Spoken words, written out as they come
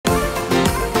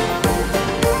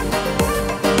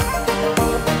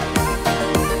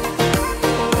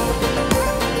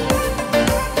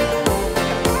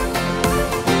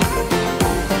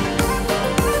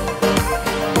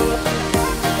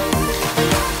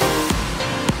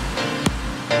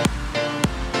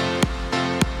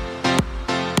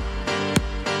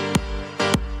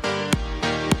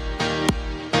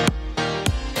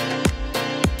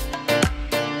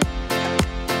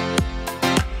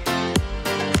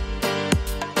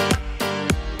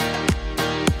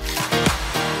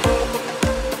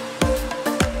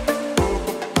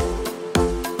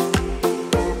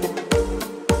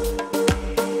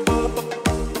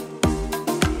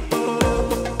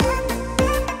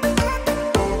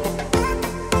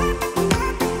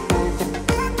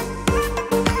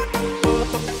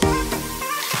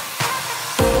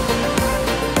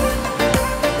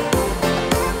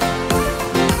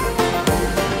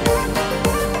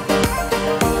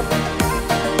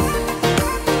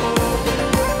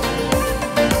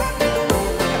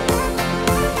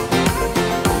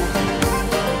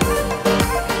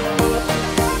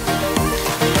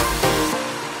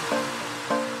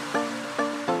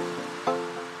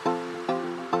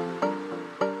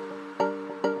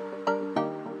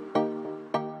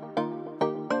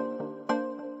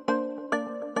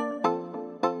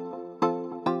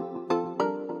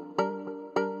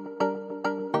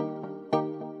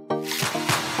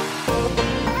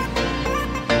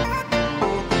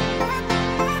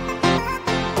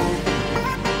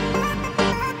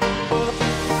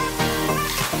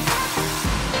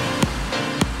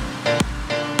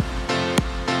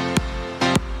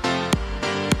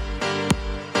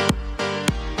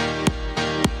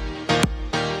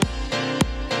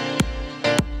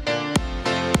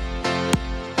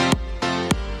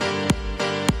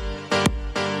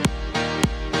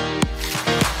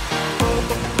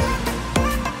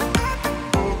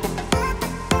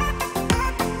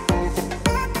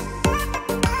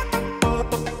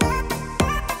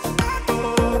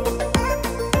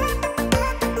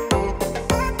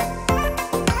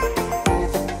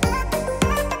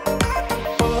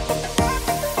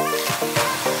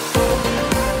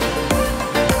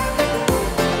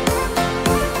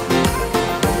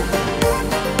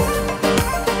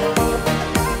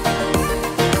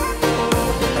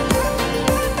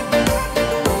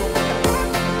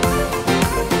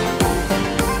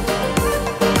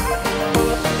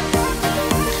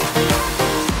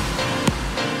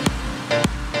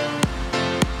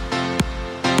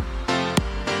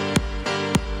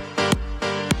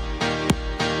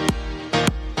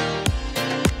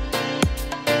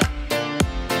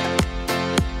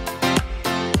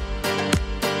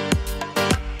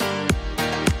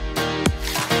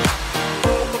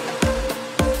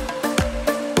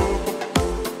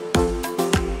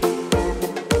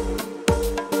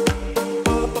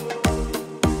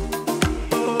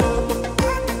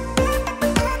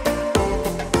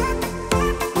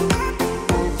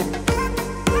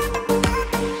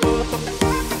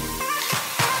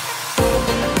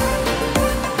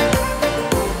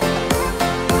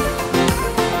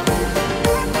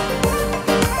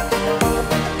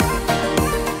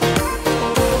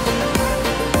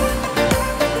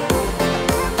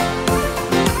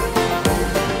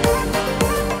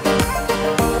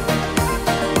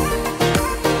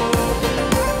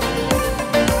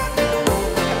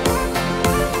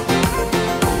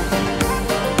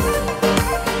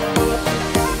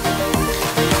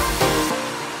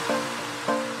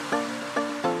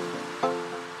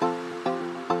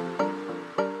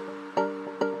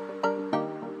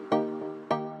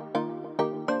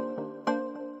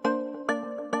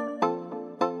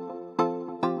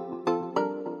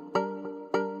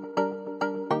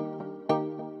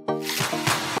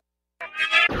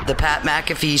The Pat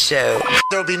McAfee Show.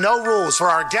 There'll be no rules for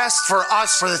our guests, for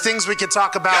us, for the things we can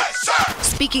talk about. Yes,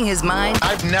 speaking his mind.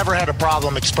 I've never had a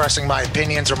problem expressing my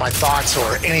opinions or my thoughts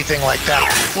or anything like that.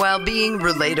 While being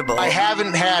relatable. I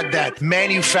haven't had that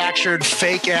manufactured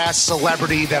fake-ass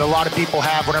celebrity that a lot of people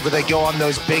have whenever they go on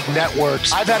those big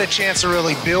networks. I've had a chance to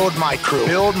really build my crew,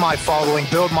 build my following,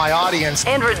 build my audience.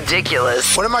 And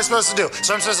ridiculous. What am I supposed to do?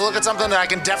 So I'm supposed to look at something that I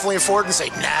can definitely afford and say,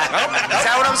 nah. Is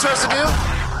that what I'm supposed to do?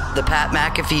 The Pat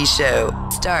McAfee Show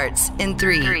starts in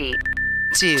 3,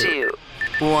 2,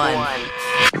 1.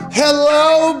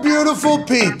 Hello, beautiful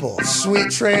people.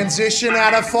 Sweet transition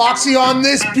out of Foxy on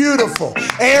this beautiful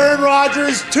Aaron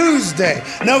Rodgers Tuesday,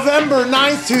 November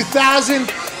 9th,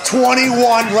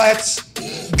 2021. Let's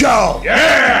go.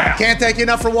 Yeah! Can't thank you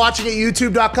enough for watching at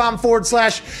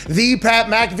youtube.com/The Pat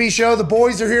McAfee Show. The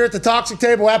boys are here at the Toxic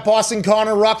Table at Boston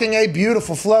Connor, rocking a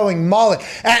beautiful flowing mullet.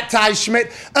 At Ty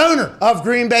Schmidt, owner of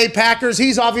Green Bay Packers.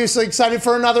 He's obviously excited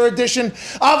for another edition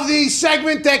of the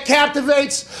segment that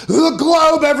captivates the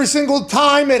globe every single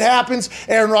time it happens.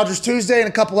 Aaron Rodgers Tuesday in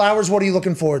a couple hours. What are you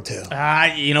looking forward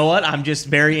to? You know what? I'm just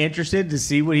very interested to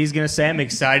see what he's going to say. I'm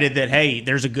excited that, hey,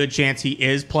 there's a good chance he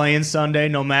is playing Sunday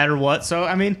no matter what. So,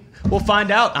 I mean, we'll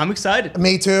find out. I'm excited.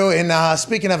 Me too. And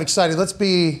speaking of excited, let's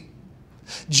be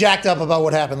jacked up about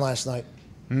what happened last night.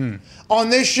 On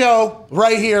this show,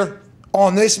 right here,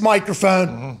 on this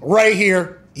microphone, right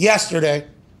here, yesterday,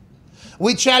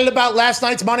 we chatted about last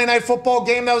night's Monday Night Football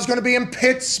game that was going to be in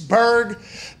Pittsburgh,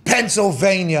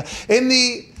 Pennsylvania. In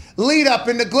the lead up,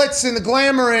 in the glitz, in the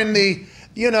glamour, in the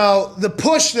the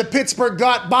push that Pittsburgh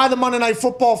got by the Monday Night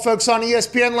Football folks on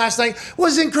ESPN last night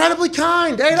was incredibly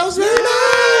kind. Hey, that was very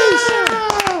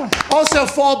nice. Also,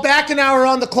 fall back an hour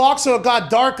on the clock, so it got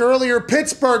dark earlier.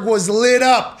 Pittsburgh was lit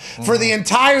up for the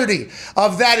entirety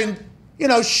of that,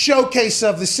 showcase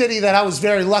of the city that I was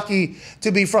very lucky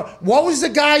to be from. What was the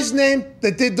guy's name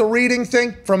that did the reading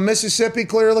thing from Mississippi,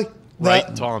 clearly?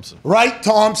 Wright Thompson. Wright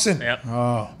Thompson. Yep.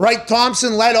 Wright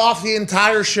Thompson led off the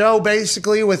entire show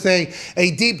basically with a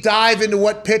deep dive into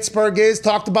what Pittsburgh is.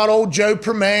 Talked about old Joe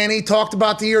Permane. Talked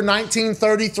about the year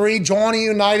 1933. Johnny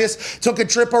Unitas took a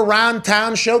trip around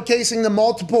town showcasing the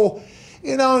multiple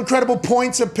incredible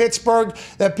points of Pittsburgh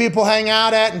that people hang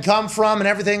out at and come from and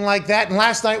everything like that. And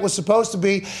last night was supposed to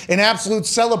be an absolute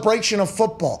celebration of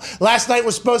football. Last night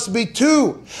was supposed to be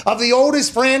two of the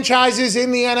oldest franchises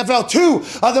in the NFL, two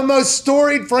of the most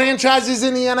storied franchises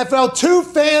in the NFL, two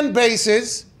fan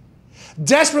bases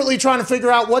desperately trying to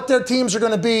figure out what their teams are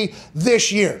going to be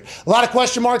this year. A lot of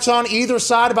question marks on either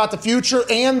side about the future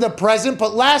and the present,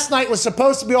 but last night was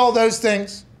supposed to be all those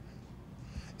things.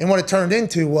 And what it turned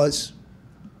into was,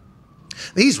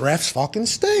 these refs fucking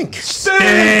stink.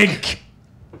 Stink!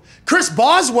 Chris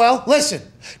Boswell, listen,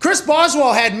 Chris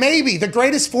Boswell had maybe the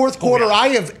greatest fourth quarter I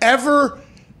have ever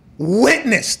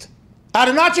witnessed. Out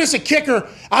of not just a kicker,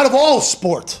 out of all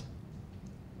sport.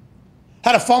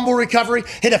 Had a fumble recovery,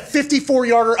 hit a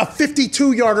 54-yarder, a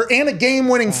 52-yarder, and a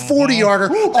game-winning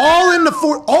 40-yarder,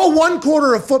 all one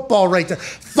quarter of football right there.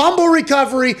 Fumble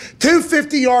recovery, 2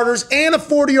 50-yarders, and a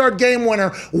 40-yard game winner,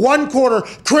 1 quarter.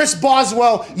 Chris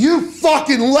Boswell, you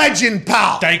fucking legend,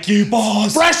 pal. Thank you,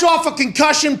 boss. Fresh off a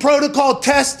concussion protocol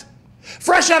test,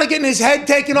 fresh out of getting his head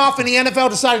taken off, and the NFL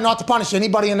decided not to punish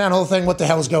anybody in that whole thing. What the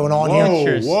hell is going on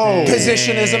here? Whoa.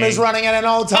 Positionism is running at an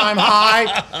all-time high.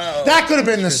 That could have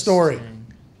been the story.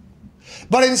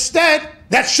 But instead,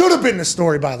 that should have been the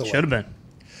story, by the way. Should have been.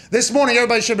 This morning,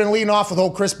 everybody should have been leading off with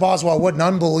old Chris Boswell. What an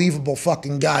unbelievable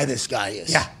fucking guy this guy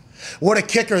is. Yeah. What a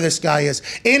kicker this guy is.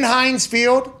 In Heinz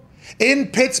Field, in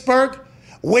Pittsburgh,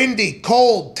 windy,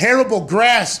 cold, terrible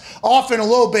grass, often a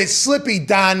little bit slippy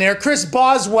down there. Chris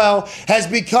Boswell has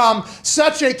become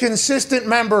such a consistent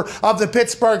member of the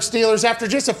Pittsburgh Steelers. After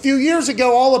just a few years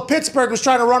ago, all of Pittsburgh was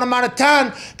trying to run him out of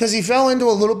town because he fell into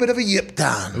a little bit of a yip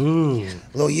town. Ooh.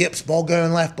 Little yips, ball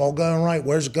going left, ball going right.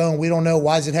 Where's it going? We don't know.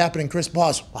 Why is it happening? Chris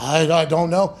Boswell, I don't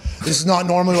know. This is not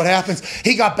normally what happens.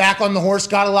 He got back on the horse,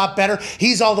 got a lot better.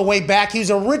 He's all the way back. He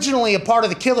was originally a part of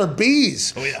the Killer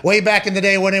Bees way back in the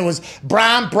day when it was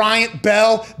Brown, Bryant,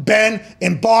 Bell, Ben,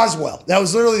 and Boswell. That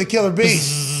was literally the Killer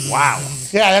Bees. Wow.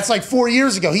 Yeah, that's like 4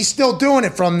 years ago. He's still doing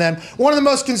it from them. One of the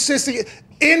most consistent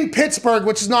in Pittsburgh,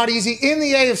 which is not easy, in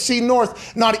the AFC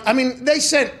North. They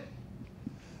sent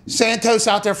Santos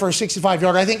out there for a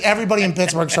 65-yarder. I think everybody in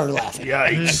Pittsburgh started laughing.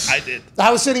 Yikes. I did.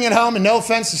 I was sitting at home, and no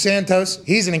offense to Santos,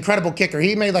 he's an incredible kicker.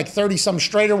 He made like 30-some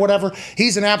straight or whatever.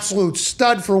 He's an absolute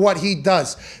stud for what he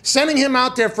does. Sending him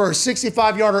out there for a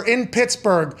 65-yarder in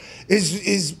Pittsburgh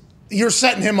is you're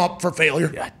setting him up for failure.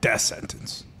 Yeah, death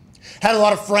sentence. Had a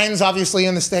lot of friends, obviously,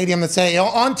 in the stadium that say,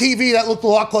 on TV, that looked a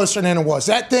lot closer than it was.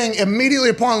 That thing, immediately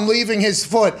upon leaving his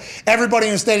foot, everybody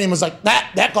in the stadium was like,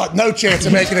 that got no chance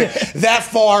of making it that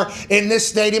far in this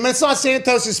stadium. And it's not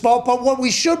Santos' fault, but what we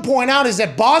should point out is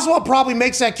that Boswell probably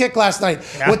makes that kick last night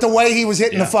with the way he was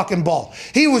hitting the fucking ball.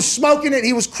 He was smoking it.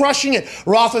 He was crushing it.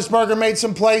 Roethlisberger made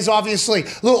some plays, obviously. A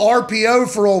little RPO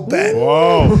for old Ben.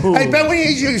 Whoa. Hey, Ben, we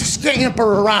need you to scamper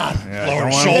around.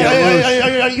 Lower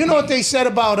shoulder. You know what they said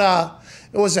about,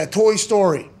 it was that Toy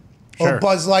Story. Sure. Or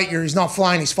Buzz Lightyear. He's not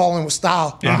flying, he's falling with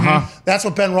style. That's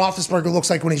what Ben Roethlisberger looks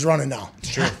like when he's running now.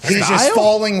 It's true. He's just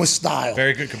falling with style.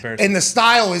 Very good comparison. And the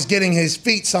style is getting his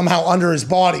feet somehow under his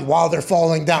body while they're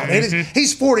falling down.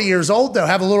 He's 40 years old, though.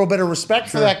 Have a little bit of respect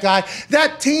for that guy.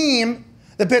 That team,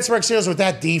 the Pittsburgh Steelers, with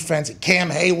that defense, and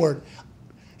Cam Hayward,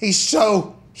 he's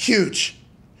so huge.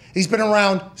 He's been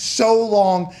around so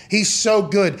long. He's so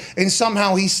good. And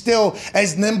somehow he's still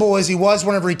as nimble as he was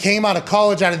whenever he came out of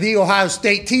college, out of the Ohio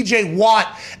State. TJ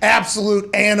Watt,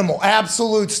 absolute animal,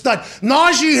 absolute stud.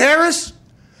 Najee Harris,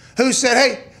 who said,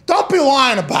 hey, don't be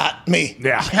lying about me.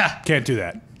 Yeah, can't do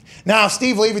that. Now,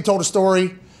 Steve Levy told a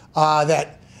story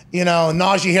that,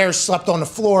 Najee Harris slept on the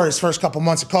floor his first couple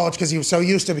months of college because he was so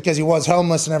used to it because he was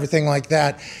homeless and everything like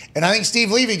that. And I think Steve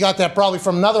Levy got that probably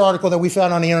from another article that we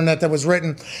found on the internet that was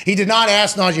written. He did not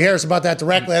ask Najee Harris about that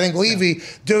directly. I think Levy,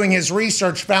 doing his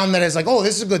research, found that as like, oh,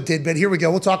 this is a good tidbit. Here we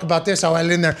go. We'll talk about this, how I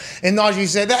got in there. And Najee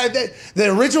said, the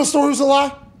original story was a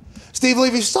lie. Steve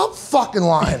Levy, stop fucking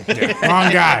lying.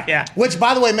 Wrong guy. Yeah. Which,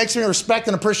 by the way, makes me respect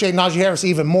and appreciate Najee Harris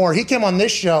even more. He came on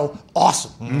this show,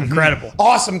 awesome. Incredible.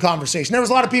 Awesome conversation. There was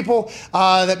a lot of people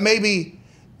that maybe,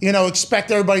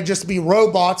 expect everybody just to be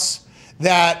robots,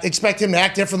 that expect him to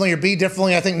act differently or be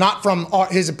differently. I think not from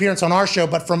his appearance on our show,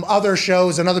 but from other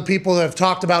shows and other people that have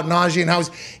talked about Najee and how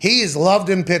he is loved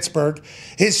in Pittsburgh.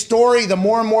 His story, the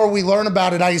more and more we learn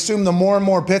about it, I assume the more and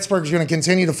more Pittsburgh is going to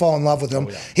continue to fall in love with him. Oh,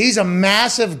 yeah. He's a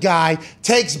massive guy,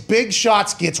 takes big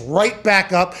shots, gets right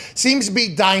back up, seems to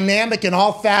be dynamic in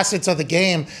all facets of the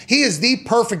game. He is the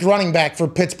perfect running back for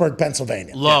Pittsburgh,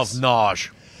 Pennsylvania. Love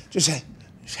Naj. Just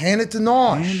hand it to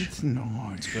Naj. Hand it to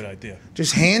Naj. Good idea.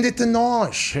 Just hand it to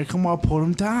Naj. Pick him up, put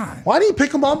him down. Why do you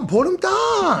pick him up and put him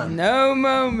down? No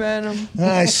momentum.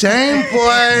 Same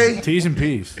play. T's and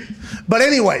P's. But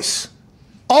anyways,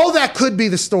 all that could be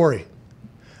the story.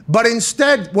 But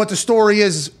instead, what the story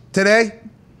is today,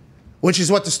 which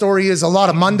is what the story is a lot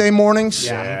of Monday mornings.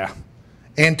 Yeah.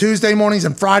 And Tuesday mornings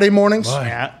and Friday mornings.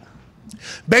 Yeah.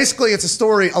 Basically, it's a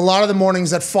story a lot of the mornings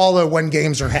that follow when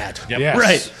games are had. Yep. Yes.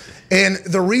 Right. And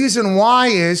the reason why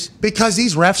is because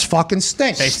these refs fucking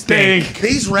stink. They stink.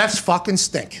 These refs fucking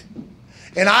stink.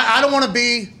 And I don't want to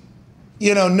be,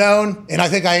 known, and I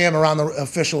think I am around the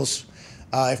officials,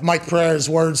 if Mike Pereira's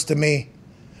words to me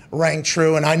rang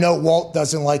true, and I know Walt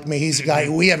doesn't like me. He's a guy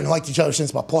who we haven't liked each other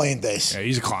since my playing days. Yeah,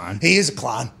 he's a clown. He is a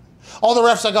clown. All the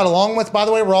refs I got along with, by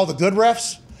the way, were all the good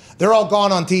refs. They're all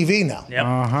gone on TV now.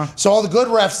 Yep. So all the good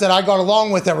refs that I got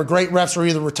along with that were great refs were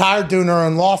either retired, doing their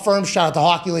own law firms. Shout out to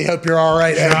Hockey Lee. Hope you're all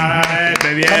right, Ed. Right,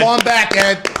 baby, Come Ed. on back,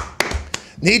 Ed.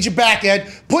 Need you back,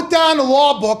 Ed. Put down the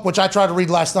law book, which I tried to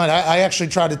read last night. I actually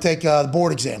tried to take the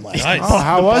board exam last night. Oh,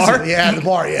 how was it? Yeah, the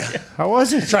bar, yeah. How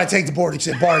was it? Tried to take the bar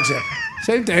exam.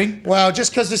 Same thing. Well,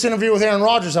 just because this interview with Aaron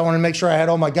Rodgers, I wanted to make sure I had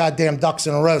all my goddamn ducks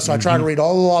in a row. So I tried to read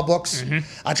all the law books.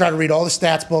 I tried to read all the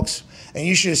stats books. And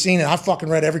you should have seen it. I fucking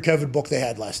read every COVID book they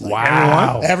had last night.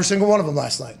 Wow. Every single one of them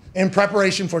last night. In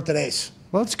preparation for today's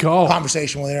Let's go.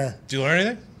 conversation with Aaron. Did you learn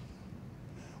anything?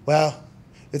 Well,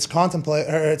 it's a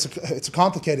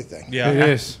complicated thing. Yeah. It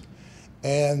is.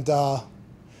 And I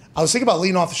was thinking about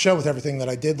leading off the show with everything that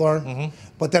I did learn.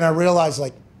 But then I realized,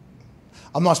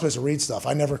 I'm not supposed to read stuff.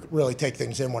 I never really take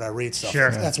things in when I read stuff.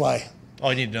 Sure. That's why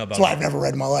All you need to know about I've never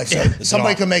read in my life. So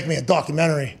somebody could make me a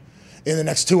documentary in the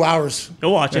next 2 hours. Go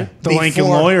watch it. The Lincoln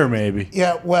Before- Lawyer, maybe.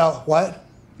 Yeah, well, what?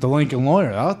 The Lincoln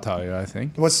Lawyer, I'll tell you, I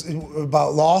think. What's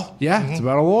about law? Yeah, it's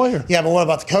about a lawyer. Yeah, but what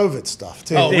about the COVID stuff,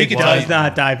 too? Oh, we It could tell does you.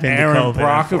 not dive into Aaron COVID,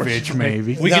 Brockovich,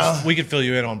 unfortunately. maybe. We could fill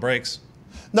you in on breaks.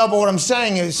 No, but what I'm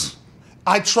saying is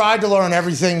I tried to learn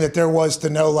everything that there was to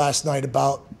know last night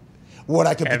about what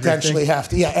I could potentially have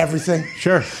to. Yeah, everything.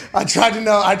 Sure. I tried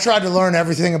to learn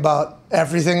everything about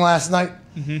everything last night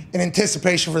in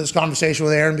anticipation for this conversation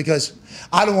with Aaron, because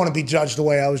I don't want to be judged the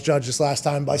way I was judged this last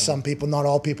time by some people, not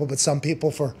all people, but some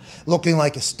people, for looking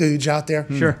like a stooge out there.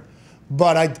 Sure.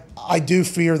 But I do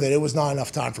fear that it was not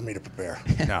enough time for me to prepare.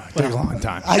 No, it took a long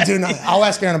time. I do not. I'll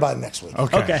ask Aaron about it next week.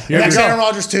 Okay. Here we Next go. Aaron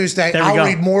Rodgers Tuesday. There we I'll go.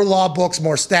 read more law books,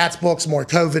 more stats books, more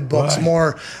COVID books, Right.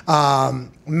 more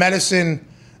medicine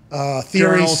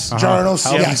theories, journals,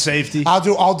 Health and safety. I'll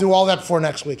do all that before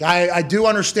next week. I do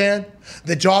understand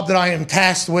the job that I am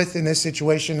tasked with in this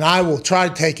situation, and I will try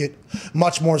to take it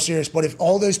much more serious. But if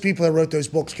all those people that wrote those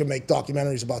books can make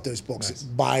documentaries about those books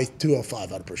by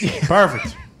 2:05, I'd appreciate it.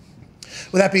 Perfect.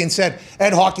 With that being said,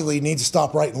 Ed Hockley needs to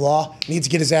stop writing law. Needs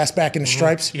to get his ass back in the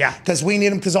stripes. Yeah. Because we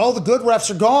need him. Because all the good refs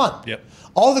are gone. Yep.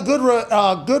 All the good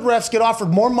refs get offered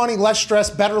more money, less stress,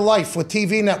 better life with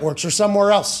TV networks or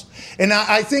somewhere else. And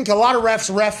I think a lot of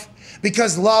refs ref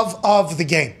because love of the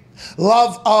game,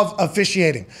 love of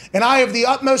officiating. And I have the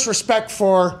utmost respect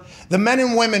for the men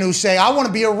and women who say, I want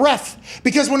to be a ref.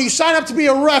 Because when you sign up to be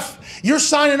a ref, you're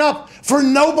signing up for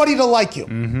nobody to like you.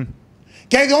 Mm-hmm.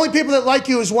 Okay, the only people that like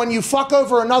you is when you fuck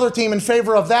over another team in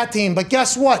favor of that team. But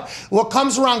guess what? What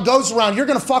comes around goes around. You're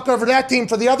going to fuck over that team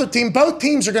for the other team. Both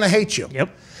teams are going to hate you. Yep.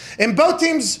 And both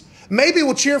teams maybe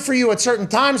will cheer for you at certain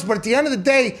times, but at the end of the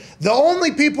day, the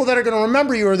only people that are going to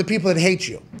remember you are the people that hate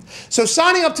you. So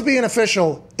signing up to be an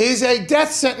official is a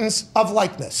death sentence of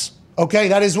likeness. Okay,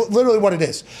 that is literally what it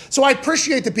is. So I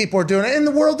appreciate the people who are doing it. In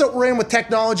the world that we're in with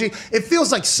technology, it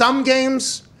feels like some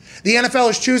games the NFL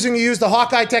is choosing to use the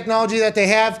Hawkeye technology that they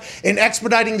have in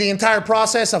expediting the entire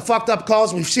process of fucked up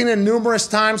calls. We've seen it numerous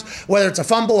times, whether it's a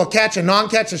fumble, a catch, a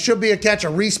non-catch, it should be a catch, a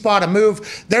respot, a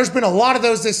move. There's been a lot of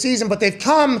those this season, but they've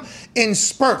come in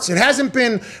spurts. It hasn't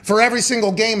been for every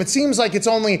single game. It seems like it's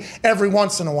only every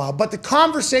once in a while. But the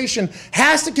conversation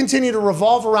has to continue to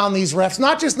revolve around these refs,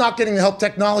 not just not getting the help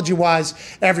technology-wise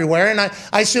everywhere. And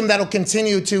I assume that'll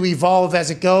continue to evolve as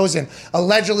it goes. And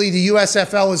allegedly the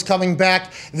USFL is coming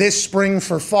back this spring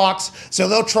for Fox, so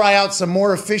they'll try out some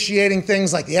more officiating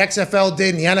things like the XFL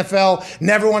did, and the NFL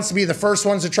never wants to be the first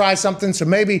ones to try something, so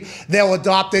maybe they'll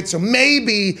adopt it. So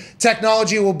maybe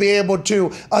technology will be able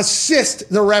to assist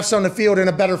the refs on the field in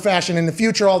a better fashion in the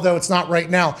future, although it's not right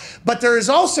now. But there is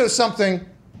also something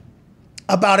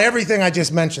about everything I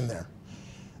just mentioned there,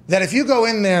 that if you go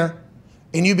in there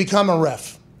and you become a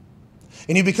ref,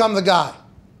 and you become the guy,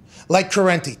 like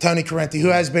Tony Correnti, who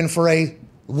has been for a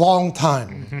long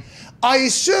time. Mm-hmm. I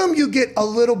assume you get a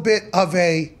little bit of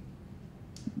a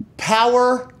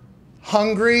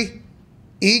power-hungry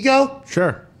ego.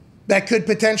 Sure. That could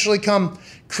potentially come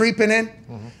creeping in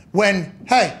when,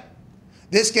 hey,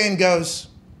 this game goes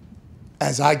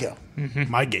as I go.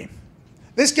 Mm-hmm. My game.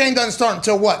 This game doesn't start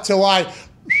until what? Till I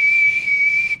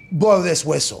blow this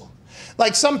whistle.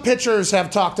 Like some pitchers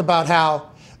have talked about how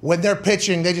when they're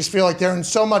pitching, they just feel like they're in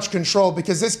so much control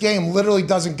because this game literally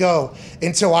doesn't go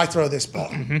until I throw this ball.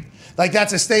 Mm-hmm. Like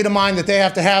that's a state of mind that they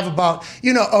have to have about,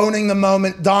 owning the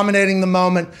moment, dominating the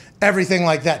moment, everything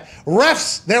like that.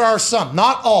 Refs, there are some,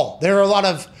 not all. There are a lot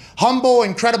of humble,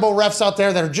 incredible refs out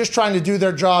there that are just trying to do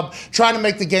their job, trying to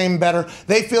make the game better.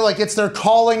 They feel like it's their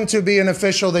calling to be an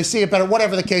official. They see it better,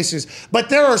 whatever the case is. But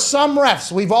there are some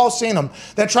refs, we've all seen them,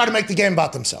 that try to make the game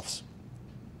about themselves.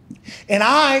 And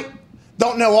I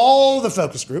don't know all the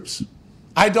focus groups.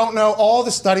 I don't know all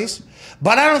the studies.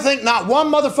 But I don't think not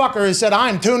one motherfucker has said,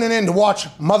 I'm tuning in to watch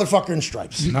Motherfucker in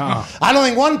Stripes. No. I don't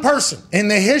think one person in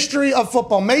the history of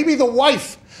football, maybe the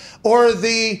wife or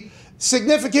the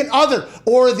significant other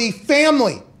or the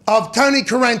family of Tony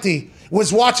Correnti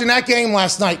was watching that game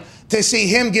last night to see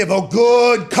him give a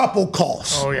good couple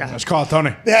calls. Oh, yeah. Let's call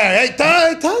Tony. Yeah, hey,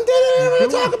 Tony,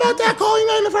 didn't talk about that call you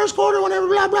made in the first quarter, whenever,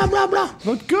 blah, blah, blah, blah.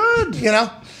 Looked good.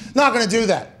 Not going to do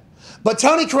that. But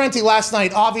Tony Correnti last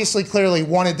night obviously clearly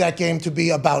wanted that game to be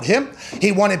about him.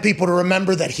 He wanted people to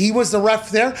remember that he was the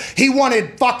ref there. He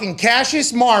wanted fucking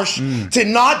Cassius Marsh to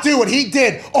not do what he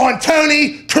did on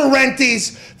Tony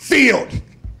Correnti's field.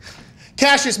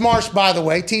 Cassius Marsh, by the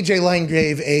way, TJ Lane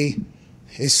gave a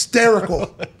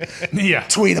hysterical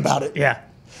tweet about it. Yeah.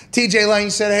 TJ Lane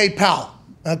said, hey, pal,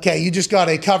 okay, you just got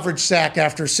a coverage sack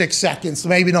after 6 seconds.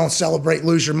 Maybe don't celebrate,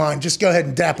 lose your mind. Just go ahead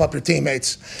and dap up your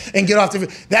teammates and get off the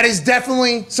field. That is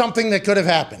definitely something that could have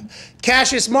happened.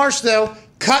 Cassius Marsh, though,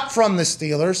 cut from the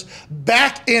Steelers,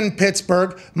 back in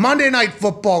Pittsburgh, Monday Night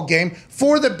Football game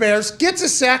for the Bears, gets a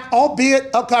sack, albeit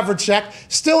a coverage sack,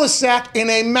 still a sack in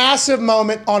a massive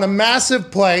moment on a massive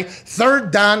play,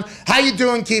 third down. How you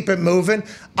doing? Keep it moving.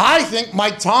 I think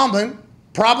Mike Tomlin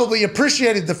probably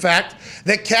appreciated the fact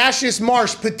that Cassius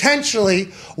Marsh potentially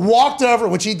walked over,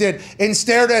 which he did, and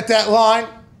stared at that line,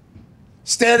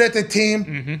 stared at the team.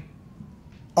 Mm-hmm.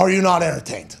 Are you not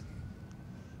entertained?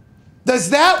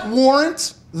 Does that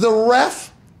warrant the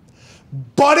ref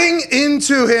butting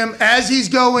into him as he's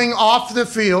going off the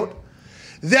field,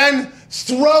 then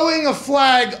throwing a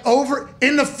flag over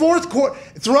in the fourth quarter,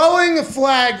 throwing a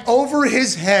flag over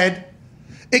his head,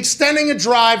 extending a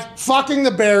drive, fucking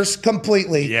the Bears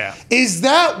completely? Yeah. Is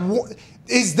that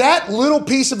Is that little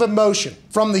piece of emotion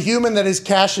from the human that is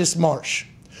Cassius Marsh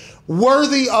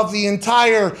worthy of the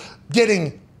entire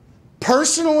getting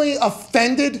personally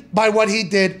offended by what he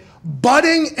did,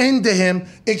 butting into him,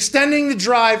 extending the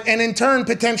drive, and in turn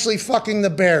potentially fucking the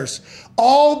Bears?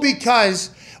 All because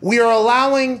we are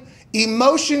allowing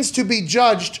emotions to be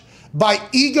judged by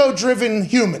ego-driven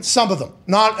humans. Some of them.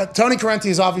 Not Tony Corrente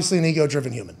is obviously an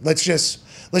ego-driven human. Let's just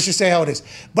say how it is.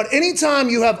 But anytime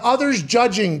you have others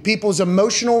judging people's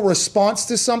emotional response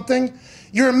to something,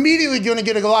 you're immediately going to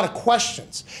get a lot of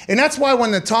questions. And that's why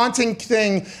when the taunting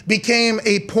thing became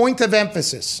a point of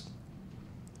emphasis,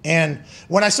 and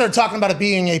when I started talking about it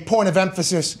being a point of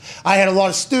emphasis, I had a lot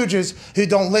of stooges who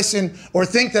don't listen or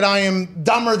think that I am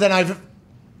dumber than I've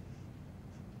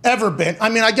ever been. I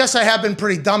mean, I guess I have been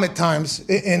pretty dumb at times,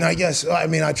 and I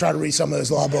tried to read some of those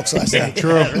law books last night.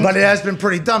 True. But it has been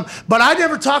pretty dumb. But I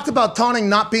never talked about taunting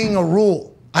not being a rule.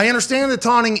 I understand that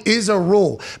taunting is a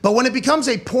rule, but when it becomes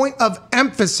a point of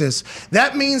emphasis,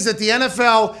 that means that the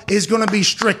NFL is going to be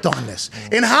strict on this.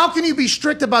 And how can you be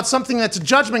strict about something that's a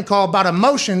judgment call about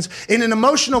emotions in an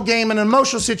emotional game, in an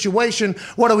emotional situation?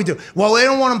 What do? Well, they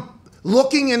don't want them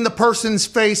looking in the person's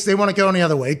face. They want to go the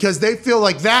other way because they feel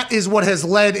like that is what has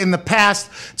led in the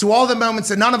past to all the moments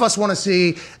that none of us want to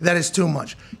see. That is too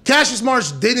much. Cassius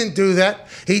Marsh didn't do that.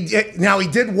 He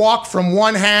did walk from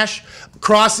one hash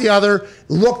across the other,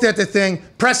 looked at the thing.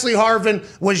 Presley Harvin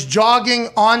was jogging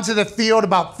onto the field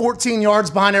about 14 yards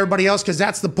behind everybody else because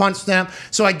that's the punch stamp.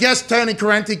 So I guess Tony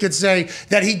Corrente could say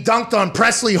that he dunked on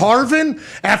Presley Harvin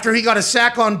after he got a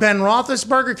sack on Ben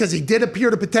Roethlisberger because he did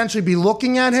appear to potentially be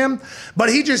looking at him. But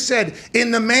he just said,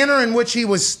 in the manner in which he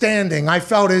was standing, I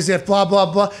felt as if blah,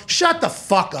 blah, blah. Shut the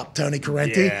fuck up, Tony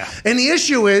Corrente. Yeah. And the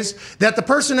issue is that the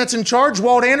person that's in charge,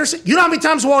 Walt Anderson, you know how many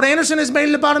times Walt Anderson has made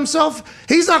it about himself?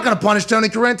 He's not going to punish Tony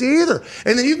Corrente either.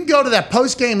 And then you can go to that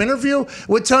post-game interview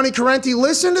with Tony Corrente.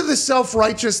 Listen to the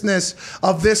self-righteousness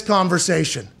of this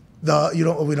conversation. We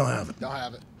don't have it. Don't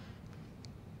have it.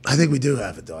 I think we do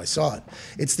have it though. I saw it.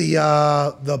 It's the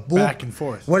bull Back and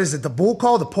forth. What is it? The bull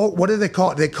call? The poll? What do they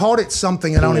call it? They called it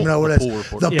something. I don't even know what it is. Pool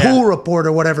report. The pool report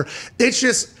or whatever. It's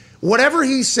just whatever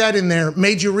he said in there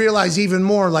made you realize even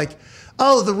more like,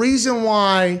 oh, the reason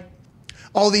why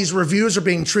all these reviews are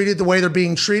being treated the way they're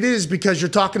being treated is because you're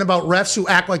talking about refs who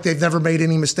act like they've never made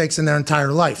any mistakes in their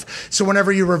entire life. So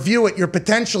whenever you review it, you're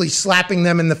potentially slapping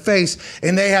them in the face,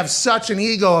 and they have such an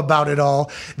ego about it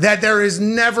all that there is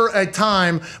never a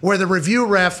time where the review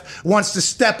ref wants to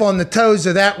step on the toes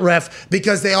of that ref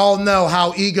because they all know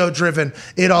how ego-driven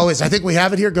it all is. I think we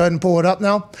have it here. Go ahead and pull it up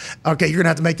now. Okay, you're going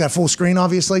to have to make that full screen,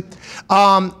 obviously.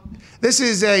 This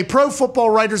is a Pro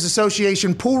Football Writers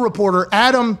Association pool reporter,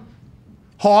 Adam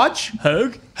Hodge.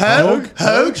 Hoge.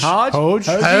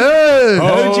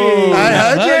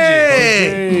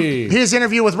 His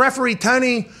interview with referee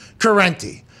Tony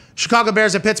Corrente. Chicago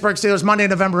Bears at Pittsburgh Steelers, Monday,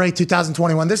 November 8,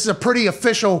 2021. This is a pretty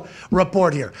official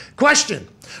report here. Question.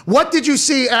 What did you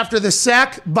see after the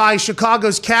sack by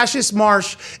Chicago's Cassius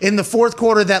Marsh in the fourth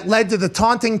quarter that led to the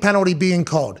taunting penalty being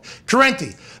called?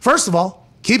 Corrente, first of all,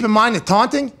 keep in mind that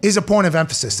taunting is a point of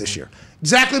emphasis this year.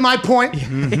 Exactly my point.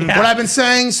 What I've been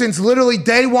saying since literally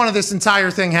day one of this entire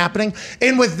thing happening.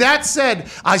 And with that said,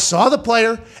 I saw the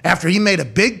player, after he made a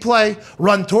big play,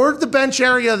 run toward the bench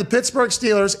area of the Pittsburgh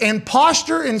Steelers and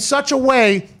posture in such a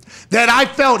way that I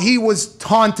felt he was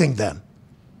taunting them.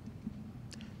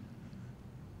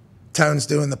 Tone's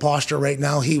doing the posture right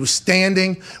now. He was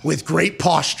standing with great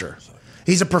posture.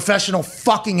 He's a professional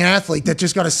fucking athlete that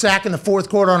just got a sack in the fourth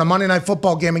quarter on a Monday Night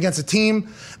Football game against a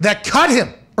team that cut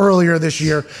him earlier this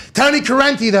year. Tony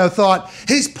Corrente, though, thought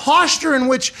his posture in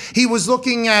which he was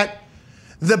looking at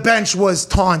the bench was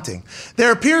taunting.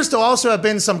 There appears to also have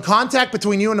been some contact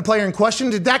between you and the player in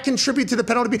question. Did that contribute to the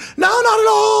penalty? No, not at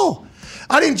all.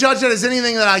 I didn't judge that as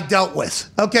anything that I dealt with.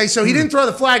 Okay, so he didn't throw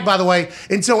the flag, by the way,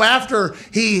 until after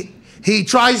he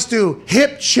tries to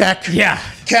hip check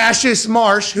Cassius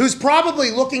Marsh, who's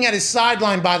probably looking at his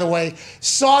sideline, by the way,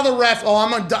 saw the ref. Oh,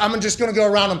 I'm just going to go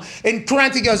around him. And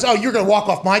Corrente goes, oh, you're going to walk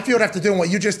off my field after doing what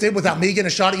you just did without me getting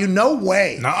a shot at you? No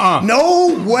way.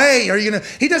 No way are you going to.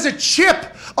 He does a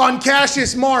chip on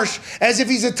Cassius Marsh as if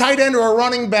he's a tight end or a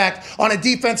running back on a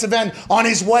defensive end on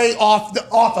his way off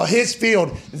of his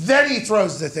field. Then he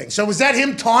throws the thing. So was that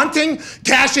him taunting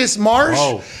Cassius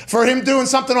Marsh for him doing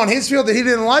something on his field that he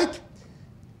didn't like?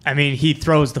 I mean, he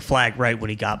throws the flag right when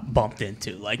he got bumped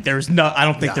into. Like, I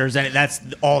don't think there's any, that's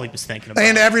all he was thinking about.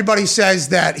 And everybody says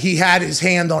that he had his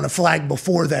hand on a flag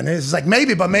before then. It's like,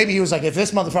 maybe he was like, if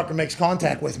this motherfucker makes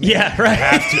contact with me, yeah, right. I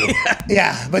have to.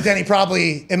 Yeah, but then he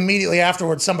probably immediately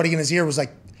afterwards, somebody in his ear was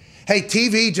like, hey,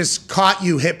 TV just caught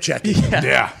you hip checking.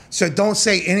 Yeah. So don't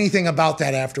say anything about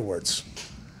that afterwards.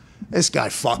 This guy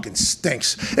fucking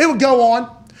stinks. It would go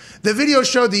on. The video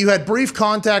showed that you had brief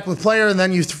contact with player and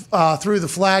then you threw the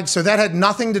flag. So that had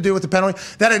nothing to do with the penalty.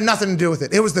 That had nothing to do with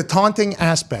it. It was the taunting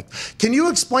aspect. Can you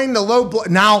explain the low blow?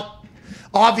 Now,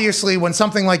 obviously, when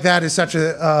something like that is such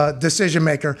a decision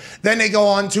maker, then they go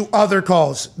on to other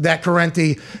calls that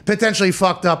Correnti potentially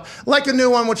fucked up, like a new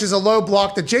one, which is a low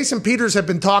block that Jason Peters had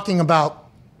been talking about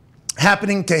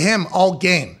happening to him all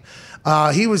game.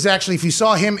 He was actually, if you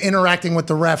saw him interacting with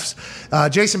the refs,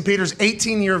 Jason Peters,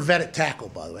 18-year vet at tackle,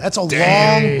 by the way. That's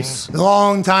a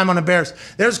long time on the Bears.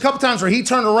 There's a couple times where he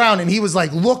turned around and he was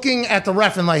like looking at the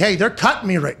ref and like, hey, they're cutting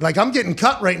me right. Like, I'm getting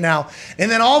cut right now.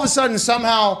 And then all of a sudden,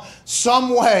 somehow,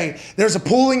 some way, there's a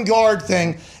pulling guard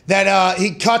thing that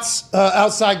he cuts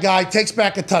outside guy, takes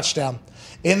back a touchdown.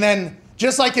 And then,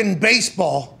 just like in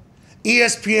baseball,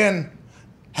 ESPN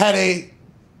had a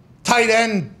tight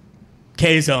end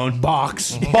K-zone.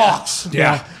 Box.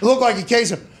 Yeah. It looked like a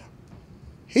case of,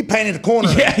 he painted a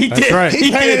corner. Yeah, he That's did. right. He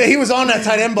painted it. He was on that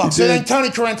tight end box. So did. then Tony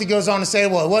Correnti goes on to say,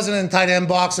 well, it wasn't in the tight end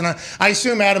box. And I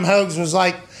assume Adam Hogues was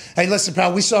like, hey, listen,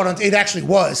 pal, we saw it on, it actually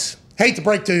was. Hate to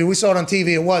break to you, we saw it on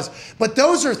TV, it was. But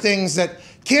those are things that,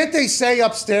 can't they say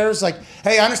upstairs, like,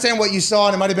 hey, I understand what you saw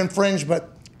and it might have been fringe, but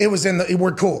it was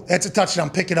we're cool. It's a touchdown,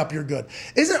 pick it up, you're good.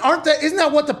 Isn't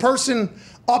that what the person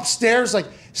upstairs, like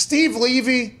Steve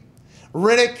Levy,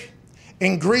 Riddick,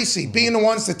 and Greasy being the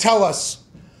ones to tell us,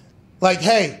 like,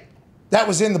 hey, that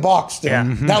was in the box there.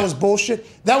 Yeah. That was bullshit.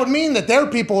 That would mean that their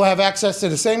people have access to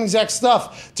the same exact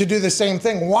stuff to do the same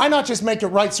thing. Why not just make it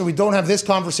right so we don't have this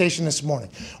conversation this morning?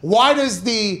 Why does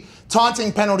the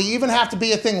taunting penalty even have to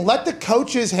be a thing? Let the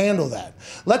coaches handle that.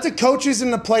 Let the coaches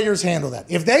and the players handle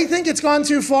that. If they think it's gone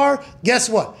too far, guess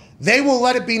what? They will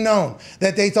let it be known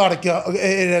that they thought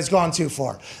it has gone too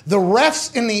far. The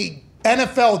refs in the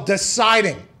NFL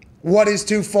deciding what is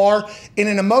too far in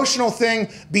an emotional thing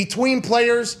between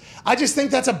players, I just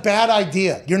think that's a bad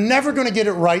idea. You're never going to get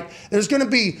it right. There's going to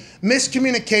be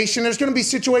miscommunication. There's going to be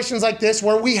situations like this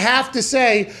where we have to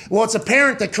say, well, it's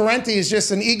apparent that Correnti is just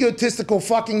an egotistical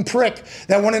fucking prick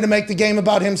that wanted to make the game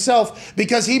about himself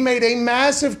because he made a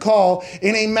massive call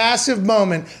in a massive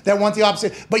moment that went the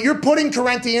opposite. But you're putting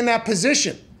Correnti in that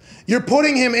position. You're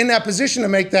putting him in that position to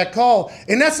make that call.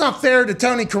 And that's not fair to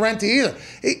Tony Correnti either.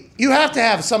 You have to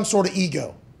have some sort of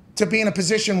ego to be in a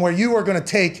position where you are going to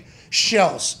take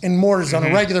shells and mortars on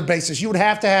a regular basis. You would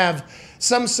have to have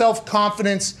some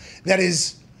self-confidence that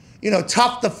is,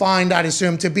 tough to find, I'd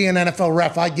assume, to be an NFL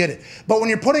ref. I get it. But when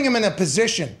you're putting him in a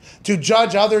position to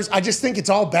judge others, I just think it's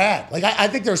all bad. Like, I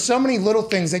think there's so many little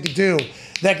things they could do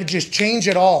that could just change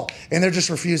it all, and they're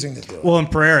just refusing to do it. Well, and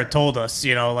Pereira told us,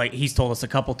 like he's told us a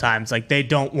couple times, like they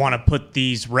don't want to put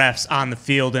these refs on the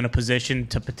field in a position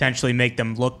to potentially make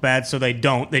them look bad, so they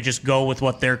don't. They just go with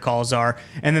what their calls are,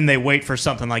 and then they wait for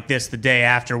something like this the day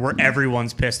after where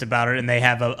everyone's pissed about it and they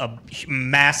have a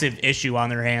massive issue on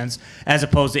their hands, as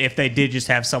opposed to if they did just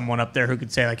have someone up there who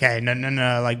could say, like, hey, no,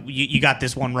 like you got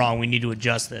this one wrong. We need to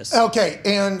adjust this. Okay,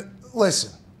 and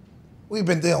listen. We've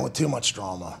been dealing with too much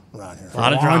drama around here. A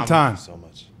lot of drama. Time. So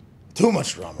much. Too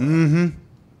much drama. Mm-hmm.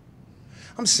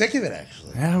 I'm sick of it,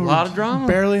 actually. Yeah, A lot of drama.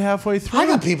 Barely halfway through. I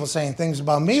got people saying things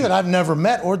about me that I've never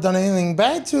met or done anything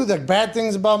bad to. They're bad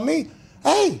things about me.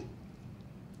 Hey,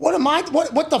 what am I?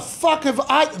 What the fuck have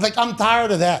I? Like, I'm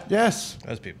tired of that. Yes.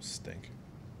 Those people stink.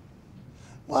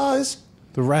 Well, it's.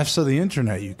 The refs of the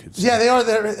internet, you could say. Yeah, they are.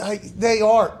 They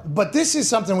are. But this is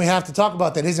something we have to talk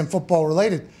about that isn't football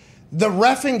related. The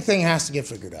reffing thing has to get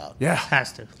figured out. Yeah.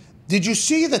 Has to. Did you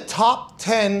see the top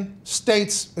 10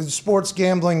 states in sports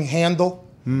gambling handle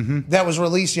that was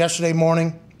released yesterday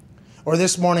morning? Or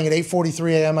this morning at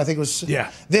 8:43 a.m.? I think it was.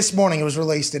 Yeah. This morning it was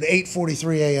released at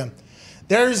 8:43 a.m.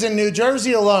 There's in New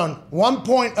Jersey alone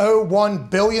 $1.01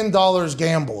 billion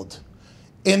gambled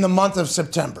in the month of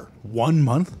September 1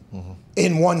 month?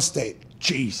 in one state.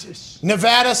 Jesus.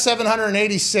 Nevada,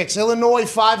 786. Illinois,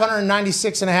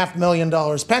 $596.5 million.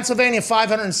 Pennsylvania,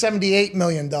 $578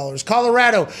 million.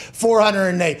 Colorado,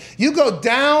 $408. You go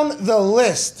down the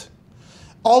list,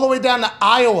 all the way down to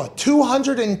Iowa,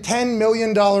 $210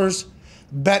 million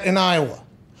bet in Iowa.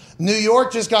 New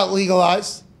York just got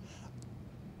legalized.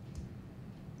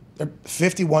 They're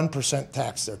 51%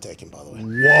 tax they're taking, by the way.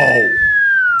 Whoa.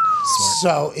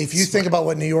 So if you think about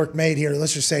what New York made here,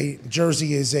 let's just say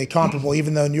Jersey is a comparable,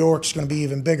 even though New York's going to be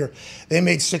even bigger. They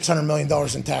made $600 million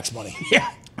in tax money.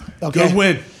 Yeah. Okay? Good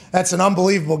win. That's an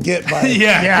unbelievable get by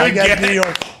Yeah, I good got get. New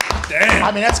York. Damn.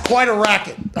 I mean, that's quite a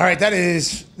racket. All right, that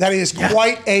is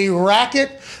quite a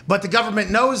racket. But the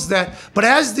government knows that. But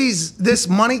as this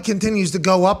money continues to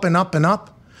go up and up and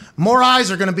up, more eyes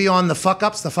are going to be on the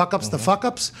fuck-ups, the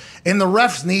fuck-ups, and the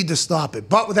refs need to stop it.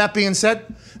 But with that being said,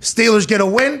 Steelers get a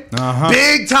win.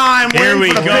 Big time win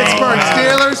for the Pittsburgh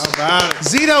Steelers.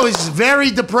 Zito is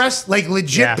very depressed, like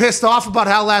legit pissed off about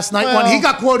how last night went. He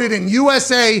got quoted in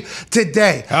USA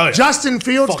Today. Justin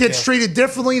Fields gets treated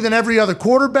differently than every other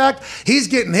quarterback. He's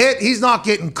getting hit. He's not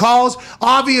getting calls.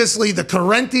 Obviously, the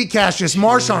Correnti, Cassius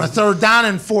Marsh on a 3rd down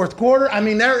and 4th quarter. I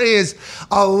mean, there is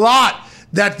a lot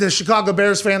that the Chicago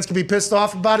Bears fans can be pissed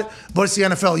off about it, but it's the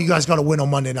NFL. You guys got to win on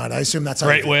Monday night. I assume that's how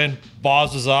great win.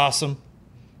 Boz was awesome.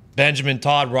 Benjamin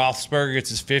Todd Roethlisberger gets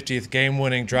his 50th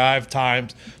game-winning drive,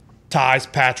 ties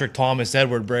Patrick Thomas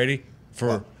Edward Brady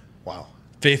for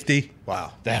 50.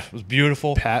 Wow. That was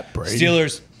beautiful. Pat Brady.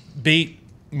 Steelers beat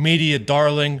media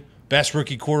darling, best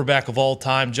rookie quarterback of all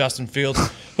time, Justin Fields,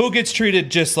 who gets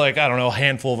treated just like, I don't know, a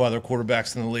handful of other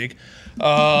quarterbacks in the league.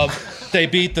 They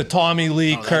beat the Tommy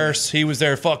Lee curse. He was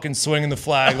there fucking swinging the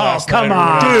flag last night. Come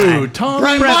on. Dude,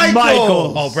 Brett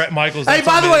Michaels. Oh, Brett Michaels. Hey,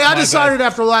 by the way, I decided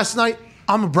after last night,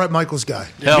 I'm a Brett Michaels guy.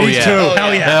 Hell yeah.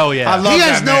 Hell yeah. I love He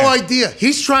has that no man. idea.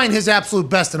 He's trying his absolute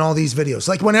best in all these videos.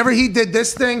 Like whenever he did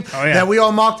this thing that we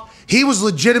all mocked, he was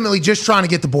legitimately just trying to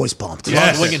get the boys pumped.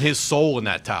 Yes. Flinging his soul in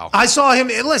that towel. I saw him.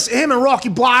 Listen, him and Rocky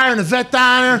Blyer and the vet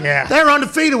diner. Yeah. They're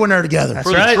undefeated when they're together.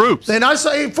 For the troops. And I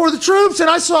saw for the troops, and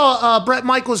I saw Brett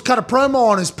Michaels cut a promo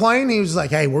on his plane. He was like,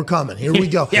 "Hey, we're coming. Here we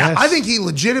go." Yes. I think he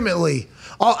legitimately.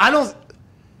 I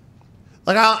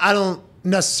don't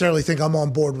necessarily think I'm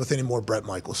on board with any more Brett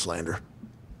Michaels slander.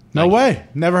 No way.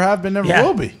 Never have been, never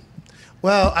will be.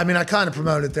 Well, I mean, I kind of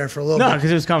promoted it there for a little No, bit. because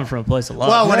it was coming from a place of love.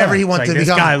 Well, whenever he It's went like, to this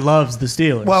become, guy loves the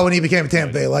Steelers. well, when he became a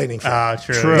Tampa Bay Lightning fan.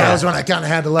 True. That was when I kind of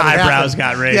had to let it happen. Eyebrows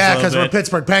got raised Yeah, a little because we're bit.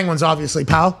 Pittsburgh Penguins, obviously,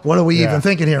 pal. What are we even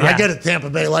thinking here? I Yeah. get it,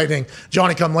 Tampa Bay Lightning.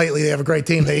 Johnny come lately. They have a great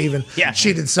team. They even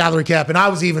cheated the salary cap. And I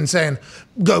was even saying,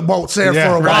 won't say it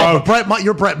for a while, but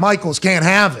your Brett Michaels can't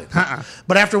have it.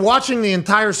 But after watching the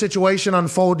entire situation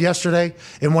unfold yesterday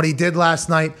and what he did last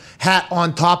night, hat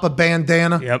on top of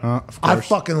bandana, I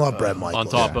fucking love Brett Michaels. On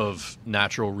top of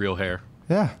natural real hair.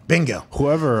 Yeah. Bingo.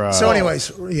 Whoever. So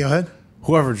anyways, you ahead.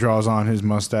 Whoever draws on his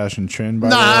mustache and chin. By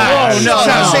No, the way. see,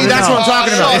 that's what I'm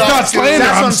talking about. It's not slander.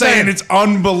 That's what I'm saying it's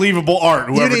unbelievable art.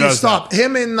 You Whoever need to does stop.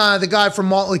 Him and the guy from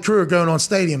Motley Crue are going on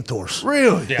stadium tours.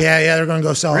 Really? Yeah, they're going to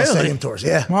go sell on stadium tours.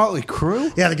 Yeah. Motley Crue?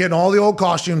 Yeah, they're getting all the old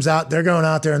costumes out. They're going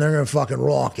out there and they're going to fucking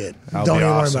rock it. That'll Don't be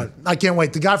even awesome. worry about it. I can't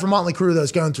wait. The guy from Motley Crue, though,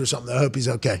 is going through something. I hope he's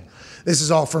okay. This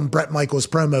is all from Brett Michaels'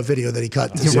 promo video that he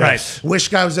cut. Right. Wish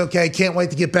guy was okay. Can't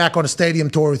wait to get back on a stadium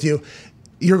tour with you.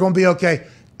 You're going to be okay.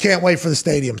 Can't wait for the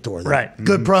stadium tour. Though. Right.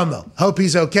 Good promo. Hope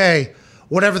he's okay.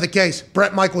 Whatever the case,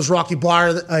 Brett Michaels, Rocky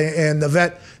Blyer, and the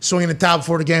vet swinging the towel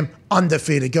before the game,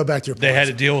 undefeated. Go back to your They had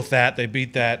to deal with that. They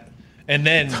beat that. And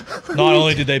then not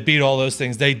only did they beat all those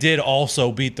things, they did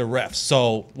also beat the refs.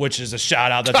 So, which is a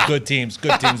shout out. That's good teams.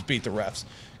 Good teams beat the refs.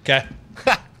 Okay?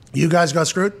 You guys got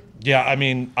screwed? Yeah, I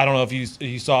mean, I don't know if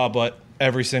you saw, but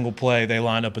every single play they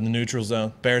lined up in the neutral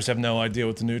zone. Bears have no idea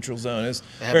what the neutral zone is.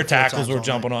 Their tackles were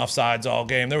jumping off sides all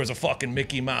game. There was a fucking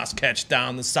Mickey Mouse catch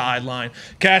down the sideline.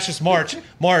 Cassius Marsh,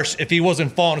 if he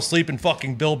wasn't falling asleep in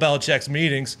fucking Bill Belichick's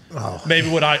meetings, maybe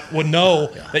would know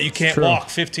that you can't walk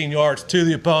 15 yards to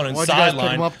the opponent's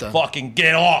sideline. Fucking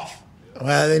get off.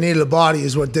 Well, they needed a body,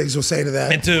 is what Diggs will say to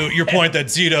that. And to your point that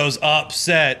Zito's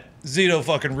upset, Zito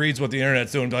fucking reads what the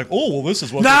internet's doing and be like, oh, well, this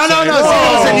is what No.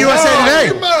 Zito's in USA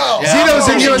Today. Zito's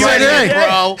in USA Today.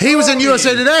 Bro. He was in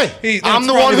USA Today. I'm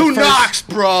the one who knocks,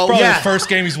 bro. Probably the first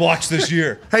game he's watched this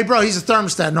year. Hey, bro, he's a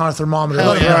thermostat, not a thermometer.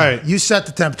 Hell Let him yeah. know. Right. You set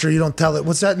the temperature. You don't tell it.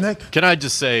 What's that, Nick? Can I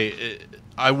just say,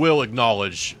 I will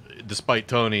acknowledge, despite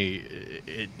Tony,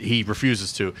 he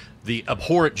refuses to, the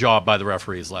abhorrent job by the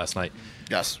referees last night.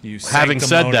 Yes. You Having said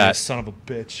sanctimonious that- son of a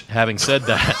bitch. Having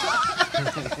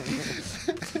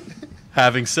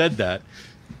said that,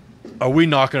 are we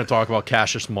not going to talk about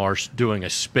Cassius Marsh doing a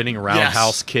spinning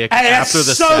roundhouse kick Hey, that's after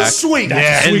the so sack? sweet.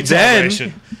 That's And sweet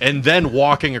celebration. then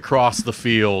walking across the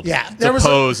field there to was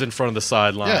pose in front of the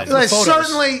sideline. Yeah.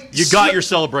 Certainly. You got your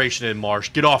celebration in,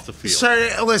 Marsh. Get off the field.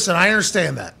 Sir, listen, I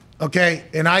understand that. Okay?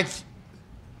 And I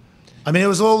mean, it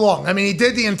was a little long. I mean, he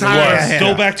did the entire.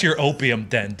 Go back to your opium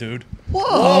den, dude.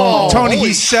 Whoa. Tony, Holy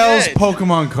he sells shit.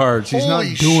 Pokemon cards. He's Holy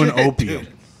not doing shit, opium.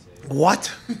 dude.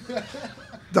 What?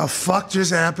 The fuck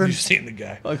just happened? You've seen the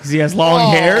guy. Because he has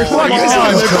long hair. Come on,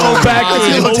 Go back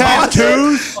to his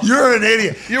tattoos. You're an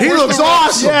idiot. He looks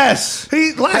awesome. Yes.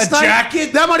 He last night.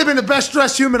 Jacket? That might have been the best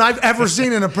dressed human I've ever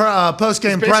seen in a post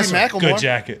game presser. Good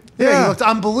jacket. Yeah, he looked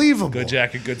unbelievable. Good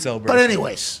jacket. Good celebration. But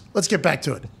anyways, let's get back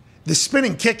to it. The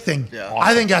spinning kick thing. Yeah.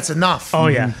 I think that's enough. Oh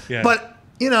yeah. But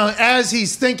as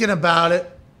he's thinking about it.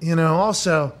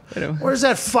 Also, where's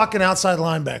that fucking outside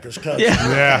linebackers coach?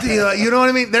 Yeah. You know what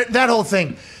I mean? That whole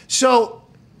thing. So,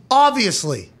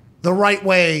 obviously, the right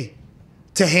way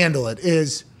to handle it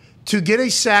is to get a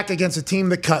sack against a team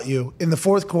that cut you in the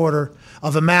fourth quarter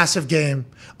of a massive game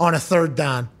on a third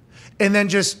down, and then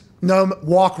just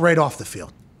walk right off the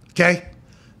field. Okay?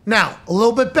 Now, a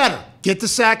little bit better. Get the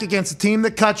sack against a team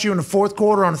that cut you in the fourth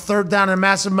quarter on a third down in a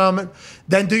massive moment.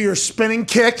 Then do your spinning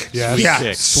kick.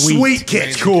 Yes. Sweet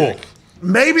kick. Cool.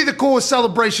 Maybe the coolest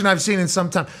celebration I've seen in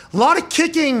some time. A lot of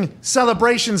kicking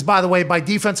celebrations, by the way, by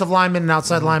defensive linemen and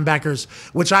outside linebackers,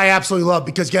 which I absolutely love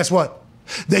because guess what?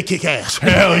 They kick ass.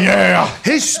 Hell yeah.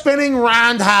 His spinning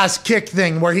roundhouse kick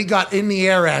thing where he got in the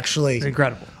air actually.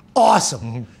 Incredible.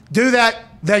 Awesome. Do that,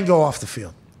 then go off the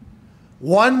field.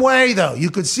 One way, though,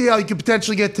 you could see how you could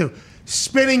potentially get to.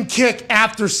 Spinning kick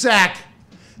after sack.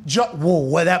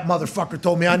 Whoa, that motherfucker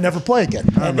told me I'd never play again.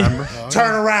 I remember.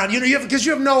 Turn around. Because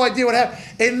you have no idea what happened.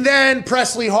 And then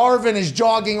Presley Harvin is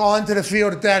jogging onto the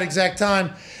field at that exact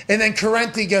time. And then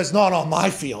Correnti goes, not on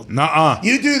my field. Nuh-uh.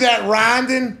 You do that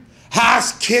rounding,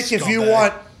 house kick if you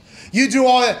want. You do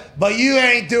all that. But you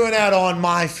ain't doing that on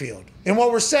my field. And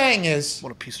what we're saying is.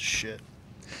 What a piece of shit.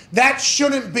 That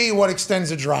shouldn't be what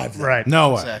extends a drive. Then. Right.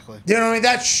 No way. Exactly. You know what I mean?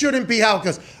 That shouldn't be how it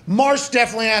goes. Marsh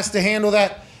definitely has to handle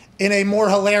that in a more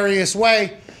hilarious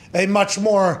way, a much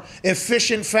more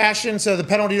efficient fashion so the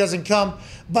penalty doesn't come.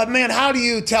 But, man, how do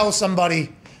you tell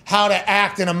somebody how to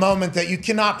act in a moment that you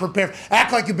cannot prepare?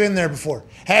 Act like you've been there before.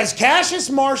 Has Cassius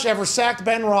Marsh ever sacked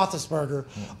Ben Roethlisberger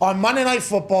on Monday Night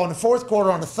Football in the fourth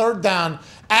quarter on the third down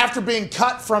after being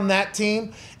cut from that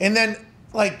team? And then,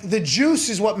 the juice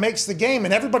is what makes the game,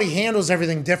 and everybody handles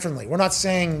everything differently. We're not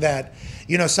saying that,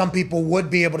 some people would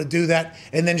be able to do that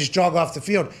and then just jog off the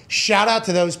field. Shout out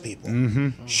to those people.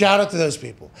 Mm-hmm. Shout out to those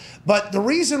people. But the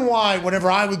reason why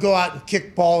whenever I would go out and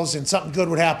kick balls and something good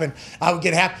would happen, I would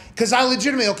get happy. Because I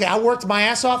legitimately, I worked my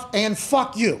ass off, and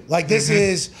fuck you. This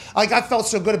is, I felt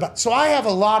so good about it. So I have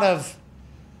a lot of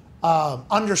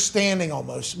understanding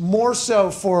almost, more so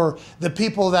for the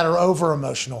people that are over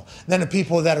emotional than the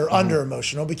people that are under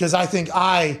emotional, because I think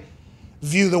I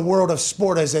view the world of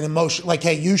sport as an emotion.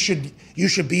 Hey, you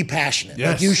should be passionate.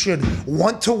 Yes. You should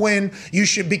want to win. You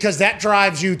should, because that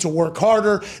drives you to work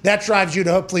harder. That drives you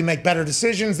to hopefully make better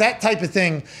decisions. That type of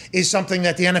thing is something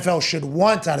that the NFL should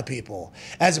want out of people,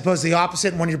 as opposed to the opposite.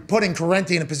 And when you're putting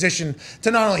Correnti in a position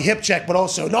to not only hip check, but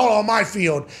also not on my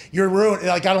field, you're ruined.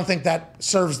 I don't think that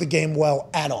serves the game well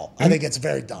at all. I think it's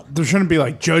very dumb. There shouldn't be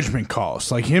judgment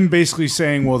calls. Him basically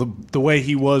saying, well, the way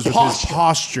he was with his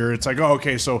posture, it's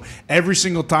okay, so every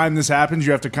single time this happens,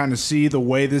 you have to kind of see the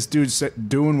way this dude's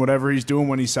doing whatever he's doing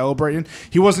when he's celebrating.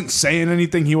 He wasn't saying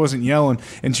anything. He wasn't yelling.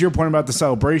 And to your point about the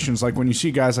celebrations, when you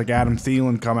see guys like Adam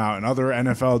Thielen come out and other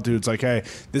NFL dudes hey,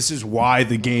 this is why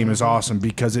the game is awesome,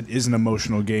 because it is an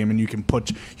emotional game and you can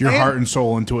put your heart and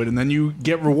soul into it and then you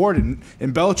get rewarded.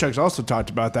 And Belichick's also talked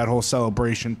about that whole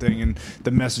celebration thing and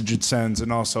the message it sends,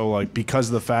 and also because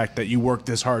of the fact that you work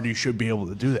this hard, you should be able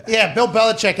to do that. Yeah, Bill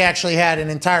Belichick actually had an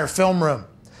entire film room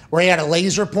where he had a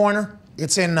laser pointer.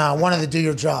 It's in one of the Do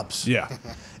Your Jobs. Yeah.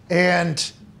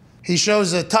 And he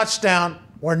shows a touchdown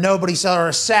where or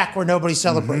a sack where nobody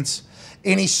celebrates. Mm-hmm.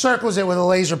 And he circles it with a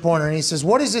laser pointer and he says,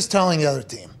 what is this telling the other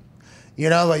team?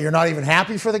 You're not even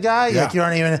happy for the guy. Yeah. You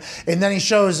aren't even. And then he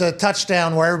shows a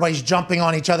touchdown where everybody's jumping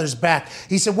on each other's back.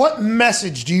 He said, what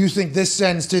message do you think this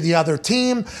sends to the other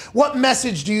team? What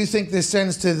message do you think this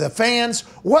sends to the fans?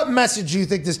 What message do you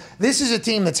think this is a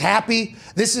team that's happy?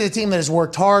 This is a team that has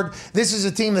worked hard. This is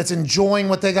a team that's enjoying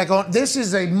what they got going. This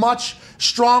is a much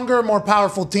stronger, more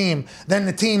powerful team than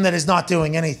the team that is not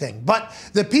doing anything. But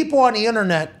the people on the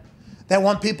internet that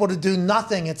want people to do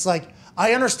nothing, it's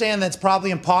I understand that's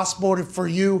probably impossible for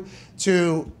you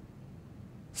to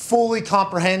fully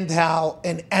comprehend how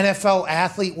an NFL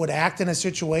athlete would act in a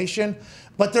situation,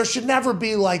 but there should never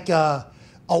be a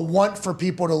a want for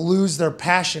people to lose their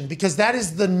passion, because that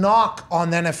is the knock on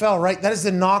the NFL, right? That is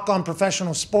the knock on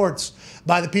professional sports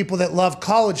by the people that love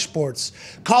college sports.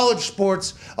 College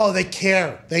sports, oh, they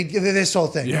care. They this whole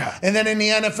thing. Yeah. And then in the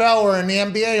NFL or in the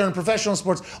NBA or in professional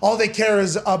sports, all they care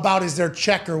is their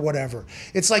check or whatever.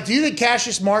 It's like, do you think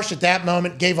Cassius Marsh at that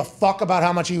moment gave a fuck about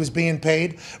how much he was being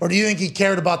paid? Or do you think he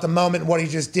cared about the moment and what he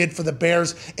just did for the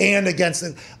Bears and against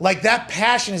it? Like, that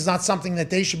passion is not something that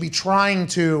they should be trying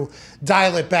to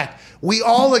dial it back. We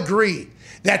all agree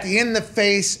that the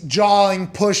in-the-face, jawing,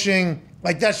 pushing,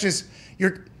 like, that's just,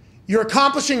 you're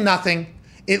accomplishing nothing.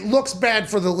 It looks bad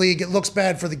for the league. It looks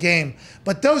bad for the game.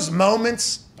 But those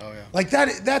moments, like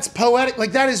that's poetic.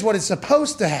 Like, that is what is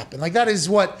supposed to happen. Like, that is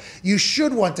what you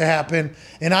should want to happen.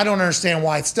 And I don't understand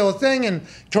why it's still a thing. And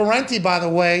Torrenti, by the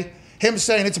way, him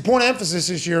saying it's a point of emphasis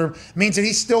this year means that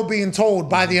he's still being told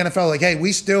by the NFL, like, hey,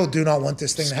 we still do not want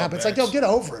this thing to happen. It's like, yo, get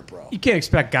over it, bro. You can't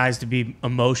expect guys to be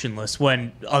emotionless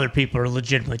when other people are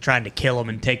legitimately trying to kill them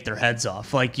and take their heads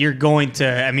off. Like, you're going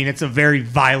to, I mean, it's a very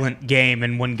violent game.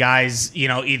 And when guys,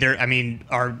 either,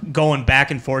 are going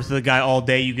back and forth with the guy all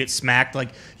day, you get smacked. Like,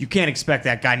 you can't expect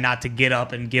that guy not to get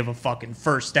up and give a fucking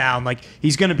first down. Like,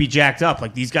 he's going to be jacked up.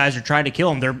 Like, these guys are trying to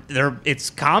kill him. It's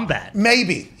combat.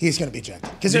 Maybe he's going to be jacked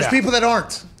up. Because there's people that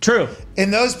aren't. True.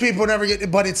 And those people never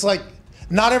get, but it's like,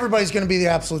 not everybody's going to be the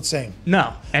absolute same.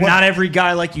 No. And not every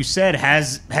guy, like you said,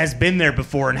 has been there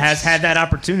before and has had that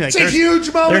opportunity. Like, it's a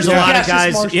huge moment. There's a lot of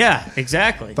guys. Yeah,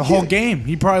 exactly. The whole game.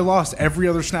 He probably lost every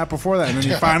other snap before that, and then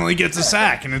he finally gets a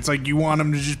sack. And it's like, you want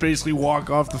him to just basically walk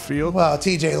off the field? Well,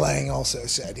 TJ Lang also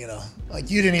said, like,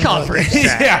 you didn't even Conference really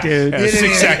sack, dude.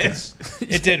 6 seconds.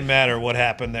 It didn't matter what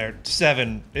happened there.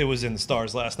 7, it was in the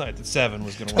stars last night that 7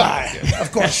 was going to win.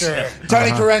 Of course, sure.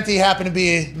 Tony Correnti happened to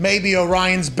be maybe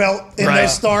Orion's belt in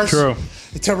those stars. True.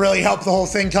 To really help the whole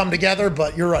thing come together,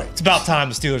 but you're right. It's about time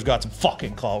the Steelers got some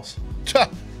fucking calls. How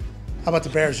about the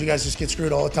Bears? You guys just get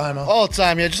screwed all the time, huh? All the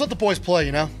time, yeah. Just let the boys play,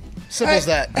 Simple as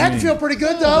that. Had to feel pretty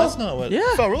good, though. That's not what.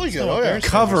 Felt really good. Oh, yeah.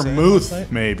 Cover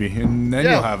Muth, maybe, and then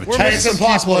you'll have a We're chance. missing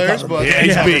some key players, but Yeah,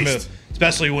 he's a beast. Muth.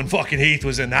 Especially when fucking Heath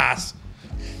was in Nas.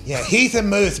 Yeah, Heath and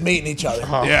Muth meeting each other.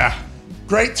 Yeah.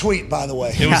 Great tweet, by the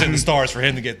way. It was in the stars for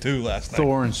him to get 2 last night.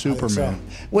 Thor and Superman.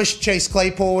 So, wish Chase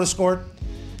Claypool would have scored.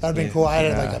 That would have been cool. I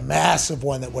had like a massive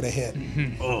one that would have hit.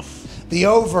 The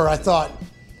over, I thought,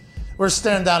 we're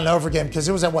staring down an over game because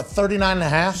it was at,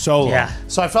 39.5? Solo. Yeah.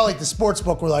 So I felt like the sports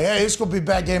book were like, hey, it's going to be a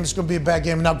bad game. It's going to be a bad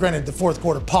game. Now, granted, the fourth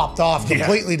quarter popped off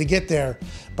completely to get there.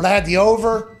 But I had the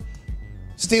over,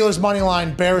 Steelers money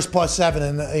line, Bears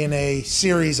 +7 in a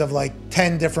series of like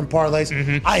 10 different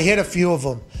parlays. I hit a few of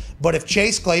them. But if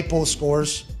Chase Claypool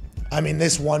scores,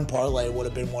 this one parlay would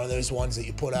have been one of those ones that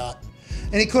you put out.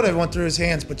 And he could have went through his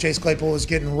hands, but Chase Claypool was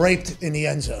getting raped in the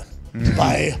end zone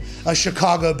by a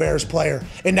Chicago Bears player.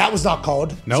 And that was not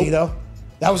called, Nope. Zito.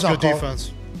 That was not good called.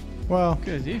 defense. Well,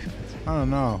 Good defense. I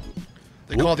don't know.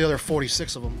 They called the other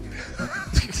 46 of them.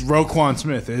 Roquan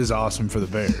Smith is awesome for the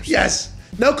Bears. Yes.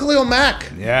 No Khalil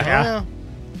Mack. Yeah. Yeah.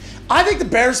 I think the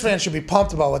Bears fans should be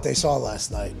pumped about what they saw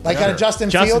last night. Like, out of Justin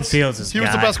Fields. Justin Fields is He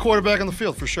was the best quarterback on the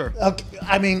field, for sure.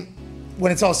 Okay,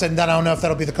 when it's all said and done, I don't know if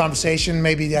that'll be the conversation.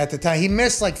 Maybe at the time. He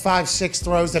missed like 5-6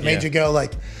 throws that made you go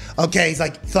like, okay, he's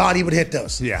like, thought he would hit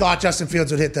those. Yeah. Thought Justin Fields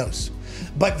would hit those.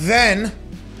 But then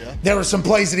there were some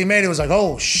plays that he made. It was like,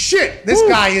 oh, shit, this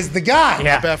guy is the guy.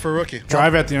 Yeah. Not bad for a rookie.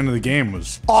 Drive at the end of the game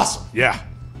was, Awesome.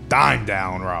 dime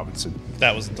down Robinson.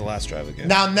 That wasn't the last drive again.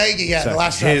 Now, Nagy, the Second.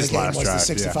 last drive of His the game last was drive,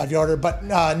 the 65-yarder. But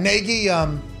Nagy,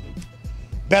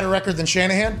 better record than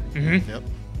Shanahan. Yep.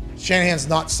 Shanahan's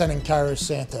not sending Cairo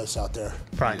Santos out there.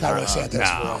 Probably Cairo not. Santos for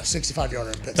a 65-yarder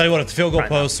in Pittsburgh. Tell you what, if the field goal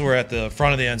posts were at the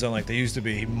front of the end zone like they used to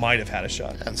be, he might have had a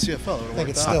shot. And CFL. I think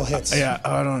it still hits. I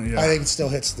think it still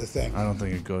hits the thing. I don't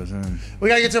think it goes in. We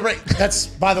got to get to a break. That's,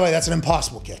 by the way, that's an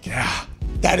impossible kick. Yeah.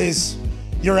 That is,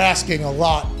 you're asking a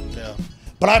lot. Yeah.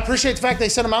 But I appreciate the fact they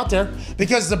sent him out there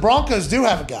because the Broncos do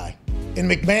have a guy in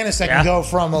McManus that can go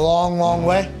from a long, long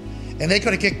way. And they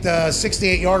could have kicked the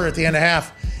 68-yarder at the end of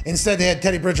half. Instead, they had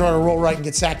Teddy Bridgewater roll right and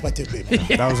get sacked by 2 people.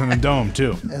 That was in the dome,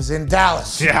 too. It was in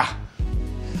Dallas. Yeah.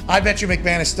 I bet you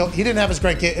McManus still, he didn't have his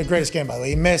greatest game, by the way.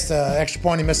 He missed an extra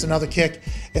point. He missed another kick.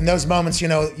 In those moments,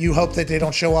 you hope that they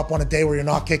don't show up on a day where you're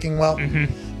not kicking well.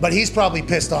 But he's probably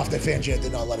pissed off that Fangio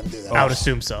did not let him do that. I would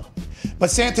assume so.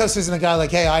 But Santos isn't a guy like,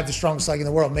 hey, I have the strongest leg in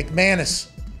the world. McManus.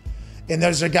 And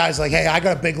those are guys like, hey, I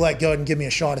got a big leg. Go ahead and give me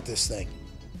a shot at this thing.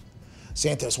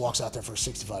 Santos walks out there for a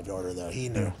 65-yarder, though. He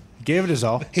knew. Gave it his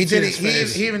all. He did.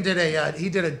 He even did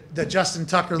the Justin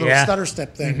Tucker little stutter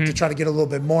step thing to try to get a little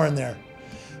bit more in there.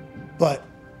 But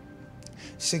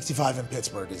 65 in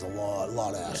Pittsburgh is a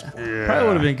lot of ass. Probably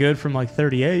would have been good from like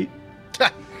 38.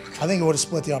 I think it would have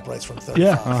split the uprights from 35.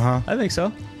 Yeah. I think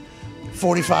so.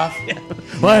 45.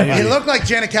 What? It looked like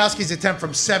Janikowski's attempt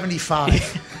from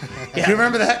 75. Do you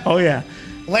remember that? Oh, yeah.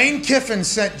 Lane Kiffin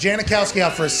sent Janikowski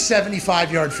out for a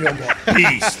 75-yard field goal.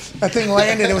 Beast. That thing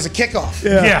landed. It was a kickoff.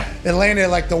 Yeah. It landed at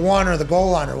like the 1 or the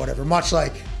goal line or whatever, much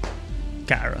like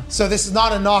Cairo. So this is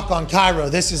not a knock on Cairo.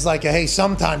 This is like a, hey,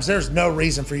 sometimes there's no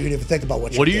reason for you to even think about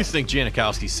what you're What do doing. you think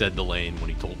Janikowski said to Lane when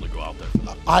he told him to go out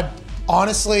there?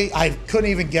 Honestly, I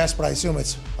couldn't even guess, but I assume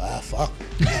it's, fuck.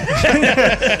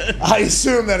 I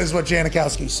assume that is what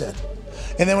Janikowski said.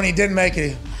 And then when he didn't make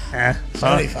it,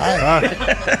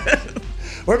 75.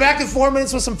 We're back in 4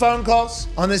 minutes with some phone calls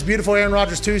on this beautiful Aaron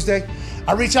Rodgers Tuesday.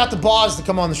 I reached out to Boz to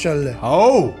come on the show today.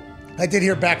 Oh. I did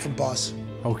hear back from Boz.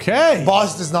 Okay.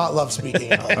 Boz does not love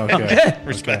speaking. Okay.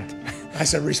 Respect. I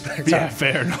said respect. Yeah,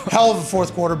 fair enough. Hell of a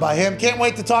fourth quarter by him. Can't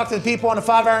wait to talk to the people on the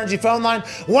 5 Energy phone line.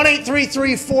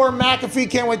 1-833-4-McAfee.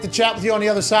 Can't wait to chat with you on the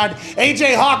other side.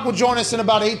 AJ Hawk will join us in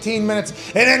about 18 minutes.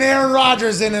 And then Aaron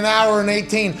Rodgers in an hour and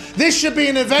 18. This should be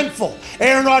an eventful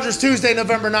Aaron Rodgers Tuesday,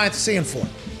 November 9th. See you in 4.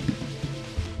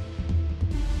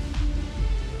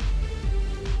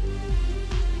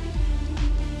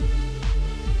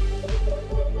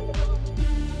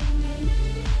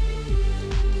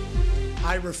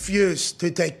 I refuse to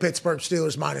take Pittsburgh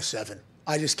Steelers -7.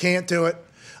 I just can't do it.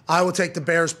 I will take the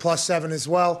Bears +7 as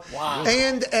well. Wow.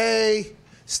 And a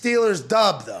Steelers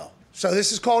dub, though. So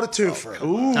this is called a twofer.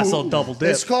 Ooh. That's a double dip.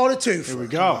 It's called a twofer. Here we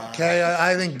go. Okay,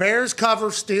 I think Bears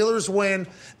cover, Steelers win.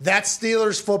 That's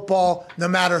Steelers football, no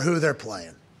matter who they're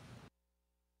playing.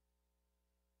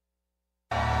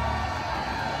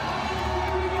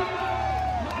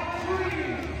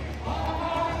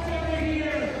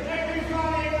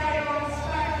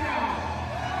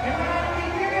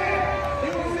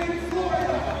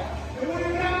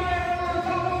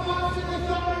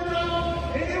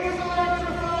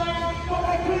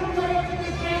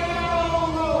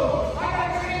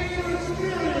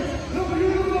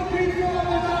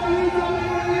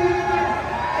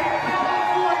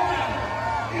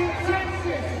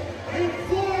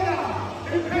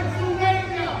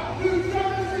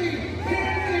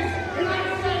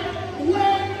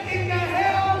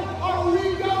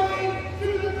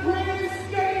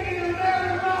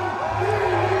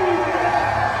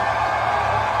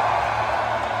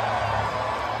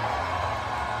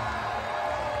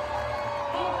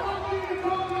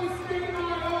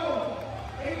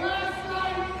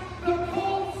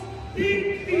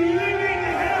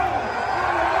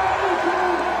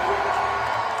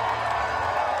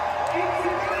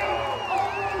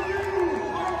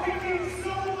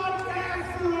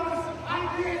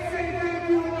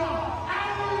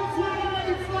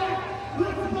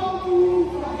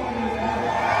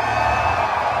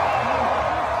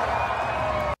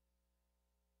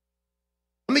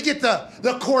 Let me get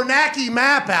the Kornacki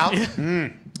map out.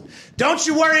 Don't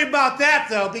you worry about that,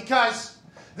 though, because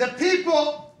the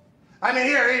people, I mean,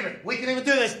 here, even, we can even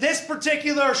do this. This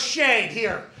particular shade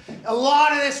here, a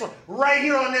lot of this one, right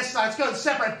here on this side. Let's go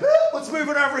separate. Boop, let's move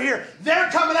it over here. They're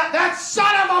coming out. That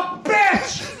son of a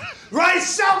bitch! Right,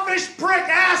 selfish prick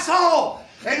asshole!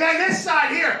 And then this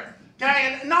side here.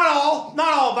 Okay, and not all,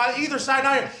 but either side,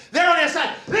 not here. They're on this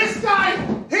side. This guy,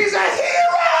 he's a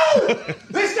hero!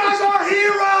 This guy's our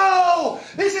hero!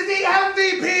 This is the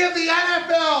MVP of the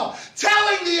NFL,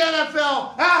 telling the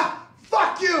NFL,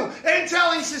 fuck you, and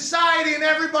telling society and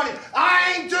everybody,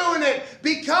 I ain't doing it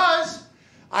because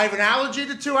I have an allergy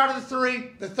to 2 out of the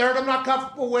 3. The third I'm not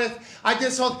comfortable with.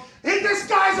 This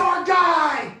guy's our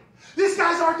guy! This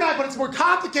guy's our guy, but it's more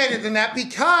complicated than that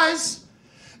because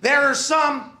there are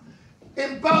some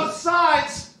in both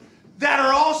sides that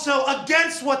are also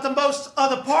against what the most of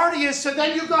the party is. So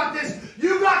then you got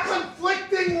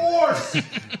conflicting wars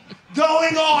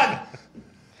going on.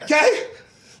 Okay?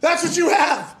 That's what you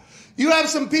have. You have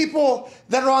some people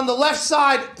that are on the left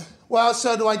side. Well,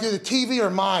 so do I do the TV or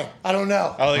mine? I don't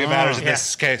know. I don't think it matters in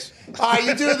this case. All right,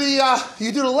 you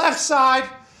do the left side,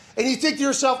 and you think to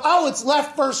yourself, oh, it's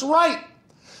left versus right.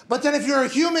 But then if you're a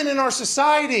human in our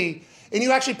society, and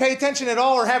you actually pay attention at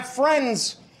all or have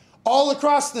friends all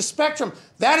across the spectrum,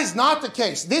 that is not the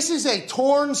case. This is a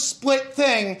torn, split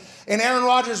thing, and Aaron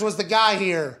Rodgers was the guy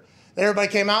here that everybody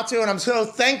came out to, and I'm so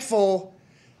thankful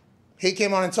he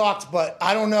came on and talked, but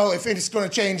I don't know if it's going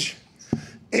to change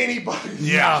anybody.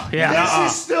 Yeah.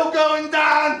 This is still going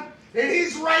down, and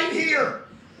he's right here.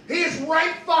 He is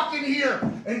right fucking here,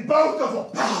 and both of them,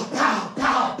 pow, pow,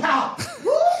 pow, pow,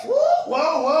 woo, woo,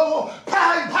 whoa, whoa, whoa,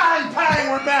 pang, pang, pang,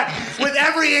 we're back. With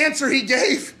every answer he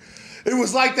gave, it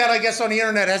was like that, I guess, on the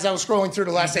internet as I was scrolling through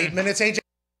the last 8 minutes. AJ.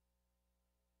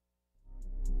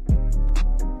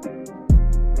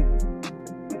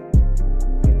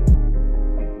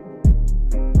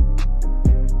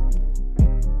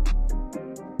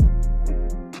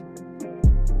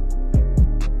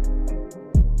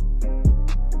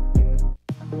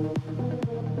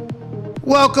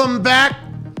 Welcome back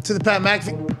to the Pat McAfee.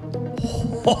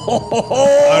 Unreal.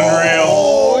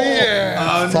 Oh,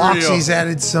 yeah. Foxy's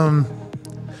added some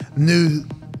new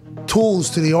tools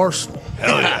to the arsenal.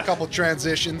 A couple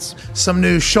transitions. Some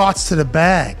new shots to the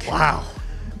bag. Wow.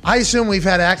 I assume we've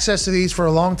had access to these for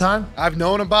a long time. I've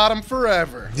known about them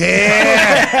forever.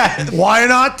 Yeah. Why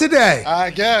not today? I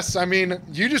guess. I mean,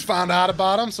 you just found out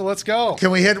about them, so let's go.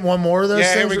 Can we hit one more of those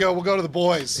Yeah, things? here we go. We'll go to the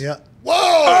boys. Yeah.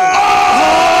 Whoa!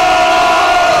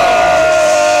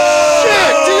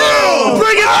 Shit, to you!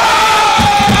 Bring it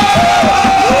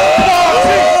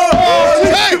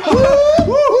Hey!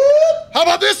 How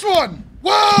about this one?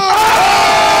 Whoa!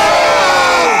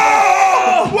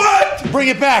 What? Bring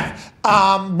it back.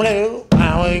 I'm blue.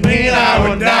 I was green. I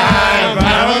would die. If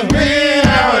I was green,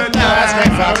 I would die. That's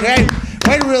great, Foxy. Hey,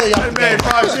 way to really up the game.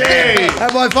 Foxy. Hey,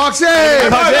 boy, Foxy.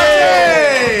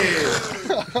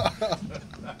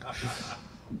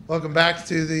 Welcome back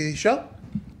to the show.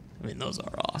 I mean, those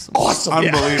are awesome. Awesome.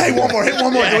 Unbelievable. Hey, one more. Hit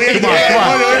one more. Do we have to Come get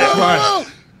on, one? come on.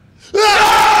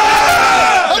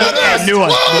 How about this? New one.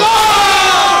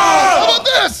 How about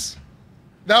this?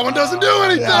 That one doesn't do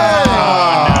anything.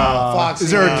 Foxy.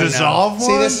 Is there a dissolve one?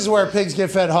 See, this is where pigs get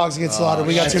fed, hogs get slaughtered.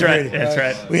 We got too That's right. greedy. That's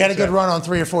right. We had a good run on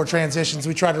 3 or 4 transitions.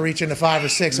 We tried to reach into 5 or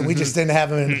 6, and we just didn't have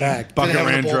them in the bag. Bucket Didn't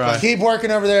have ran the dry. bullpen. Keep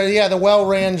working over there. Yeah, the well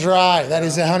ran dry. That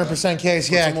is 100% case.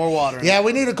 Yeah. some more water in Yeah,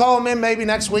 we need to call them in. Maybe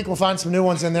next week we'll find some new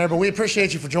ones in there. But we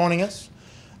appreciate you for joining us.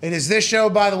 It is this show,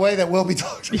 by the way, that we'll be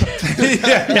talking about.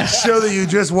 The show that you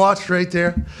just watched right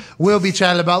there. We'll be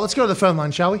chatting about. Let's go to the phone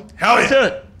line, shall we? Hell Let's yeah. do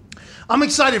it. I'm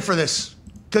excited for this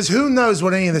because who knows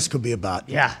what any of this could be about.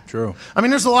 Yeah. True. I mean,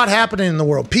 there's a lot happening in the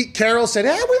world. Pete Carroll said,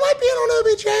 hey, we might be in on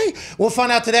OBJ. We'll find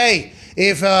out today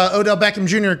if Odell Beckham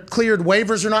Jr. cleared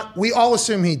waivers or not. We all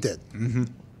assume he did. Mm-hmm.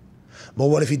 But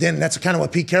what if he didn't? That's kind of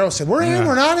what Pete Carroll said. We're in,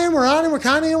 we're not in, we're on in, we're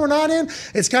kind of in, we're not in.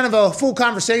 It's kind of a full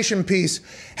conversation piece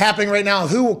happening right now.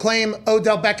 Who will claim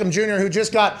Odell Beckham Jr., who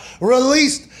just got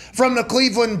released from the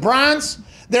Cleveland Browns?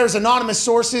 There's anonymous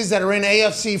sources that are in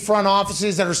AFC front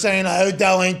offices that are saying,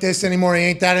 Odell ain't this anymore, he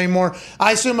ain't that anymore.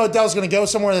 I assume Odell's going to go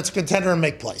somewhere that's a contender and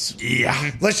make plays.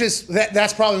 Yeah. Let's just,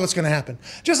 that's probably what's going to happen.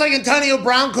 Just like Antonio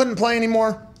Brown couldn't play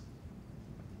anymore.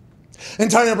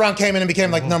 Antonio Brown came in and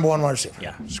became like number 1 wide receiver.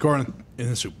 Yeah. Scoring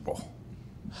in the Super Bowl.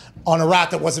 On a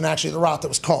route that wasn't actually the route that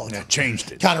was called. Yeah,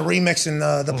 changed it. Kind of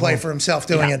remixing the play for himself,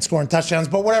 doing it, scoring touchdowns.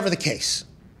 But whatever the case.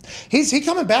 He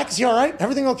coming back? Is he all right?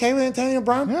 Everything okay with Antonio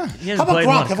Brown? Yeah. How about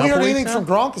Gronk? Have we heard anything from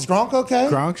Gronk? Is Gronk okay?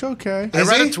 Gronk's okay. I Is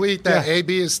read he? a tweet that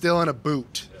AB is still in a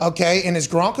boot. Okay, and is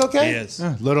Gronk okay? He is.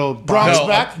 Little Gronk's No,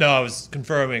 back? no, I was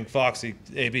confirming Foxy.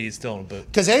 AB is still in a boot.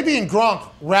 Because AB and Gronk,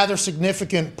 rather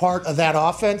significant part of that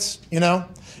offense, you know?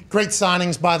 Great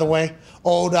signings, by the way.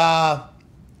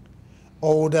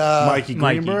 Mikey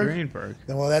Mikey Greenberg. Greenberg.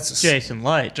 Well, that's a Jason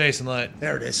Light. Jason Light.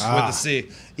 There it is. With the C.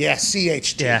 Yeah,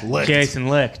 CHT. Yeah. Licht. Jason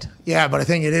Licht. Yeah, but I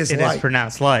think it is It light. is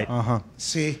pronounced Light.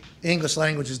 See, English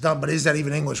language is done, but is that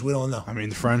even English? We don't know. I mean,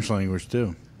 the French language,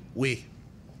 too. We.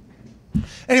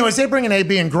 Anyways, they bring in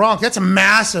AB and Gronk. That's a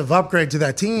massive upgrade to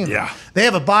that team. Yeah. They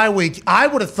have a bye week. I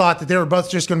would have thought that they were both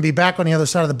just going to be back on the other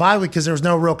side of the bye week because there was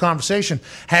no real conversation.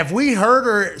 Have we heard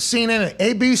or seen any?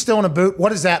 AB still in a boot.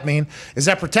 What does that mean? Is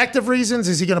that protective reasons?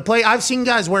 Is he going to play? I've seen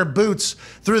guys wear boots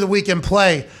through the week and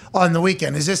play on the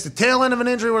weekend. Is this the tail end of an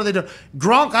injury? What are they doing?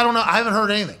 Gronk, I don't know. I haven't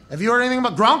heard anything. Have you heard anything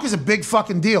about Gronk? Is a big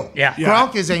fucking deal. Yeah.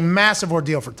 Gronk is a massive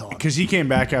ordeal for Tom. Because he came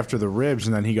back after the ribs,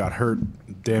 and then he got hurt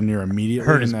damn near immediately.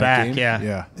 Hurt in his that back, game.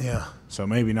 yeah. Yeah. So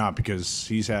maybe not, because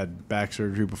he's had back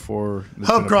surgery before. It's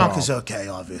Hope been a Gronk is problem. okay,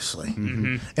 obviously.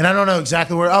 And I don't know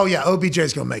exactly where. Oh, yeah, OBJ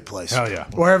is going to make plays. Hell yeah.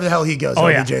 Wherever the hell he goes, Oh,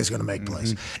 yeah. OBJ is going to make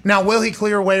plays. Now, will he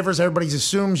clear waivers? Everybody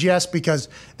assumes yes, because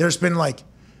there's been like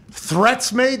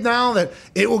threats made now that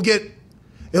it'll get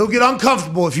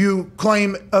uncomfortable if you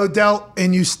claim Odell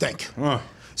and you stink.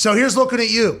 So here's looking at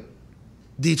you,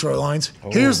 Detroit Lions.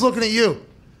 Here's looking at you,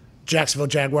 Jacksonville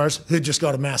Jaguars, who just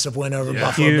got a massive win over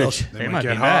Buffalo Bills. Huge. They might might be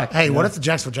get back. hot. Hey, what if the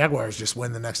Jacksonville Jaguars just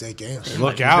win the next 8 games?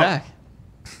 Look He's out. back.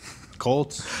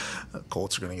 Colts.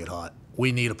 Colts are going to get hot.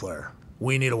 We need a player.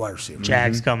 We need a wide receiver.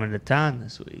 Jags coming to town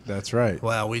this week. That's right.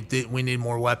 Well, we need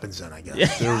more weapons then, I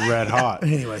guess. They're red hot.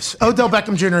 Anyways, Odell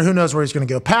Beckham Jr., who knows where he's going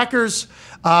to go. Packers,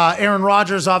 Aaron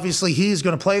Rodgers, obviously he's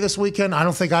going to play this weekend. I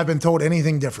don't think I've been told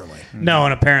anything differently. No,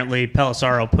 and apparently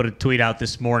Pelissaro put a tweet out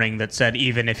this morning that said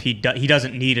even if he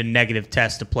doesn't need a negative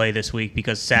test to play this week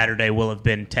because Saturday will have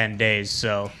been 10 days.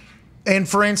 So And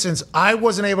for instance, I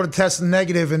wasn't able to test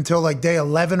negative until like day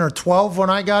 11 or 12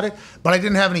 when I got it, but I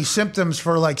didn't have any symptoms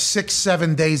for like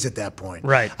 6-7 days at that point.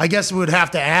 Right. I guess we would have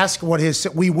to ask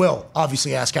we will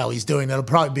obviously ask how he's doing. That'll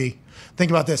probably be, think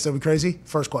about this, that'll be crazy.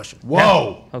 First question.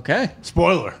 Whoa. okay.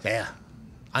 Spoiler. Yeah.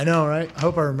 I know, right? I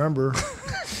hope I remember.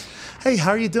 Hey,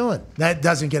 how are you doing? That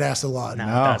doesn't get asked a lot. No, it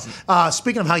doesn't.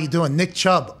 Speaking of how you doing, Nick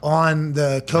Chubb on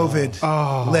the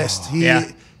COVID list.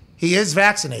 He is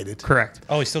vaccinated. Correct.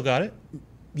 Oh, he still got it?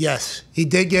 Yes, he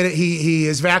did get it. He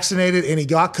is vaccinated and he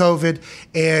got COVID,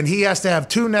 and he has to have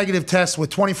 2 negative tests with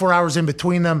 24 hours in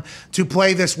between them to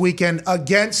play this weekend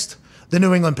against the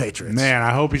New England Patriots. Man,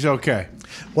 I hope he's okay.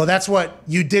 Well, that's what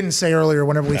you didn't say earlier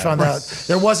whenever we found out.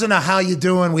 There wasn't a how you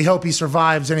doing, we hope he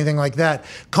survives, anything like that.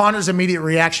 Connor's immediate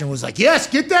reaction was like, yes,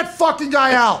 get that fucking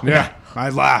guy out. Yeah, I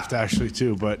laughed actually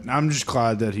too, but I'm just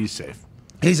glad that he's safe.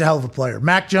 He's a hell of a player.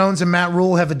 Mac Jones and Matt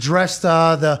Rule have addressed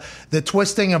the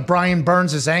twisting of Brian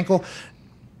Burns' ankle.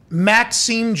 Mac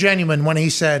seemed genuine when he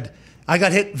said, I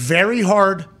got hit very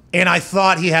hard and I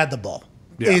thought he had the ball.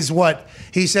 Is what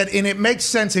he said. And it makes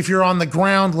sense if you're on the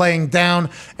ground laying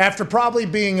down after probably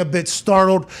being a bit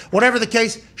startled. Whatever the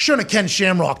case, shouldn't have Ken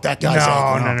Shamrock that guy's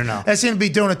ankle. No. That seemed to be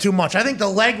doing it too much. I think the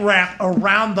leg wrap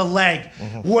around the leg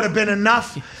would have been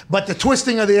enough, but the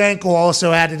twisting of the ankle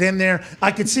also added in there.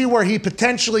 I could see where he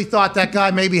potentially thought that guy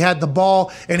maybe had the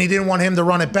ball and he didn't want him to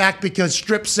run it back because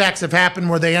strip sacks have happened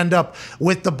where they end up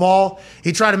with the ball.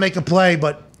 He tried to make a play,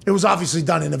 but it was obviously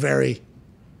done in a very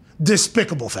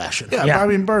despicable fashion. Yeah, I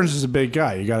mean, Burns is a big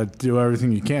guy. You got to do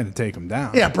everything you can to take him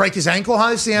down. Yeah, break his ankle.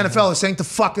 Huh? This is the NFL. This ain't the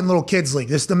fucking little kids league.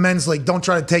 This is the men's league. Don't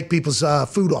try to take people's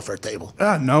food off their table.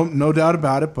 No doubt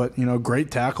about it. But great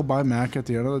tackle by Mac at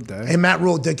the end of the day. And Matt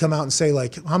Rule did come out and say,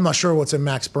 like, I'm not sure what's in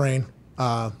Mac's brain.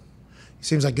 He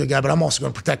seems like a good guy, but I'm also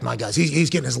going to protect my guys. He's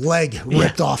getting his leg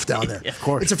ripped off down there. Of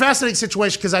course. It's a fascinating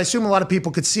situation because I assume a lot of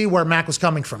people could see where Mac was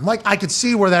coming from. Like, I could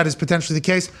see where that is potentially the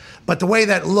case, but the way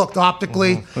that looked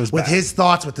optically with his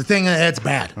thoughts, with the thing, it's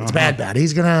bad. It's bad.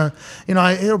 He's going to,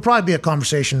 it'll probably be a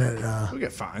conversation that. We'll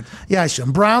get fined. Yeah, I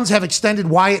assume. Browns have extended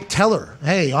Wyatt Teller.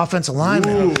 Hey, offensive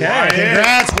lineman. Okay.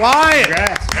 Congrats, Wyatt.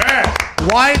 Congrats.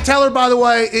 Wyatt Teller, by the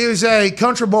way, is a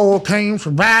country boy who came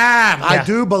from I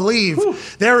do believe.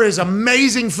 There is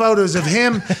amazing photos of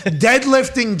him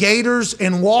deadlifting gators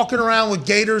and walking around with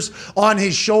gators on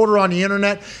his shoulder on the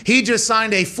internet. He just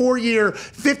signed a 4-year,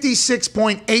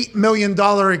 $56.8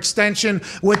 million extension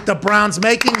with the Browns,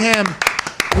 making him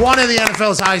one of the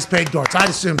NFL's highest paid guards. I'd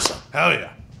assume so. Hell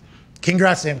yeah.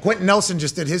 Congrats to him. Quentin Nelson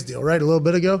just did his deal, right, a little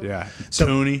bit ago? Yeah. So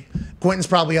Tooney. Quentin's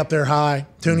probably up there high.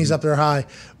 Tooney's up there high.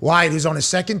 Wyatt, who's on his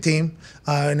second team,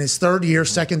 in his third year,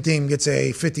 second team, gets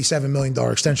a $57 million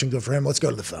extension. Good for him. Let's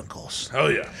go to the phone calls.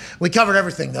 Hell yeah. We covered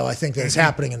everything, though, I think, that is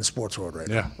happening in the sports world right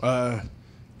now.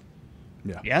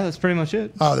 Yeah, that's pretty much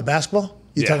it. Oh, the basketball?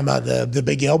 You talking about the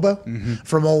big elbow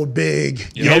from old big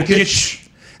Jokic?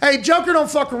 Hey, Joker don't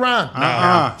fuck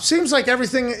around. Seems like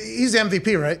everything, he's the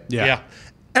MVP, right? Yeah.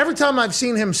 Every time I've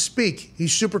seen him speak,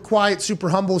 he's super quiet, super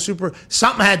humble,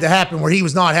 something had to happen where he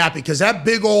was not happy because that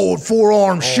big old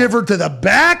forearm shivered to the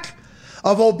back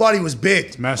of old buddy was big.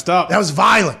 It's messed up. That was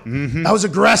violent. That was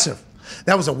aggressive.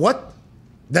 That was a what?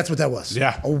 That's what that was.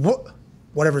 Yeah. A what?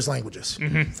 Whatever his language is.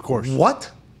 Of course. What?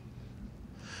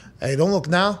 Hey, don't look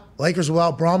now. Lakers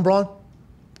without Braun.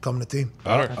 Coming to team.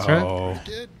 That's right.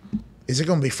 Is it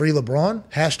going to be free LeBron?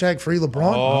 Hashtag free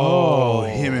LeBron? Oh,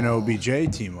 him and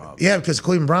OBJ team up. Yeah, because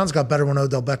Cleveland Browns got better when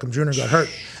Odell Beckham Jr. got hurt.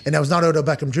 And that was not Odell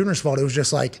Beckham Jr.'s fault. It was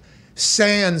just like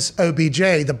sans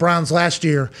OBJ. The Browns last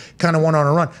year kind of went on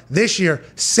a run. This year,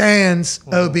 sans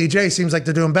OBJ seems like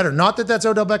they're doing better. Not that that's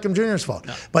Odell Beckham Jr.'s fault,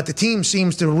 but the team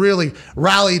seems to really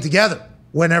rally together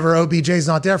whenever OBJ's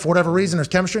not there for whatever reason. There's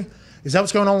chemistry. Is that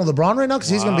what's going on with LeBron right now? Because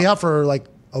he's going to be out for like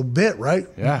a bit, right?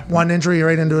 Yeah. One injury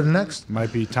right into the next.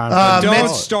 Might be time for Don't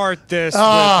start this with me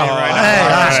right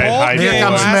now. Hey, Whole here game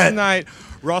comes last Mitt. night,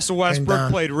 Russell Westbrook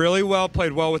Dahn. played really well,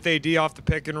 played well with AD off the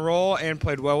pick and roll, and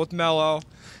played well with Melo.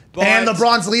 But And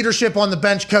LeBron's leadership on the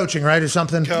bench coaching, right, or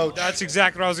something? that's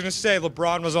exactly what I was going to say.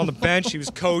 LeBron was on the bench. He was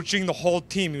coaching the whole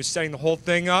team. He was setting the whole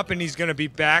thing up, and he's going to be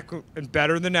back and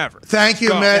better than ever. Thank you,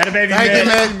 Go. Mitt. Atta baby, Thank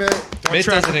you, Mitt. Mitt. Mitt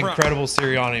try does for an Brown. incredible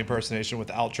Sirianni impersonation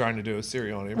without trying to do a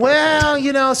Sirianni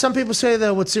impersonation. Well, some people say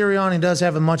that what Sirianni does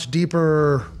have a much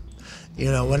deeper,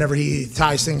 whenever he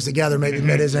ties things together, maybe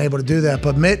Mitt isn't able to do that.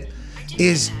 But Mitt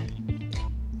is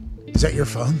that your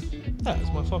phone? Yeah,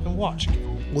 it's my fucking watch.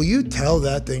 Will you tell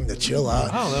that thing to chill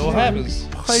out? I don't know what happens.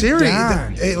 Siri,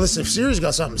 Dahn. hey, listen, if Siri's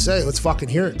got something to say, let's fucking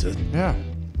hear it, dude. Yeah.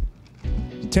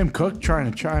 Tim Cook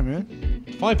trying to chime in.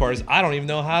 The funny part is I don't even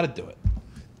know how to do it.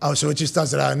 Oh, so it just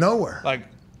does it out of nowhere. Like,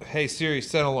 hey Siri,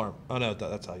 set an alarm. Oh no,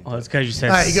 that's how you do Well, it. it's because you said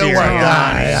All right, you go work.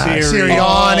 Sirianni.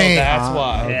 Sirianni. Oh, that's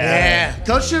why. Okay. Yeah.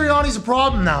 Coach Sirianni's a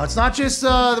problem now. It's not just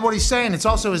what he's saying. It's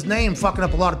also his name fucking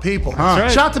up a lot of people. That's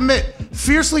right. Shout out to Mitt,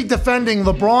 fiercely defending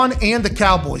LeBron and the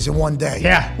Cowboys in one day.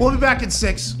 Yeah. We'll be back in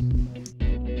 6.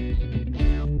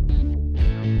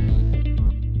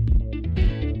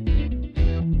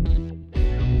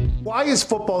 why is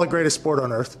football the greatest sport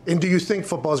on earth? And do you think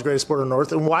football is the greatest sport on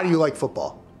earth? And why do you like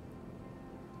football?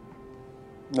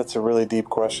 That's a really deep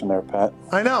question there, Pat.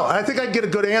 I know. I think I can get a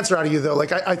good answer out of you, though.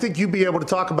 Like, I think you'd be able to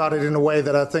talk about it in a way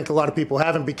that I think a lot of people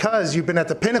haven't, because you've been at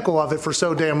the pinnacle of it for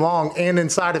so damn long and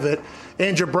inside of it,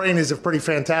 and your brain is a pretty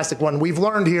fantastic one. We've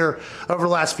learned here over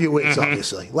the last few weeks,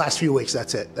 obviously. Last few weeks,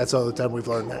 that's it. That's all the time we've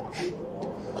learned that.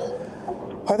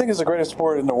 I think it's the greatest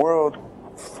sport in the world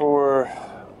for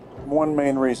one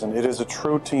main reason. It is a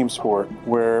true team sport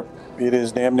where it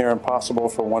is damn near impossible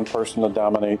for one person to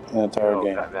dominate an entire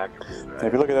game. And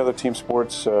if you look at other team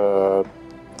sports,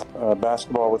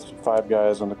 basketball with 5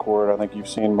 guys on the court, I think you've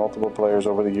seen multiple players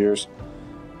over the years.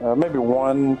 Maybe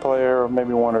one player,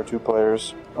 maybe 1 or 2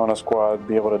 players on a squad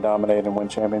be able to dominate and win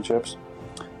championships.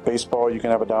 Baseball, you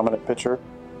can have a dominant pitcher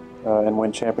and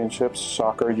win championships.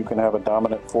 Soccer, you can have a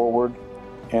dominant forward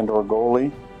and or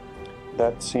goalie.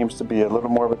 That seems to be a little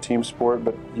more of a team sport,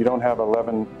 but you don't have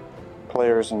 11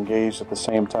 players engaged at the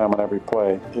same time on every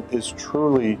play. It is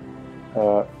truly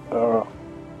a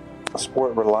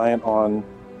sport reliant on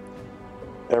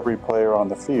every player on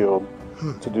the field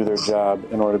to do their job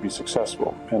in order to be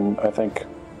successful. And I think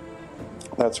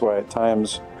that's why at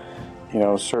times, you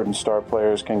know, certain star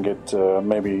players can get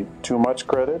maybe too much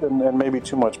credit and maybe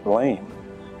too much blame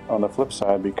on the flip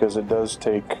side, because it does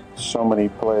take so many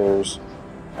players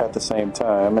at the same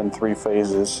time in 3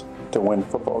 phases to win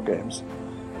football games.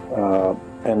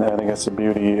 And I think that's the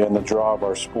beauty and the draw of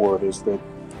our sport, is that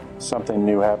something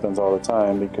new happens all the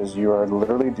time, because you are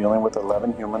literally dealing with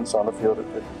 11 humans on the field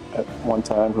at one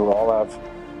time who all have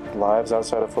lives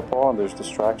outside of football, and there's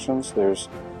distractions, there's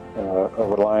a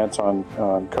reliance on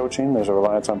coaching, there's a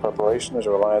reliance on preparation, there's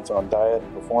a reliance on diet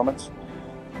and performance.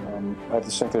 I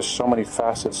just think there's so many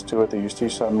facets to it that you see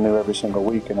something new every single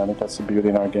week, and I think that's the beauty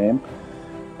in our game.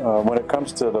 When it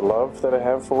comes to the love that I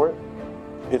have for it,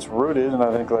 it's rooted, and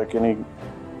I think like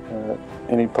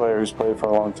any player who's played for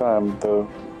a long time, the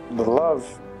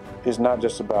love is not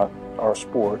just about our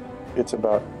sport, it's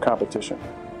about competition.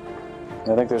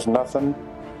 And I think there's nothing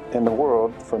in the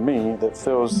world for me that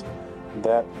fills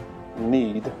that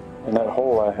need and that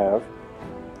hole I have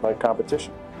like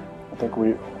competition. I think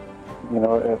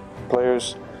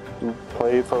players who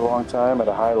play for a long time at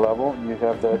a high level, you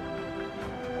have that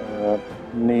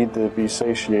need to be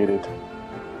satiated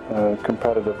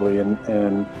competitively,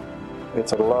 and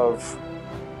it's a love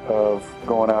of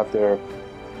going out there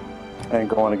and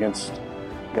going against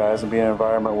guys and being in an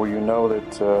environment where you know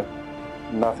that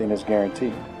nothing is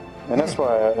guaranteed. And that's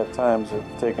why at times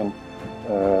I've taken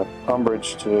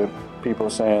umbrage to people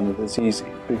saying that it's easy,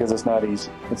 because it's not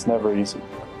easy. It's never easy.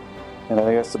 And I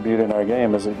think that's the beauty in our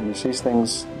game, is that you see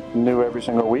things new every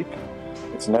single week.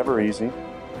 It's never easy.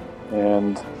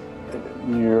 And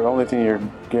your only thing you're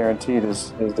guaranteed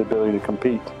is the ability to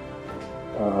compete.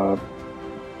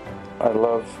 I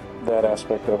love that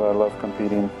aspect of it. I love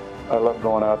competing. I love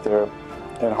going out there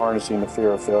and harnessing the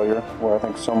fear of failure, where I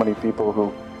think so many people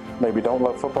who maybe don't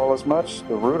love football as much,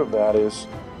 the root of that is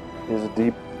a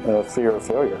deep fear of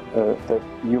failure, that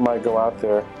you might go out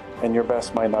there and your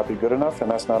best might not be good enough,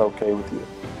 and that's not okay with you.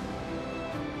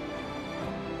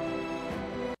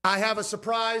 I have a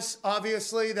surprise,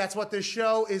 obviously. That's what this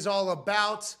show is all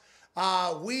about.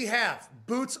 We have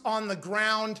boots on the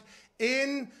ground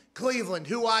in Cleveland,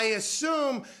 who I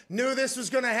assume knew this was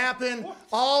going to happen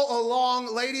all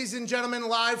along. Ladies and gentlemen,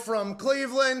 live from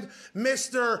Cleveland,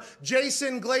 Mr.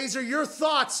 Jason Glazer. Your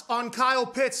thoughts on Kyle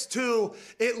Pitts to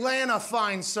Atlanta,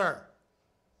 fine sir?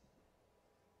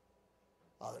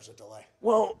 Oh, there's a delay.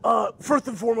 Well, first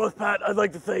and foremost, Pat, I'd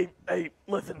like to say, hey,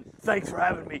 listen, thanks for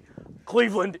having me.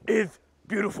 Cleveland is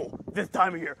beautiful this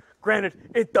time of year. Granted,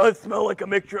 it does smell like a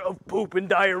mixture of poop and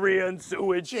diarrhea and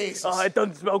sewage. Jesus. It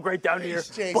doesn't smell great down here.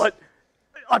 Jesus. But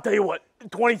I'll tell you what,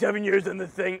 27 years in this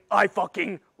thing, I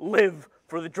fucking live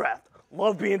for the draft.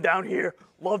 Love being down here.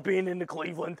 Love being into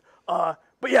Cleveland. But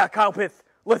yeah, Kyle Pitts,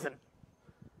 listen.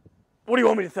 What do you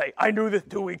want me to say? I knew this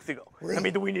 2 weeks ago. Really? I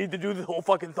mean, do we need to do this whole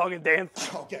fucking song and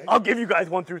dance? Okay. I'll give you guys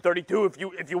 1 through 32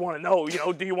 if you want to know. You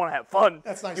know, do you want to have fun?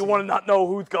 That's nice. You want to not know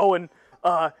who's going?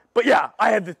 But yeah, I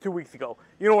had this 2 weeks ago.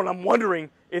 You know what I'm wondering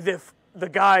is if the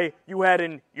guy you had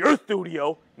in your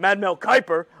studio, Mad Mel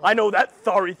Kiper, I know that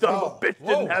sorry son of a bitch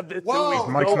didn't have this 2 weeks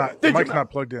ago. Mike's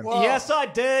not plugged in. Whoa. Yes, I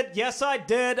did. Yes, I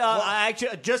did. I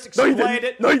actually just explained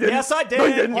it. No, you didn't. Yes, I did. No,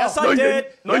 you didn't. Yes, No, I you did.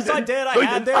 didn't. No, you Yes, I didn't. did. No, I you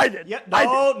had didn't. this. I did. Yeah, I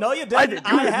no, did. no, you I didn't. did.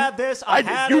 You I didn't. had this. I I did.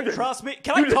 had You it. didn't. Trust me.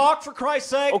 Can You I didn't. talk for Christ's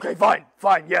sake? Okay, fine,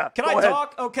 yeah. Can Go I ahead.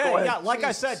 talk? Okay, Go ahead. yeah. Like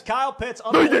I said, Kyle Pitts,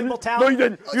 No, you didn't. unbelievable No, talent. you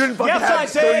didn't. You didn't fucking Yes, have I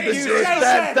it. No, you did. didn't. You You're a said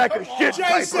sad it. sack of shit,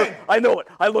 Jason. Kiper. I know it.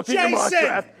 I looked at your mock Jason.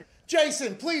 draft.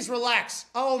 Jason, please relax.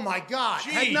 Oh my God.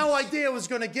 Jeez. Had no idea it was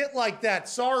going to get like that.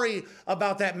 Sorry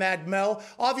about that, Mad Mel.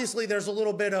 Obviously, there's a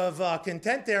little bit of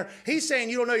content there. He's saying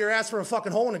you don't know your ass for a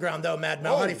fucking hole in the ground, though, Mad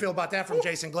Mel. How do you feel about that from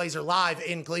Jason Glazer live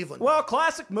in Cleveland? Well,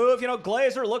 classic move. You know,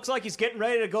 Glazer looks like he's getting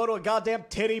ready to go to a goddamn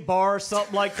titty bar or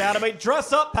something like that. I mean,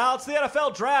 dress up, pal. It's the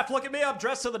NFL draft. Look at me. I'm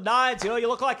dressed to the nines. You know, you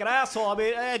look like an asshole. I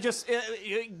mean,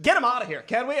 get him out of here,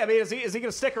 can we? I mean, is he going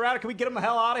to stick around? Can we get him the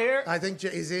hell out of here? I think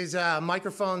his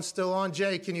microphone's still on.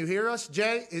 Jay, can you hear us?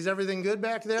 Jay, is everything good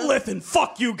back there? Listen,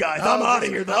 fuck you guys. I'm out of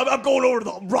here. I'm going over to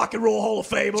the Rock and Roll Hall of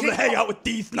Fame. I'm going to hang out with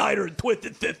Dee Snider and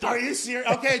Twisted Sister. Are you serious?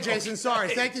 Okay, Jason, sorry.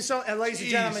 Thank you so much. And ladies and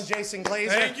gentlemen, Jason Glazer.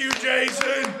 Thank you,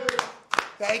 Jason.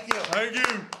 Thank you. Thank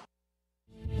you.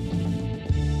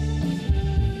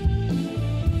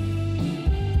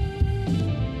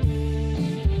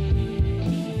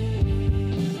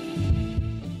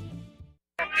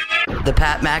 The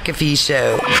Pat McAfee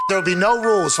Show. There'll be no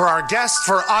rules for our guests,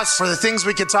 for us, for the things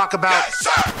we could talk about.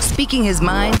 Yes, Speaking his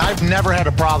mind I've never had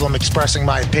a problem expressing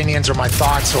my opinions or my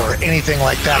thoughts or anything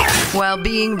like that. while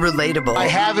being relatable. I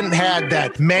haven't had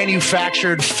that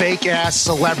manufactured fake-ass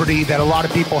celebrity that a lot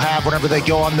of people have whenever they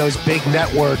go on those big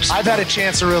networks. I've had a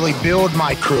chance to really build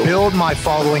my crew, build my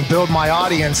following, build my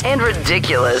audience. And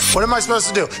ridiculous. What am I supposed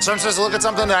to do? So I'm supposed to look at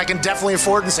something that I can definitely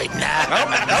afford and say, nah. Is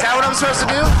that what I'm supposed to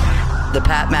do? The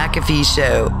Pat McAfee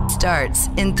Show starts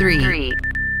in 3,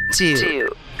 2,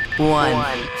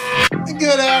 1.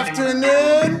 Good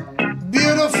afternoon,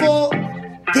 beautiful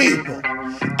people.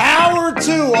 Hour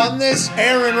 2 on this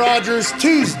Aaron Rodgers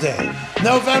Tuesday,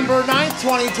 November 9th,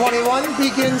 2021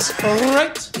 begins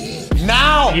right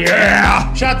now.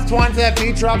 Yeah. Shout out to Twine for that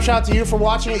beat drop. Shout out to you for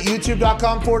watching at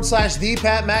youtube.com/The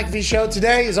Pat McAfee Show.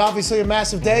 Today is obviously a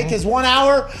massive day because 1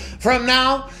 hour from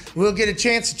now, we'll get a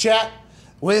chance to chat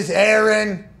with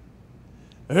Aaron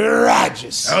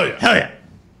Rodgers. Hell yeah. Hell yeah.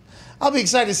 I'll be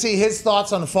excited to see his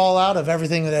thoughts on the fallout of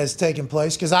everything that has taken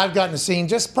place because I've gotten to see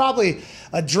just probably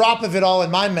a drop of it all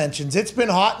in my mentions. It's been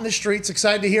hot in the streets.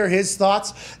 Excited to hear his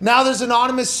thoughts. Now there's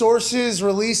anonymous sources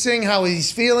releasing how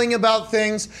he's feeling about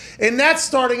things, and that's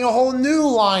starting a whole new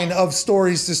line of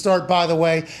stories to start, by the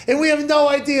way. And we have no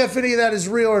idea if any of that is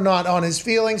real or not on his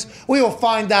feelings. We will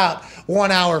find out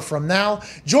 1 hour from now.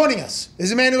 Joining us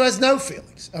is a man who has no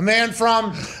feelings. A man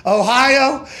from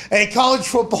Ohio, a college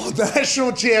football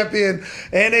national champion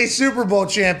and a Super Bowl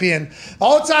champion.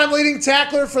 All-time leading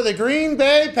tackler for the Green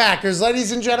Bay Packers.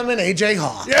 Ladies and gentlemen, AJ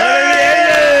Hawk. Yeah.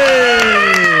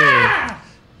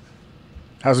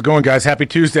 How's it going, guys? Happy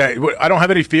Tuesday. I don't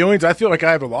have any feelings. I feel like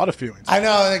I have a lot of feelings. I know,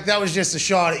 like that was just a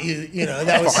shot at you. You know,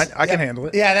 that was fine. I can handle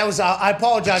it. Yeah, that was. I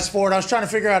apologize for it. I was trying to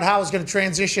figure out how I was going to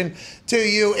transition to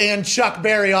you and Chuck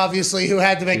Berry, obviously, who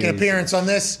had to make an appearance on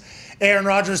this Aaron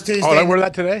Rodgers Tuesday. Oh, did I wear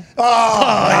that today?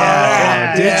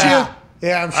 Yeah. Did you?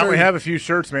 Yeah, I'm sure. I only have a few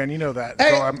shirts, man. You know that. Hey.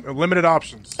 So I'm limited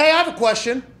options. Hey, I have a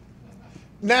question.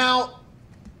 Now,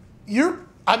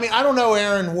 I don't know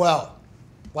Aaron well,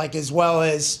 like as well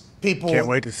as people Can't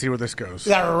wait to see where this goes.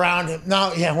 that are around him.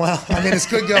 No, yeah, well, I mean, this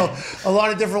could go a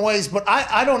lot of different ways, but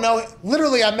I don't know.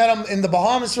 Literally, I met him in the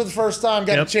Bahamas for the first time.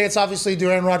 Got a chance, obviously, to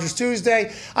do Aaron Rodgers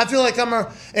Tuesday. I feel like I'm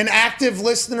an active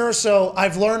listener, so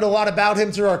I've learned a lot about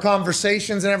him through our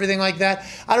conversations and everything like that.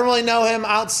 I don't really know him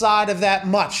outside of that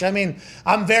much. I mean,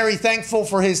 I'm very thankful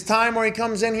for his time where he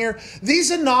comes in here. These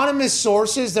anonymous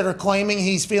sources that are claiming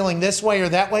he's feeling this way or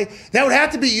that way, that would have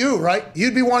to be you, right?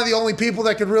 You'd be one of the only people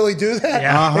that could really do that.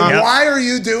 Yeah. And why are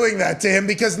you doing that to him?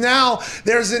 Because now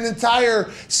there's an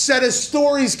entire set of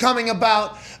stories coming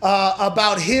about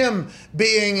him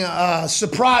being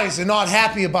surprised and not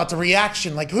happy about the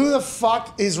reaction. Like, who the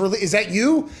fuck is that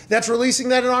you that's releasing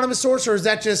that anonymous source, or is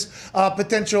that just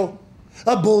potential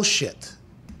bullshit?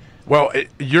 Well,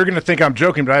 you're going to think I'm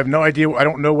joking, but I have no idea. I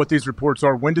don't know what these reports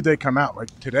are. When did they come out? Like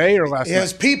today or last night? It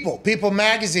was People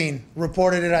Magazine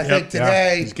reported it, I think,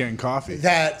 today. He's getting coffee.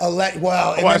 I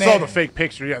saw the fake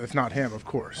picture. Yeah, that's not him, of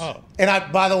course. Oh.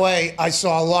 And by the way, I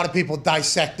saw a lot of people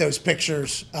dissect those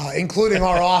pictures, including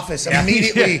our office,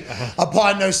 immediately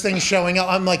upon those things showing up.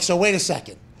 I'm like, so wait a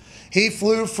second. He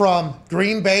flew from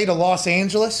Green Bay to Los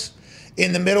Angeles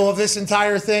in the middle of this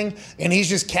entire thing, and he's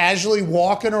just casually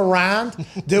walking around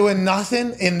doing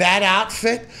nothing in that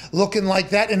outfit, looking like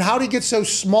that. And how'd he get so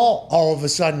small all of a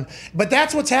sudden? But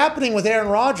that's what's happening with Aaron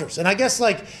Rodgers. And I guess,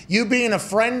 like, you being a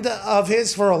friend of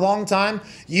his for a long time,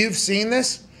 you've seen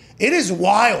this. It is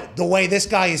wild the way this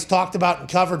guy is talked about and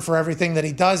covered for everything that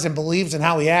he does and believes and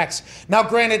how he acts. Now,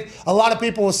 granted, a lot of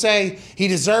people will say he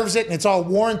deserves it and it's all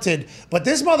warranted, but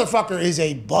this motherfucker is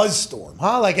a buzzstorm,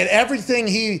 huh? Like, at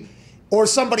everything or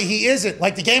somebody he isn't.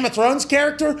 Like the Game of Thrones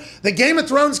character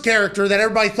that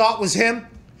everybody thought was him,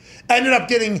 ended up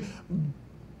getting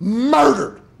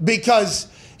murdered because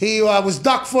he was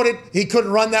duck-footed. He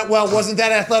couldn't run that well, wasn't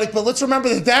that athletic. But let's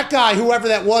remember that guy, whoever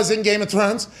that was in Game of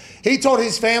Thrones, he told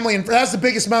his family, and that's the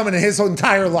biggest moment in his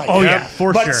entire life. Oh, yeah,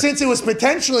 for sure. But since it was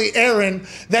potentially Aaron,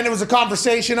 then it was a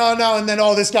conversation, oh, no, and then,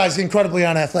 oh, this guy's incredibly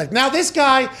unathletic. Now, this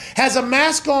guy has a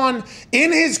mask on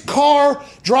in his car,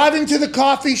 driving to the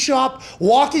coffee shop,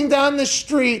 walking down the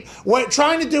street,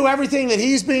 trying to do everything that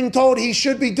he's being told he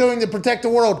should be doing to protect the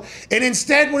world. And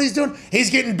instead, what he's doing,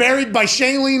 he's getting buried by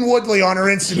Shailene Woodley on her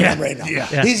Instagram right now.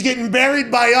 Yeah. He's getting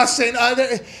buried by us saying,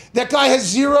 that guy has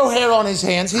zero hair on his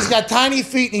hands. He's got tiny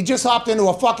feet, and he just hopped into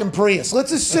a fucking Prius.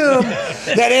 Let's assume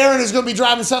that Aaron is going to be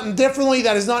driving something differently.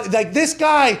 That is not, like, this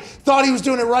guy thought he was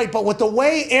doing it right, but with the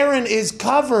way Aaron is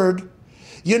covered,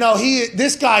 you know,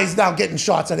 this guy is now getting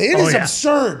shots at it. It is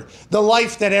absurd, the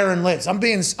life that Aaron lives. I'm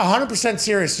being 100%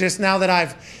 serious just now that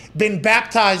I've been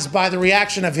baptized by the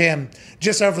reaction of him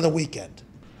just over the weekend.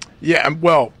 Yeah,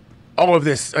 well, all of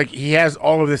this, like, he has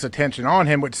all of this attention on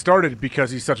him, which started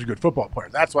because he's such a good football player.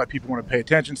 That's why people want to pay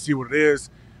attention, see what it is,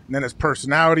 and then his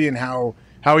personality and how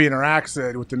he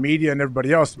interacts with the media and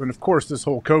everybody else. And, of course, this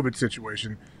whole COVID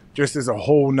situation just is a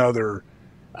whole nother,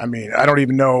 I mean, I don't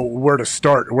even know where to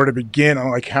start, where to begin on,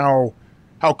 like, how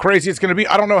crazy it's going to be.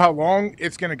 I don't know how long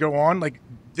it's going to go on. Like,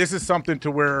 this is something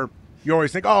to where you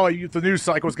always think, oh, the news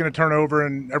cycle is going to turn over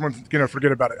and everyone's going to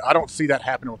forget about it. I don't see that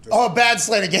happening with this. Oh, a bad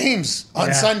slate of games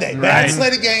on Sunday. Right. Bad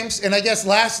slate of games. And I guess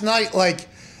last night, like,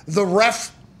 the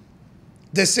ref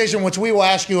decision, which we will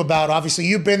ask you about. Obviously,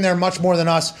 you've been there much more than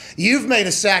us. You've made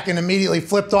a sack and immediately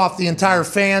flipped off the entire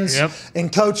fans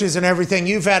and coaches and everything.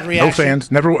 You've had reactions. No fans.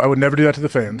 Never. I would never do that to the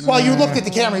fans. Well, you looked at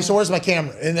the camera. You said, "Where's my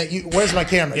camera?" And then where's my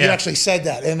camera? Yeah. You actually said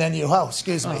that, and then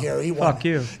excuse me here. Fuck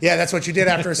you. Yeah, that's what you did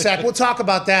after a sack. We'll talk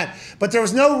about that. But there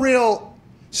was no real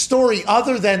story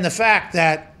other than the fact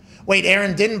that, wait,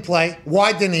 Aaron didn't play.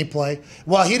 Why didn't he play?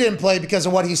 Well, he didn't play because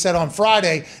of what he said on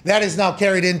Friday. That is now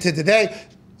carried into today.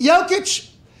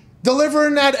 Jokic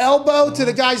delivering that elbow to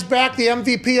the guy's back, the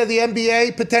MVP of the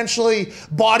NBA, potentially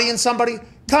bodying somebody,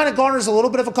 kind of garners a little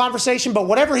bit of a conversation, but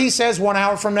whatever he says 1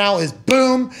 hour from now is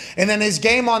boom, and then his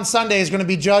game on Sunday is going to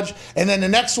be judged, and then the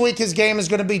next week his game is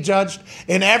going to be judged,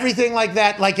 and everything like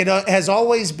that, like it has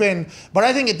always been. But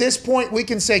I think at this point we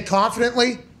can say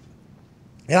confidently,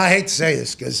 and I hate to say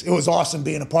this because it was awesome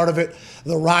being a part of it,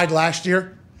 the ride last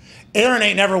year, Aaron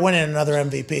ain't never winning another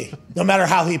MVP, no matter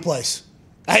how he plays.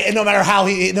 No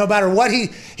matter what he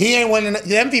ain't winning. The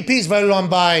MVP's voted on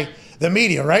by the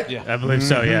media, right? Yeah, I believe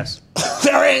so. Yes.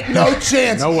 There ain't no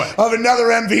chance No way. of another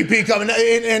MVP coming.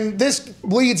 And this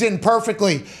leads in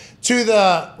perfectly to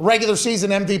the regular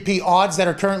season MVP odds that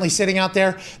are currently sitting out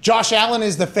there. Josh Allen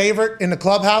is the favorite in the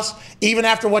clubhouse, even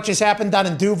after what just happened down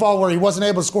in Duval where he wasn't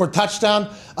able to score a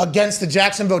touchdown against the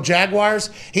Jacksonville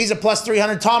Jaguars. He's a plus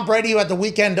 300. Tom Brady, who had the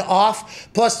weekend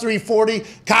off, plus 340.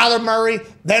 Kyler Murray,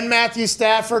 then Matthew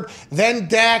Stafford, then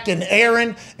Dak and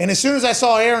Aaron. And as soon as I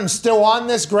saw Aaron still on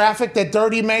this graphic that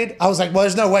Dirty made, I was like, well,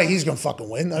 there's no way he's going to fucking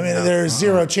win. I mean, there's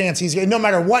zero chance no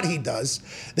matter what he does,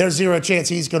 there's zero chance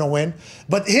he's going to win.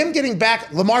 But him getting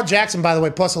back, Lamar Jackson, by the way,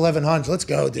 plus 1,100. Let's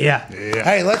go, dude. Yeah.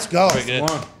 Hey, let's go.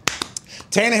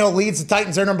 Tannehill leads the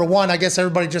Titans. They're number one. I guess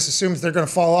everybody just assumes they're going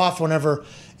to fall off whenever,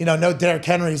 no Derrick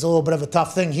Henry's a little bit of a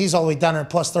tough thing. He's all the way down there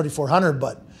plus 3,400.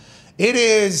 But it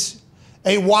is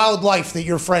a wild life that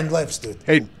your friend lives, dude.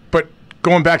 Hey, but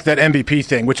going back to that MVP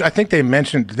thing, which I think they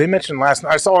mentioned last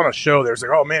night. I saw on a show, they was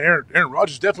like, oh, man, Aaron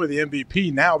Rodgers is definitely the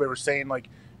MVP. Now they were saying, like,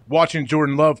 watching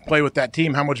Jordan Love play with that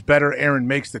team, how much better Aaron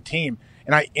makes the team.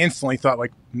 And I instantly thought,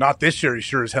 like, not this year, he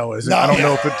sure as hell isn't. I don't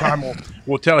know if the time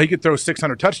will tell. He could throw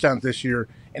 600 touchdowns this year,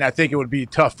 and I think it would be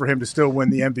tough for him to still win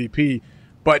the MVP.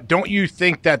 But don't you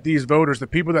think that these voters, the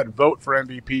people that vote for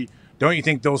MVP, don't you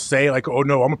think they'll say, like, oh,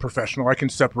 no, I'm a professional, I can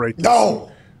separate this?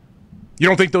 No. You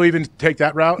don't think they'll even take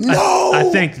that route? No. I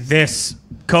think this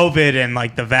COVID and,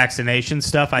 like, the vaccination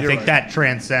stuff, I think that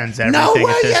transcends everything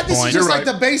at this point. This is just like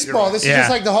the baseball. This is just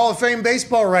like the Hall of Fame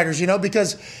baseball writers,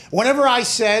 because whenever I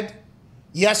said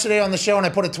yesterday on the show, and I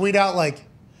put a tweet out, like,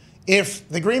 if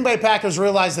the Green Bay Packers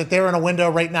realize that they're in a window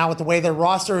right now with the way their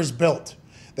roster is built,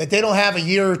 that they don't have a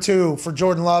year or two for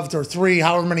Jordan Love or 3,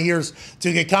 however many years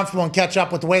to get comfortable and catch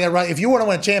up with the way they're running. If you want to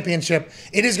win a championship,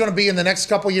 it is going to be in the next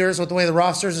couple years with the way the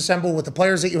roster is assembled, with the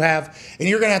players that you have, and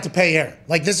you're going to have to pay Aaron.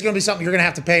 Like, this is going to be something you're going to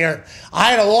have to pay Aaron.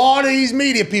 I had a lot of these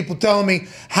media people telling me,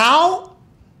 how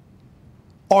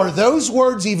are those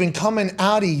words even coming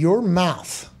out of your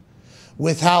mouth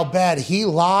with how bad he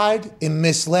lied and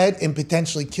misled and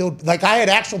potentially killed. Like, I had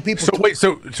actual people. So wait,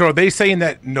 so are they saying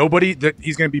that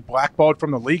he's going to be blackballed from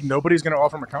the league? Nobody's going to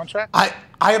offer him a contract? I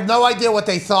have no idea what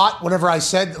they thought whenever I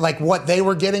said, like, what they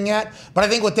were getting at. But I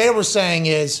think what they were saying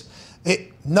is this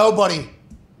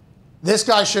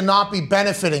guy should not be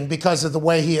benefiting because of the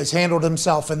way he has handled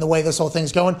himself and the way this whole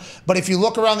thing's going. But if you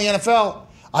look around the NFL,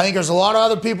 I think there's a lot of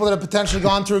other people that have potentially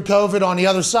gone through COVID on the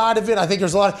other side of it. I think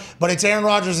there's a lot, but it's Aaron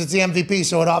Rodgers, it's the MVP,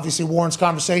 so it obviously warrants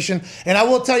conversation. And I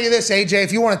will tell you this, AJ,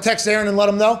 if you want to text Aaron and let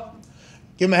him know,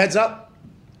 give him a heads up.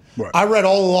 What? I read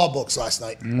all the law books last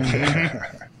night.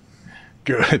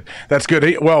 Good. That's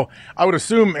good. Well, I would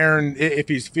assume, Aaron, if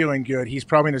he's feeling good, he's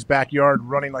probably in his backyard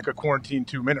running like a quarantine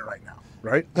 2-minute right now,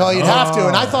 right? Well, you'd have to.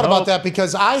 And I thought about that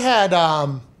because I had,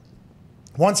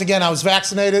 once again, I was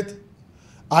vaccinated.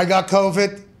 I got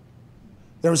COVID.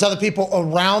 There was other people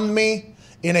around me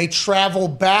in a travel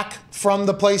back from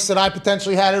the place that I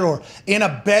potentially had it, or in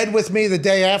a bed with me the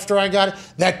day after I got it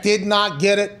that did not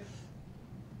get it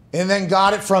and then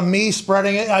got it from me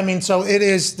spreading it. I mean, so it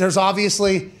is, there's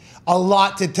obviously a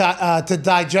lot to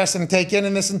digest and take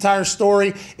in this entire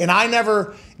story. And I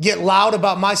never get loud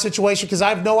about my situation because I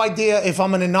have no idea if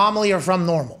I'm an anomaly or if I'm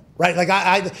normal. Right? Like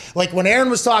like when Aaron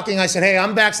was talking, I said, hey,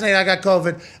 I'm vaccinated, I got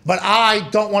COVID, but I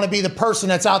don't want to be the person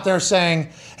that's out there saying,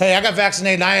 hey, I got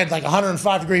vaccinated and I had like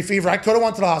 105-degree fever. I could have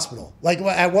went to the hospital. Like,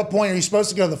 at what point are you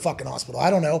supposed to go to the fucking hospital? I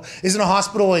don't know. Isn't a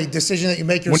hospital a decision that you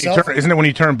make yourself? Isn't it when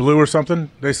you turn blue or something,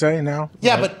 they say now?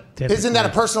 Yeah, but isn't that a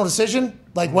personal decision?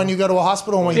 Like when you go to a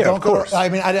hospital and when you don't of course. go? I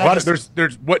mean,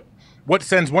 there's what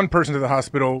sends one person to the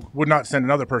hospital would not send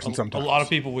another person sometimes. A lot of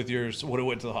people with yours would have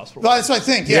went to the hospital. Well, that's what I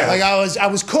think. Yeah, like I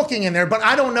was cooking in there, but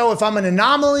I don't know if I'm an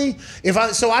anomaly.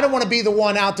 So I don't want to be the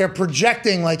one out there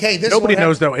projecting like, hey, this. Nobody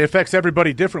knows though. It affects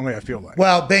everybody differently, I feel like.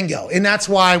 Well, bingo, and that's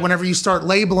why whenever you start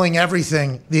labeling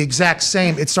everything the exact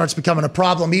same, it starts becoming a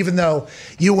problem. Even though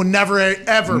you will never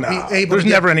ever be able. There's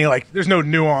never any there's no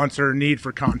nuance or need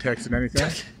for context in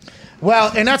anything.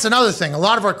 Well, and that's another thing. A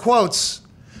lot of our quotes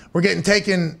were getting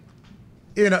taken.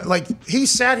 You know, like he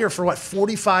sat here for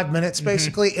 45 minutes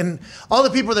basically, and all the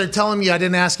people that are telling me I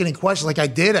didn't ask any questions, like I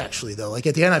did actually though. Like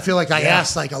at the end, I feel like I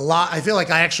asked like a lot. I feel like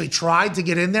I actually tried to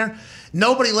get in there.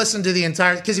 Nobody listened to the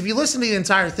entire, because if you listen to the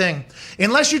entire thing,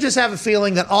 unless you just have a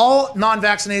feeling that all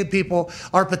non-vaccinated people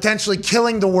are potentially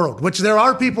killing the world, which there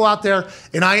are people out there,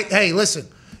 and hey, listen.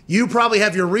 You probably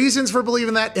have your reasons for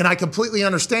believing that, and I completely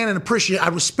understand and appreciate. I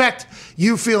respect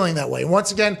you feeling that way. And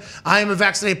once again, I am a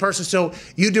vaccinated person, so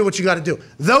you do what you got to do.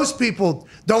 Those people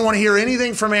don't want to hear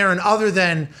anything from Aaron other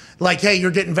than like, hey,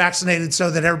 you're getting vaccinated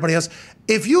so that everybody else.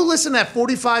 If you listen to that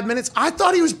 45 minutes, I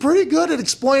thought he was pretty good at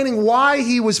explaining why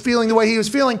he was feeling the way he was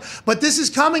feeling. But this is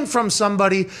coming from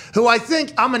somebody who I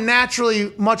think I'm a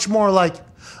naturally much more like,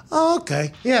 oh,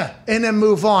 okay, yeah, and then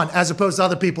move on, as opposed to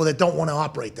other people that don't want to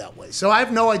operate that way. So I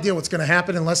have no idea what's going to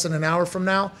happen in less than an hour from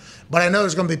now, but I know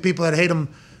there's going to be people that hate him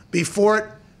before it,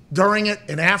 during it,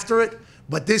 and after it.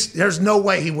 But there's no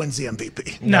way he wins the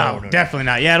MVP. No, definitely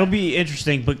not. Yeah, it'll be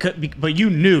interesting, but you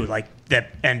knew like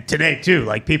that, and today too,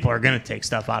 like people are going to take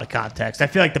stuff out of context. I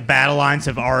feel like the battle lines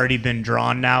have already been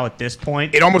drawn now at this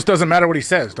point. It almost doesn't matter what he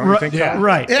says, don't you think? Yeah,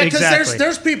 right. Yeah, because exactly.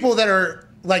 there's people that are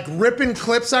like ripping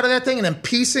clips out of that thing and then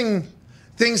piecing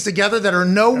things together that are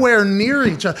nowhere near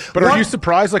each other. But are you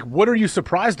surprised? Like, what are you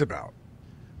surprised about?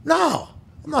 No,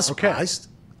 I'm not surprised.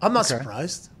 I'm not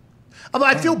surprised.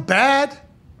 I feel bad.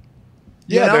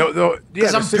 Yeah,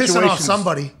 because I'm pissing off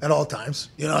somebody at all times.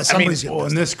 You know, somebody's getting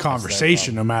in this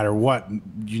conversation, no matter what,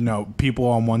 you know, people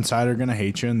on one side are going to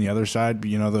hate you, and the other side,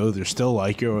 you know, they'll still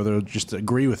like you or they'll just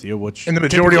agree with you, which and the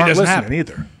majority aren't listening happen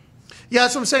either. Yeah,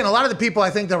 that's what I'm saying. A lot of the people I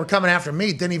think that were coming after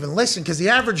me didn't even listen because the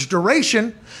average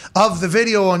duration of the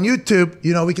video on YouTube,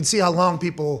 you know, we can see how long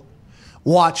people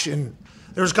watch. And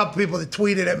there was a couple people that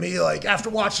tweeted at me like, after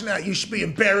watching that, you should be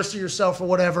embarrassed of yourself or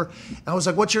whatever. And I was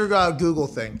like, what's your Google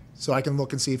thing? So I can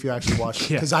look and see if you actually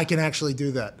watched it. Because I can actually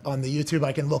do that on the YouTube.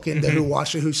 I can look into who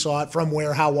watched it, who saw it, from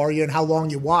where, how are you, and how long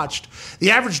you watched.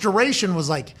 The average duration was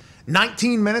like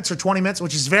 19 minutes or 20 minutes,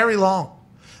 which is very long.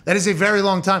 That is a very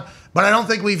long time. But I don't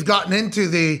think we've gotten into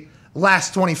the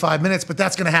last 25 minutes, but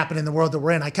that's going to happen in the world that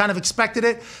we're in. I kind of expected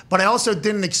it, but I also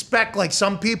didn't expect like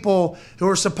some people who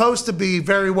are supposed to be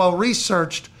very well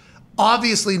researched,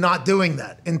 obviously not doing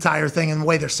that entire thing in the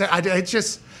way they're saying.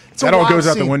 It's that all goes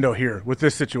out the window here with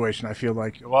this situation. I feel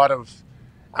like a lot of,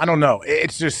 I don't know.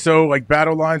 It's just so like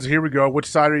battle lines. Here we go. Which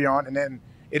side are you on? And then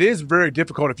it is very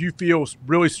difficult if you feel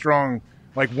really strong,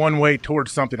 like one way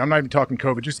towards something. I'm not even talking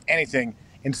COVID, just anything.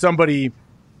 And somebody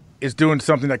is doing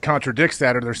something that contradicts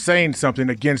that, or they're saying something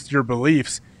against your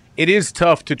beliefs, it is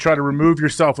tough to try to remove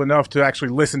yourself enough to actually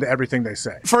listen to everything they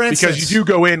say. For instance, because you do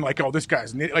go in like, oh, this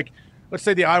guy's like, let's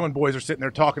say the Island boys are sitting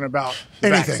there talking about the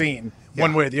vaccine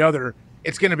one way or the other.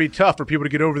 It's going to be tough for people to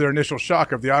get over their initial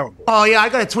shock of the Island boys. Oh yeah, I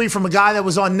got a tweet from a guy that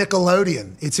was on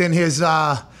Nickelodeon. It's in his.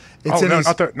 Not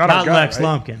Lex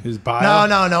Lumpkin. His bio.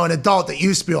 No, an adult that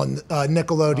used to be on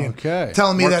Nickelodeon. Okay.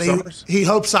 Telling me Mark that Summers? he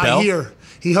hopes I Bell? hear.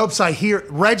 He hopes I hear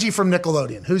Reggie from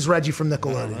Nickelodeon. Who's Reggie from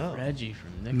Nickelodeon? Reggie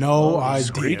from Nickelodeon. No idea.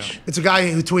 Screech? It's a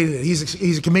guy who tweeted it.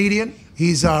 He's a comedian.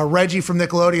 He's Reggie from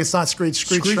Nickelodeon. It's not Screech.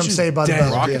 Screech from is Saved by the dead.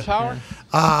 Bell. Rocket Yeah. Power?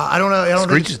 I don't know. I don't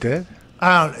Screech think, is dead?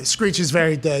 I don't know. Screech is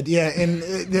very dead. Yeah, and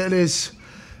it is.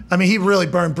 I mean, he really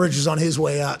burned bridges on his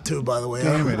way out too. By the way,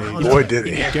 Boy, did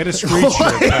he. Get a Screech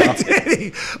shirt, pal. Did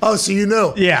he? Oh, so you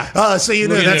knew? Yeah. So you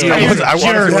knew. That's I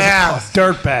good. Yeah.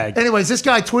 Dirtbag. Anyways, this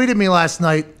guy tweeted me last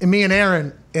night, and me and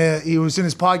Aaron, he was in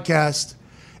his podcast,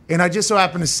 and I just so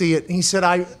happened to see it. And he said,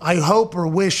 I hope or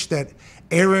wish that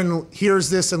Aaron hears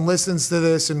this and listens to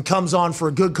this and comes on for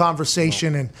a good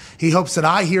conversation. And he hopes that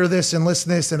I hear this and listen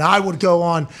to this, and I would go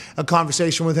on a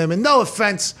conversation with him. And no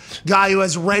offense, guy who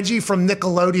has Reggie from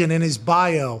Nickelodeon in his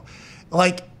bio.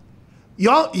 Like,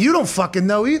 y'all, you don't fucking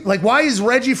know either. Like, why is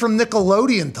Reggie from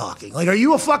Nickelodeon talking? Like, are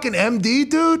you a fucking MD,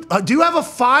 dude? Do you have a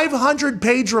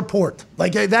 500-page report?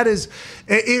 Like, that is,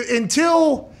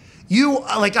 until you,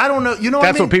 like, I don't know. You know what I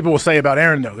That's mean? what people will say about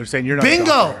Aaron, though. They're saying you're not.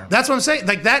 Bingo. That's what I'm saying.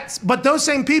 Like but those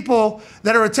same people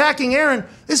that are attacking Aaron,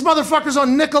 this motherfucker's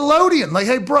on Nickelodeon. Like,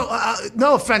 hey, bro,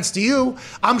 no offense to you.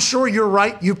 I'm sure you're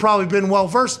right. You've probably been well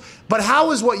versed. But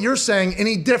how is what you're saying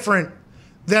any different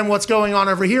than what's going on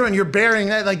over here? And you're bearing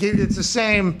that like it's the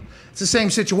same. It's the same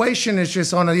situation. It's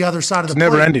just on the other side of the It's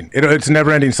never plate. ending. It's a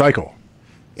never ending cycle.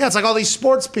 Yeah, it's like all these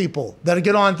sports people that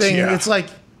get on things. Yeah. It's like,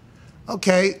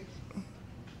 okay.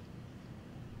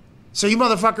 So you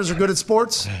motherfuckers are good at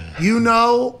sports. You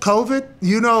know COVID.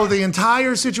 You know the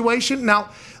entire situation.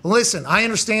 Now, listen, I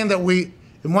understand that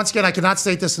and once again, I cannot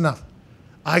state this enough.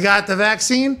 I got the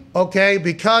vaccine, okay,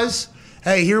 because,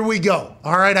 hey, here we go.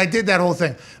 All right, I did that whole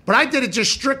thing. But I did it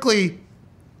just strictly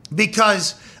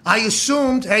because I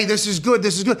assumed, hey, this is good,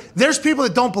 this is good. There's people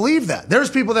that don't believe that. There's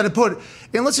people that have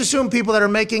and let's assume people that are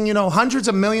making, hundreds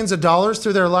of millions of dollars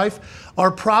through their life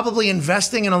are probably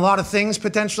investing in a lot of things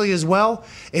potentially as well,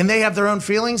 and they have their own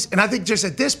feelings. And I think just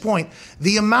at this point,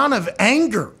 the amount of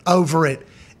anger over it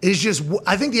is just,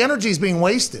 I think the energy is being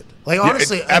wasted. Like,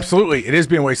 honestly. Absolutely. It is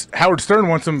being wasted. Howard Stern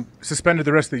wants him suspended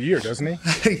the rest of the year, doesn't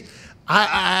he?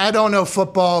 I don't know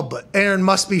football, but Aaron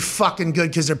must be fucking good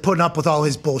because they're putting up with all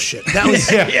his bullshit. That was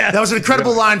that was an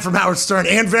incredible line from Howard Stern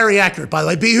and very accurate, by the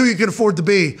way. Be who you can afford to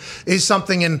be is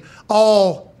something in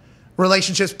all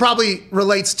relationships. Probably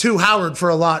relates to Howard for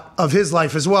a lot of his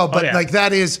life as well. But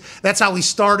that's how we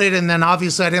started. And then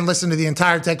obviously I didn't listen to the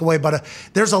entire takeaway, but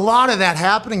there's a lot of that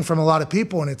happening from a lot of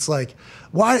people. And it's like,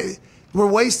 why? We're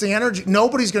wasting energy.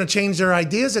 Nobody's going to change their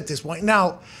ideas at this point.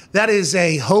 Now, that is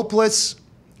a hopeless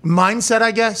mindset,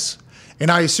 I guess. And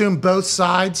I assume both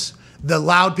sides, the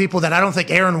loud people that I don't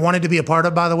think Aaron wanted to be a part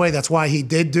of, by the way. That's why he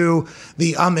did do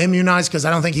the immunized, because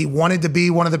I don't think he wanted to be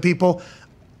one of the people.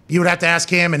 You would have to ask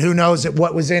him, and who knows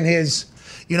what was in his,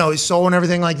 his soul and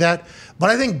everything like that. But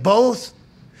I think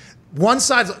one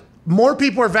side, more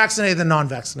people are vaccinated than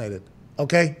non-vaccinated.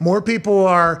 Okay? More people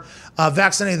are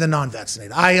vaccinated than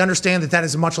non-vaccinated. I understand that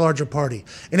is a much larger party.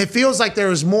 And it feels like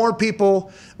there is more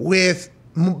people with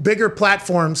bigger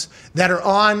platforms that are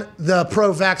on the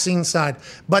pro-vaccine side.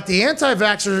 But the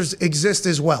anti-vaxxers exist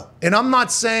as well. And I'm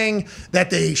not saying that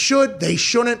they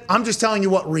shouldn't. I'm just telling you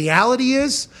what reality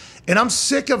is. And I'm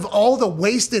sick of all the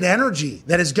wasted energy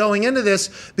that is going into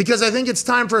this, because I think it's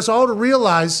time for us all to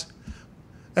realize,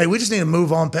 hey, we just need to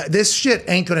move on. This shit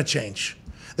ain't going to change.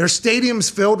 There's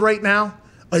stadiums filled right now.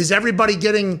 Is everybody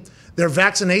getting their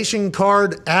vaccination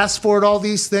card, asked for it, all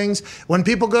these things? When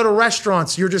people go to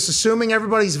restaurants, you're just assuming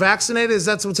everybody's vaccinated. Is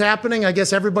that what's happening? I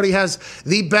guess everybody has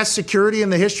the best security in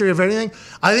the history of anything.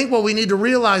 I think what we need to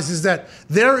realize is that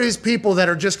there is people that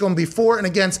are just going to be for and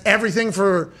against everything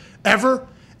forever.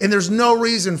 And there's no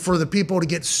reason for the people to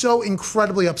get so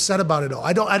incredibly upset about it all.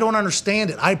 I don't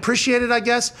understand it. I appreciate it, I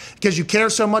guess, because you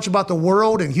care so much about the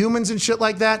world and humans and shit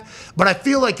like that. But I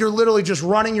feel like you're literally just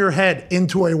running your head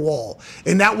into a wall.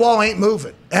 And that wall ain't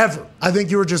moving, ever. I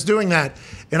think you were just doing that.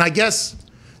 And I guess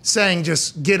saying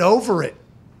just get over it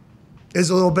is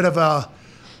a little bit of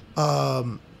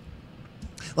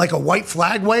like a white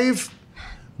flag wave.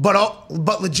 But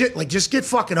legit, like, just get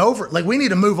fucking over it. Like, we need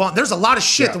to move on. There's a lot of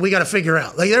shit that we got to figure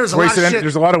out. Like, there's a lot of shit.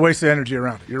 There's a lot of wasted energy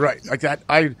around it. You're right. Like that,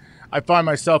 I find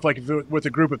myself, like, with a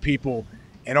group of people,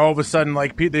 and all of a sudden,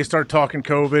 like they start talking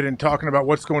COVID and talking about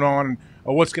what's going on and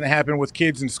what's going to happen with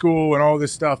kids in school and all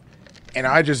this stuff. And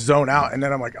I just zone out, and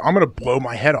then I'm like, I'm going to blow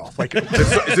my head off. Like,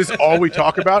 is this all we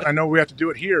talk about? I know we have to do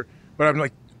it here, but I'm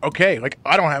like, okay, like,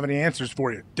 I don't have any answers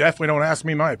for you. Definitely don't ask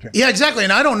me my opinion. Yeah, exactly,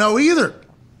 and I don't know either.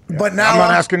 Yeah. But now I'm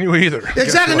not asking you either.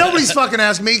 Exactly, nobody's fucking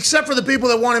asking me, except for the people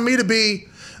that wanted me to be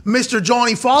Mr.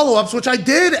 Johnny follow-ups, which I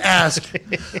did ask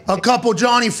a couple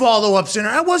Johnny follow-ups in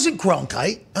there. I wasn't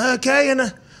Cronkite, okay,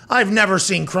 and I've never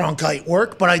seen Cronkite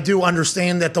work, but I do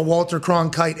understand that the Walter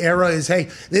Cronkite era is, hey,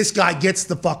 this guy gets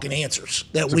the fucking answers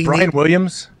that we Brian need.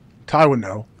 Williams? Todd would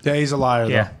know. Yeah, he's a liar,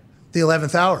 though. The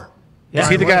 11th hour. Yeah. Is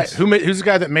he the guy who's the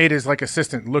guy that made his like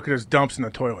assistant look at his dumps in the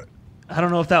toilet? I don't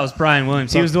know if that was Brian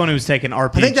Williams. He was the one who was taking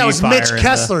RPG. I think that was fire Mitch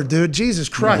Kessler, dude. Jesus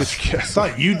Christ. I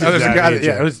thought you did That was that. a guy that, AJ.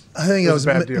 yeah, it was. I think it was a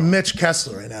bad deal. Mitch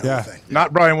Kessler in that whole thing.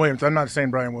 Not Brian Williams. I'm not saying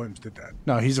Brian Williams did that.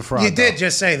 No, he's a fraud. You did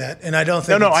just say that, and I don't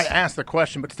think No, I it's- asked the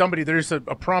question, but there's a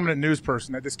prominent news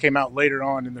person that this came out later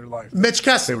on in their life. Mitch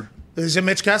Kessler. Is it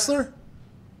Mitch Kessler?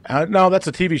 No, that's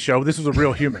a TV show. This was a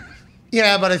real human.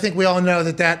 Yeah, but I think we all know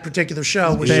that particular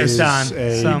show was Based just on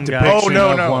a some guy. depiction Oh,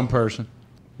 no, of no. one person.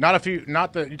 You're talking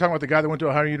about the guy that went to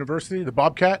Ohio University, the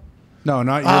Bobcat? No,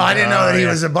 not you. Oh, I didn't know that he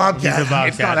was a Bobcat. He's a Bobcat.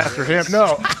 It's not after him.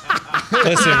 No.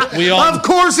 Listen, we all. Of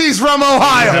course he's from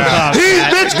Ohio. Mitch Who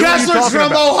are you Kessler's talking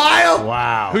from about? Ohio.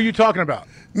 Wow. Who are you talking about?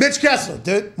 Mitch Kessler,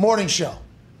 dude. Morning show.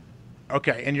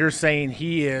 Okay, and you're saying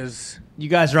he is. You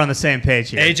guys are on the same page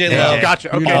here. AJ Love.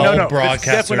 Gotcha. Okay, all no. It's definitely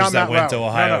broadcasters not that Matt went to Lauer.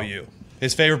 Ohio No. U.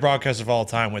 His favorite broadcaster of all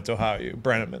time went to Ohio U.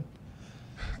 Brenneman.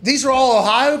 These are all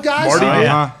Ohio guys? Marty?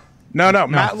 Uh-huh. No.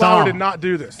 Matt Lauer Thom. did not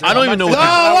do this. I don't even know what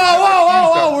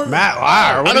Whoa. Matt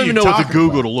Lauer. I don't even know what to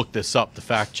Google to look this up to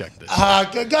fact check this.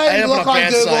 Guy you look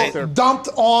on Google, dumped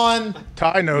on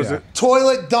Ty knows it.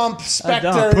 toilet dump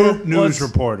specter. Poop news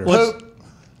reporter.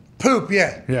 Poop,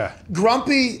 yeah. Yeah.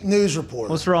 Grumpy news reporter.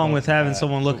 What's wrong with having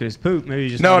someone look at his poop? Maybe you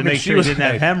just No, want I to mean, make she sure was- he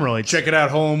didn't have hemorrhoids. Check it out,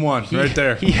 hole in one, right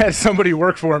there. He had somebody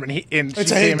work for him, and It's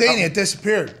she a came Houdini. out- It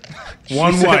disappeared.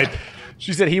 One she wipe. Said,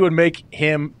 she said he would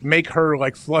make her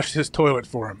like flush his toilet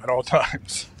for him at all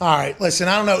times. All right, listen,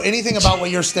 I don't know anything about what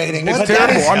you're stating. It's What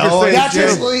terrible. that is- I'm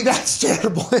just saying that's, it's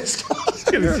terrible. that's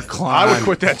terrible. I would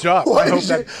quit that job. What I is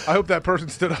hope that person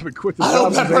stood up and quit the I job.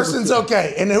 hope that and they were- person's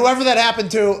okay. And whoever that happened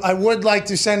to, I would like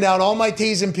to send out all my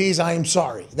T's and P's. I am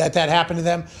sorry that happened to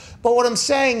them. But what I'm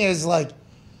saying is, like,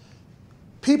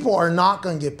 people are not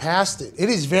going to get past it. It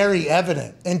is very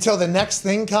evident until the next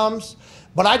thing comes.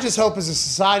 But I just hope as a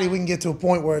society we can get to a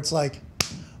point where it's like,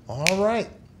 all right.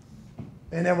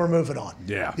 And then we're moving on.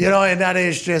 Yeah. You know, and that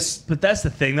is just. But that's the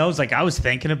thing, though, is like I was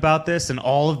thinking about this and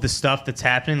all of the stuff that's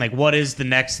happening. Like, what is the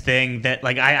next thing that,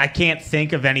 like, I can't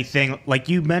think of anything. Like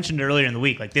you mentioned earlier in the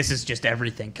week, like, this is just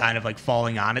everything kind of like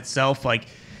falling on itself. Like,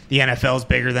 the NFL is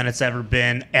bigger than it's ever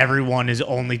been. Everyone is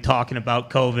only talking about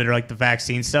COVID or like the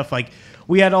vaccine stuff. Like,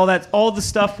 we had all the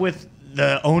stuff with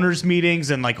the owners'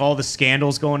 meetings and like all the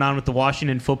scandals going on with the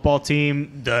Washington football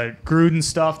team, the Gruden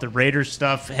stuff, the Raiders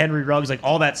stuff, Henry Ruggs, like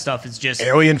all that stuff is just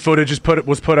Alien footage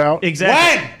was put out.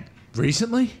 Exactly. When?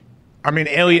 Recently? I mean,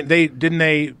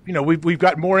 we've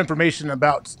got more information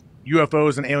about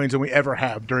UFOs and aliens than we ever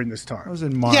have during this time. That was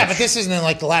in March. Yeah, but this isn't in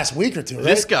like the last week or two, right?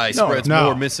 This guy spreads No.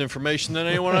 more misinformation than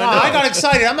anyone No, I know. I got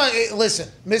excited. I'm not. Listen,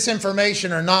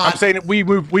 misinformation or not. I'm saying that we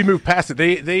moved past it.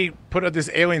 They put this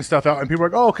alien stuff out, and people were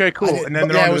like, "Oh, okay, cool." And then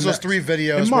they're Yeah, on it to was the those next. 3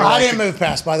 videos. In where March. I like- didn't move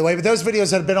past, by the way, but those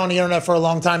videos had been on the internet for a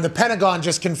long time. The Pentagon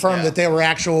just confirmed that they were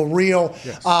actual, real,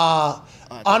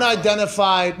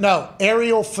 unidentified,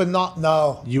 aerial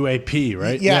no. UAP,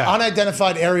 right? Yeah,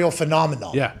 unidentified aerial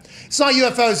phenomenon. Yeah. It's not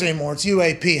UFOs anymore. It's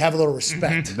UAP. Have a little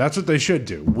respect. That's what they should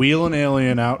do. Wheel an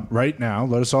alien out right now.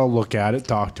 Let us all look at it,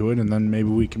 talk to it, and then maybe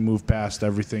we can move past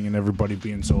everything and everybody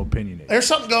being so opinionated. There's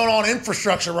something going on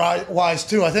infrastructure-wise,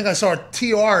 too. I think I saw a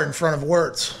TR in front of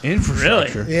words.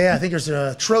 Infrastructure. Yeah, I think there's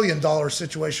a $1 trillion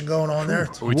situation going on there.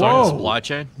 Are we talking supply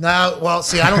chain? No, well,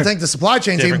 see, I don't think the supply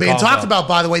chain's even being talked about,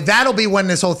 by the way. That'll be when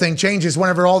this whole thing changes,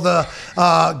 whenever all the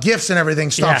gifts and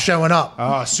everything stop showing up.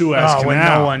 Suez Oh, when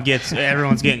Canal. no one gets,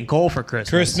 everyone's getting coal for Christmas.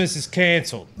 Christmas is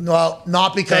canceled. Well,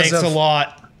 not because Thanks of... a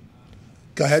lot.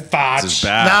 Go ahead. Fauci. Is No,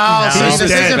 back. see, No, this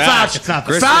he's isn't back. Fauci. It's not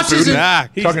the Christmas Fauci's is in-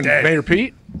 back. Talking Mayor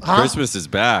Pete. Christmas is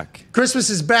back. Christmas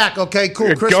is back. Okay, cool.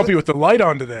 You're Christmas. gumpy with the light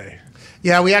on today.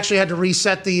 Yeah, we actually had to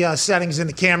reset the settings in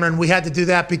the camera, and we had to do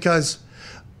that because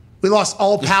we lost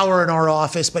all power in our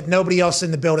office, but nobody else in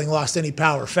the building lost any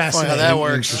power. Fascinating. How that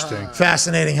works. Interesting.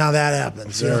 Fascinating how that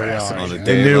happens. Very Yeah, odd. On a They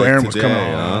day knew like Aaron was today,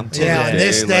 coming huh? yeah, on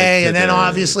this Like day, and then today.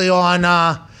 obviously on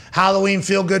Halloween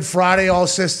Feel Good Friday, all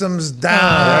systems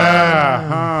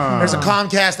down. There's a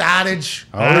Comcast outage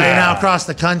right now across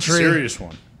the country. Serious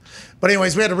one. But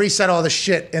anyways, we had to reset all the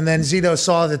shit, and then Zito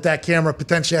saw that camera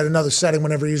potentially had another setting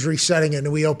whenever he was resetting it,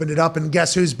 and we opened it up, and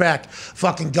guess who's back?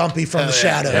 Fucking Gumpy from the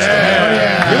shadows.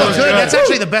 He looks good. That's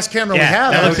actually the best camera we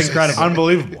have. That looks incredible.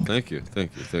 Unbelievable. Thank you.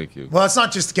 Well, it's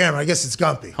not just the camera. I guess it's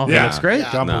Gumpy. Oh, yeah, looks great.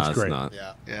 Gump looks it's great. not.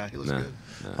 Yeah, he looks good.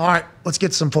 All right, let's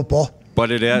get some football. But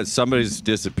it has, somebody's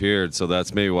disappeared, so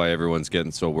that's maybe why everyone's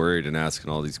getting so worried and asking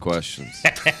all these questions.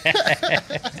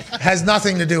 Has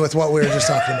nothing to do with what we were just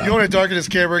talking about. You want to darken his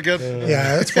camera again?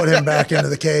 Yeah, let's put him back into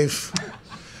the cave.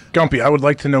 Gumpy, I would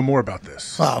like to know more about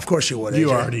this. Oh, of course you would, You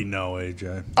AJ. already know,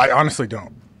 AJ. I honestly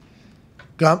don't.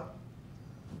 Gump?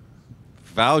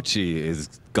 Fauci is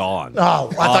gone.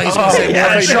 Oh, I thought you were going to say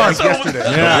Warren Sharp. Yesterday.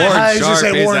 Warren I was gonna Sharp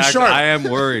say is Warren act- Sharp. I am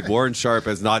worried. Warren Sharp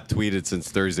has not tweeted since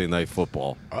Thursday Night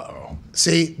Football.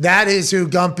 See, that is who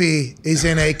Gumpy is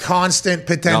in a constant No,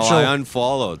 potential. I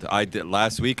unfollowed. I did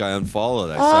last week. I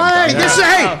unfollowed.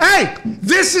 Hey,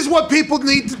 this is what people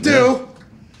need to do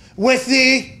with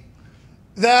the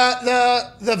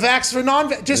vax for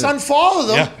non-vax. Just unfollow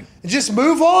them. Yeah. And just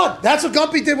move on. That's what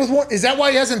Gumpy did with Warren. Is that why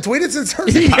he hasn't tweeted since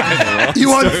Thursday?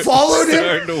 You unfollowed him?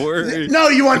 Starting to worry. No,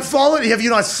 you unfollowed. Have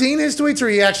you not seen his tweets, or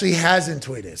he actually hasn't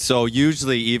tweeted? So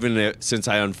usually, since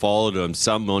I unfollowed him,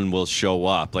 someone will show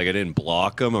up. Like I didn't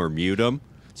block him or mute him.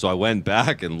 So I went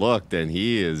back and looked, and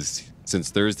he is, since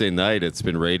Thursday night, it's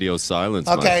been radio silence.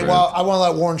 my Okay, friend. well, I want to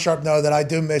let Warren Sharp know that I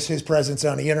do miss his presence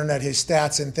on the internet. His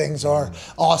stats and things are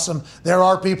awesome. There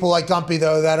are people like Gumpy,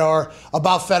 though, that are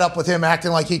about fed up with him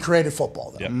acting like he created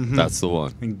football. Though. Yep, that's the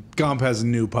one. And Gump has a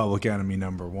new public enemy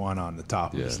 #1 on the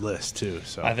top of his list, too.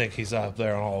 So I think he's up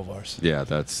there on all of ours. Yeah,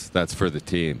 that's for the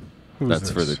team.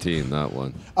 That's for the team, that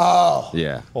one. Oh.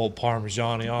 Yeah. Old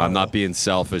Parmigiani. I'm not being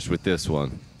selfish with this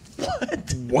one. What?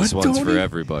 This one's for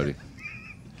everybody.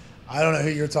 I don't know who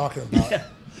you're talking about.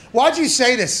 Why'd you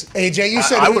say this, AJ? You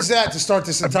said who's that to start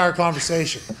this entire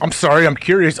conversation. I'm sorry. I'm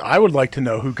curious. I would like to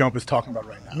know who Gump is talking about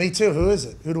right now. Me too. Who is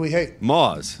it? Who do we hate?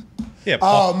 Moz. Yeah.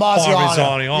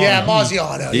 Marziano. Yeah,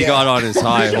 Marziano. He got on his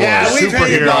high horse. Yeah, we've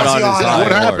hated Marziano.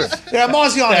 What happened? Yeah,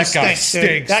 Marziano That guy stinks, dude.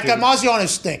 stinks, That guy, dude. Marziano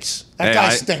stinks. That guy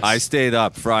stinks. I stayed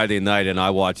up Friday night and I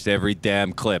watched every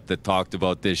damn clip that talked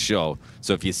about this show.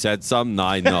 So if you said something,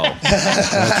 I know.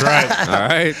 That's right. All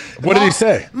right. What did he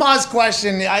say? Maz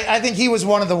question, I think he was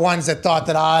one of the ones that thought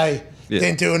that I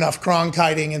didn't do enough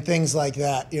Cronkiting and things like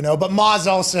that, you know. But Maz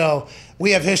also,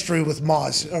 we have history with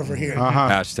Maz over here.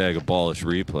 Hashtag abolish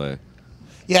replay.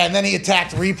 Yeah, and then he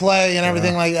attacked replay and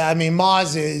everything like that. I mean,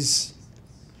 Maz is,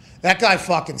 that guy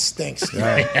fucking stinks. Dude.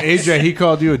 AJ, he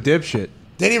called you a dipshit.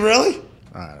 Did he really?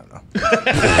 I don't know.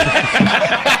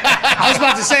 I was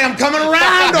about to say I'm coming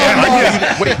around on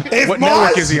Maz. Wait, what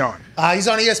network is he on? He's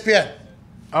on ESPN.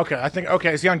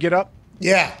 Okay, is he on Get Up?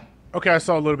 Yeah. Okay, I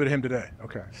saw a little bit of him today.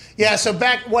 Okay. Yeah, so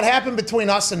what happened between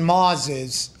us and Maz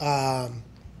is,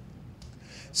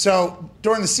 so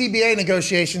during the CBA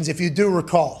negotiations, if you do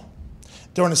recall,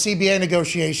 during the CBA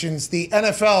negotiations, the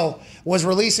NFL was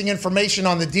releasing information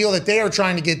on the deal that they are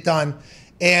trying to get done,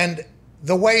 and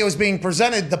the way it was being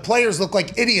presented, the players look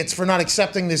like idiots for not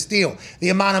accepting this deal. The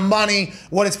amount of money,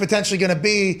 what it's potentially going to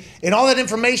be, and all that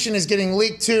information is getting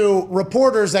leaked to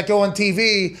reporters that go on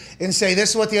TV and say,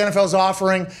 this is what the NFL is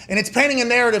offering. And it's painting a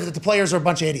narrative that the players are a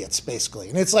bunch of idiots, basically.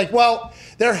 And it's like, well,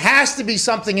 there has to be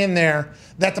something in there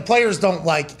that the players don't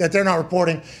like, that they're not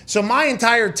reporting. So my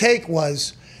entire take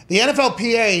was, the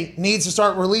NFLPA needs to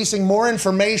start releasing more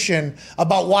information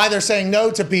about why they're saying no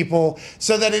to people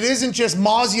so that it isn't just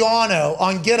Marziano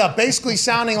on Get Up basically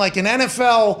sounding like an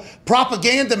NFL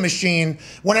propaganda machine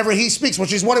whenever he speaks,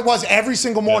 which is what it was every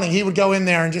single morning. He would go in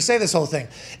there and just say this whole thing.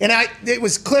 And it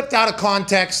was clipped out of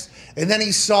context, and then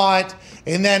he saw it,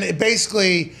 and then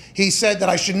he said that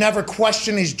I should never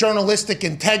question his journalistic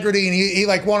integrity, and he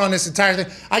like went on this entire thing.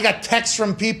 I got texts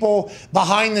from people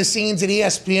behind the scenes at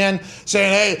ESPN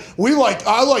saying, hey,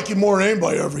 I like you more than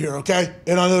anybody over here, okay?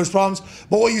 And I know there's problems,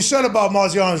 but what you said about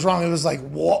Marziano is wrong. It was like,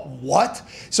 what?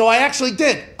 So I actually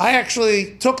did. I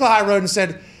actually took the high road and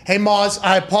said, hey, Maz,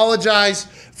 I apologize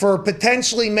for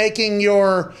potentially making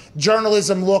your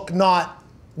journalism look not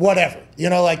whatever,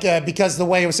 because the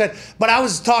way it was said. But I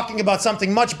was talking about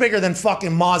something much bigger than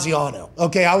fucking Marziano,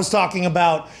 okay? I was talking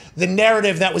about the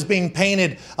narrative that was being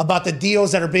painted about the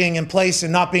deals that are being in place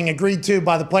and not being agreed to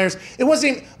by the players. It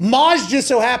wasn't, Maz just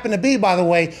so happened to be, by the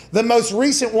way, the most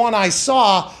recent one I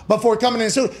saw before coming in.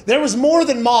 So there was more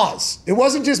than Maz. It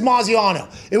wasn't just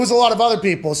Marziano. It was a lot of other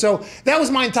people. So that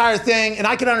was my entire thing, and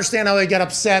I could understand how they got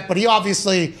upset, but he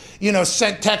obviously,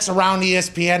 sent texts around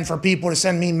ESPN for people to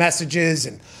send me messages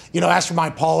and, ask for my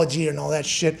apology and all that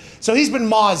shit. So he's been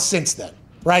Maz since then.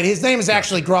 Right, his name is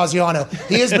actually Graziano.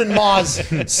 He has been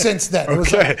Moz since then.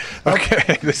 Okay.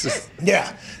 This is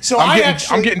So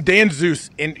I'm getting Dan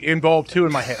Zeus involved too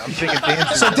in my head. I'm thinking Dan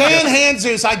Zeus. So Dan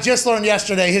Hanzus, I just learned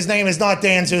yesterday, his name is not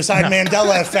Dan Zeus. I had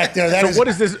Mandela effect there. So what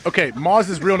is this? Okay,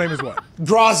 Moz's real name is what?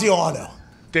 Graziano.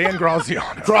 Dan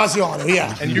Graziano. Graziano,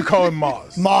 yeah. And you call him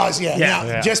Moz. Moz,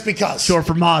 yeah. Just because. Short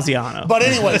for Maziano. But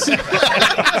anyways,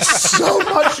 so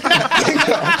much.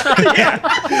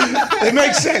 It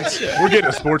makes sense. We're getting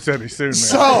a sports Emmy soon, man.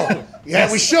 So,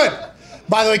 we should.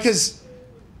 By the way, because,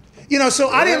 so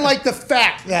I didn't like the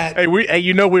fact that. Hey,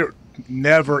 we're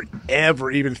never,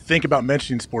 ever even think about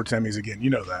mentioning sports Emmys again. You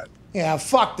know that. Yeah,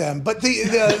 fuck them. But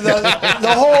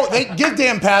the whole, they give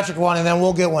Dan Patrick one and then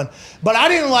we'll get one. But I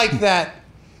didn't like that.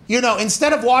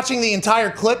 Instead of watching the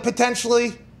entire clip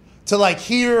potentially to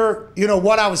hear,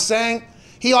 what I was saying,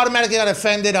 he automatically got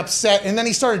offended, upset, and then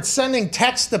he started sending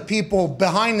texts to people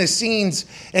behind the scenes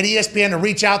at ESPN to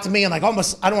reach out to me and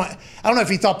almost, I don't know if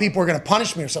he thought people were going to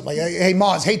punish me or something. Hey,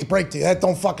 Moz, hate to break to you, that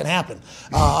don't fucking happen.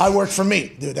 I work for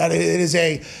me, dude. It is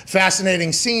a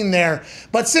fascinating scene there.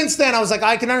 But since then, I was like,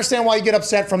 I can understand why you get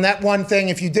upset from that one thing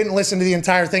if you didn't listen to the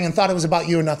entire thing and thought it was about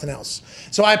you and nothing else.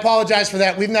 So I apologize for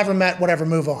that. We've never met, whatever,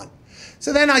 move on.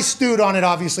 So then I stewed on it,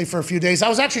 obviously, for a few days. I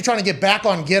was actually trying to get back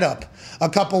on Get Up a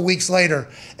couple weeks later,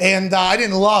 and I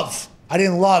didn't love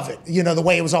it, the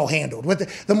way it was all handled.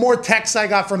 With the more texts I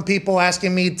got from people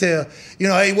asking me to,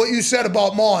 hey, what you said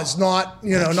about Moz, not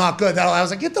good. I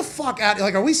was like, get the fuck out.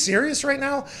 Are we serious right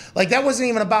now? That wasn't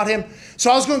even about him.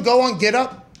 So I was going to go on Get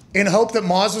Up in hope that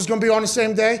Moz was going to be on the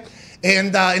same day.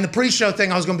 And in the pre-show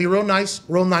thing, I was going to be real nice.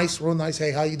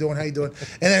 Hey, how you doing? And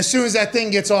then as soon as that thing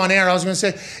gets on air, I was going to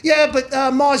say, yeah, but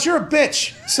Moz, you're a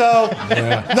bitch. So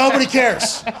nobody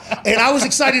cares. And I was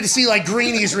excited to see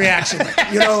Greeny's reaction.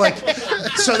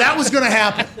 So that was going to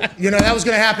happen.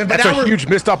 But that's a huge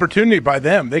missed opportunity by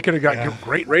them. They could have got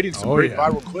great ratings, some great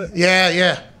viral clips.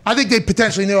 Yeah. I think they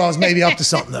potentially knew I was maybe up to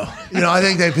something, though. I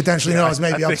think they potentially knew I was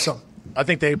maybe up to something. I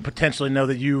think they potentially know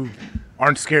that you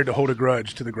aren't scared to hold a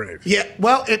grudge to the grave. Yeah,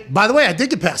 well, by the way, I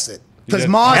did get past it. Because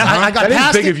Moz, I got past it.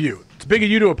 That is big of you. It's big of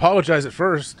you to apologize at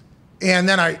first. And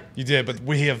then You did, but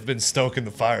we have been stoking the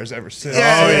fires ever since.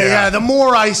 Yeah. The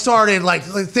more I started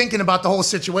thinking about the whole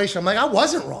situation, I'm like, I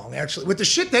wasn't wrong, actually. With the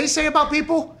shit they say about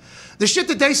people, the shit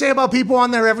that they say about people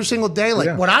on there every single day,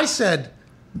 what I said,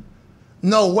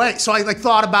 no way. So I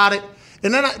thought about it.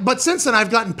 And then but since then,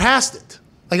 I've gotten past it.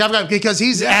 Because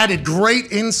he's added great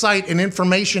insight and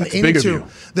information into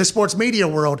the sports media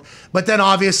world. But then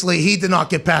obviously he did not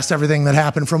get past everything that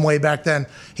happened from way back then.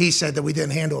 He said that we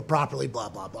didn't handle it properly, blah,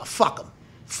 blah, blah. Fuck him.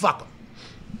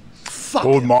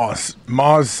 Old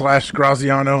Moz /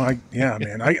 Graziano.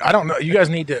 Man. I don't know. You guys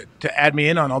need to add me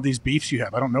in on all these beefs you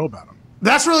have. I don't know about them.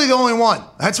 That's really the only one.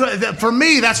 For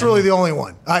me, that's really the only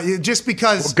one. Just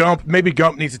because Gump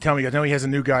needs to tell me. I know he has a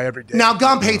new guy every day. Now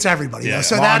Gump hates everybody. Yeah.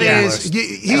 So that is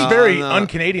he's very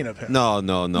un-Canadian of him. No.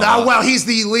 Well, he's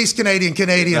the least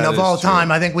Canadian of all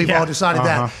time. I think we've all decided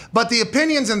that. But the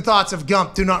opinions and thoughts of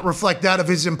Gump do not reflect that of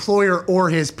his employer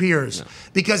or his peers,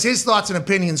 because his thoughts and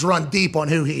opinions run deep on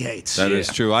who he hates. That is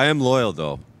true. I am loyal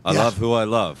though. I love who I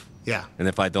love. Yeah. And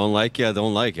if I don't like you, I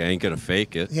don't like you. I ain't gonna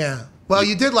fake it. Yeah. Well,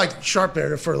 you did like Sharp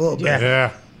Bear for a little bit.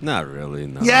 Yeah. Not really,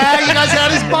 no. Yeah, you guys had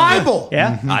his Bible.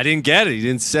 Yeah. I didn't get it. He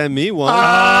didn't send me one.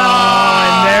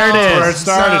 And there it is. That's where it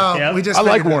started. So I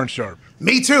like Warren Sharp.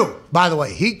 Me too, by the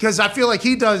way. Because I feel like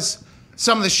he does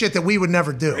some of the shit that we would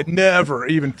never do. I'd never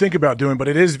even think about doing, but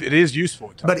it is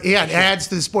useful. But yeah, it adds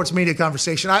to the sports media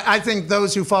conversation. I think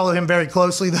those who follow him very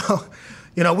closely, though,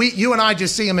 you and I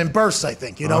just see him in bursts, I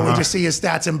think. We just see his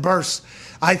stats in bursts.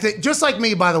 I think, just like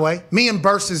me, by the way, me in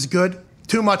bursts is good.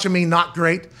 Too much of me, not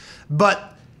great.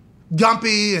 But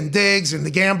Gumpy and Diggs and the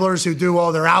gamblers who do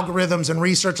all their algorithms and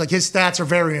research, his stats are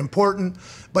very important.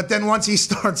 But then once he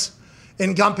starts,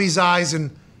 in Gumpy's eyes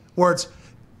and words,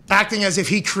 acting as if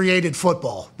he created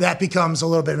football, that becomes a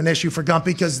little bit of an issue for Gumpy,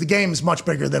 because the game is much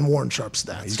bigger than Warren Sharp's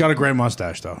stats. He's got a great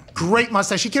mustache, though. Great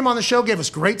mustache. He came on the show, gave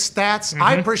us great stats.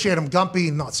 I appreciate him.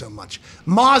 Gumpy, not so much.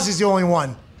 Moz is the only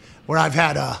one where I've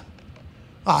had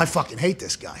I fucking hate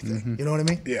this guy thing. You know what I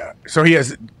mean? Yeah. So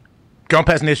Gump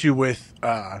has an issue with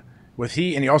and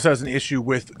he also has an issue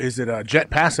with, is it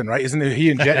Jet passing, right? Isn't it he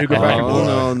and Jet who go back and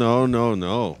forth?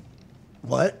 No.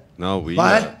 What? No, we.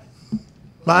 What?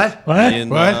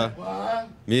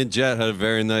 Me and Jet had a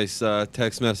very nice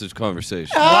text message conversation.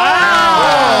 Set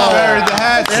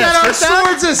our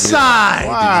swords aside.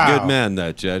 He's a good man,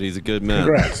 that Jet. He's a good man.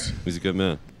 Congrats. He's a good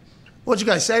man. What'd you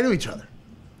guys say to each other?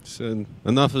 Said,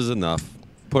 enough is enough.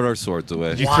 put our swords away.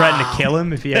 Did you threaten to kill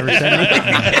him if he ever said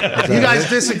anything? You guys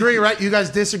disagree, right? You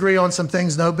guys disagree on some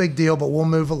things. No big deal, but we'll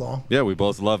move along. Yeah, we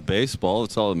both love baseball.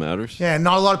 That's all that matters. Yeah,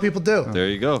 not a lot of people do. There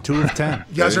you go. 2 of 10.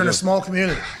 You guys are in a small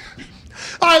community.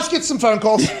 All right, let's get some phone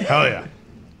calls. Hell yeah.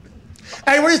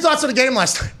 Hey, what are your thoughts on the game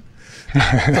last night?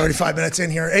 35 minutes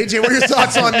in here. AJ, what are your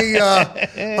thoughts on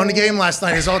the game last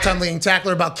night? His all-time leading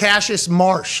tackler about Cassius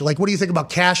Marsh. Like, what do you think about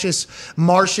Cassius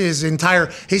Marsh's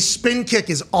his spin kick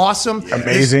is awesome.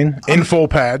 Amazing. In full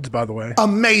pads, by the way.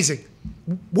 Amazing.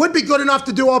 Would be good enough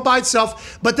to do all by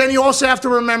itself, but then you also have to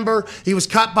remember he was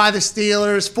cut by the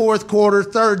Steelers, fourth quarter,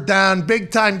 third down,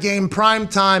 big-time game, prime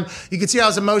time. You can see how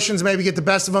his emotions maybe get the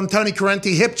best of him. Tony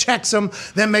Correnti hip checks him,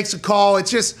 then makes a call.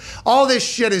 It's just, all this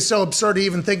shit is so absurd to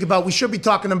even think about. We should be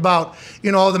talking about,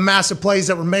 all the massive plays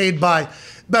that were made by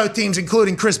both teams,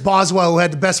 including Chris Boswell, who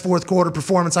had the best fourth quarter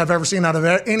performance I've ever seen out of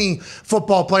any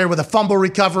football player, with a fumble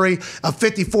recovery, a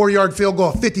 54-yard field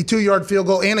goal, a 52-yard field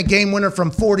goal, and a game winner from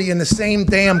 40 in the same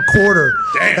damn quarter.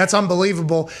 Damn. That's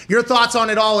unbelievable. Your thoughts on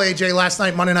it all, AJ, last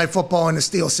night, Monday Night Football in the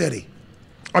Steel City?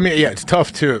 I mean, yeah, it's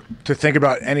tough to think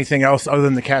about anything else other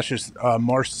than the Cassius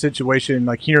Marsh situation,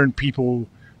 like hearing people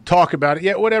talk about it.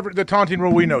 Yeah, whatever. The taunting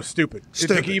rule, we know, stupid.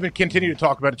 If we can even continue to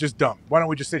talk about it, just dumb. Why don't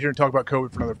we just sit here and talk about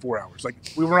COVID for another 4 hours? Like,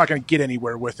 we were not going to get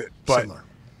anywhere with it. But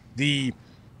the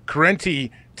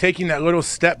Correnti taking that little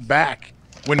step back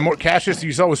when Cassius,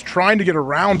 you saw, was trying to get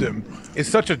around him is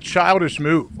such a childish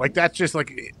move. Like, that's just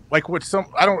like what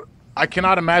I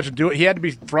cannot imagine doing. He had to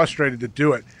be frustrated to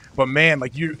do it. But man,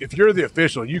 like, if you're the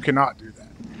official, you cannot do that.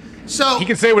 So he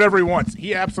can say whatever he wants.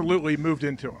 He absolutely moved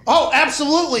into him. Oh,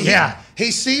 absolutely. Yeah.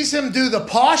 He sees him do the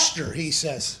posture, he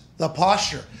says. The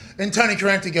posture. And Tony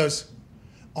Correnti goes,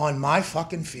 on my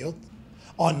fucking field,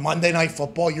 on Monday Night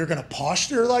Football, you're going to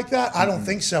posture like that? I don't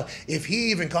think so. If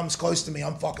he even comes close to me,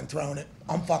 I'm fucking throwing it.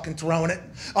 I'm fucking throwing it.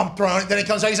 I'm throwing it. Then he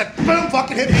comes out, he's like, boom,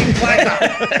 fucking hit me. Flag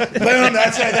out. Boom,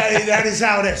 that's it. That is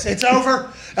how it is. It's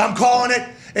over. I'm calling it.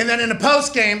 And then in the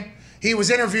post game, he was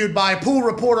interviewed by pool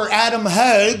reporter Adam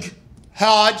Hoge.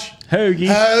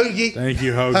 Hoagie. Thank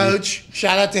you, Hoagie. Hoge.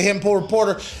 Shout out to him, pool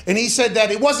reporter. And he said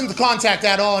that it wasn't the contact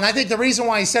at all. And I think the reason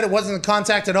why he said it wasn't the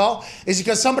contact at all is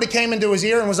because somebody came into his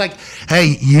ear and was like,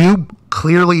 hey, you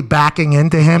clearly backing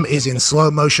into him is in slow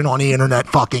motion on the internet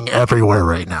fucking everywhere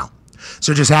right now.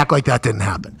 So just act like that didn't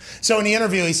happen. So in the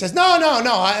interview, he says, no,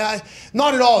 I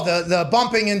not at all. The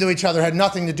bumping into each other had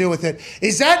nothing to do with it.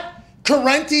 Is that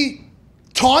Correnti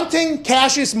taunting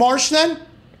Cassius Marsh then?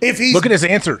 If he's Look at his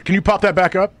answer. Can you pop that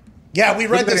back up? Yeah, we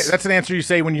read this. That's an answer you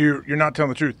say when you're not telling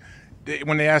the truth.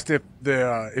 When they asked if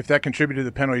that contributed to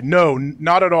the penalty, no,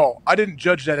 not at all. I didn't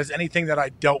judge that as anything that I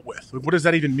dealt with. What does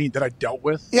that even mean? That I dealt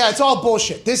with? Yeah, it's all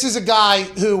bullshit. This is a guy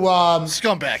who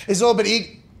scumbag is a little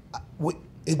bit.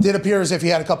 It did appear as if he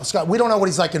had a couple scum. We don't know what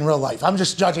he's like in real life. I'm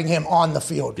just judging him on the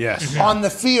field. Yes, on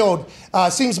the field,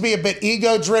 seems to be a bit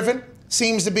ego-driven.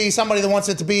 Seems to be somebody that wants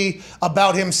it to be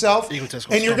about himself.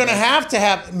 And you're going to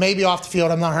have, maybe off the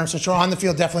field, I'm not 100% sure. On the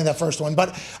field, definitely that first one.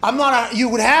 But you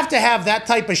would have to have that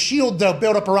type of shield, though,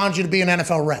 built up around you to be an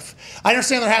NFL ref. I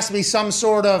understand there has to be some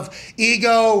sort of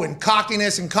ego and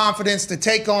cockiness and confidence to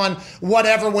take on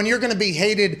whatever when you're going to be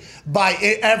hated by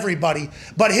everybody.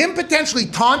 But him potentially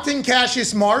taunting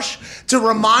Cassius Marsh to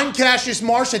remind Cassius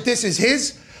Marsh that this is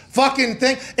his fucking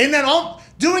thing. And then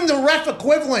doing the ref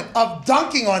equivalent of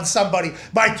dunking on somebody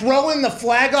by throwing the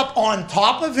flag up on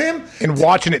top of him. And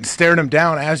watching it and staring him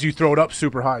down as you throw it up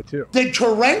super high, too. Did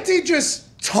Correnti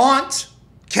just taunt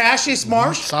Cassius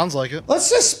Marsh? Sounds like it. Let's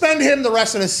suspend him the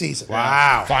rest of the season.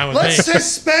 Wow. Fine with Let's me.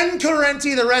 suspend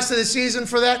Correnti the rest of the season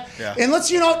for that. Yeah. And let's,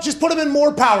 just put him in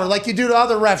more power like you do to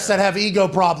other refs that have ego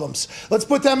problems. Let's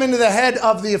put them into the head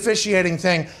of the officiating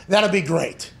thing. That'll be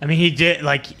great. I mean, he did,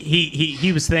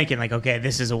 he was thinking, okay,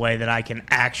 this is a way that I can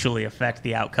actually affect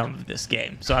the outcome of this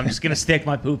game. So I'm just going to stick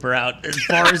my pooper out as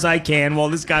far as I can while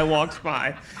this guy walks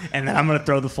by, and then I'm going to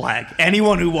throw the flag.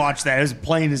 Anyone who watched that is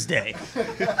plain as day.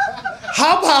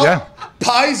 How about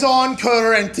Paisan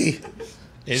Correnti?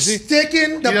 Is he?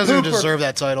 Sticking the He doesn't pooper. even deserve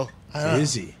that title.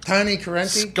 Is he? Tony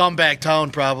Correnti? Scumbag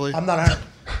town, probably.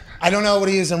 I don't know what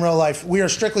he is in real life. We are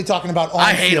strictly talking about on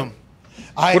I hate field. him.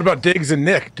 What about Diggs and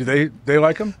Nick? Do they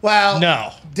like him? Well,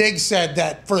 No. Diggs said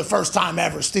that for the first time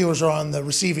ever, Steelers are on the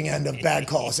receiving end of bad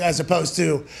calls, as opposed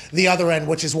to the other end,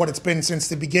 which is what it's been since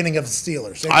the beginning of the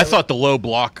Steelers. I thought the low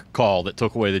block call that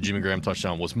took away the Jimmy Graham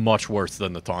touchdown was much worse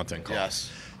than the taunting call.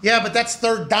 Yes. Yeah, but that's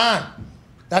third down.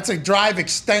 That's a drive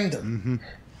extender.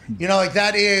 Mm-hmm.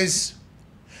 That is,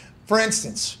 for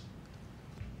instance,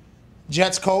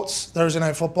 Jets Colts Thursday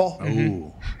Night Football.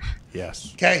 Ooh,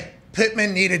 yes. Okay,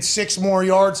 Pittman needed 6 more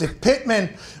yards. If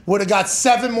Pittman would have got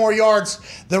 7 more yards,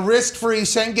 the risk-free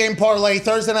same-game parlay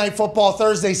Thursday Night Football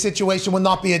Thursday situation would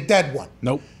not be a dead one.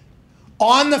 Nope.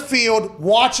 On the field,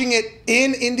 watching it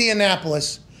in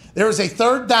Indianapolis, there was a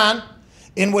third down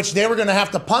in which they were going to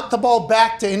have to punt the ball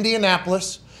back to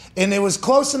Indianapolis. And it was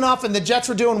close enough, and the Jets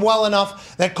were doing well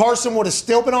enough that Carson would have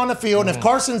still been on the field. And if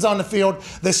Carson's on the field,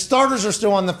 the starters are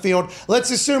still on the field.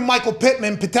 Let's assume Michael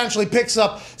Pittman potentially picks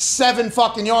up 7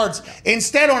 fucking yards.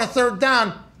 Instead, on a third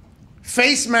down,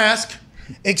 face mask,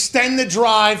 extend the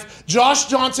drive. Josh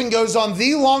Johnson goes on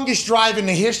the longest drive in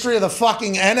the history of the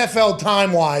fucking NFL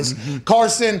time-wise.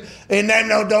 Carson, and then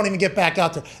no, don't even get back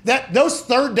out there. Those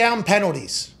third down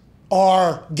penalties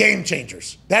are game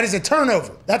changers. That is a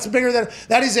turnover. That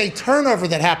is a turnover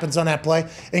that happens on that play,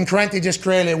 and Correnti just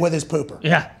created it with his pooper.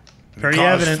 Yeah, pretty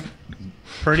evident.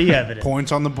 Pretty evident.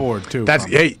 Points on the board too.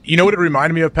 Hey, you know what it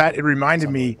reminded me of, Pat? It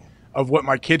reminded me of what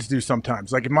my kids do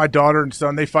sometimes. Like if my daughter and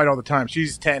son, they fight all the time.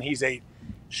 She's 10, he's 8.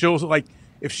 She'll like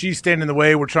if she's standing in the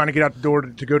way, we're trying to get out the door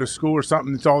to go to school or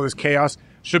something. It's all this chaos.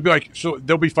 She'll be like,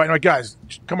 they'll be fighting. Like guys,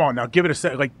 come on now, give it a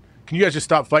sec. Like, can you guys just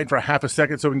stop fighting for a half a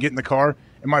second so we can get in the car?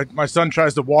 And my son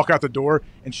tries to walk out the door,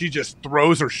 and she just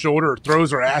throws her shoulder or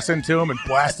throws her ass into him and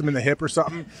blasts him in the hip or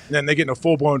something. And then they get in a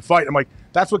full-blown fight. I'm like,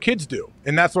 that's what kids do.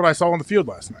 And that's what I saw on the field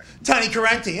last night. Tony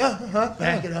Correnti,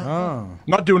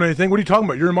 Not doing anything. What are you talking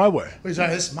about? You're in my way. This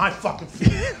is my fucking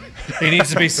field. He needs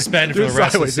to be suspended for the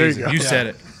rest of the Sideways, season. You said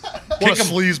it. What a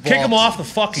sleazeball. Kick him off the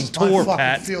fucking tour, fucking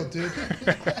Pat. Field, dude.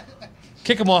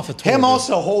 Kick him off the tour. Him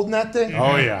also holding that thing.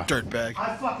 Oh yeah. Dirtbag.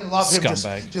 I fucking love him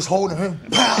Scumbag. just holding him.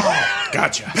 Pow!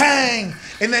 Gotcha. Bang!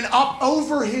 And then up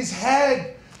over his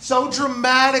head so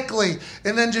dramatically,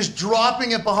 and then just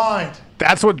dropping it behind.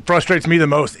 That's what frustrates me the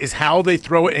most is how they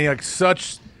throw it and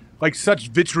such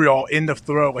vitriol in the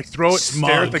throw. Like throw it,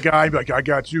 stare at the guy, and be like, I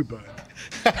got you, bud.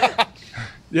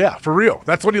 Yeah, for real.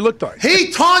 That's what he looked like.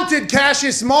 He taunted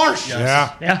Cassius Marsh.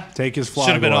 Yeah. Yeah. Take his fly.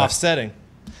 Should have been away. offsetting.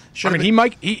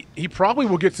 He probably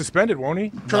will get suspended, won't he?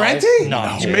 Correnti? No.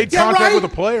 He made contact with a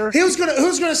player. Who's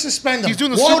gonna suspend him? He's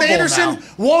doing the Walt Super Bowl Anderson. now.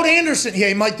 Walt Anderson. Yeah,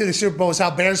 he might do the Super Bowl. Is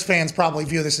how Bears fans probably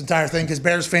view this entire thing, because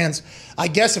Bears fans, I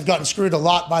guess, have gotten screwed a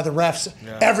lot by the refs.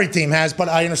 Yeah. Every team has, but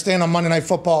I understand on Monday Night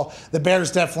Football, the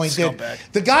Bears definitely did.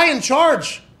 The guy in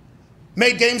charge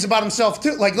made games about himself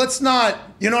too. Like, let's not.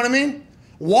 You know what I mean?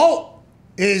 Walt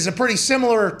is a pretty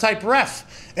similar type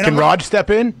ref. And Can Raj step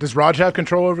in? Does Raj have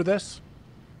control over this?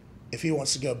 If he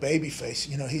wants to go babyface,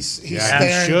 he's Yeah,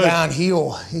 staring down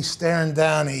heel. He's staring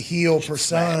down a heel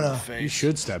persona. He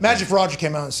should step Imagine if Roger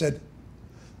came out and said,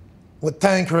 what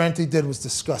Tony Correnti did was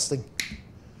disgusting.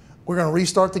 We're going to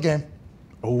restart the game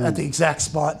at the exact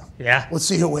spot. Yeah. Let's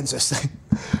see who wins this thing.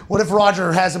 What if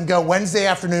Roger has him go Wednesday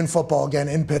afternoon football again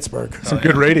in Pittsburgh? Some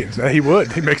good ratings. He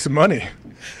would. He'd make some money.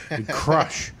 He'd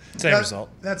crush. Same result.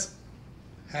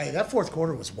 Hey, that fourth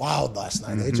quarter was wild last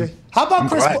night, AJ. How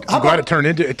about Chris? I'm glad it turned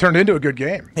into a good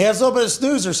game. He has a little bit of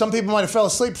snoozer. Some people might have fell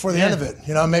asleep before the end of it.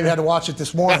 Maybe had to watch it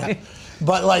this morning.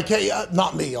 But hey,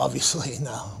 not me, obviously.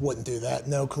 No, wouldn't do that.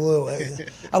 No clue.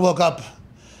 I woke up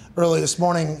early this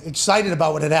morning excited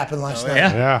about what had happened last night.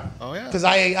 Yeah. Oh yeah. Because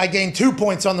I gained 2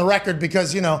 points on the record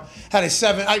because, had a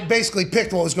 7. I basically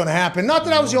picked what was going to happen. Not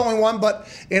that I was the only one, but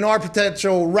in our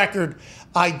potential record,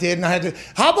 I did, and I had to.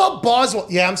 How about Boswell?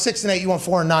 Yeah, I'm 6-8. You went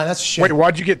 4-9. That's a shame. Wait,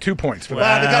 why'd you get 2 points for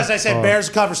that? Well, because I said Bears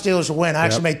cover, Steelers will win. I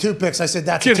actually made 2 picks. I said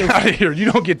that's Get a 2. out of here. You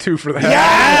don't get 2 for that.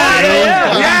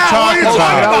 Yeah. What are you talking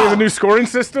about? We have a new scoring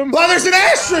system? Well, there's an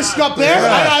asterisk up there.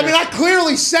 I mean, I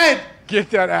clearly said. Get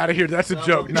that out of here. That's a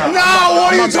joke. No,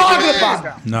 what are you talking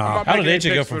about? No. How did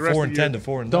AJ go from 4-10 to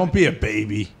 4-9? Don't be a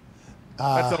baby.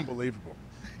 That's unbelievable.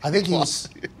 I think he's.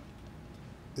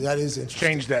 That is interesting.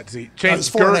 Change that, Z. Change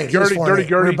Dirty Gertie.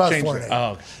 We're both Change 4-8. that.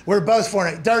 Oh, We're both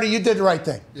 4-8. Dirty, you did the right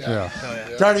thing. Yeah.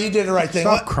 Dirty, you did the right thing.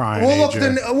 Stop crying, We'll look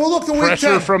AJ. we'll look the week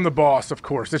Pressure 10. from the boss, of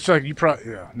course. It's like you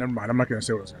probably. Yeah, never mind. I'm not going to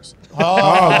say what I was going to say.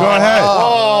 Oh, go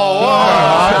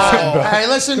ahead. Hey,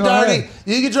 listen, Dirty.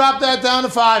 You can drop that down to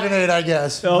 5-8, I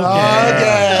guess.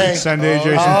 Okay. Send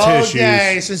AJ some tissues.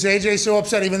 Okay, since AJ's so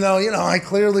upset, even though, I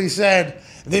clearly said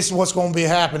this is what's going to be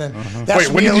happening. Wait,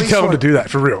 when did you tell him to do that,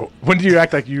 for real? When did you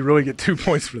act like you really get 2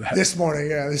 points for that? This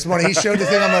morning, yeah. This morning, he showed the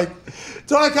thing. I'm like,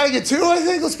 don't I kind of get 2, I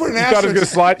think? Let's put an You thought it was asterisk. going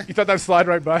to slide? You thought that would slide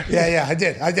right by? Yeah, I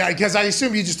did. Because I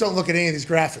assume you just don't look at any of these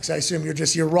graphics. I assume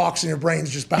your rocks and your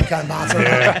brains just kind of bounce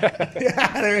around.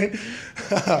 Yeah, I mean.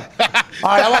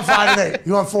 All right, I went 5-8.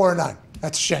 You went 4-9.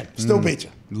 That's a shame. Still beat you.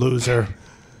 Loser.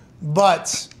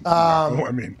 But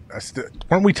I mean,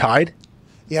 weren't we tied?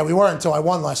 Yeah, we were until I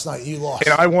won last night. You lost.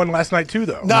 And I won last night too,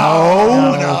 though. No.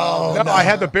 I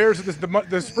had the Bears at the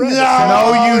spread.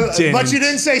 No, you didn't. But you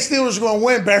didn't say Steelers were going to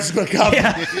win. Bears are going to cover.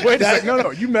 Wait a second.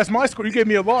 No. You messed my score. You gave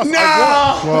me a loss. No.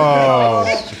 Whoa.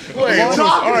 What are you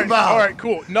talking about? All right,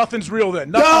 cool. Nothing's real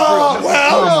then. No.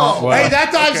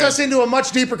 That dives us into a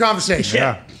much deeper conversation.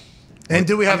 Yeah. And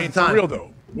do we have the time? For real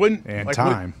though.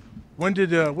 When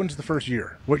did when's the first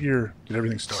year? What year did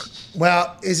everything start?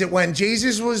 Well, is it when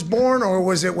Jesus was born, or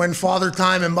was it when Father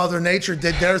Time and Mother Nature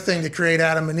did their thing to create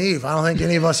Adam and Eve? I don't think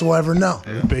any of us will ever know.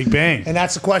 Yeah. Big Bang. And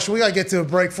that's the question. We got to get to a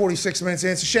break. 46 minutes in.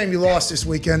 It's a shame you lost this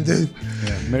weekend, dude.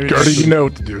 Yeah, Gertie, you know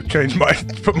what to do.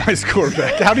 Put my score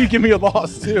back. How do you give me a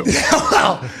loss too?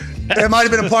 Well, it might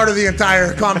have been a part of the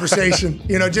entire conversation,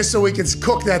 just so we could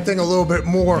cook that thing a little bit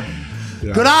more.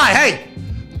 Yeah. Good eye. Hey.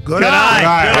 Good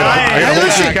eye. Hey,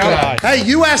 listen. Hey,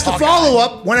 you asked the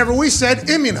follow-up whenever we said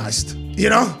immunized.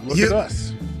 Look at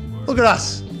us. Look at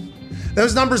us.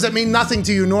 Those numbers that mean nothing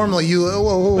to you normally.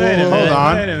 Hold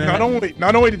on.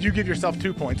 Not only did you give yourself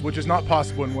 2 points, which is not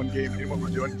possible in one game in what we're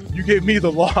doing, you gave me the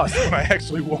loss when I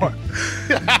actually won.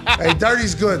 Hey,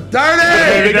 Dirty's good.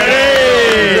 Dirty!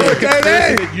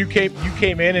 You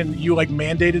came in and you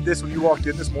mandated this when you walked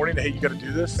in this morning. Hey, you got to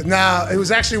do this. No, it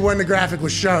was actually when the graphic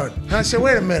was shown. And I said,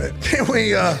 wait a minute, can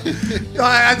we?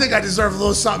 I think I deserve a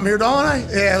little something here, don't I?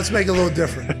 Yeah, let's make it a little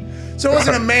different. So it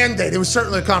wasn't a mandate. It was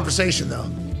certainly a conversation, though.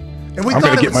 And I'm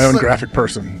going to get my own graphic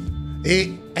person.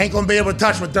 He ain't going to be able to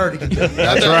touch what Dirty can do.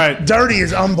 That's right. Dirty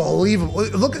is unbelievable.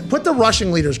 Put the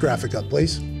rushing leaders graphic up,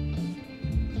 please.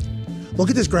 Look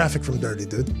at this graphic from Dirty,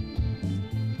 dude.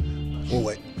 Oh,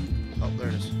 wait. Oh, there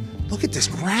it is. Look at this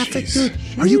graphic, dude.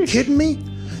 Are you kidding me?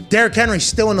 Derrick Henry's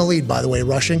still in the lead, by the way,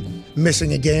 rushing.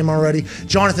 Missing a game already.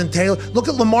 Jonathan Taylor. Look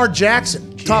at Lamar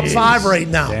Jackson. Top 5 right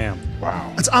now. Damn.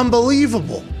 Wow. That's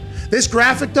unbelievable. This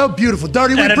graphic, though, beautiful.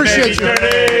 Dirty, we appreciate you.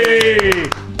 Dirty.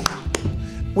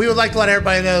 We would like to let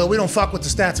everybody know that we don't fuck with the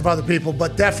stats of other people,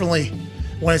 but definitely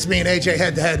when it's me and AJ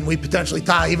head-to-head and we potentially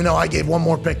tie, even though I gave one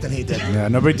more pick than he did. Yeah,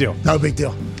 no big deal. No big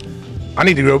deal. I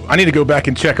need to go back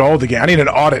and check all the games. I need an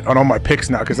audit on all my picks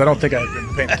now because I don't think I've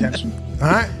been paying attention. All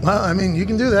right. Well, you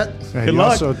can do that. Hey, Good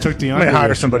luck. Also took the I may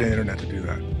hire somebody on the internet to do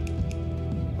that.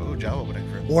 Oh, Java would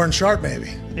incredible. Warren Sharp,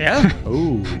 maybe. Yeah.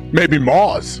 Ooh. Maybe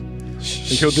Moz.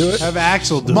 Think he'll do it? Have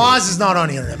Axel do it. Moz is not on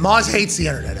the internet. Moz hates the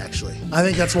internet, actually. I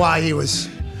think that's why he was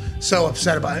so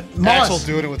upset about it. Moz, Axel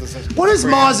doing it with his. What is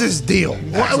Moz's deal?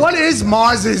 What is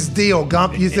Moz's deal,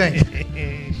 Gump, you think?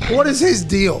 What is his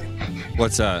deal?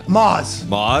 What's that? Moz.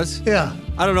 Moz? Yeah.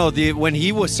 I don't know. When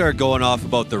he started going off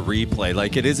about the replay,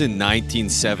 it is in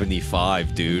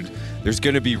 1975, dude. There's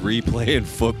going to be replay in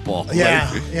football.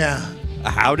 Yeah, yeah.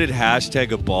 How did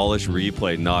hashtag abolish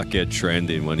replay not get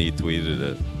trending when he tweeted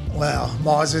it? Well,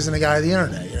 Moz isn't a guy of the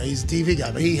internet. He's a TV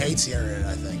guy, but he hates the internet,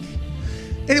 I think.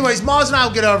 Anyways, Moz and I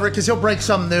will get over it because he'll break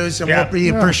some news and we'll be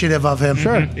appreciative of him.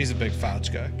 Sure. He's a big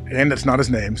Fouch guy. And that's not his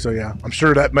name, so yeah. I'm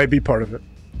sure that might be part of it.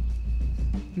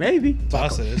 Maybe. To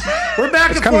us it is. We're back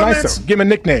It's in kind 4 of nice, minutes. though. Give him a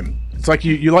nickname. It's like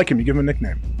you like him. You give him a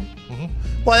nickname.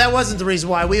 Well, that wasn't the reason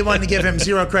why. We wanted to give him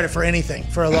zero credit for anything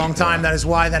for a long time. That is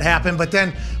why that happened. But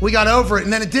then we got over it,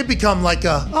 and then it did become like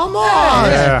Moz.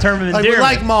 Yeah. Term of endearment. We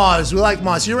like Moz. We like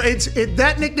Moz.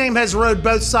 That nickname has rode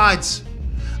both sides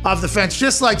of the fence,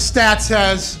 just like Stats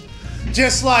has,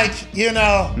 just like,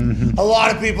 a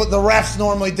lot of people, the refs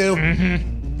normally do.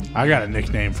 I got a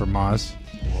nickname for Moz.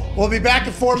 We'll be back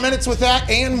in 4 minutes with that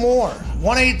and more.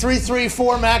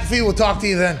 1-833-4 McAfee. We'll talk to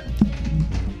you then.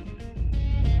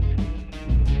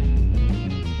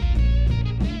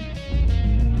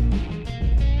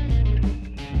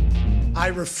 I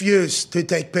refuse to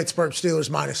take Pittsburgh Steelers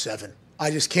 -7.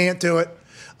 I just can't do it.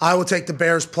 I will take the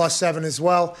Bears +7 as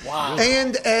well. Wow.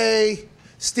 And a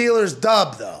Steelers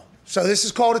dub, though. So this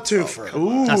is called a twofer.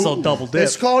 Ooh. That's a little double dip.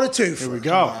 It's called a twofer. Here we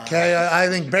go. Okay, I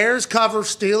think Bears cover,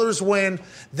 Steelers win.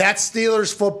 That's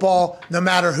Steelers football, no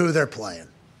matter who they're playing.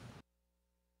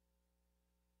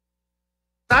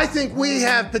 I think we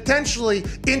have potentially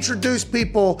introduced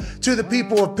people to the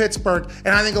people of Pittsburgh,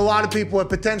 and I think a lot of people have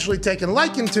potentially taken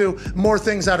liking to more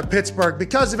things out of Pittsburgh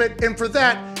because of it, and for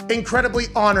that, incredibly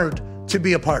honored to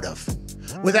be a part of.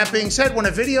 With that being said, when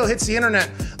a video hits the internet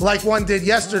like one did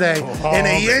yesterday, and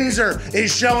a Yinzer is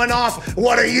showing off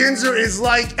what a Yinzer is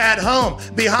like at home,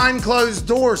 behind closed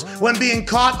doors, when being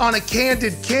caught on a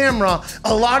candid camera,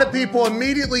 a lot of people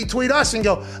immediately tweet us and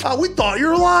go, oh, we thought you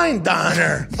were lying,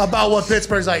 Donner, about what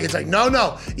Pittsburgh's like. It's like, no.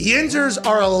 Yinzers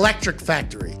are electric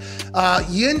factory.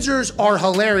 Yinzers are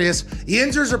hilarious.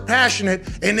 Yinzers are passionate.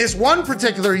 And this one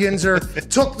particular Yinzer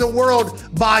took the world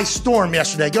by storm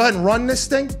yesterday. Go ahead and run this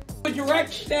thing.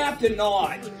 Direct staff to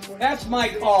nod. That's my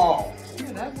call.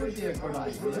 that would be a good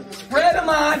idea. Spread them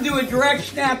on, do a direct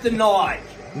snap to Nod.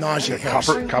 Nausea.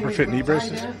 Copper fit knee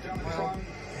braces.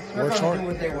 Works hard.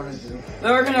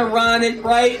 They're going to run it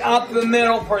right up the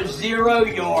middle for 0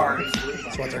 yards.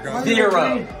 That's what they're going 0.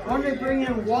 Why don't they bring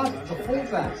in Watt, the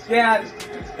fullback? Yeah,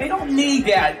 they don't need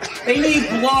that. They need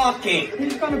blocking.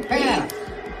 He's going to pass.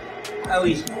 No,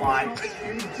 he's not.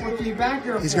 What's he back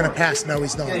there He's for? going to pass. No,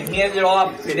 he's not. He's going to hand it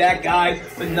off to that guy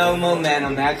with no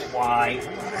momentum. That's why.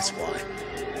 That's why.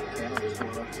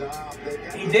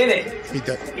 He did it. He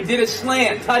did. He did a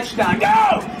slant. Touchdown.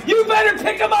 Go! You better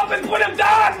pick him up and put him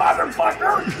down,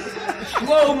 motherfucker!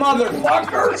 Slow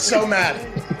motherfucker! So mad.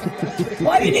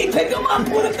 Why didn't he pick him up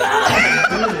and put him down?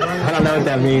 I don't know what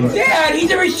that means. Dad,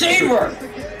 he's a receiver.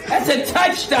 That's a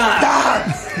touchdown.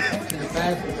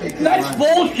 That's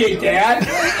bullshit, Dad.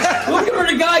 Look at where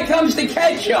the guy comes to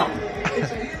catch him.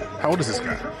 How old is this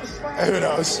guy? Who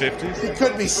knows? 50s? He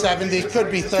could be 70, could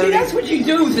be 30. See, that's what you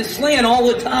do with the slant all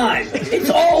the time. It's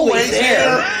always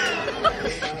there.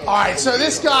 All right, so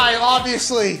this guy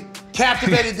obviously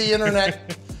captivated the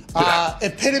internet.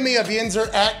 Epitome of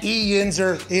Yinzer, at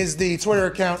eYinzer is the Twitter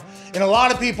account. And a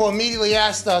lot of people immediately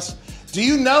asked us, do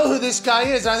you know who this guy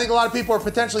is? And I think a lot of people are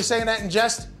potentially saying that in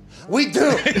jest. We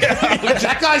do.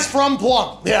 That guy's from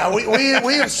Plum. Yeah,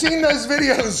 we have seen those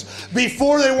videos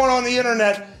before they went on the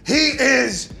internet. He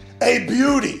is a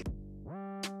beauty.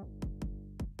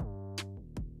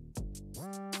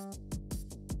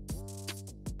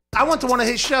 I went to one of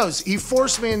his shows. He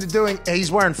forced me into doing.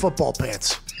 He's wearing football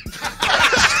pants.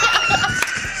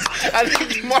 I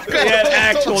think Marco had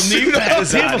actual knee pads.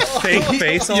 Does he have a fake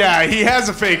face on? Yeah, he has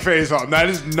a fake face on. That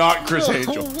is not Chris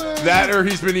Angel. That or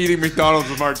he's been eating McDonald's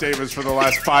with Mark Davis for the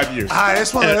last 5 years. I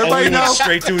just want to let everybody know.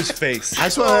 Straight to his face. I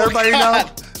just want to let everybody know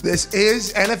this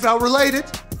is NFL related.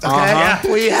 Okay?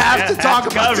 We have to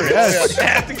talk about this. Yes. We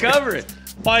have to cover it.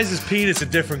 Why is his penis a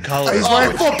different color? He's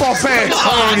wearing football pants.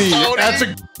 Tony. That's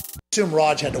a. Assume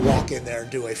Raj had to walk in there and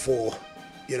do a full.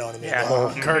 You know what I mean? Yeah. The whole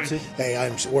Curtsy. Hey,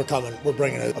 we're coming. We're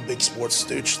bringing a big sports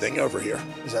stooge thing over here.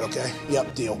 Is that okay?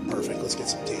 Yep, deal. Perfect. Let's get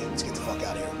some tea. Let's get the fuck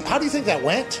out of here. How do you think that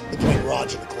went between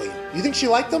Raj and the Queen? You think she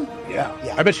liked them? Yeah.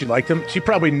 I bet she liked him. She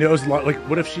probably knows a lot. Like,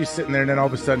 what if she's sitting there and then all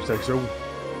of a sudden she's like, so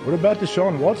what about the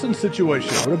Deshaun Watson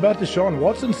situation? What about the Deshaun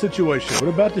Watson situation?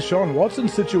 What about the Deshaun Watson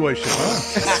situation?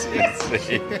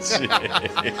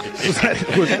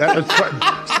 that was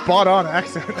spot on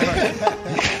accent.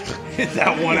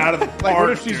 That one out of the park. Like, what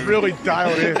if she's really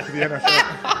dialed in to the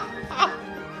NFL?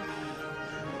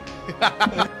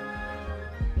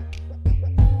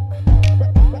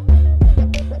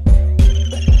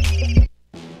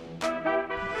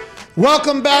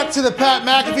 Welcome back to the Pat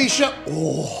McAfee Show.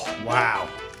 Oh, wow.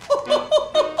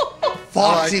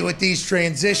 Foxy with these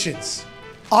transitions.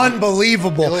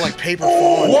 Unbelievable. They look like paper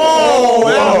falling. Whoa,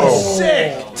 that Whoa. was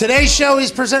sick. Today's show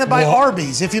is presented by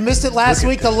Arby's. If you missed it last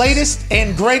week, the latest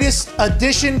and greatest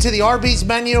addition to the Arby's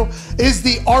menu is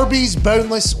the Arby's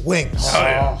boneless wings. Oh,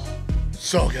 yeah.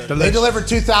 So good. They delivered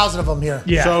 2,000 of them here.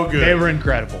 Yeah, so good. They were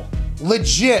incredible.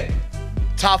 Legit.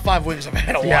 Top 5 wings I've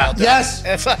had in a while. Yes.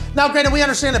 Now, granted, we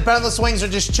understand that boneless wings are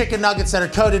just chicken nuggets that are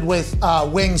coated with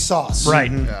wing sauce. Right.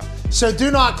 Yeah. So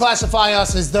do not classify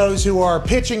us as those who are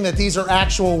pitching that these are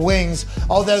actual wings,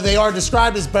 although they are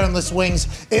described as boneless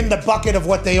wings in the bucket of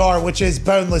what they are, which is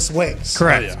boneless wings.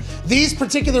 Correct. Oh, yeah. These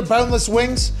particular boneless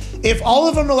wings, if all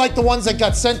of them are like the ones that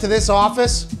got sent to this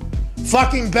office,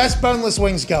 fucking best boneless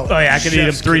wings going. Oh, yeah, I could eat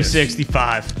them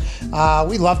 365.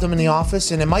 We loved them in the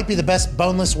office, and it might be the best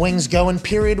boneless wings going,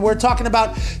 period. We're talking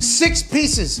about 6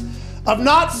 pieces of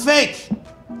not fake.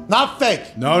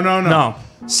 No.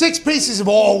 6 pieces of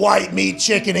all white meat,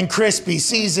 chicken, and crispy,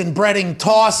 seasoned breading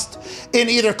tossed in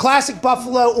either classic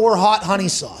buffalo or hot honey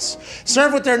sauce.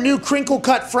 Served with their new crinkle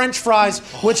cut French fries,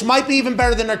 which might be even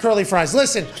better than their curly fries.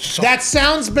 Listen, that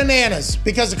sounds bananas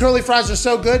because the curly fries are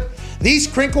so good. These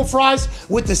crinkle fries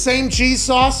with the same cheese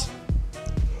sauce.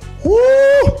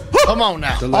 Woo! Come on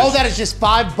now. All that is just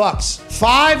 $5.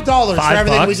 $5 for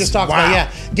everything we just talked about.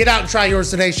 Yeah. Get out and try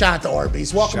yours today. Shout out to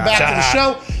Arby's. Welcome back to the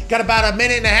show. Got about a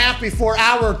minute and a half before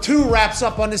hour 2 wraps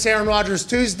up on this Aaron Rodgers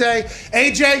Tuesday.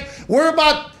 AJ, we're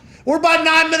about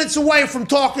 9 minutes away from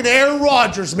talking to Aaron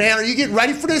Rodgers, man. Are you getting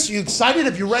ready for this? Are you excited?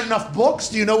 Have you read enough books?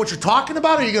 Do you know what you're talking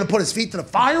about? Are you going to put his feet to the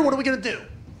fire? What are we going to do?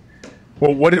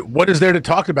 Well, what is there to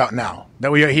talk about now?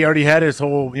 That he already had his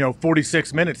whole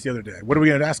 46 minutes the other day. What are we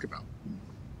going to ask about?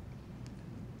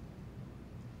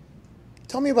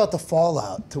 Tell me about the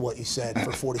fallout to what you said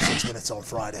for 46 minutes on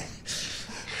Friday.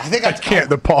 I think I can't.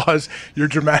 The pause, your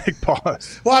dramatic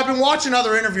pause. Well, I've been watching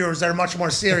other interviewers that are much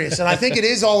more serious, and I think it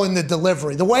is all in the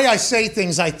delivery. The way I say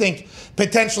things, I think,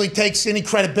 potentially takes any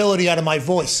credibility out of my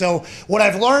voice. So what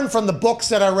I've learned from the books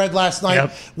that I read last night,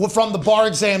 from the bar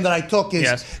exam that I took,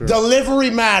 is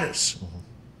delivery matters.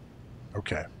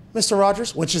 Okay. Mr.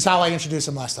 Rogers, which is how I introduced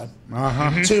him last time.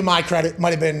 Uh-huh. To my credit,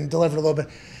 might have been delivered a little bit.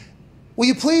 Will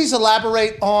you please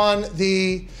elaborate on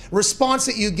the response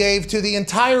that you gave to the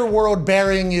entire world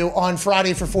burying you on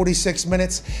Friday for 46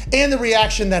 minutes and the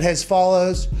reaction that had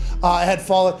followed?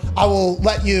 I will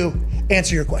let you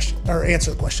answer your question, or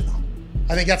answer the question.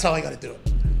 I think that's how I got to do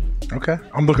it. Okay.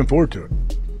 I'm looking forward to it.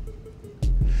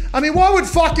 I mean, what would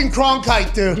fucking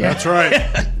Cronkite do? Yeah. That's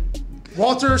right.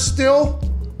 Walter Still?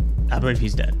 I believe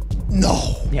he's dead.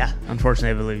 No. Yeah,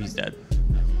 unfortunately, I believe he's dead.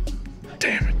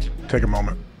 Damn it. Take a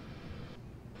moment.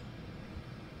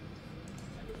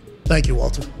 Thank you,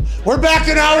 Walter. We're back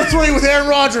in hour 3 with Aaron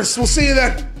Rodgers. We'll see you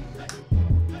then.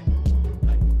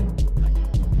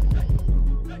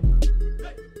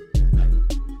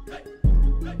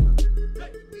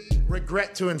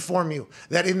 Regret to inform you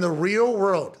that in the real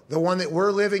world, the one that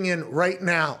we're living in right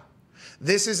now,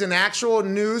 this is an actual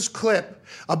news clip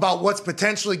about what's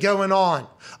potentially going on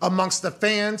amongst the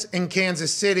fans in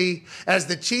Kansas City. As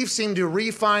the Chiefs seem to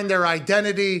refine their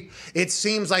identity, it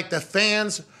seems like the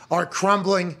fans are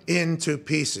crumbling into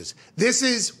pieces. This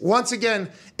is, once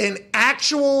again, an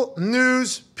actual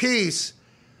news piece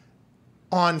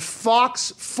on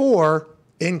Fox 4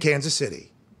 in Kansas City.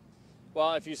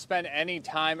 Well, if you spend any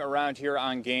time around here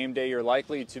on game day, you're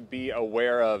likely to be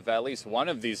aware of at least one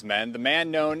of these men. The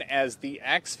man known as the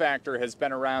X Factor has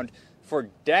been around for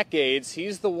decades.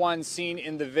 He's the one seen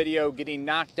in the video getting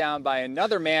knocked down by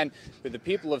another man who the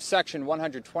people of Section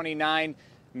 129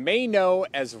 may know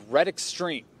as Red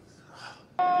Extreme.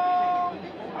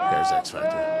 There's X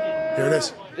Factor. Here it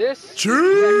is. This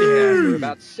Jeez.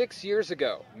 about 6 years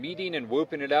ago, meeting and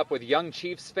whooping it up with young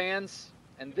Chiefs fans.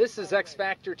 And this is X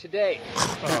Factor today.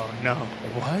 Oh, no.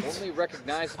 What? Only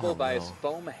recognizable by his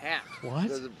foam hat. What?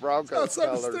 The Broncos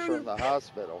colors from the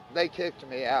hospital. They kicked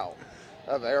me out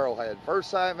of Arrowhead. First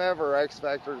time ever X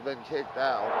Factor's been kicked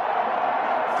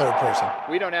out. Third person.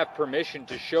 We don't have permission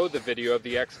to show the video of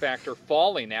the X Factor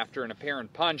falling after an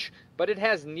apparent punch, but it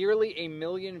has nearly 1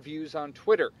 million views on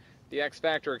Twitter. The X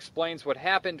Factor explains what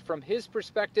happened from his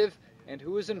perspective and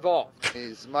who is involved.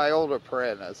 He's my old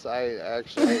apprentice. I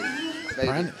actually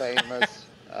made him famous.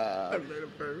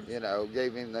 You know,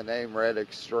 gave him the name Red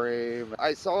Extreme.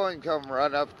 I saw him come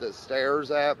run up the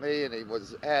stairs at me, and he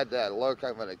had that look,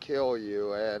 I'm going to kill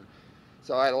you. And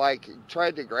so I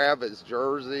tried to grab his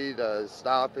jersey to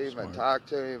stop him and talk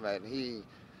to him, and he,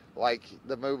 like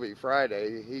the movie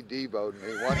Friday, he deboed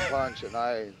me one punch, and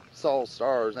I saw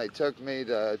stars. They took me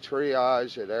to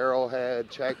triage at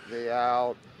Arrowhead, checked me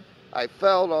out. I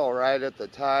felt all right at the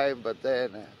time, but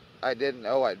then I didn't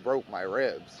know I'd broke my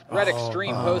ribs. Red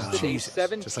Extreme posted a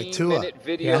 17-minute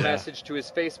video message to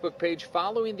his Facebook page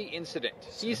following the incident.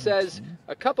 He says,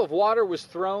 "A cup of water was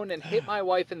thrown and hit my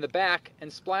wife in the back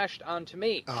and splashed onto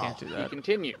me." Can't do that. He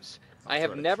continues, "I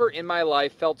have never in my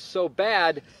life felt so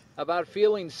bad about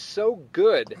feeling so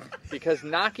good because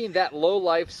knocking that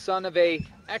low-life son of a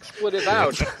expletive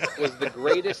out was the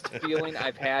greatest feeling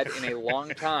I've had in a long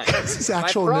time.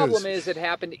 My problem is it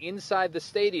happened inside the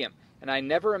stadium, and I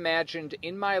never imagined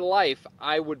in my life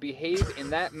I would behave in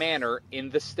that manner in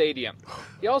the stadium."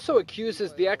 He also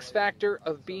accuses the X Factor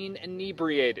of being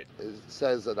inebriated. It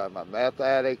says that I'm a meth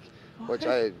addict, which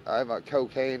I'm a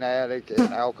cocaine addict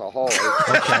and alcoholic.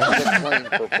 I've been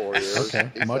clean for 4 years. Okay.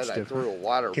 He Much said I different. threw a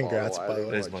water Congrats, bottle by at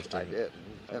the way. him, which I didn't.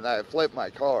 And I flipped my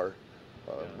car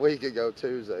a week ago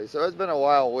Tuesday. So it's been a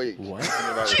wild week. What?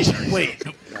 Wait.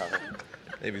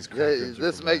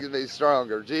 This makes me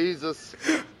stronger. Jesus,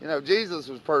 Jesus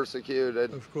was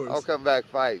persecuted. Of course. I'll come back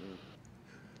fighting.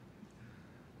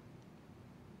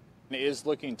 Is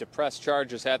looking to press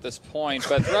charges at this point,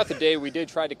 but throughout the day we did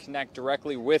try to connect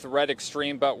directly with Red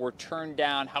Extreme, but were turned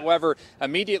down. However,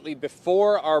 immediately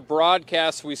before our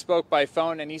broadcast we spoke by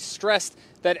phone, and he stressed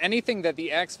that anything that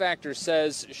the X Factor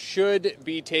says should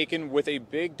be taken with a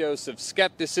big dose of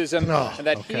skepticism, and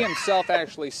that he himself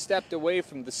actually stepped away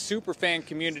from the superfan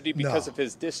community because of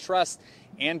his distrust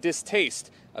and distaste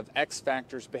of X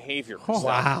Factor's behavior.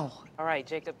 Wow. All right,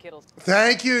 Jacob Kittle.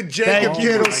 Thank you, Jacob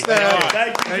Kittlestad.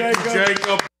 Thank you,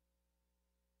 Jacob.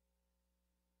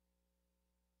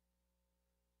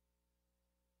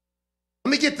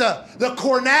 Let me get the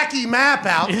Kornacki map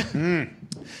out.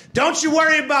 Don't you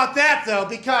worry about that, though,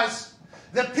 because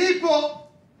the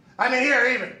people,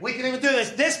 we can even do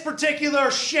this. This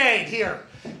particular shade here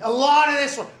A lot of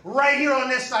this one, right here on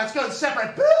this side. Let's go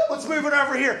separate. Boop, let's move it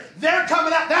over here. They're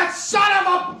coming out. That son of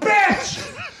a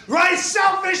bitch! Right,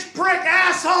 selfish prick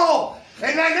asshole.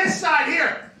 And then this side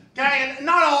here. Okay, and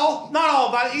not all,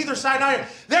 but either side, not here.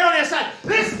 They're on this side.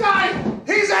 This guy,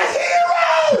 he's a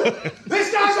hero! This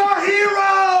guy's our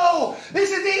hero!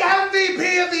 This is the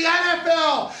MVP of the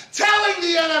NFL, telling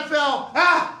the NFL,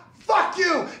 fuck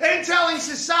you, and telling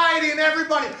society and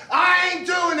everybody, I ain't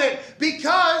doing it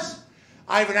because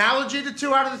I have an allergy to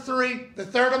 2 out of the 3. The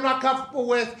third I'm not comfortable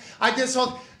with. I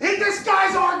disown. Hey, this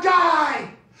guy's our guy!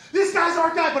 This guy's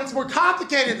our guy, but it's more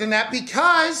complicated than that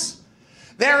because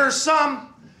there are some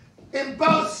in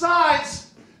both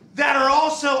sides that are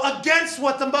also against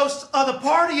what the most of the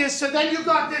party is. So then you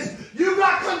got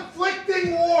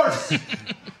conflicting wars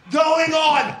going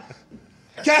on.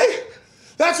 Okay?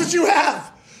 That's what you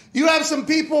have. You have some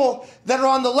people that are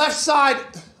on the left side.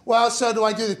 Well, so do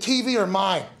I do the TV or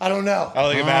mine? I don't know. I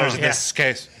don't think it matters in this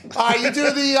case. All right, you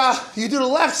do the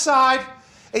left side,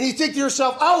 and you think to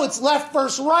yourself, oh, it's left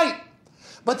versus right.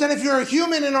 But then if you're a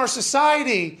human in our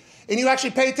society, and you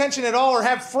actually pay attention at all or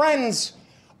have friends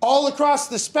all across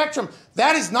the spectrum,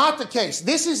 that is not the case.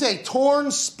 This is a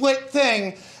torn, split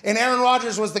thing, and Aaron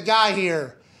Rodgers was the guy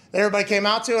here that everybody came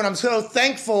out to, and I'm so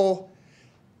thankful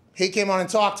he came on and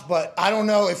talked, but I don't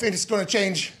know if it's going to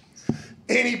change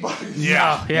anybody.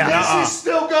 Yeah. This is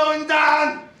still going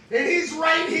down, and he's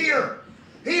right here.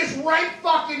 He is right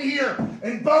fucking here,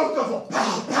 and both of them,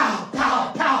 pow, pow,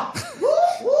 pow, pow, woo,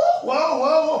 woo, whoa, whoa,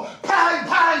 whoa, pang,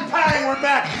 pang, pang, we're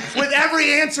back. With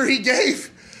every answer he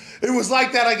gave, it was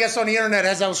like that, I guess, on the internet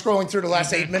as I was scrolling through the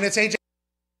last 8 minutes. AJ.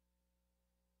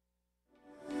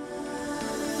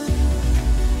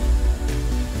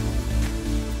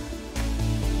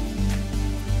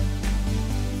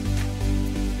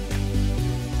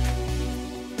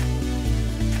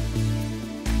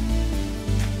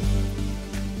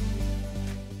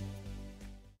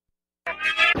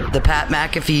 The Pat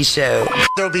McAfee Show.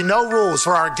 There'll be no rules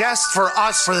for our guests, for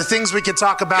us, for the things we can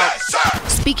talk about.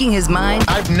 Yes, Speaking his mind.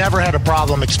 I've never had a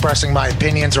problem expressing my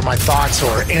opinions or my thoughts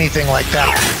or anything like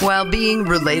that. While being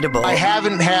relatable. I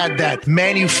haven't had that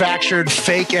manufactured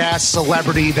fake-ass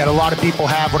celebrity that a lot of people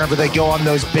have whenever they go on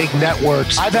those big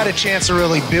networks. I've had a chance to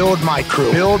really build my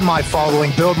crew, build my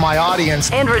following, build my audience.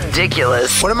 And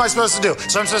ridiculous. What am I supposed to do?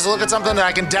 So I'm supposed to look at something that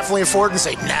I can definitely afford and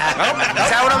say, nah. Is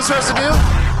that what I'm supposed to do?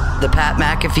 The Pat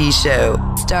McAfee Show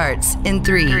starts in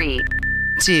 3,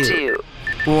 2,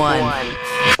 1.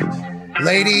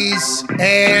 Ladies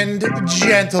and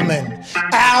gentlemen,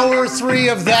 hour 3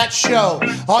 of that show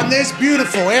on this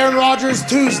beautiful Aaron Rodgers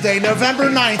Tuesday, November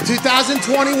 9th,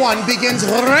 2021 begins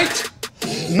right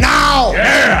now.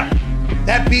 Yeah!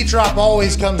 That beat drop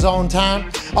always comes on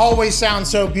time, always sounds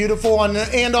so beautiful.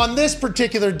 And on this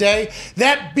particular day,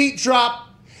 that beat drop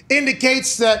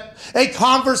indicates that a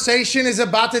conversation is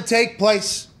about to take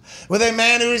place with a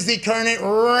man who is the current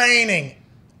reigning,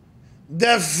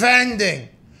 defending,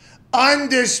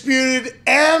 undisputed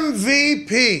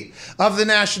MVP of the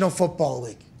National Football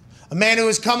League. A man who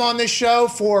has come on this show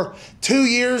for 2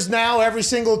 years now, every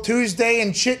single Tuesday,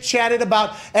 and chit-chatted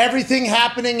about everything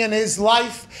happening in his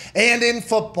life and in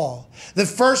football. The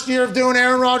first year of doing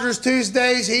Aaron Rodgers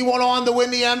Tuesdays, he went on to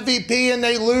win the MVP, and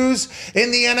they lose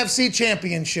in the NFC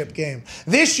Championship game.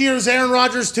 This year's Aaron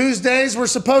Rodgers Tuesdays were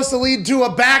supposed to lead to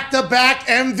a back-to-back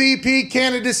MVP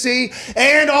candidacy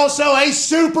and also a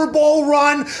Super Bowl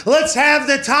run. Let's have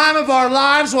the time of our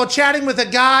lives while chatting with a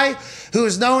guy who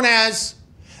is known as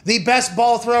the best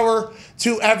ball thrower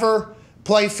to ever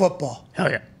play football. Hell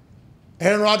yeah.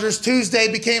 Aaron Rodgers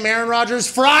Tuesday became Aaron Rodgers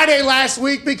Friday last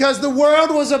week because the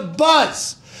world was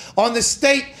abuzz on the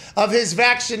state of his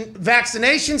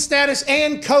vaccination status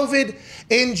and COVID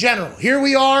in general. Here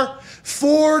we are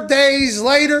 4 days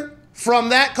later from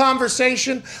that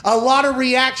conversation. A lot of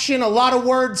reaction, a lot of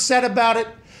words said about it.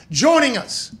 Joining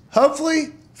us,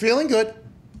 hopefully feeling good,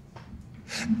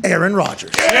 Aaron Rodgers.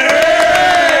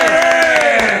 Yeah!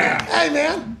 Hey,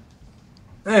 man.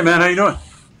 Hey, man. How you doing?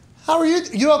 How are you?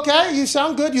 You okay? You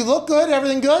sound good. You look good.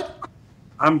 Everything good?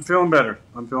 I'm feeling better.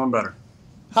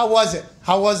 How was it?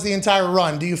 How was the entire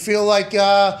run? Do you feel like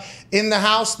in the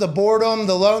house, the boredom,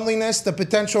 the loneliness, the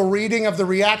potential reading of the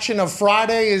reaction of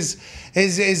Friday is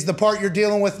the part you're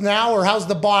dealing with now? Or how's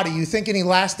the body? You think any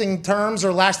lasting terms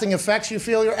or lasting effects you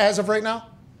feel as of right now?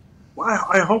 Well,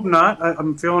 I hope not.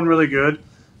 I'm feeling really good.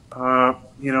 I'm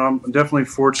definitely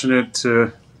fortunate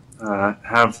to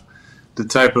have the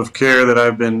type of care that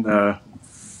I've been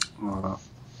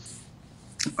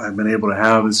able to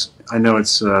have. I know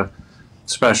it's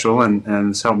special and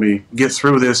it's helped me get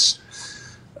through this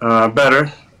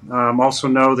better. Also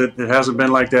know that it hasn't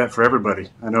been like that for everybody.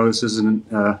 I know this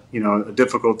isn't, a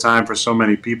difficult time for so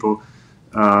many people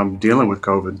dealing with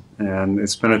COVID, and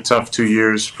it's been a tough 2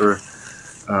 years for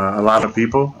a lot of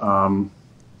people.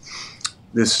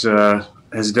 This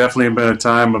has definitely been a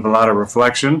time of a lot of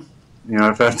reflection.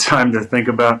 I've had time to think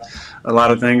about a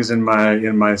lot of things in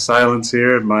my silence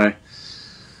here, in my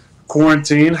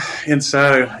quarantine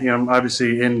inside. I'm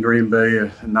obviously in Green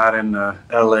Bay, not in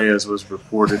LA as was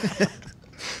reported.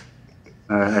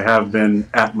 I have been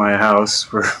at my house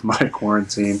for my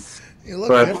quarantine. You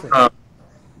look different.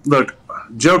 Look,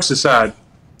 jokes aside,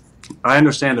 I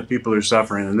understand that people are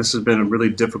suffering, and this has been a really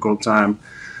difficult time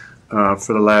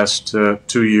for the last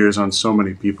 2 years on so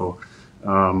many people.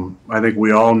 I think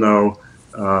we all know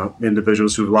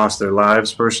individuals who've lost their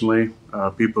lives personally,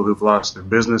 people who've lost their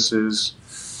businesses,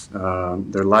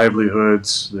 their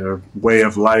livelihoods, their way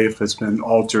of life has been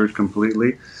altered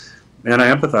completely. And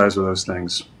I empathize with those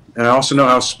things. And I also know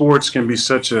how sports can be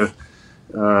such a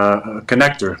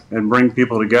connector and bring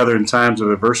people together in times of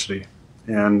adversity.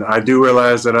 And I do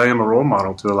realize that I am a role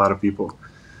model to a lot of people.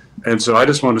 And so I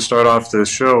just want to start off this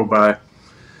show by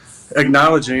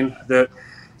acknowledging that,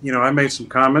 I made some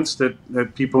comments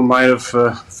that people might have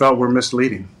felt were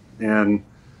misleading. And,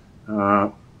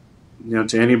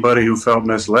 to anybody who felt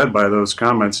misled by those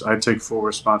comments, I take full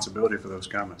responsibility for those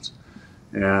comments.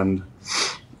 And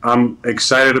I'm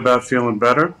excited about feeling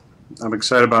better. I'm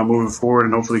excited about moving forward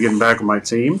and hopefully getting back with my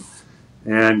team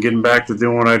and getting back to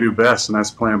doing what I do best, and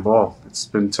that's playing ball. It's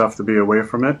been tough to be away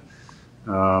from it.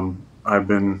 I've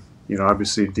been,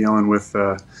 obviously dealing with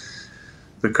the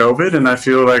COVID, and I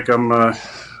feel like I'm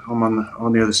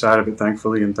on the other side of it,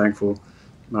 thankfully, and thankful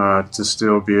to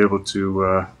still be able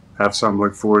to have something to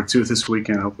look forward to this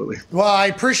weekend, hopefully. Well, I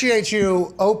appreciate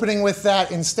you opening with that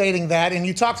and stating that. And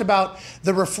you talked about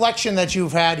the reflection that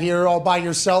you've had here all by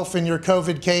yourself in your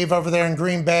COVID cave over there in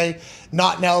Green Bay,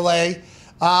 not in L.A.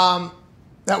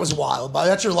 That was wild. But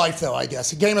that's your life, though, I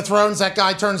guess. Game of Thrones, that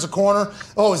guy turns the corner.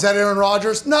 Oh, is that Aaron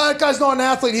Rodgers? No, that guy's not an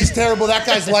athlete. He's terrible. That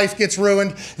guy's life gets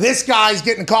ruined. This guy's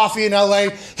getting coffee in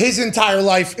L.A. His entire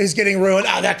life is getting ruined.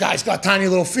 That guy's got tiny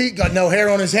little feet, got no hair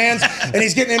on his hands, and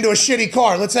he's getting into a shitty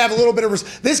car. Let's have a little bit of...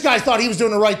 This guy thought he was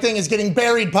doing the right thing, is getting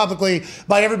buried publicly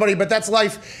by everybody, but that's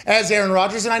life as Aaron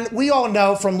Rodgers. And we all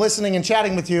know from listening and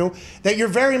chatting with you that you're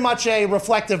very much a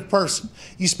reflective person.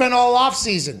 You spent all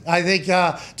offseason, I think,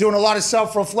 doing a lot of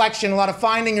self-reflection, a lot of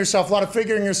finding yourself, a lot of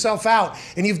figuring yourself out.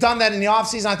 And you've done that in the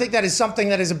offseason. I think that is something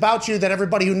that is about you that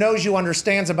everybody who knows you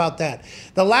understands about that.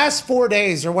 The last 4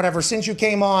 days or whatever, since you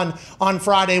came on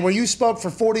Friday, where you spoke for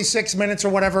 46 minutes or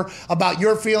whatever about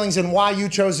your feelings and why you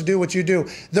chose to do what you do,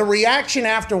 the reaction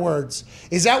afterwards,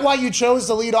 is that why you chose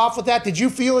to lead off with that? Did you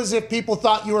feel as if people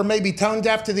thought you were maybe tone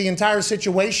deaf to the entire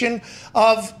situation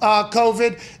of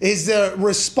COVID? Is the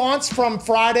response from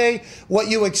Friday what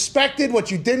you expected, what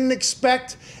you didn't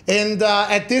expect? And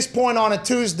at this point on a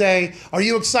Tuesday, are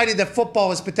you excited that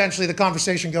football is potentially the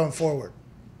conversation going forward?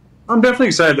 I'm definitely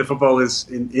excited that football is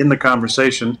in the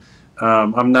conversation.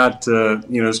 I'm not,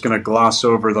 just going to gloss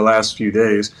over the last few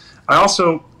days. I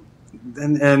also,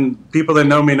 and people that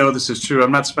know me know this is true,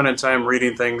 I'm not spending time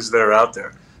reading things that are out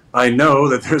there. I know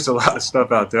that there's a lot of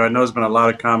stuff out there. I know there's been a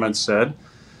lot of comments said.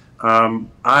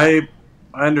 I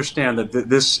understand that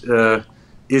this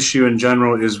issue in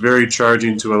general is very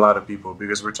charging to a lot of people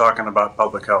because we're talking about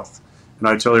public health, and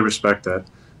I totally respect that.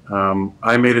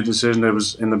 I made a decision that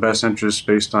was in the best interest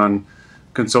based on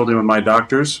consulting with my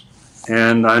doctors,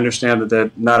 and I understand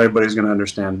that not everybody's going to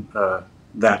understand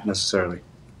that necessarily,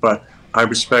 but I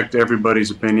respect everybody's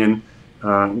opinion.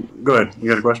 Go ahead. You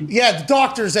got a question? Yeah, the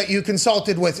doctors that you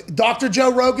consulted with, Dr.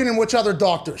 Joe Rogan and which other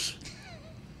doctors?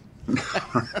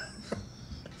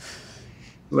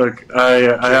 Look,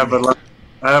 I have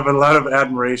a lot of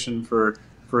admiration for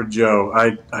Joe.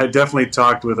 I definitely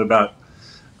talked with about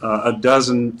a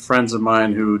dozen friends of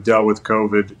mine who dealt with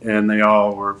COVID, and they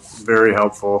all were very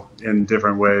helpful in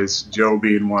different ways, Joe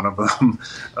being one of them.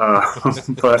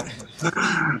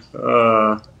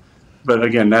 But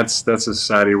again, that's the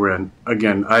society we're in.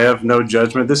 Again, I have no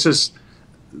judgment. This is,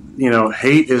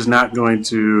 hate is not going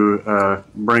to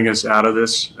bring us out of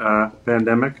this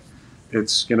pandemic.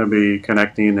 It's going to be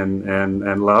connecting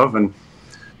and love. And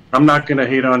I'm not going to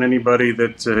hate on anybody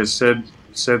that has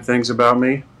said things about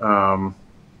me.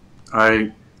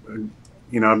 I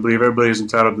believe everybody is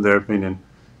entitled to their opinion,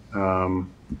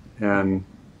 and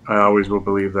I always will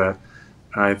believe that.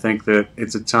 I think that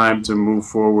it's a time to move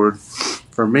forward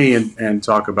for me and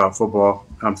talk about football.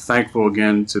 I'm thankful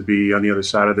again to be on the other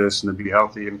side of this and to be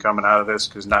healthy and coming out of this,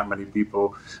 because not many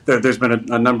people. There's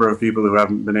been a number of people who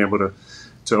haven't been able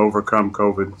to to overcome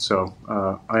COVID. So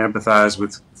I empathize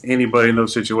with anybody in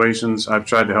those situations. I've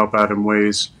tried to help out in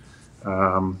ways,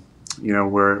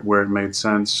 where it made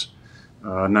sense,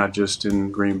 not just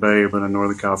in Green Bay, but in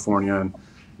Northern California.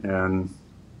 And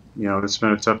it's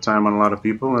been a tough time on a lot of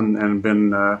people and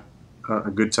been a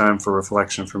good time for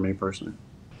reflection for me personally.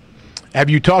 Have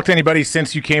you talked to anybody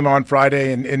since you came on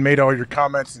Friday and made all your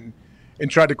comments and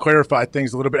tried to clarify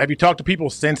things a little bit? Have you talked to people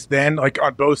since then, like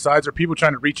on both sides? Are people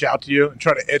trying to reach out to you and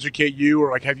try to educate you, or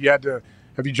like have you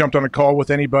jumped on a call with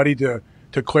anybody to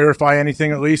clarify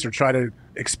anything at least, or try to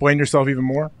explain yourself even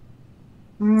more?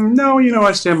 No,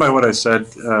 I stand by what I said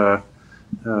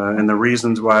and the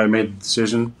reasons why I made the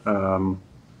decision.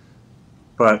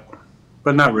 But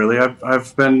not really.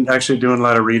 I've been actually doing a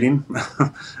lot of reading.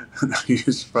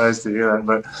 You're surprised to hear that,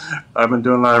 but I've been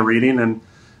doing a lot of reading and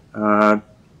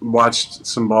watched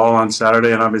some ball on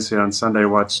Saturday, and obviously on Sunday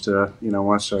watched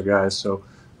our guys. So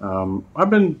I've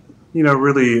been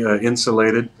really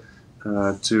insulated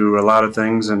to a lot of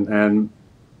things, and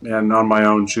on my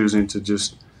own choosing to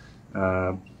just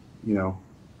go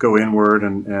inward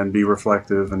and be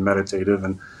reflective and meditative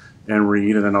and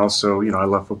read. And then also I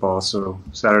love football, so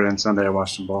Saturday and Sunday I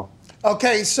watched some ball.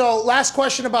 Okay, so last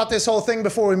question about this whole thing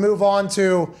before we move on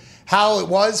to how it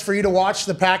was for you to watch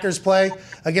the Packers play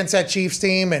against that Chiefs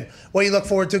team and what you look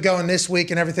forward to going this week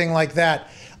and everything like that.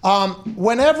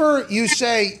 Whenever you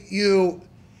say you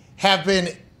have been,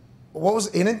 what was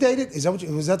inundated?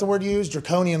 Was that the word you used?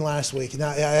 Draconian last week.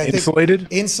 No, insulated?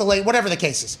 Insulate, whatever the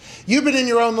case is. You've been in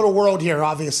your own little world here,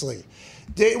 obviously.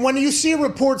 When you see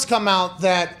reports come out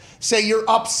that say you're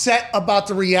upset about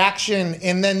the reaction,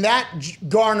 and then that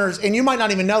garners, and you might not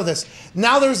even know this,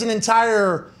 now there's an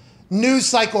entire news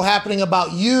cycle happening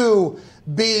about you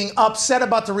being upset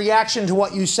about the reaction to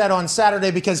what you said on Saturday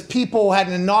because people had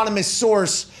an anonymous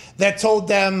source that told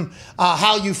them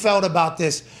how you felt about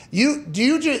this.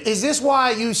 Is this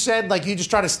why you said you just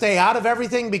try to stay out of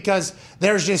everything because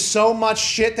there's just so much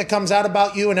shit that comes out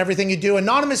about you and everything you do?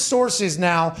 Anonymous sources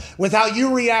now, with how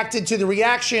you reacted to the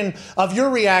reaction of your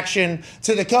reaction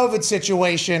to the COVID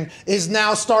situation, is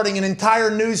now starting an entire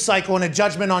news cycle and a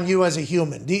judgment on you as a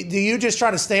human. Do you just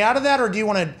try to stay out of that, or do you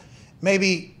want to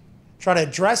maybe try to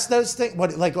address those things?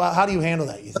 How do you handle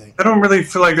that, you think? I don't really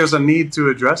feel like there's a need to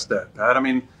address that, Pat. I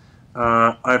mean,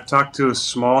 I've talked to a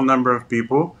small number of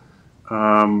people,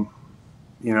 people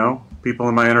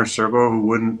in my inner circle who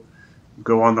wouldn't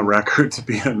go on the record to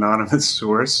be an anonymous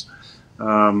source.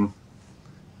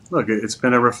 Look, it's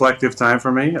been a reflective time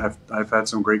for me. I've had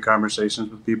some great conversations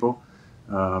with people,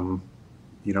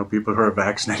 people who are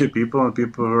vaccinated people and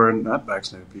people who are not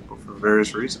vaccinated people for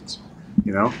various reasons.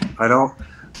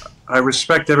 I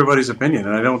respect everybody's opinion,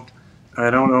 and I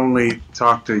don't only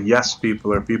talk to yes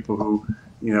people or people who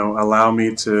allow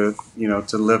me to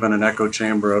live in an echo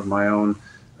chamber of my own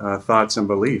thoughts and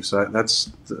beliefs.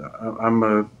 I'm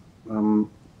a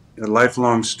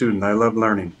lifelong student. I love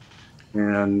learning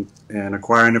and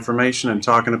acquiring information and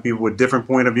talking to people with different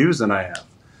point of views than I have,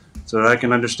 so that I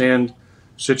can understand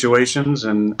situations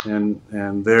and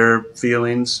their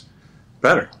feelings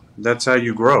better. That's how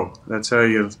you grow. That's how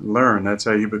you learn. That's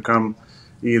how you become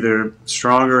either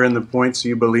stronger in the points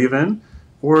you believe in,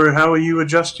 or how you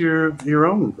adjust your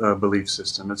own belief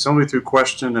system. It's only through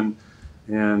question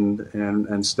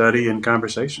and study and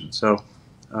conversation. So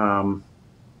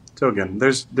again,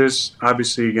 there's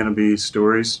obviously going to be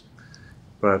stories,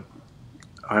 but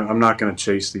I'm not going to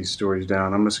chase these stories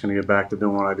down. I'm just going to get back to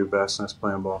doing what I do best, and that's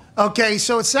playing ball. Okay,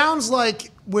 so it sounds like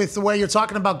with the way you're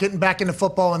talking about getting back into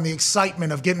football and the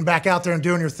excitement of getting back out there and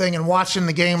doing your thing and watching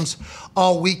the games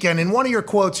all weekend. In one of your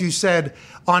quotes, you said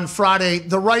on Friday,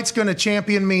 the right's going to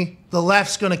champion me, the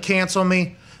left's going to cancel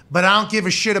me, but I don't give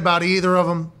a shit about either of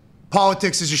them.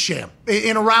 Politics is a sham.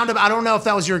 In a roundabout, I don't know if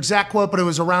that was your exact quote, but it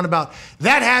was a roundabout.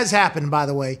 That has happened, by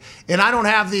the way, and I don't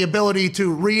have the ability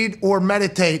to read or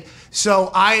meditate, so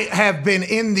I have been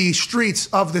in the streets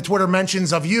of the Twitter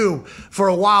mentions of you for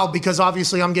a while because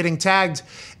obviously I'm getting tagged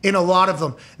in a lot of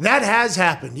them. That has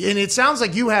happened, and it sounds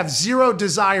like you have zero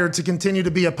desire to continue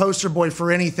to be a poster boy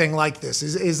for anything like this.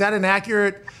 Is that an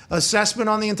accurate assessment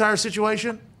on the entire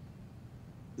situation?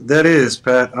 That is,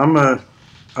 Pat.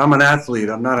 I'm an athlete.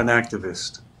 I'm not an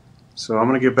activist. So I'm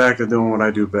going to get back to doing what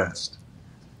I do best.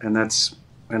 And that's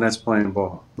playing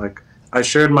ball. Like, I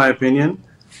shared my opinion.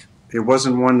 It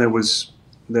wasn't one that was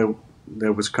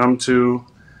come to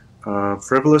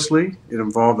frivolously. It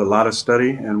involved a lot of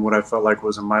study and what I felt like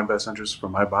was in my best interest for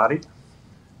my body.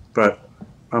 But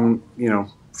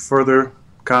further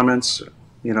comments,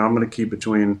 I'm going to keep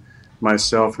between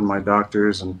myself and my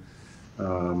doctors, and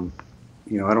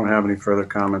I don't have any further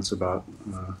comments about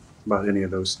any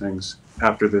of those things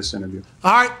after this interview.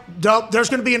 All right, dope. There's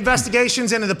going to be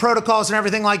investigations into the protocols and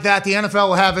everything like that. The NFL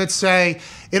will have its say.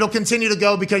 It'll continue to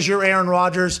go because you're Aaron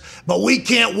Rodgers, but we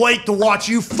can't wait to watch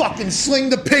you fucking sling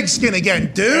the pigskin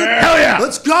again, dude. Hell yeah.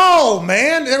 Let's go,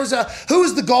 man. Who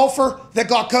was the golfer that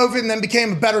got COVID and then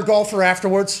became a better golfer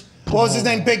afterwards? What was his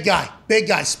name? Big guy,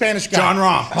 Spanish guy. Jon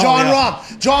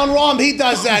Rahm. John Rahm, he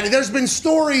does that. There's been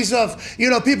stories of,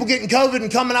 people getting COVID and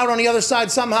coming out on the other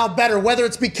side somehow better, whether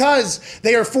it's because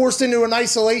they are forced into an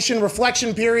isolation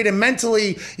reflection period and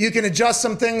mentally you can adjust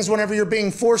some things whenever you're being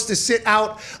forced to sit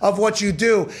out of what you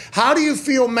do. How do you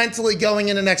feel mentally going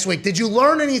into next week? Did you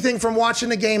learn anything from watching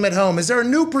the game at home? Is there a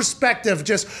new perspective?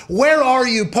 Just where are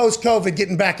you post-COVID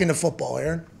getting back into football,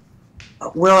 Aaron?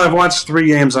 Well, I've watched 3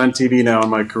 games on TV now in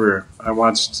my career. I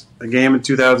watched a game in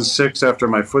 2006 after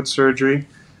my foot surgery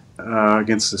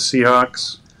against the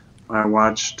Seahawks. I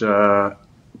watched a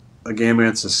game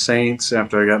against the Saints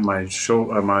after I got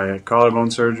my collarbone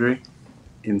surgery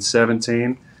in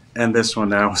 2017. And this one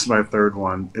now is my 3rd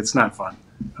one. It's not fun.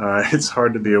 It's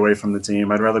hard to be away from the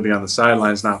team. I'd rather be on the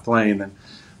sidelines not playing than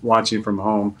watching from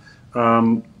home.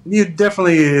 It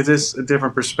is a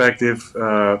different perspective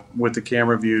with the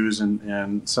camera views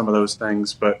and some of those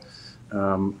things. But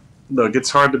look, it's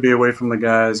hard to be away from the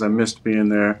guys. I missed being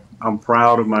there. I'm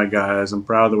proud of my guys. I'm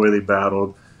proud of the way they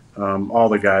battled. All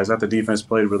the guys. I thought the defense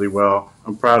played really well.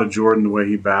 I'm proud of Jordan the way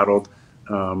he battled.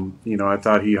 I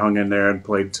thought he hung in there and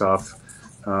played tough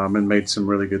and made some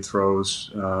really good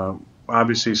throws.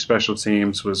 Obviously, special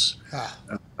teams was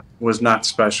not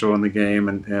special in the game,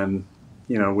 and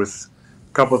with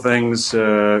a couple things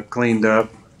cleaned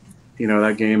up,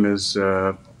 that game looks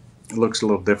a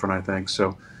little different, I think.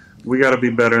 So we got to be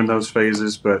better in those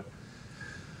phases. But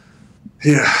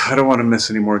yeah, I don't want to miss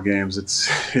any more games.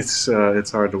 It's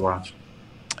hard to watch.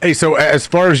 Hey, so as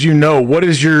far as you know, what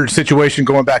is your situation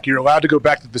going back? You're allowed to go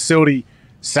back to the facility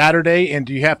Saturday, and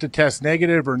do you have to test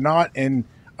negative or not? And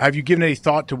have you given any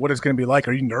thought to what it's going to be like?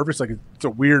 Are you nervous? Like, it's a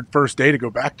weird first day to go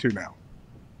back to now.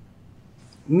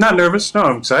 Not nervous. No,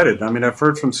 I'm excited. I mean, I've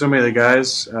heard from so many of the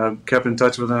guys. Kept in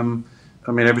touch with them.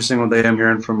 I mean, every single day I'm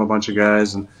hearing from a bunch of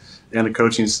guys and the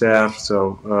coaching staff.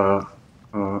 So,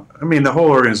 I mean, the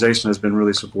whole organization has been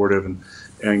really supportive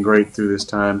and great through this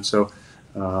time. So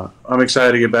I'm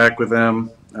excited to get back with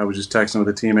them. I was just texting with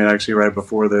a teammate actually right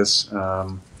before this.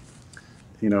 That's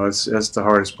the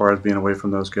hardest part, is being away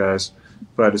from those guys.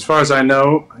 But as far as I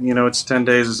know, it's 10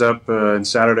 days is up, and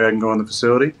Saturday I can go in the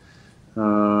facility.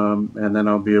 And then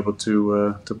I'll be able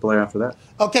to play after that.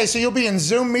 Okay, so you'll be in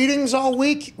Zoom meetings all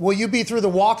week. Will you be through the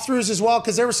walkthroughs as well?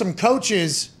 Because there were some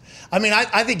coaches. I mean,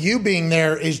 I think you being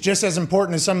there is just as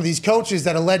important as some of these coaches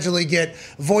that allegedly get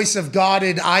voice of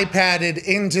Godded, iPadded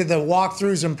into the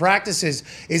walkthroughs and practices.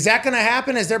 Is that going to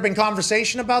happen? Has there been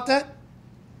conversation about that?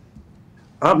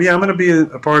 Yeah, I'm going to be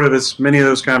a part of as many of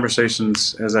those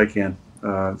conversations as I can.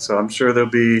 So I'm sure there'll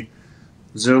be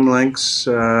Zoom links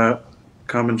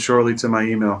coming shortly to my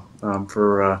email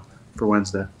for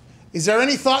Wednesday. Is there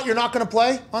any thought you're not going to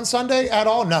play on Sunday at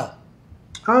all? No.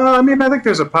 I mean, I think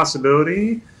there's a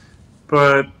possibility,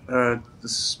 but a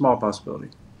small possibility.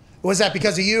 Was that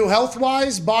because of you,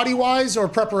 health-wise, body-wise, or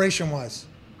preparation-wise?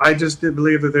 I just did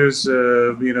believe that there's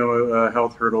a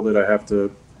health hurdle that I have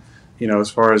to, as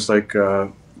far as like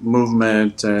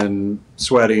movement and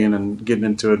sweating and getting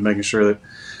into it, making sure that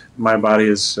my body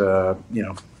is,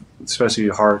 especially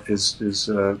heart is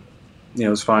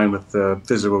fine with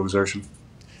physical exertion.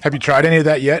 Have you tried any of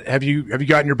that yet? Have you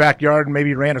got in your backyard and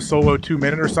maybe ran a solo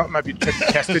 2-minute or something? Have you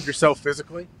tested yourself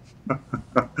physically?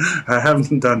 I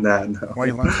haven't done that. No. Why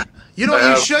you lying? You know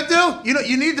what you should do?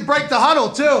 You need to break the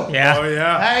huddle too. Yeah. Oh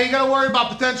yeah. Hey, you got to worry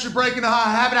about potentially breaking the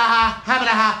huddle.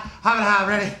 Have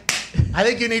it ready. I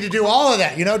think you need to do all of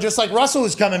that. Just like Russell,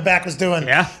 who's coming back, was doing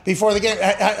before the game.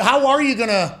 How are you going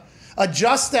to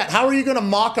adjust that? How are you going to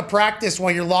mock a practice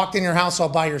while you're locked in your house all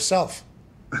by yourself?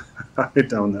 I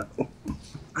don't know.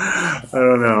 I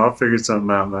don't know. I'll figure something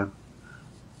out, man.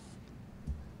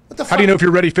 What the fuck? How do you know if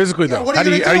you're ready physically, though? What are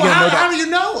you going to do? How do you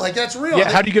know? Like, that's real. Yeah,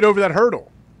 how do you get over that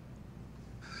hurdle?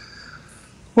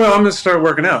 Well, I'm going to start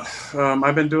working out.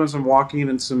 I've been doing some walking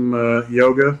and some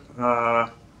yoga,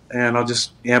 and I'll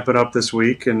just amp it up this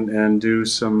week and do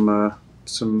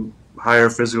some higher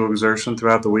physical exertion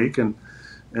throughout the week and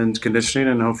conditioning,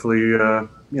 and hopefully,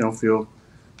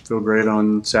 feel great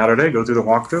on Saturday, go through the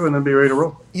walkthrough, and then be ready to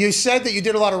roll. You said that you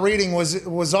did a lot of reading.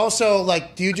 Was also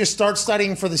like, do you just start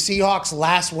studying for the Seahawks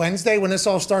last Wednesday when this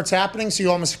all starts happening? So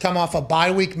you almost come off a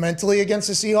bye week mentally against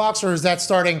the Seahawks, or is that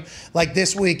starting like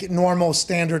this week, normal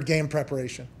standard game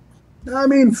preparation? I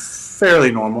mean,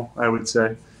 fairly normal, I would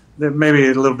say. There may be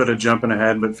a little bit of jumping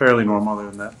ahead, but fairly normal other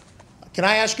than that. Can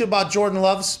I ask you about Jordan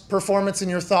Love's performance and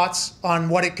your thoughts on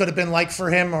what it could have been like for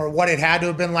him or what it had to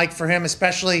have been like for him,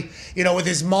 especially, with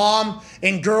his mom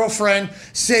and girlfriend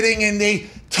sitting in the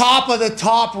top of the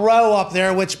top row up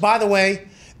there, which, by the way,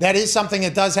 that is something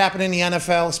that does happen in the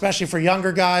NFL, especially for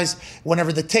younger guys,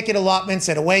 whenever the ticket allotments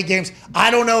at away games.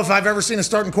 I don't know if I've ever seen a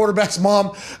starting quarterback's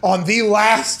mom on the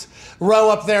last row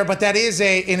up there, but that is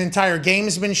an entire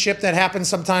gamesmanship that happens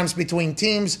sometimes between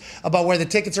teams about where the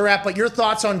tickets are at. But your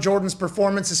thoughts on Jordan's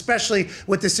performance, especially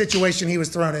with the situation he was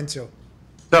thrown into?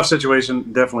 Tough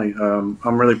situation, definitely.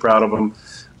 I'm really proud of him,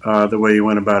 the way he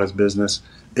went about his business.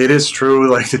 It is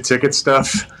true, like the ticket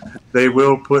stuff, they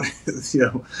will put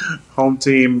home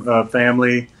team,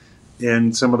 family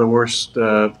in some of the worst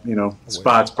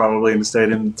spots probably in the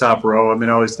state, in the top row. I mean,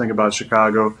 I always think about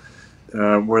Chicago,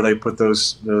 where they put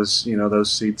those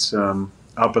seats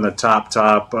up in the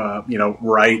top,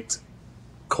 right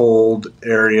cold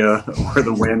area where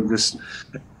the wind just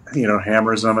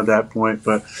hammers them at that point.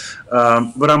 But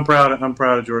I'm proud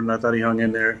of Jordan. I thought he hung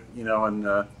in there,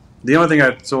 and the only thing I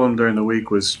told him during the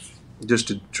week was just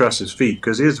to trust his feet,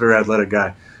 because he is a very athletic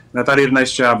guy. And I thought he did a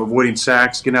nice job avoiding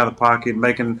sacks, getting out of the pocket,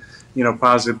 making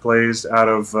positive plays out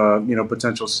of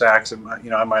potential sacks. And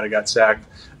I might have got sacked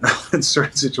in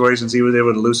certain situations. He was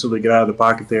able to lucidly get out of the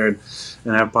pocket there and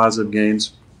have positive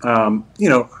gains.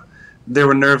 There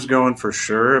were nerves going for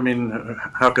sure. I mean,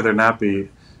 how could there not be?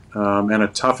 And a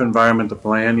tough environment to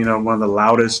play in. One of the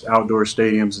loudest outdoor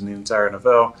stadiums in the entire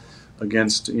NFL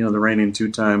against the reigning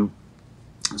two-time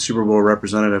Super Bowl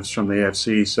representatives from the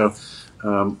AFC. So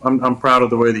I'm proud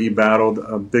of the way that he battled.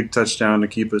 A big touchdown to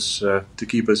keep us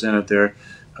in it there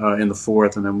in the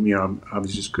fourth, and then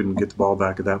obviously just couldn't get the ball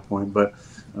back at that point. But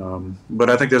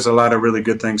I think there's a lot of really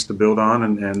good things to build on,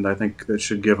 and I think that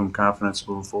should give him confidence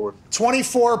moving forward.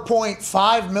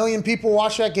 24.5 million people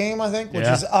watch that game, I think, which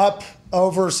is up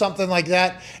over something like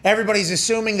that. Everybody's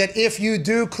assuming that if you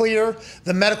do clear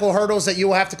the medical hurdles that you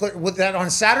will have to clear, with that on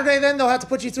Saturday, then they'll have to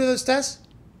put you through those tests?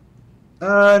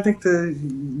 I think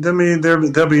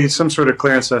there'll be some sort of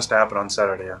clearance test to happen on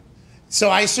Saturday, yeah. So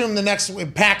I assume the next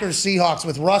Packers-Seahawks,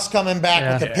 with Russ coming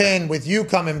back with the pin, with you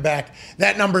coming back,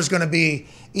 that number is going to be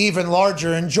even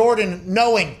larger. And Jordan,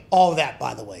 knowing all of that,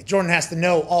 by the way, Jordan has to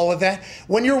know all of that.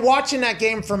 When you're watching that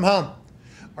game from home,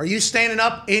 are you standing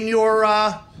up in your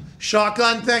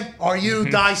shotgun thing? Are you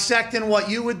dissecting what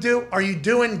you would do? Are you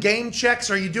doing game checks?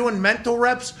 Are you doing mental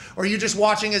reps? Or are you just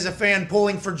watching as a fan,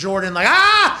 pulling for Jordan like,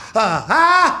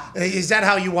 Is that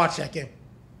how you watch that game?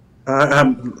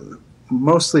 I'm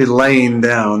mostly laying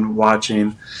down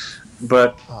watching.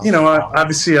 But,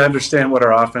 obviously I understand what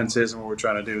our offense is and what we're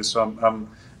trying to do. So I'm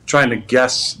trying to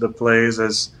guess the plays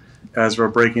as we're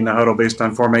breaking the huddle based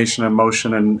on formation and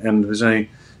motion, and if there's any,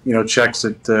 checks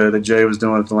that Jay was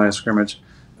doing at the line of scrimmage.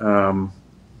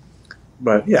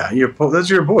 But yeah,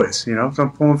 those are your boys, so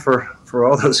I'm pulling for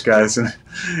all those guys. And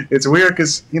it's weird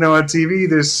because, on TV,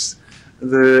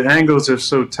 the angles are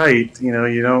so tight,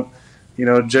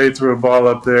 Jay threw a ball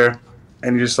up there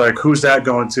and you're just like, who's that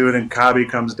going to? And then Cobby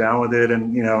comes down with it.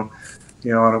 And,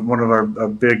 on one of our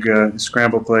big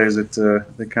scramble plays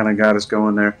that kind of got us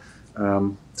going there.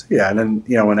 And then,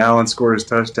 when Allen scored his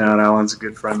touchdown, Allen's a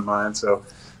good friend of mine. So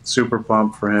super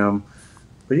pumped for him.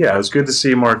 But yeah, it was good to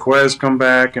see Marquez come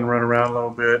back and run around a little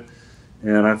bit.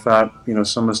 And I thought,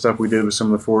 some of the stuff we did with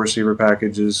some of the four receiver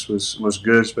packages was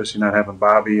good, especially not having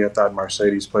Bobby. I thought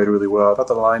Mercedes played really well. I thought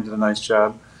the line did a nice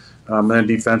job. And then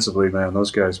defensively, man,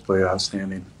 those guys played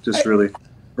outstanding. Just really,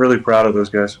 really proud of those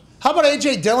guys. How about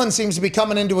A.J. Dillon seems to be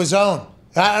coming into his own?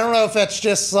 I don't know if that's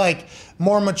just like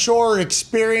more mature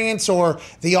experience, or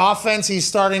the offense, he's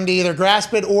starting to either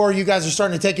grasp it, or you guys are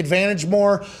starting to take advantage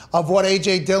more of what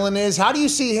A.J. Dillon is. How do you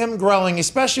see him growing,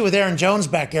 especially with Aaron Jones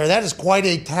back there? That is quite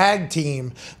a tag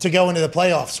team to go into the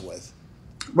playoffs with.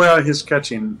 Well, his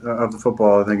catching of the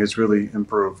football, I think, has really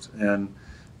improved. And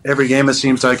every game it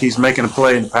seems like he's making a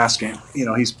play in the pass game.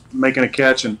 He's making a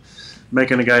catch and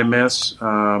making a guy miss.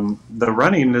 The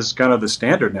running is kind of the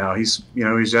standard now. He's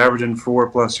averaging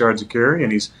 4+ yards a carry,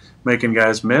 and he's making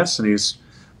guys miss, and he's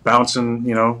bouncing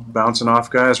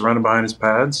off guys, running behind his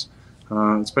pads.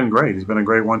 It's been great. He's been a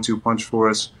great 1-2 punch for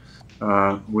us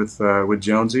with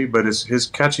Jonesy, but his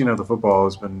catching of the football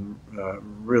has been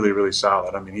really, really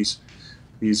solid. I mean,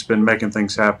 he's been making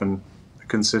things happen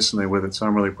consistently with it, so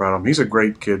I'm really proud of him. He's a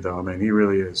great kid, though. I mean, he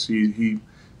really is.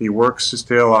 He works his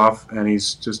tail off, and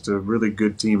he's just a really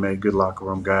good teammate, good locker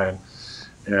room guy.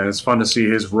 And it's fun to see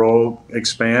his role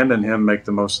expand and him make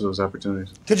the most of those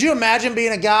opportunities. Could you imagine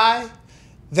being a guy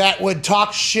that would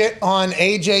talk shit on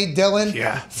AJ Dillon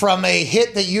from a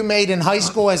hit that you made in high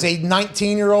school as a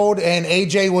 19-year-old and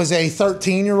AJ was a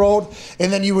 13-year-old,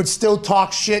 and then you would still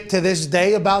talk shit to this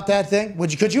day about that thing?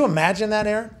 Could you imagine that,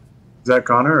 Aaron? Is that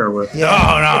Connor or what? Yeah.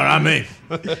 No, not me.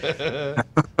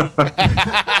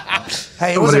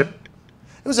 Hey,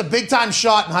 it was a big time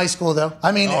shot in high school, though.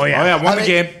 I mean, won the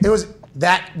game. It was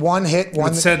that one hit.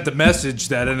 It sent the message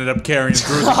that ended up carrying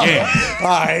through the game. All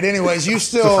right. Anyways, you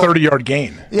still It's a 30-yard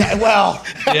gain. Yeah. Well.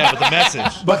 Yeah, but the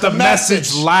message. But the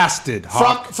message lasted.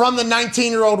 From the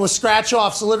 19-year-old with scratch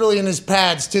offs literally in his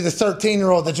pads to the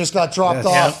 13-year-old that just got dropped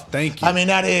off. Thank you. I mean,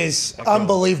 that is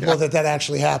unbelievable that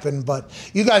actually happened. But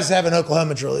you guys have an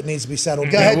Oklahoma drill. It needs to be settled.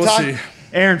 Go ahead, we'll Todd. see.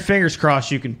 Aaron, fingers crossed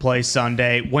you can play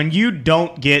Sunday. When you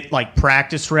don't get like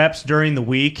practice reps during the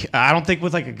week, I don't think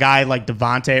with like a guy like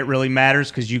Devontae it really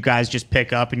matters because you guys just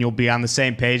pick up and you'll be on the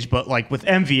same page. But like with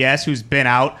MVS, who's been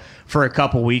out for a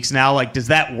couple weeks now, like does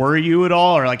that worry you at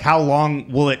all? Or like how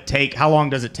long will it take? How long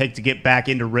does it take to get back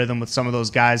into rhythm with some of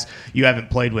those guys you haven't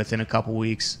played with in a couple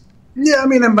weeks? Yeah, I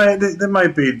mean, that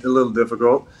might be a little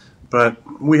difficult, but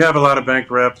we have a lot of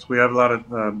banked reps. We have a lot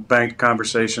of banked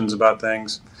conversations about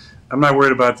things. I'm not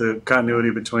worried about the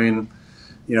continuity between,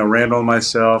 Randall and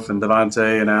myself and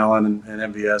Devontae and Allen and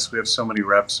MVS. We have so many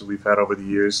reps that we've had over the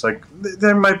years. Like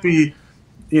there might be,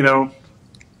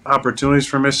 opportunities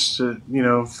for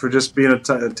for just being a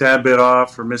tad bit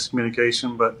off or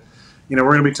miscommunication. But, we're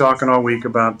going to be talking all week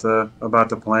about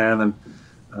the plan and,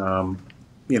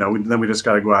 then we just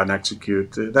got to go out and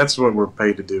execute. That's what we're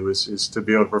paid to do is to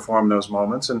be able to perform those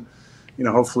moments. And,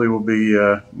 hopefully we'll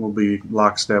be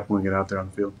lockstep when we get out there on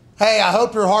the field. Hey, I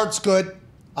hope your heart's good.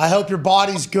 I hope your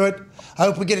body's good. I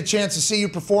hope we get a chance to see you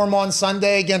perform on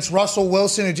Sunday against Russell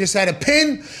Wilson, who just had a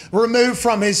pin removed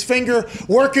from his finger,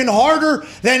 working harder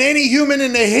than any human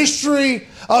in the history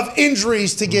of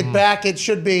injuries to get back. It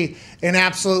should be an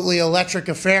absolutely electric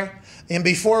affair. And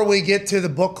before we get to the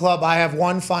book club, I have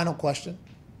one final question.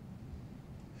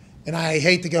 And I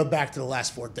hate to go back to the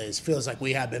last 4 days. Feels like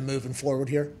we have been moving forward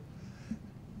here.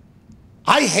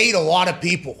 I hate a lot of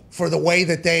people for the way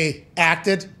that they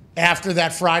acted after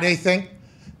that Friday thing.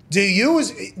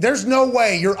 There's no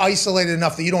way you're isolated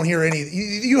enough that you don't hear any.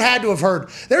 You had to have heard.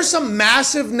 There's some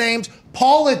massive names,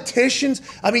 politicians.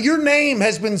 I mean, your name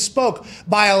has been spoke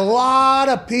by a lot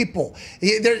of people.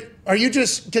 Are you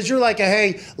just, because you're like,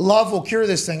 hey, love will cure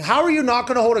this thing. How are you not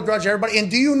going to hold a grudge to everybody? And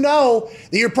do you know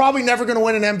that you're probably never going to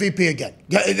win an MVP again?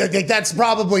 That's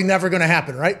probably never going to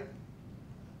happen, right?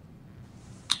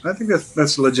 I think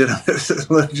that's a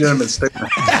legitimate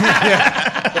statement.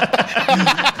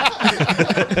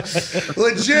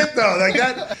 Legit though, like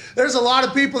that. There's a lot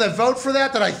of people that vote for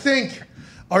that I think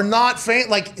are not fan.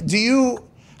 Like,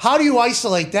 how do you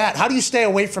isolate that? How do you stay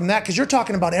away from that? Because you're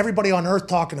talking about everybody on earth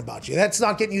talking about you. That's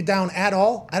not getting you down at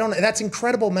all. I don't know. That's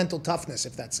incredible mental toughness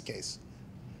if that's the case.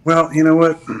 Well, you know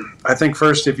what? I think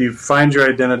first, if you find your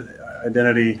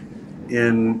identity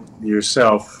in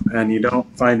yourself and you don't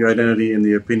find your identity in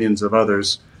the opinions of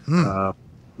others, you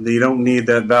don't need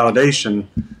that validation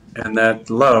and that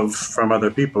love from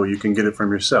other people. You can get it from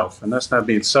yourself. And that's not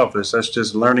being selfish. That's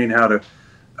just learning how to,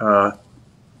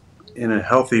 in a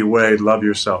healthy way, love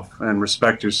yourself and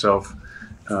respect yourself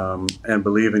and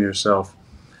believe in yourself.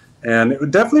 And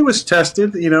it definitely was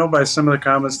tested, by some of the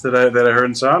comments that I heard.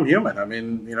 And so I'm human. I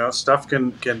mean, stuff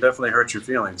can definitely hurt your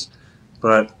feelings.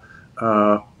 But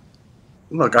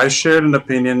look, I shared an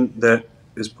opinion that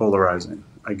is polarizing.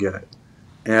 I get it.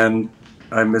 And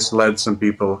I misled some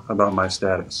people about my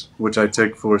status, which I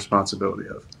take full responsibility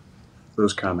of,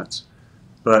 those comments.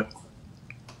 But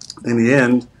in the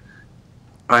end,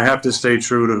 I have to stay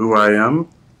true to who I am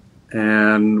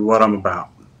and what I'm about.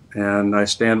 And I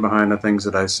stand behind the things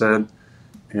that I said.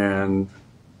 And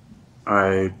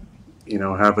I,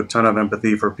 have a ton of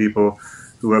empathy for people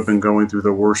who have been going through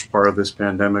the worst part of this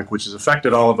pandemic, which has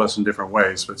affected all of us in different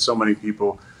ways. But so many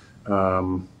people,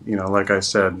 like I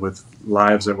said, with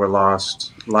lives that were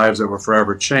lost, lives that were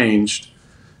forever changed.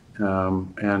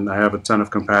 And I have a ton of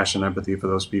compassion, empathy for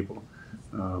those people.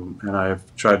 And I've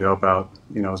tried to help out,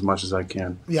 as much as I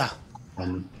can. Yeah.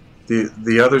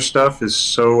 The other stuff is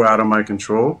so out of my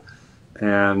control,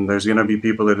 and there's going to be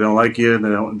people that don't like you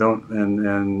and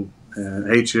don't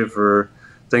hate you for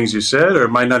things you said, or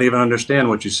might not even understand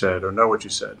what you said or know what you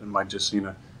said, and might just seen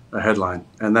a headline,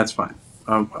 and that's fine.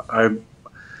 I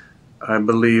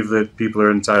believe that people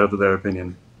are entitled to their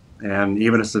opinion, and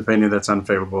even if it's an opinion that's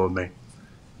unfavorable of me.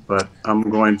 But I'm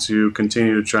going to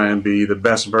continue to try and be the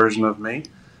best version of me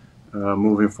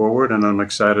moving forward, and I'm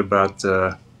excited about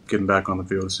getting back on the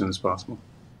field as soon as possible.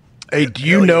 Hey, do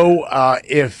you know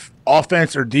if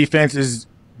offense or defense is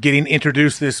getting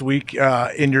introduced this week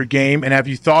in your game? And have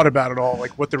you thought about it all,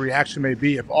 like what the reaction may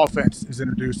be if offense is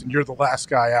introduced and you're the last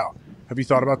guy out? Have you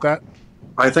thought about that?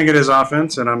 I think it is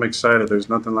offense, and I'm excited. There's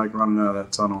nothing like running out of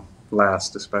that tunnel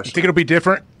last, especially. You think it'll be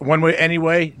different one way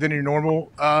anyway than your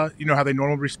normal, you know, how they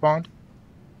normally respond?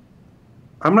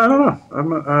 I don't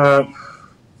know.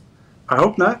 I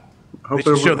hope not. They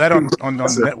should show that on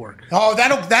the network. Oh,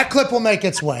 that clip will make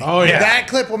its way. Oh, yeah. That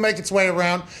clip will make its way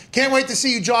around. Can't wait to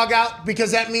see you jog out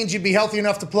because that means you'd be healthy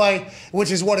enough to play, which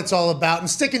is what it's all about. And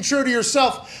sticking true to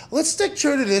yourself, let's stick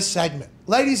true to this segment.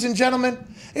 Ladies and gentlemen,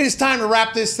 it is time to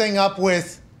wrap this thing up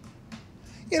with,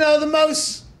 you know, the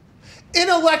most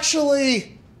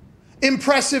intellectually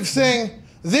impressive thing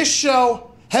this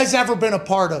show has ever been a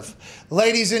part of.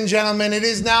 Ladies and gentlemen, it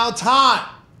is now time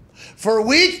for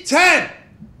Week 10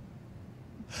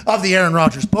 of the Aaron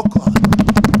Rodgers Book Club.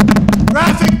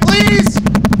 Graphic, please.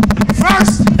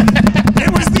 First, it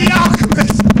was The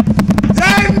Alchemist.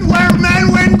 Then, Where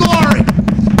Men Win Glory.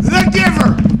 The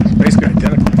Giver. Basically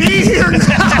identical. Be Here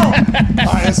Now.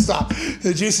 All right, let's stop.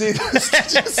 Did you see this?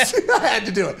 I had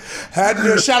to do it.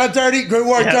 Shout out Dirty. Good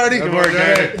work, Dirty. Good work,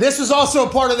 Dirty. This was also a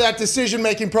part of that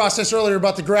decision-making process earlier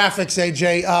about the graphics,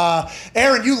 AJ.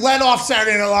 Aaron, you led off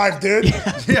Saturday Night Live, dude.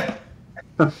 Yeah.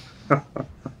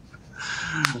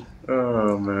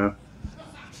 Oh, man.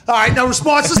 All right, no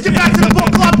response. Let's get back to the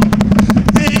book club.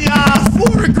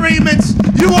 The 4 agreements.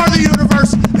 You are the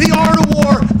universe. The art of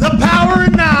war. The power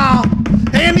of now.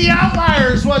 And The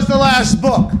Outliers was the last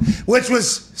book, which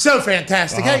was so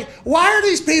fantastic. Hey, why are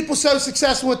these people so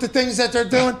successful with the things that they're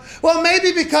doing? Well,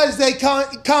 maybe because they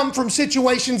come from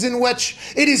situations in which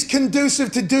it is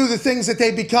conducive to do the things that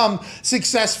they become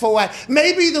successful at.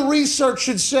 Maybe the research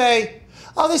should say,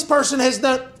 oh, this person has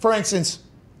no, for instance,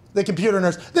 the computer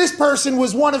nerds. This person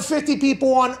was one of 50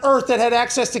 people on Earth that had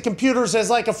access to computers as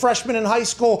like a freshman in high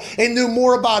school and knew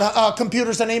more about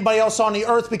computers than anybody else on the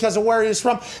Earth because of where he was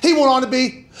from. He went on to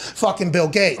be fucking Bill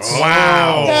Gates.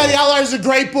 Wow. Yeah, The Outliers is a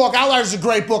great book. Outliers is a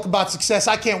great book about success.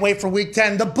 I can't wait for Week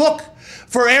 10. The book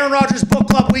for Aaron Rodgers Book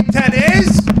Club Week 10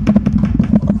 is?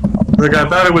 Look, I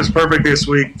thought it was perfect this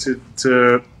week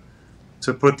to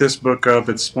put this book up.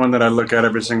 It's one that I look at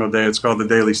every single day. It's called The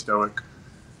Daily Stoic.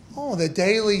 Oh, The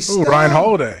Daily Ooh, Stoic. Ryan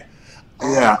Holiday.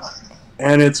 Yeah.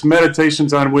 And it's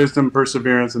meditations on wisdom,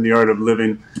 perseverance, and the art of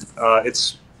living.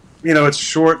 It's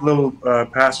short little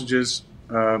passages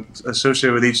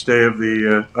associated with each day of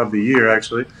the year,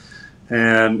 actually.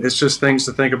 And it's just things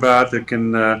to think about that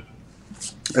can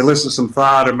elicit some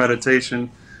thought or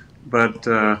meditation. But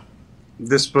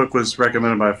this book was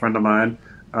recommended by a friend of mine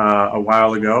a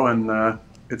while ago, and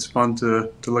it's fun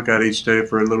to look at each day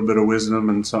for a little bit of wisdom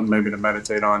and something maybe to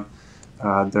meditate on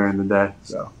during the day.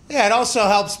 So yeah, it also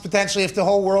helps potentially if the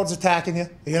whole world's attacking you.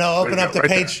 You know, open up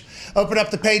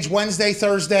the page Wednesday,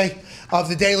 Thursday of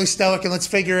the Daily Stoic, and let's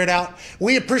figure it out.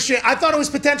 We appreciate. I thought it was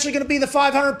potentially going to be the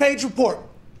 500-page report.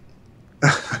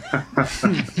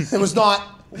 It was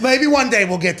not. Maybe one day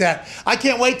we'll get that. I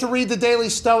can't wait to read the Daily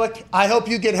Stoic. I hope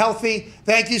you get healthy.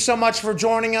 Thank you so much for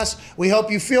joining us. We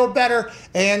hope you feel better.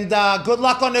 And good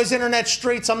luck on those internet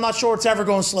streets. I'm not sure it's ever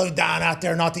going to slow down out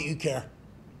there. Not that you care.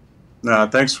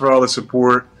 Thanks for all the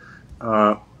support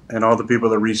and all the people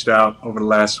that reached out over the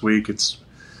last week. It's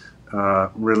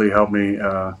really helped me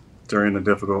during a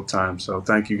difficult time. So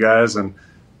thank you guys, and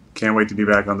can't wait to be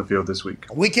back on the field this week.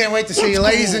 We can't wait to see you,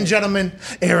 ladies and gentlemen.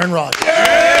 Aaron Rodgers.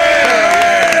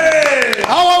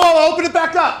 Oh, open it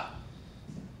back up.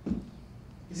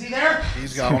 Is he there?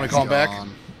 He's gone. Want me to call him back?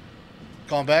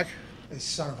 Call him back? Hey,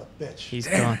 son of a bitch. He's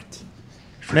gone.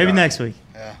 Maybe next week.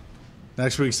 Yeah.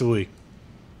 Next week's the week.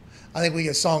 I think we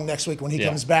get a song next week when he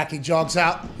comes back. He jogs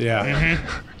out. Yeah.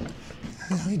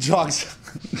 He jogs.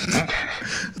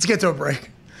 Let's get to a break.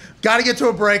 Got to get to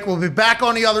a break. We'll be back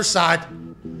on the other side.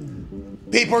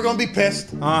 People are going to be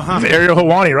pissed. It's Ariel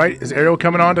Hawani, right? Is Ariel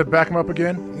coming on to back him up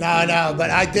again? No, but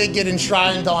I did get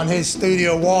enshrined on his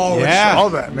studio wall. Yeah, all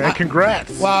that, man.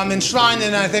 Congrats. Well, I'm enshrined,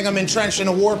 and I think I'm entrenched in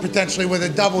a war potentially with a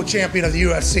double champion of the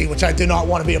UFC, which I do not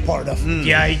want to be a part of.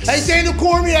 Yikes. Hey, Daniel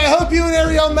Cormier, I hope you and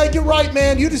Ariel make it right,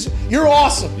 man. You're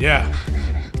awesome. Yeah.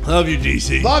 Love you,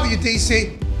 DC. Love you,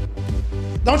 DC.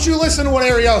 Don't you listen to what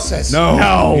Ariel says.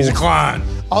 No. He's a clown.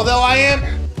 Although I am,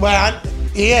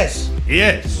 he is. He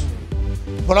is.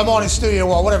 But I'm on his studio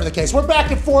wall, whatever the case. We're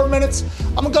back in 4 minutes.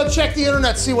 I'm going to go check the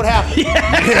internet, see what happened.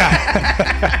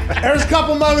 Yeah. There's a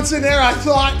couple moments in there I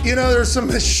thought, there's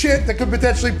some shit that could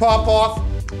potentially pop off.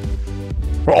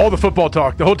 For all the football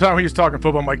talk, the whole time he was talking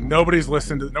football, I'm like, nobody's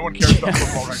listening to it. No one cares about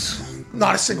football right now.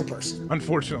 Not a single person.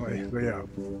 Unfortunately, but yeah.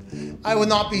 I will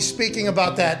not be speaking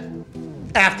about that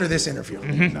after this interview.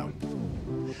 No.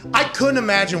 I couldn't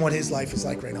imagine what his life is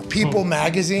like right now. People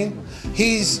magazine,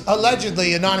 he's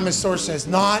allegedly, anonymous source says,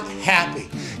 not happy.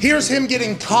 Here's him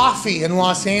getting coffee in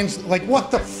Los Angeles. Like,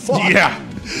 what the fuck? Yeah.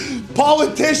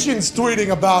 Politicians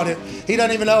tweeting about it. He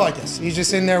doesn't even know, I guess. He's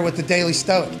just in there with the Daily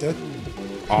Stoic, dude.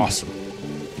 Awesome.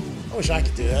 I wish I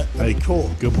could do that. That'd be cool.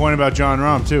 Good point about John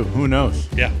Rahm, too. Who knows?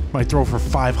 Yeah. Might throw for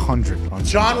 500 on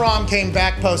John Rahm came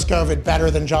back post-COVID better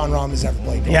than John Rahm has ever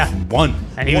played. Yeah. One.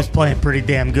 And he was playing pretty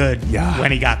damn good when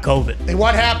he got COVID. And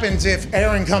what happens if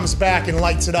Aaron comes back and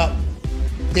lights it up?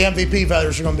 The MVP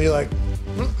voters are going to be like,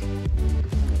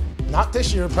 not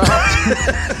this year, pal.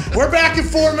 We're back in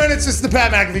 4 minutes. This is the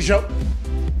Pat McAfee Show.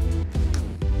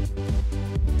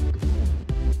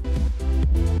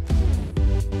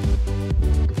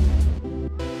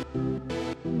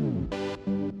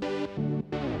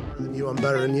 I'm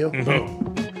better than you?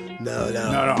 Mm-hmm. No.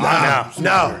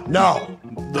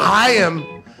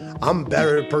 I'm a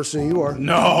better person than you are.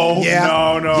 No.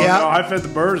 Yeah. I fed the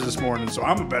birds this morning, so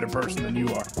I'm a better person than you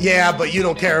are. Yeah, but you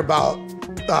don't care about,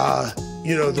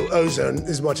 the ozone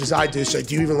as much as I do. So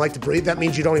do you even like to breathe? That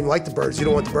means you don't even like the birds. You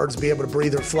don't want the birds to be able to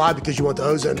breathe or fly because you want the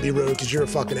ozone to be ruined because you're a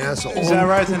fucking asshole. Is that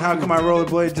right? Then how come I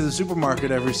rollerblade to the supermarket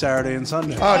every Saturday and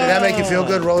Sunday? Oh, did that make you feel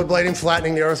good? Rollerblading,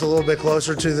 flattening the earth a little bit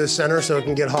closer to the center so it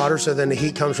can get hotter so then the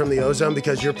heat comes from the ozone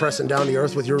because you're pressing down the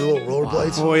earth with your little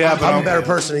rollerblades? Well, yeah, but I'm a better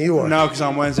person than you are. No, because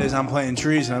on Wednesdays I'm planting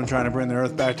trees and I'm trying to bring the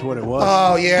earth back to what it was.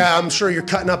 Oh, yeah, I'm sure you're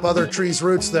cutting up other trees'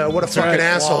 roots, though. What a fucking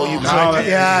asshole. You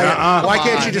Why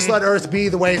can't you just let earth be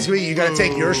the way it's be? You got to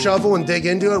take your shovel and dig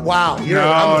into it? Wow.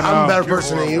 I'm a better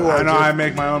person than you are. I know. I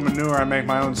make my own manure. I make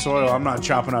my own soil. I'm not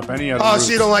chopping up any other roots.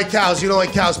 So you don't like cows. You don't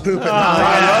like cows pooping.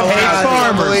 I hate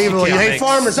farmers. Unbelievable. You hate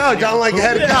farmers. Oh, you don't like the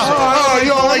head of cows. You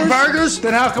don't like burgers?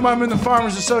 Then how come I'm in the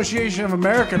Farmers Association of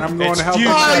America and I'm going to help?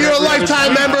 Oh, you're a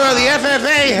lifetime member of the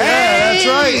FFA. Hey, that's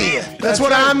right. That's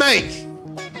what I make.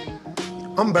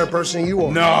 I'm a better person than you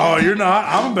are. No, you're not.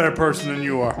 I'm a better person than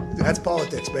you are. That's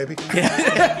politics, baby.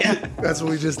 That's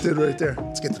what we just did right there.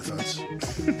 Let's get to the phones.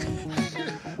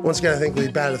 Once again, I think we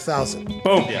batted 1,000.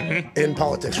 Boom. In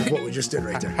politics with what we just did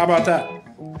right there. How about that?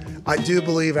 I do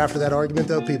believe after that argument,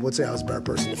 though, people would say I was a better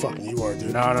person than fucking you are,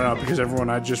 dude. No, because everyone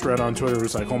I just read on Twitter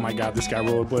was like, oh my God, this guy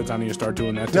rollerblades. I need to start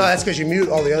doing that too. No, that's because you mute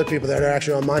all the other people that are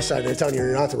actually on my side. They're telling you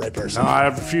you're not the right person. No, I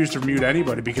refuse to mute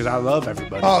anybody because I love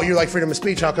everybody. Oh, you're like freedom of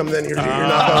speech. How come then you're not going to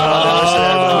listen to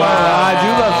everybody? Wow. I do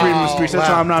love freedom of speech. That's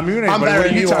why I'm not muting anybody.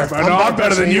 What are you talking about? No, I'm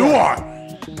better than you are.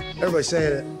 Everybody's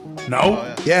saying it.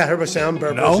 No. Yeah, everybody's saying I'm a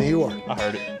better person than you are. I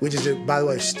heard it. We just did, by the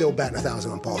way, still batting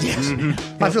 1,000 on politics.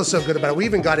 I feel so good about it. We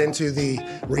even got into the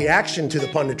reaction to the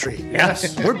punditry.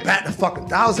 Yes. We're batting a fucking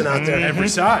 1,000 out there. Every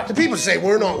side. The people say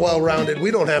we're not well-rounded.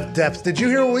 We don't have depth. Did you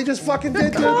hear what we just fucking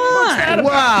did? Come on.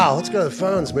 Wow. Let's go to the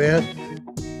phones, man.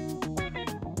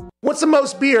 What's the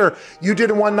most beer you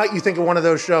did in one night you think of one of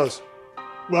those shows?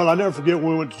 Well, I never forget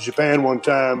when we went to Japan one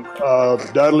time.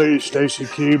 Dudley, Stacy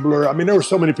Keebler. I mean, there were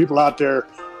so many people out there.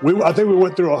 I think we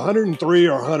went through 103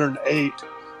 or 108.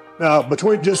 Now,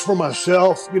 between just for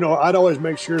myself, I'd always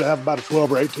make sure to have about a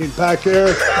 12 or 18 pack there.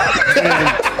 And,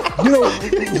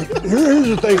 here's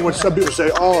the thing when some people say,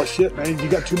 oh, shit, man, you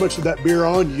got too much of that beer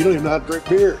on. You don't even know how to drink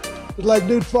beer. It's like,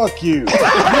 dude, fuck you. You don't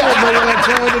know what I'm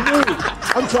trying to do.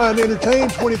 I'm trying to entertain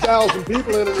 20,000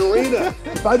 people in an arena.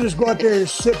 If I just go out there and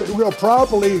sip it real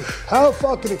properly, how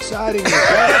fucking exciting is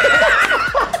that?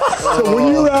 So when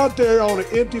you're out there on an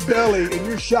empty belly and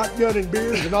you're shotgunning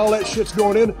beers and all that shit's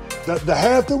going in, the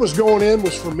half that was going in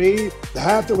was for me. The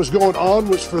half that was going on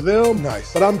was for them.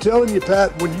 Nice. But I'm telling you,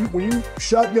 Pat, when you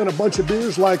shotgun a bunch of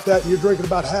beers like that and you're drinking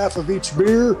about half of each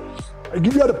beer,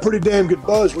 you got a pretty damn good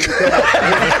buzz when you come out.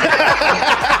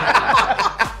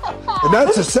 And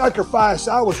that's a sacrifice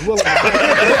I was willing to make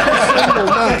every single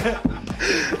night.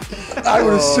 I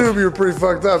would assume you're pretty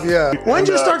fucked up, yeah. When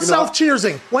did you start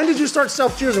self-cheersing? When did you start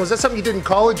self-cheersing? Was that something you did in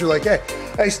college? You're like,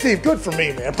 hey, Steve, good for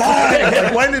me, man.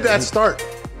 When did that start?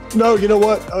 No, you know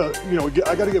what?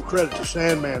 I got to give credit to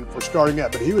Sandman for starting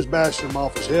that, but he was bashing him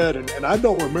off his head, and I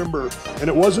don't remember, and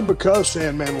it wasn't because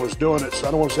Sandman was doing it, so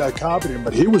I don't want to say I copied him,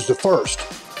 but he was the first.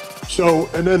 So,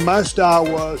 and then my style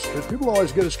was, because people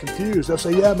always get us confused. They'll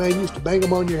say, yeah, man, you used to bang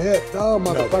them on your head. No,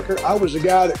 motherfucker, I was the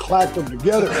guy that clacked them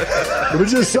together. It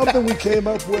was just something we came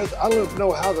up with. I don't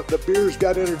know how the beers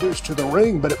got introduced to the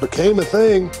ring, but it became a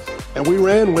thing, and we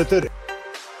ran with it.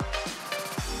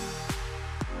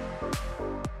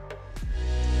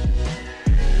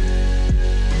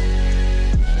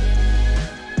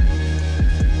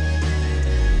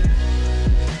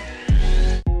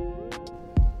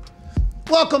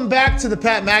 Welcome back to the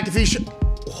Pat McAfee Show.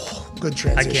 Oh, good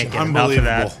transition. I can't get enough of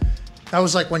that. That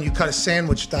was like when you cut a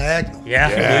sandwich diagonal.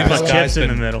 Yeah. This Chips guy's in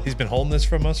been, the middle. He's been holding this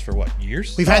from us for what,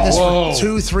 years? We've had this for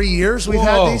 2-3 years. We've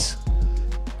had these.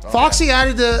 Foxy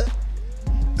added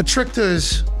a trick to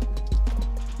his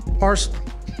arsenal.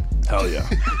 Hell yeah.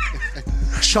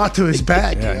 Shot to his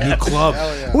bag. Yeah, new club.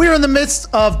 We are in the midst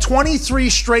of 23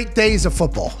 straight days of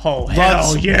football. Oh, Let's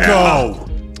hell yeah. go.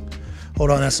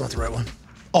 Hold on, that's not the right one.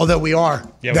 Although we are.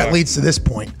 Yeah, that we are. leads to this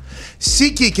point.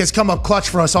 SeatGeek has come up clutch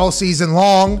for us all season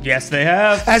long. Yes, they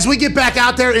have. As we get back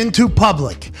out there into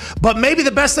public. But maybe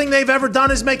the best thing they've ever done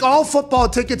is make all football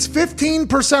tickets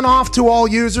 15% off to all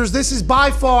users. This is by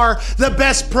far the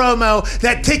best promo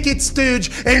that Ticket Stooge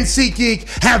and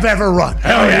SeatGeek have ever run.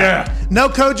 Hell yeah. No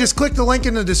code, just click the link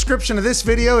in the description of this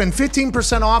video and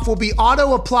 15% off will be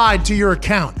auto-applied to your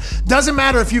account. Doesn't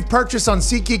matter if you've purchased on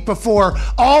SeatGeek before,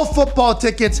 all football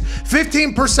tickets,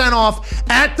 15% off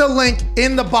at the link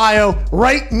in the bio.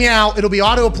 Right meow, it'll be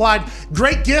auto-applied.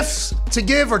 Great gifts to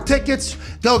give or tickets.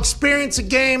 Go experience a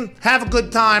game, have a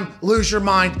good time, lose your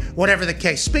mind, whatever the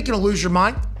case. Speaking of lose your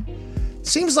mind,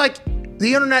 seems like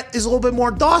the internet is a little bit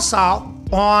more docile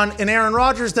on an Aaron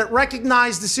Rodgers that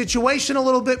recognized the situation a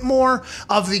little bit more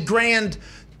of the grand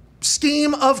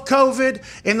scheme of COVID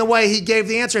in the way he gave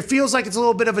the answer. It feels like it's a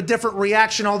little bit of a different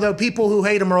reaction, although people who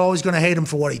hate him are always going to hate him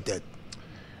for what he did.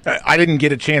 I didn't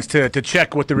get a chance to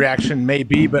check what the reaction may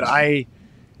be, but I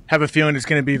have a feeling it's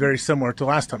going to be very similar to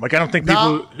last time. Like, I don't think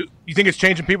people – you think it's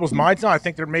changing people's minds now? I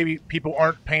think there maybe people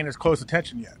aren't paying as close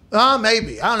attention yet.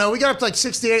 Maybe. I don't know. We got up to like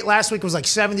 68 last week. It was like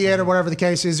 78 or whatever the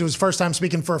case is. It was first time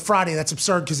speaking for a Friday. That's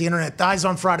absurd because the internet dies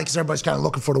on Friday because everybody's kind of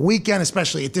looking for the weekend,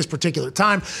 especially at this particular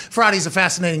time. Friday's a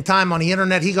fascinating time on the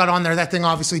internet. He got on there. That thing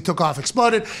obviously took off,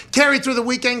 exploded. Carried through the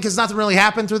weekend because nothing really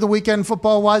happened through the weekend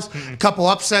football-wise. A couple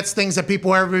upsets, things that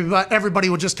everybody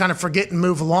would just kind of forget and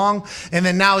move along. And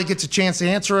then now he gets a chance to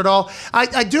answer it all.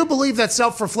 I do believe that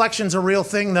self-reflection's a real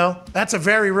thing, though. That's a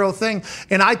very real thing.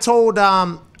 And I told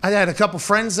I had a couple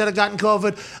friends that had gotten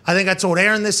COVID. I think I told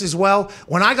Aaron this as well.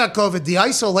 When I got COVID, the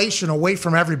isolation away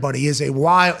from everybody is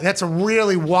that's a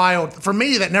really wild, for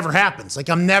me, that never happens. Like,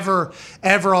 I'm never,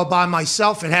 ever all by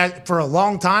myself. It had, for a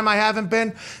long time, I haven't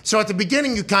been. So at the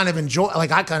beginning, you kind of enjoy, like,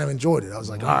 I kind of enjoyed it. I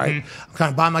was like, all right, I'm kind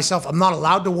of by myself. I'm not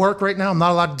allowed to work right now. I'm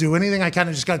not allowed to do anything. I kind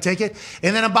of just got to take it.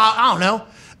 And then about, I don't know,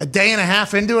 a day and a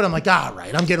half into it, I'm like, all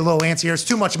right, I'm getting a little antsy here. It's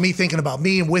too much of me thinking about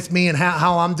me and with me and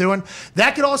how I'm doing.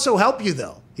 That could also help you,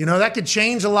 though. You know, that could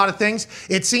change a lot of things.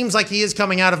 It seems like he is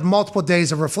coming out of multiple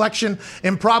days of reflection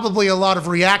and probably a lot of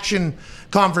reaction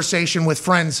conversation with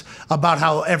friends about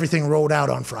how everything rolled out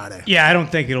on Friday. Yeah, I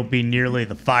don't think it'll be nearly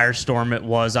the firestorm it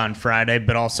was on Friday,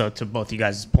 but also to both you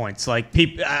guys' points. Like,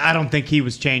 I don't think he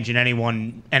was changing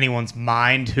anyone's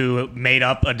mind who made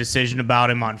up a decision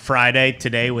about him on Friday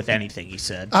today with anything he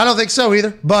said. I don't think so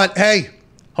either, but hey.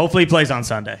 Hopefully he plays on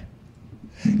Sunday.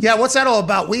 Yeah, what's that all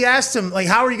about? We asked him, like,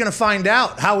 how are you going to find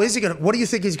out? How is he going to, what do you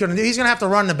think he's going to do? He's going to have to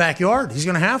run in the backyard. He's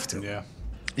going to have to. Yeah.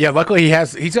 Yeah, luckily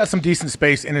he's got some decent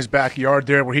space in his backyard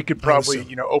there where he could probably,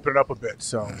 open it up a bit.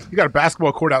 So he got a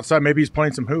basketball court outside. Maybe he's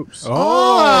playing some hoops.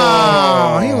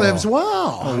 Oh, he lives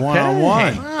well. A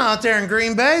one-on-one. Out there in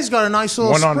Green Bay, he's got a nice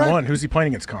little one-on-one. spread. Who's he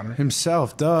playing against, Connor?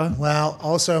 Himself, duh. Well,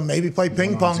 also maybe play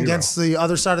ping pong against the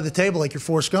other side of the table like your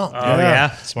Forrest Gump. Oh,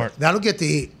 yeah. Smart. That'll get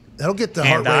the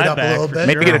heart rate up a little bit.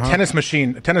 Maybe get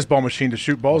a tennis ball machine to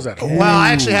shoot balls at him. Well,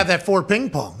 I actually have that for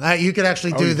ping pong. You could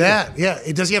actually do that. Yeah.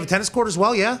 Does he have a tennis court as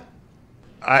well? Yeah.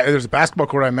 There's a basketball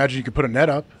court. I imagine you could put a net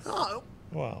up.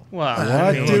 Wow.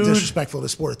 What, dude? Disrespectful to the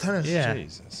sport of tennis. Yeah.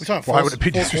 Jesus. Why would it be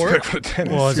disrespectful to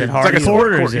tennis? Well, is it It's hard like a sport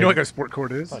court? court. You know what a sport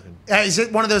court is? Is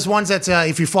it one of those ones that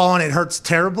if you fall on it, hurts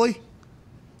terribly?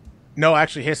 No,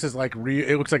 actually, his is like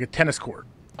it looks like a tennis court.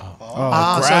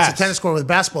 So it's a tennis court with a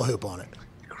basketball hoop on it.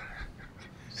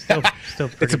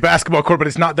 It's a basketball court, but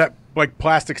it's not that like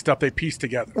plastic stuff they piece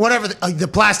together. Whatever the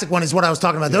plastic one is what I was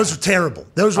talking about. Those were terrible.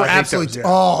 Those were absolutely.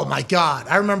 Oh my God!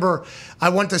 I remember I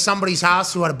went to somebody's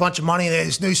house who had a bunch of money and they had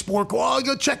this new sport court. Oh,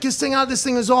 go check this thing out. This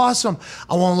thing is awesome.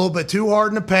 I went a little bit too hard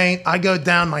in the paint. I go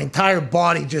down. My entire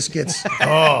body just gets.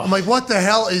 I'm like, what the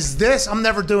hell is this? I'm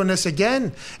never doing this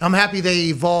again. I'm happy they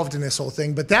evolved in this whole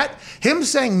thing. But him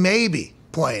saying maybe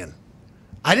playing.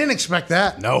 I didn't expect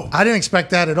that. No. I didn't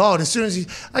expect that at all. And as soon as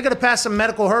I got to pass some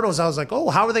medical hurdles, I was like, oh,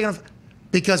 how are they going to?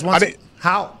 Because I didn't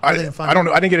know. I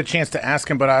didn't get a chance to ask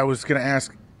him, but I was going to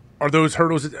ask, are those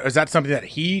hurdles, is that something that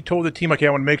he told the team, like, hey, I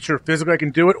want to make sure physically I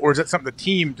can do it? Or is that something the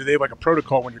team, do they have like a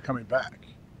protocol when you're coming back?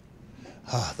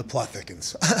 The plot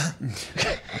thickens.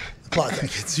 The plot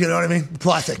thickens. You know what I mean? The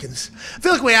plot thickens. I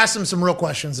feel like we asked him some real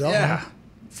questions, though. Yeah.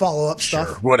 follow-up Sure,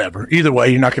 stuff. whatever. Either way,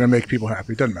 you're not going to make people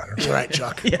happy. It doesn't matter. You're right,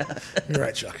 Chuck. You're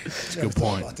right, Chuck. That's a good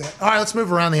point. All right, let's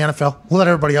move around the NFL. We'll let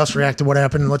everybody else react to what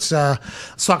happened. Let's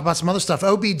talk about some other stuff.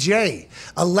 OBJ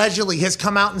allegedly has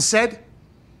come out and said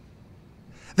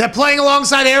that playing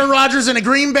alongside Aaron Rodgers in the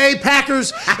Green Bay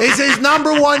Packers is his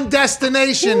number one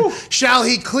destination. Shall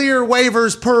he clear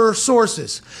waivers per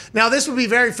sources? Now, this would be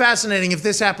very fascinating if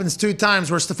this happens 2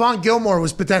 times, where Stephon Gilmore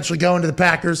was potentially going to the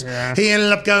Packers. Yeah. He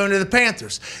ended up going to the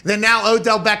Panthers. Then now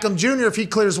Odell Beckham Jr., if he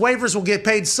clears waivers, will get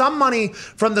paid some money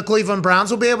from the Cleveland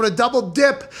Browns. Will be able to double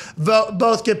dip,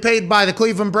 both get paid by the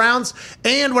Cleveland Browns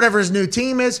and whatever his new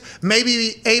team is. Maybe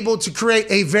be able to create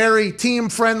a very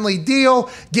team-friendly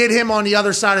deal, get him on the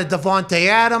other side of Devontae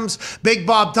Adams. Big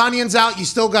Bob Tunyon's out. You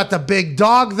still got the big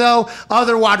dog, though.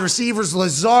 Other wide receivers,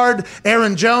 Lazard,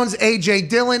 Aaron Jones, A.J.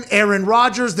 Dillon, Aaron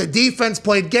Rodgers. The defense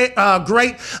played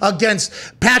great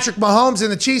against Patrick Mahomes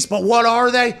and the Chiefs, but what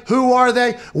are they? Who are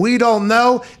they? We don't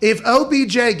know. If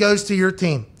OBJ goes to your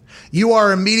team, you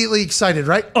are immediately excited,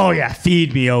 right? Oh, yeah.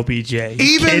 Feed me, OBJ.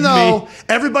 Even though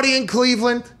everybody in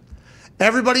Cleveland,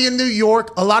 everybody in New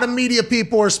York, a lot of media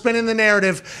people are spinning the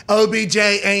narrative, OBJ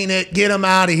ain't it, get him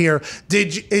out of here.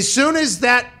 As soon as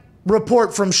that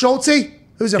report from Schulte,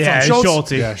 who's that from?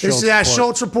 Schulte. Yeah,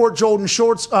 Schultz report. Jordan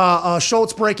Schultz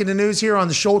breaking the news here on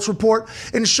the Schultz report.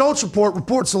 And the Schultz report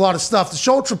reports a lot of stuff. The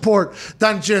Schultz report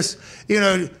doesn't just,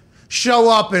 show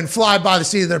up and fly by the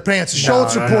seat of their pants. The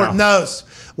Schultz report knows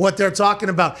what they're talking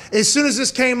about. As soon as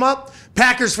this came up,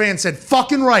 Packers fans said,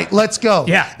 fucking right, let's go.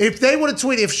 Yeah. If they would have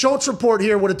tweeted, if Schultz report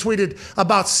here would have tweeted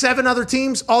about 7 other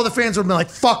teams, all the fans would have been like,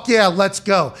 fuck yeah, let's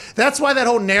go. That's why that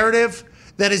whole narrative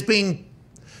that is being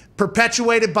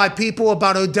perpetuated by people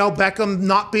about Odell Beckham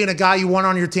not being a guy you want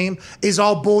on your team is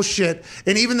all bullshit.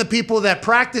 And even the people that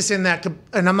practice in that,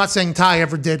 and I'm not saying Ty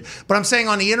ever did, but I'm saying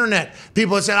on the internet,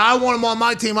 people have said, I want him on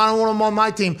my team, I don't want him on my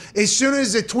team. As soon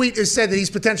as a tweet is said that he's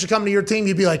potentially coming to your team,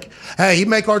 you'd be like, hey, he'd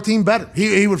make our team better.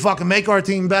 He would fucking make our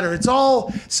team better. It's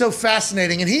all so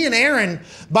fascinating. And he and Aaron,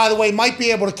 by the way, might be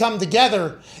able to come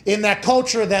together in that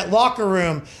culture, that locker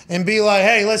room, and be like,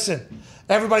 hey, listen,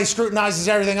 everybody scrutinizes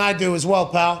everything I do as well,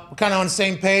 pal. We're kind of on the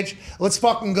same page. Let's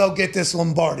fucking go get this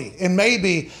Lombardi. And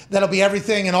maybe that'll be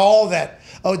everything and all that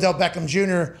Odell Beckham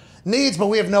Jr. needs, but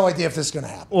we have no idea if this is going to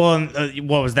happen. Well,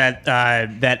 what was that?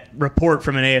 That report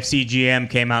from an AFC GM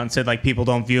came out and said, like, people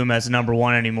don't view him as number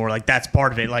one anymore. Like, that's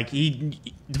part of it. Like,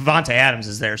 Devontae Adams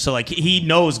is there. So, like, he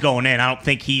knows going in. I don't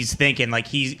think he's thinking, like,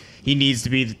 he needs to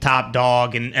be the top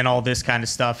dog and all this kind of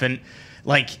stuff. And,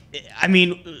 like, I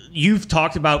mean, you've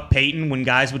talked about Peyton when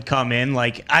guys would come in.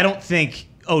 Like, I don't think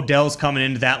Odell's coming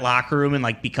into that locker room and,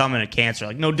 like, becoming a cancer.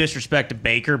 Like, no disrespect to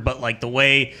Baker, but, like, the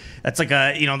way that's like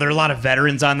there are a lot of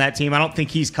veterans on that team. I don't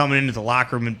think he's coming into the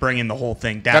locker room and bringing the whole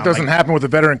thing down. That doesn't happen with a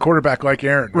veteran quarterback like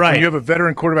Aaron. Right. When you have a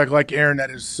veteran quarterback like Aaron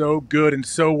that is so good and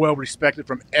so well respected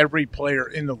from every player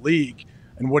in the league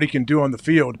and what he can do on the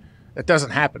field, that doesn't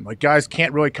happen. Like, guys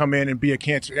can't really come in and be a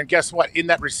cancer. And guess what? In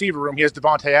that receiver room, he has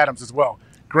Devontae Adams as well.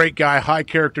 Great guy, high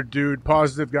character dude,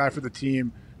 positive guy for the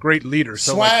team, great leader.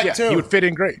 So, Swag, too. He would fit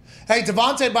in great. Hey,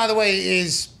 Devontae, by the way,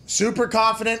 is super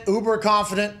confident, uber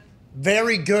confident,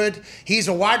 very good. He's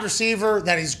a wide receiver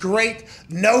that is great,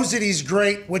 knows that he's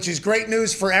great, which is great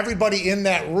news for everybody in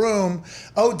that room.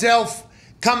 Odell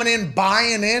coming in,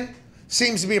 buying in,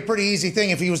 seems to be a pretty easy thing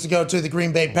if he was to go to the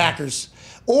Green Bay Packers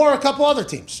or a couple other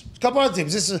teams.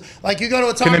 This is like you go to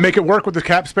a time. Can they make it work with the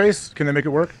cap space? Can they make it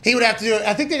work? He would have to do it.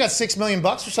 I think they got $6 million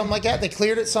or something like that. They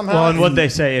cleared it somehow. Well, and what they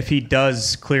say, if he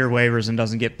does clear waivers and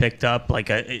doesn't get picked up, like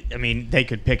I mean, they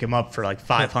could pick him up for like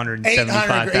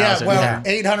 $575,000. Yeah, well,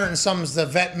 800 and some is the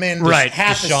vet min. Right.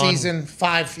 Half the season,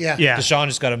 5. Yeah. Deshaun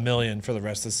just got $1 million for the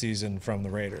rest of the season from the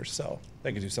Raiders, so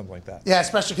they could do something like that. Yeah,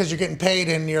 especially because you're getting paid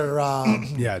and you're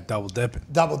double dipping.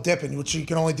 Double dipping, which you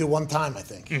can only do one time, I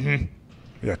think. Mm-hmm.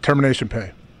 Yeah, termination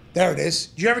pay. There it is.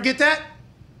 Did you ever get that?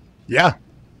 Yeah.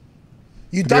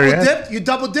 You double dipped? You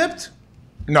double dipped?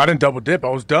 No, I didn't double dip. I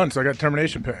was done, so I got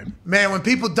termination pay. Man, when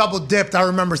people double dipped, I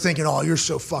remember thinking, oh, you're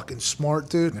so fucking smart,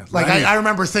 dude. Like, I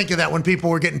remember thinking that when people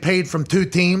were getting paid from 2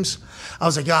 teams. I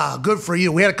was like, good for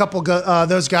you. We had a couple of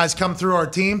those guys come through our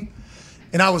team,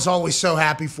 and I was always so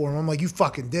happy for them. I'm like, you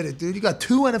fucking did it, dude. You got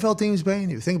 2 NFL teams paying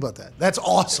you. Think about that. That's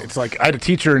awesome. It's like I had a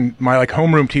teacher, my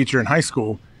homeroom teacher in high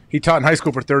school. He taught in high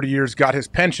school for 30 years, got his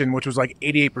pension, which was like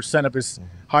 88% of his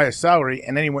highest salary,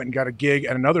 and then he went and got a gig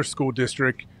at another school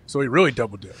district, so he really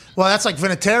double dipped. Well, that's like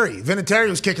Vinatieri. Vinatieri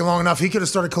was kicking long enough, he could have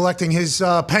started collecting his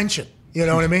pension. You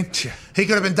know what I mean? He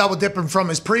could have been double dipping from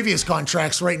his previous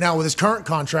contracts right now with his current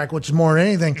contract, which is more than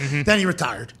anything. Then he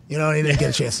retired. You know, he didn't get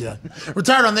a chance to do it.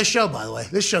 Retired on this show, by the way.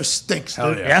 This show stinks,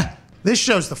 dude. Yeah. This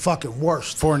show's the fucking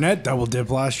worst. Fournette double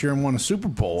dip last year and won a Super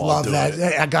Bowl. I'll Love do that.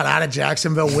 it. I got out of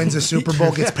Jacksonville, wins a Super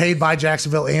Bowl, gets paid by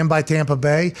Jacksonville and by Tampa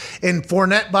Bay. And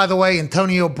Fournette, by the way,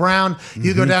 Antonio Brown,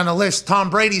 you go down the list.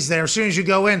 Tom Brady's there. As soon as you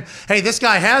go in, hey, this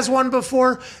guy has won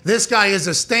before. This guy is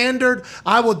a standard.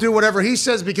 I will do whatever he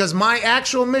says because my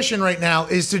actual mission right now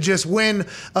is to just win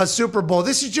a Super Bowl.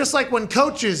 This is just like when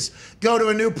coaches go to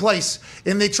a new place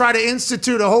and they try to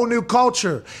institute a whole new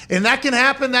culture. And that can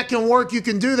happen, that can work, you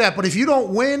can do that. But if you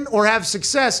don't win or have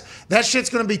success, that shit's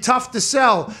going to be tough to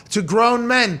sell to grown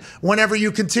men whenever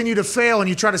you continue to fail and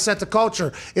you try to set the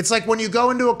culture. It's like when you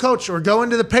go into a coach or go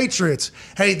into the Patriots,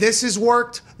 hey, this has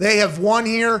worked. They have won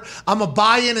here. I'm going to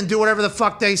buy in and do whatever the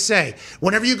fuck they say.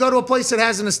 Whenever you go to a place that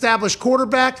has an established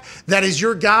quarterback, that is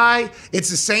your guy, it's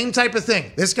the same type of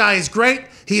thing. This guy is great.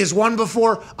 He has won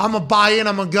before. I'm going to buy in.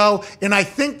 I'm going to go. And I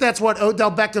think that's what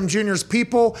Odell Beckham Jr.'s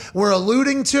people were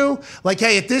alluding to. Like,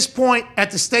 hey, at this point,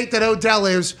 at the state that Odell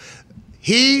is,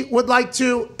 he would like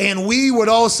to, and we would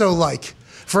also like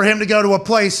for him to go to a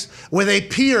place with a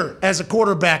peer as a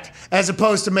quarterback as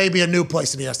opposed to maybe a new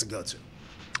place that he has to go to.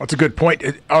 That's a good point.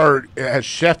 Has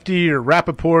Shefty or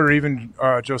Rappaport or even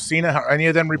Josina, are any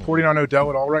of them reporting on Odell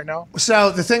at all right now?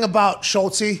 So the thing about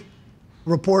George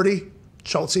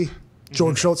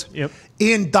Schultz. Yep.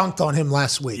 Ian dunked on him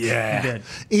last week. Yeah. He did.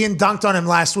 Ian dunked on him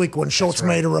last week when Schultz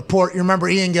made a report. You remember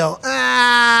Ian go,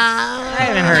 I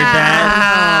haven't heard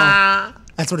that.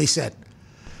 That's what he said.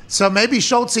 So maybe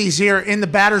Schultze's here in the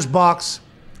batter's box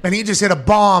and he just hit a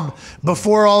bomb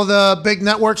before all the big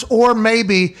networks, or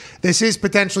maybe this is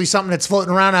potentially something that's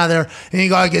floating around out there and you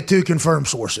got to get 2 confirmed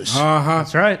sources.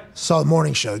 That's right. Solid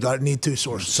morning show. Got to need 2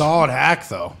 sources. Solid hack,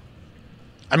 though.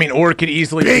 I mean, or it could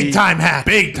easily be Big time hack.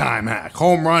 Big time hack.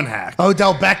 Home run hack.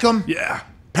 Odell Beckham. Yeah.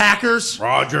 Packers.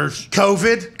 Rodgers.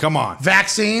 COVID. Come on.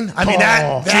 Vaccine. I mean,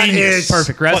 that genius. is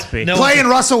Perfect recipe. Playing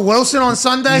Russell Wilson on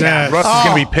Sunday. Yeah, Russ is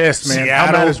gonna be pissed, man. Seattle.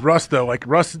 How mad is Russ though? Like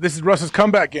Russ, this is Russ's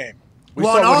comeback game. We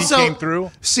Well, saw and when also, he came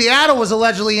through. Seattle was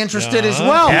allegedly interested as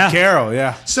well. Yeah. Carroll,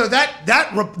 yeah. So that's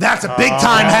a big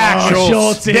time hack.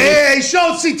 Schultz. Hey,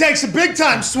 Schultz, he takes a big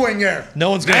time swing there.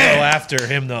 No one's going to go after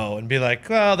him, though, and be like,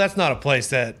 well, that's not a place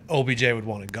that OBJ would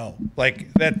want to go.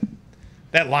 Like,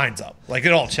 that lines up. Like,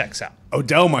 it all checks out.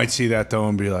 Odell might see that, though,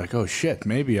 and be like, oh, shit,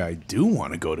 maybe I do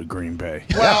want to go to Green Bay.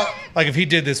 Well, Like, if he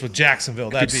did this with Jacksonville,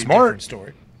 that'd be smart. a different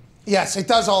story. yes, it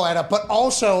does all add up. But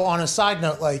also, on a side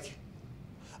note, like,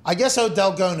 I guess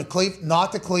Odell going to Cleveland,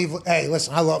 not to Cleveland. Hey,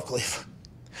 listen, I love Cleveland.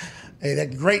 Hey,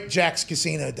 that great Jack's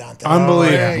Casino downtown.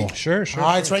 Unbelievable. Hey. Sure. All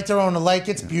right, it's right there on the lake.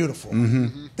 It's beautiful.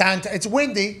 Downtown, it's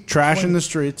windy. Trash in the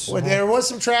streets. Well, there was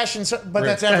some trash, but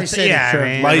that's every city. Yeah, I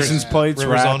mean, License plates,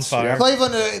 Rivers on rats. fire.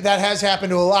 Cleveland, that has happened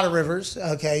to a lot of rivers,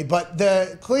 okay? But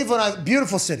the Cleveland,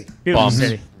 beautiful city. Beautiful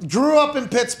city. Grew up in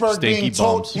Pittsburgh Stinky being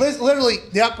told, bombs. literally,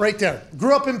 yep, right there.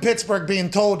 Grew up in Pittsburgh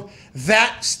being told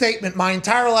that statement my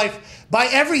entire life by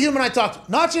every human I talked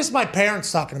to. Not just my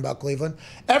parents talking about Cleveland.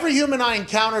 Every human I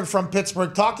encountered from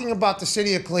Pittsburgh talking about the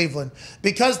city of Cleveland,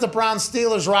 because the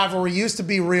Browns-Steelers rivalry used to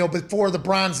be real before the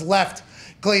Browns left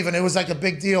Cleveland. It was like a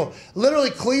big deal.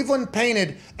 Literally, Cleveland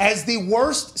painted as the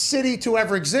worst city to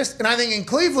ever exist. And I think in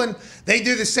Cleveland, they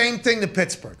do the same thing to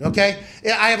Pittsburgh, okay?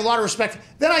 I have a lot of respect.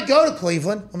 Then I go to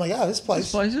Cleveland. I'm like, oh, this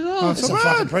place is it's a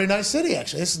fucking pretty nice city,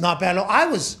 actually. This is not bad at all. I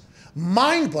was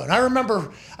mind blown. I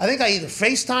remember, I think I either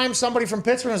FaceTimed somebody from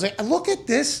Pittsburgh. I was like, look at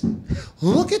this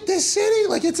city.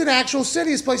 Like, it's an actual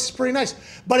city. This place is pretty nice.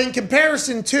 But in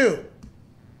comparison to,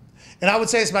 and I would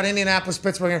say this about Indianapolis,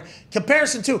 Pittsburgh,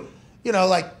 comparison to, you know,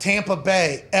 like Tampa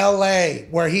Bay, LA,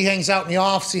 where he hangs out in the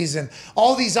offseason,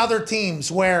 all these other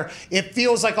teams where it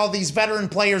feels like all these veteran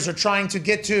players are trying to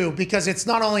get to, because it's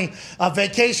not only a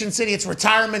vacation city, it's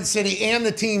retirement city, and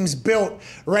the team's built,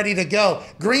 ready to go.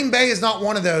 Green Bay is not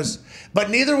one of those,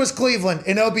 but neither was Cleveland,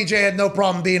 and OBJ had no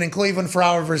problem being in Cleveland for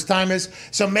however his time is.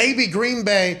 So maybe Green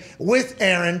Bay with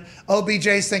Aaron,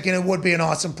 OBJ's thinking it would be an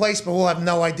awesome place, but we'll have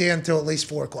no idea until at least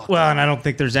 4 o'clock. Well, and I don't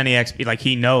think there's any like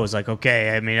he knows, like,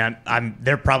 okay, I mean,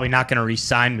 they're probably not going to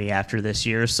re-sign me after this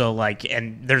year, so like,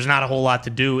 and there's not a whole lot to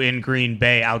do in Green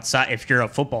Bay outside if you're a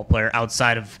football player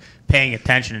outside of paying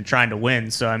attention and trying to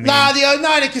win. So I mean, nah, the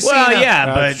Oneida Casino. Well, yeah,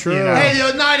 That's but you true. know. Hey,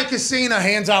 the Oneida Casino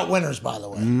hands out winners, by the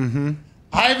way. Mm-hmm.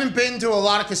 I haven't been to a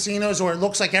lot of casinos where it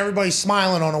looks like everybody's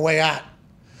smiling on the way out.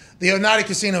 The Oneida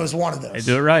Casino is one of those.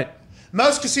 They do it right.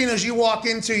 Most casinos you walk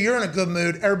into, you're in a good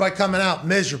mood. Everybody coming out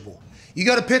miserable. You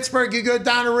go to Pittsburgh, you go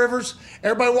down to Rivers,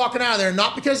 everybody walking out of there,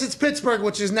 not because it's Pittsburgh,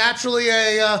 which is naturally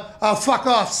a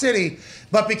fuck-off city,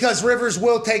 but because Rivers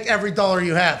will take every dollar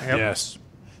you have. Yep. Yes.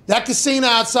 That casino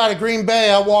outside of Green Bay,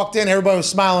 I walked in, everybody was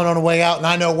smiling on the way out, and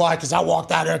I know why, because I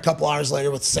walked out there a couple hours later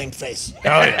with the same face.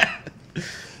 Oh, yeah.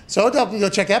 So Odell can go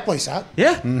check that place out.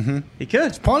 Yeah, He could.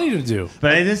 It's plenty to do.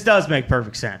 but this does make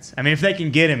perfect sense. I mean, if they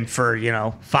can get him for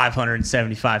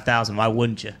 $575,000, why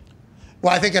wouldn't you?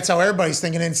 Well, I think that's how everybody's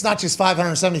thinking. And it's not just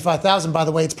 $575,000, by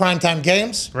the way. It's primetime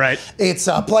games. Right. It's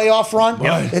a playoff run.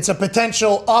 Right. It's a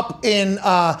potential up in,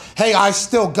 hey, I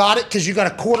still got it, because you got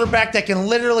a quarterback that can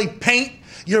literally paint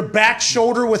your back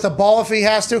shoulder with a ball if he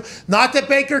has to. Not that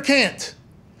Baker can't.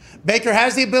 Baker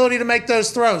has the ability to make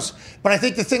those throws. But I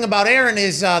think the thing about Aaron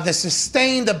is the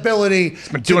sustained ability. He's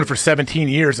been doing it for 17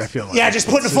 years, I feel like. Yeah, just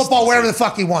putting the football wherever the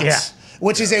fuck he wants. Yeah.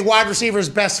 Which is a wide receiver's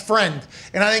best friend.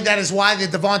 And I think that is why the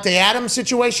Devontae Adams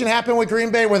situation happened with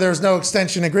Green Bay, where there was no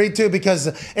extension agreed to,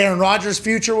 because Aaron Rodgers'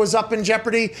 future was up in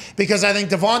jeopardy. Because I think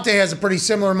Devontae has a pretty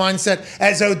similar mindset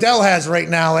as Odell has right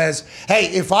now, as, hey,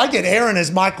 if I get Aaron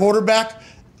as my quarterback,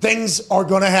 things are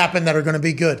going to happen that are going to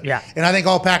be good. Yeah. And I think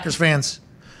all Packers fans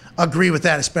agree with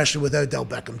that, especially with Odell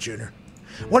Beckham Jr.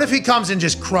 What if he comes and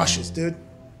just crushes, dude?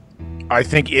 I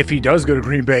think if he does go to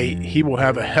Green Bay, he will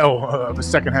have a hell of a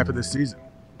second half of this season.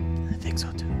 I think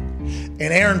so, too. And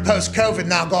Aaron, post-COVID,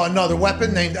 now got another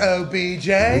weapon named OBJ.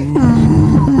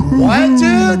 What,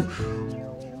 dude?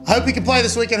 I hope he can play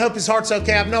this weekend. Hope his heart's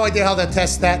okay. I have no idea how they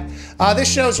test that.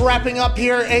 This show's wrapping up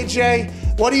here. AJ,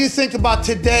 what do you think about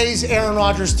today's Aaron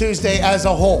Rodgers Tuesday as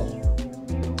a whole?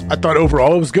 I thought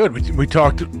overall it was good. We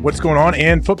talked what's going on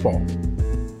and football.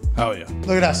 Oh, yeah.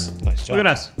 Look at us. Nice job. Look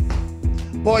at us.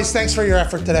 Boys, thanks for your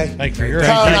effort today. Thank you for your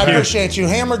Cone, effort. I appreciate you.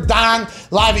 Hammer Dahn,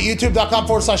 live at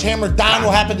youtube.com/Hammer Dahn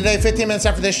will happen today, 15 minutes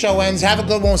after this show ends. Have a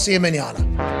good one. We'll see you manana.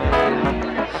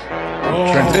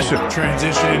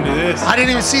 Transition into this. I didn't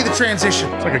even see the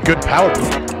transition. It's like a good power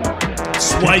play.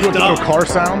 Swiped Little up. car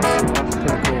sounds.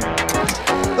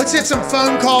 Let's hit some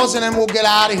phone calls and then we'll get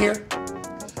out of here.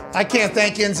 I can't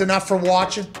thank yous enough for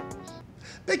watching.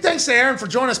 Big thanks to Aaron for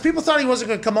joining us. People thought he wasn't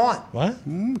going to come on. What?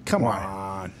 Come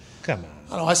on. Come on.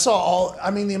 I don't know. I saw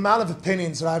the amount of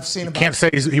opinions that I've seen about Can't say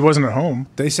he wasn't at home.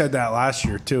 They said that last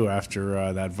year, too,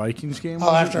 after that Vikings game.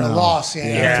 Oh, after a loss.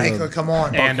 Yeah. He could come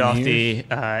on. And off the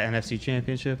NFC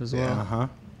Championship as well. Uh-huh.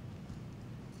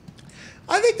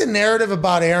 I think the narrative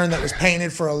about Aaron that was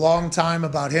painted for a long time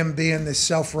about him being this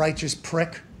self-righteous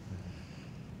prick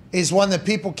is one that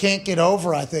people can't get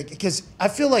over, I think. Because I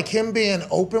feel like him being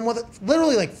open with it,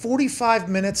 literally like 45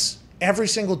 minutes every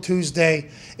single Tuesday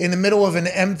in the middle of an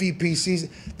MVP season.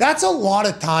 That's a lot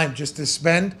of time just to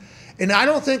spend. And I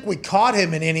don't think we caught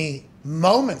him in any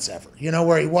moments ever,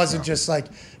 where he wasn't just like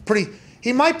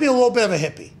he might be a little bit of a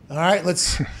hippie. All right,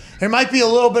 there might be a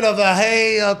little bit of a,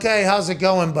 hey, okay, how's it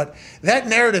going? But that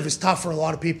narrative is tough for a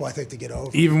lot of people, I think, to get over.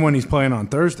 Even when he's playing on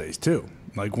Thursdays, too.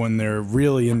 Like when they're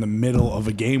really in the middle of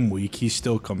a game week, he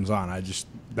still comes on.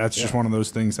 That's just one of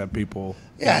those things that people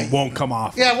won't come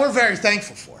off. Yeah, we're very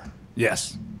thankful for.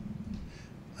 Yes.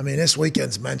 I mean, this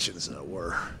weekend's mentions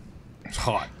were. It's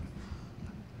hot.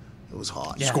 It was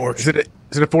hot. Yeah. Is it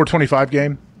a 425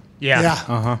 game? Yeah.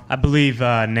 Uh-huh. I believe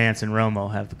Nance and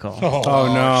Romo have the call.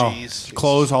 Oh, no.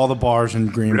 Close all the bars in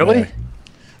Green Really? Bay.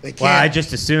 They can't. Well, I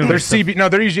just assumed They're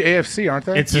they're usually AFC, aren't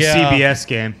they? it's a CBS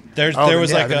game. There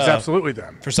was there's absolutely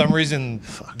them. For some reason,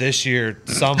 this year,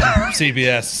 some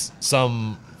CBS,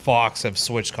 some Fox have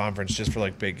switched conference just for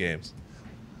like big games.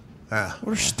 What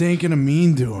are Stank and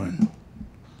Amin doing?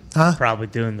 Huh? Probably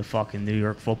doing the fucking New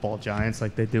York Football Giants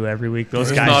like they do every week. Those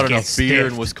There's guys not get enough beer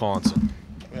in stiffed. Wisconsin.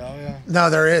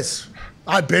 No, there is.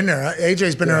 I've been there.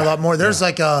 AJ's been there a lot more. There's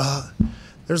like a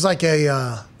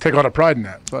Take a lot of pride in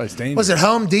that. Was it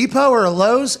Home Depot or a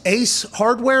Lowe's? Ace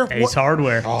Hardware? Ace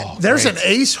Hardware. Oh, There's an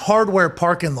Ace Hardware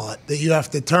parking lot that you have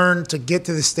to turn to get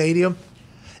to the stadium.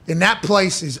 And that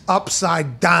place is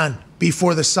upside down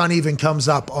before the sun even comes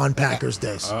up on Packers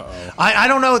days. I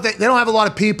don't know. They don't have a lot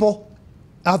of people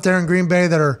out there in Green Bay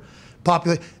that are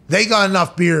popular. They got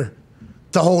enough beer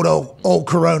to hold old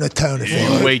Corona tone.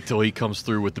 You wait till he comes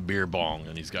through with the beer bong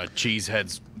and he's got cheese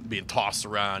heads being tossed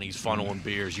around. He's funneling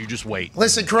beers. You just wait.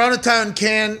 Listen, Corona tone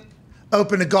can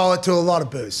open the gullet to a lot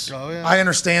of booze. Oh, yeah. I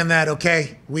understand that,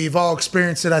 okay? We've all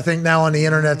experienced it, I think, now on the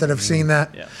internet that have seen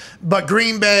that. Yeah. But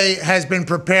Green Bay has been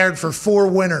prepared for 4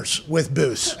 winters with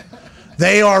booze.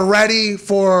 They are ready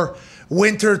for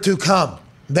winter to come.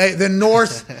 The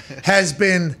North has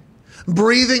been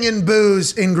breathing in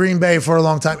booze in Green Bay for a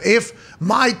long time. If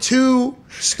my 2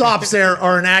 stops there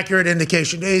are an accurate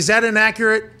indication, is that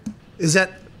inaccurate? Is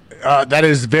that... That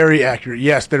is very accurate.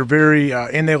 Yes, they're very,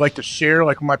 and they like to share.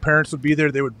 Like when my parents would be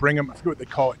there, they would bring them. I forget what they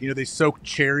call it. They soak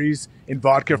cherries in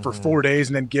vodka for 4 days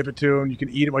and then give it to them. You can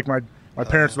eat it. Like my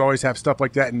parents would always have stuff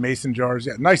like that in mason jars.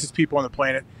 Yeah, nicest people on the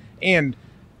planet. And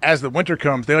as the winter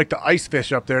comes, they like to ice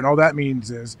fish up there, and all that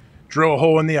means is drill a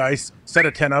hole in the ice, set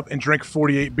a tent up, and drink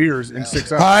 48 beers in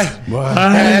 6 hours.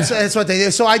 That's what they do.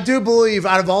 So I do believe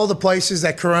out of all the places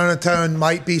that Corona Tone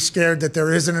might be scared that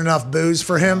there isn't enough booze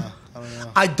for him,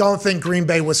 I don't think Green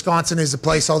Bay, Wisconsin is the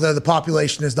place, although the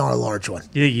population is not a large one.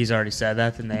 You think he's already said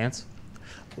that to Nance?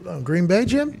 Green Bay,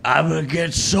 Jim? I'm going to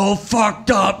get so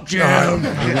fucked up, Jim.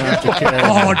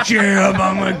 Oh, Jim,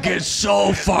 I'm going to get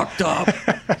so fucked up.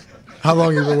 How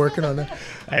long have you been working on that?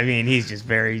 I mean, he's just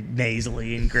very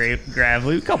nasally and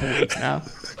gravelly. A couple weeks now.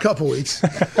 Couple weeks.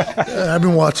 I've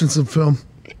been watching some film.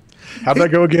 How'd that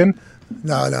go again?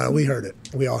 No, we heard it.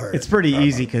 We all heard It's it. pretty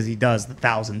easy because he does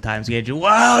 1,000 times. He had you,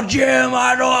 well, Jim,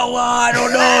 I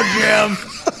don't know, Jim.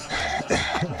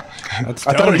 I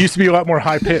thought it used to be a lot more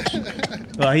high pitched.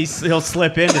 Well, he'll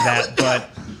slip into that, but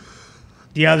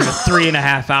the other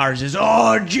 3.5 hours is,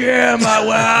 oh, Jim,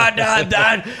 I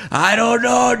don't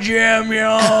know, Jim, you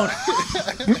know.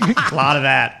 A lot of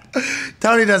that.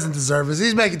 Tony doesn't deserve this.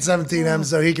 He's making 17 M's,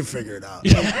 so he can figure it out.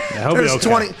 he'll be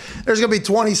okay. There's going to be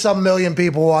 20-some million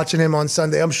people watching him on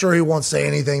Sunday. I'm sure he won't say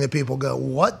anything that people go,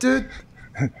 what, dude?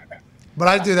 But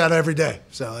I do that every day,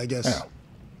 so I guess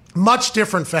much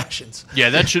different fashions. Yeah,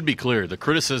 that should be clear. The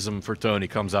criticism for Tony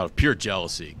comes out of pure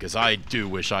jealousy because I do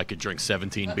wish I could drink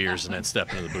 17 beers and then step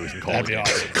into the booth and call it.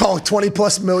 Awesome. Call it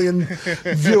 20-plus million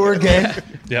viewer game.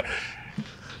 Yep.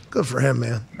 Good for him,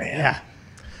 man. Yeah.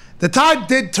 The tide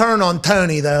did turn on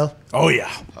Tony, though. Oh,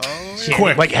 yeah.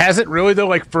 Quick. Like, has it really, though?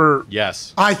 Like, for...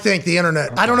 Yes. I think the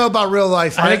internet. I don't know about real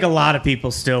life. I think a lot of people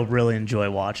still really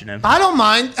enjoy watching him. I don't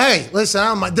mind. Hey, listen, I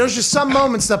don't mind. There's just some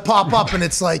moments that pop up, and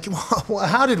it's like, well,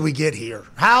 how did we get here?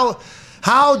 How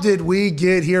did we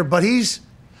get here? But he's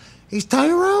Tony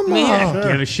Romo.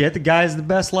 Yeah, give a shit. The guy's the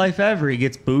best life ever. He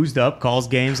gets boozed up, calls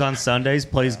games on Sundays,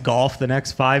 plays golf the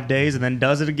next 5 days, and then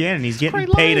does it again. And he's getting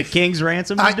paid a king's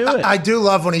ransom to do it. I do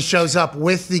love when he shows up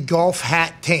with the golf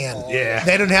hat tan. Yeah.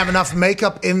 They didn't have enough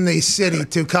makeup in the city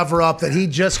to cover up that he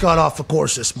just got off the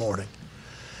course this morning.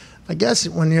 I guess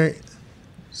when you're...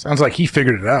 Sounds like he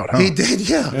figured it out, huh? He did,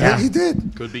 yeah. He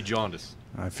did. Could be jaundice.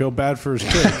 I feel bad for his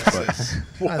kids,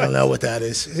 but I don't know what that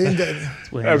is.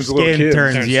 When his skin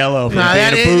turns yellow from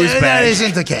being a booze that bag.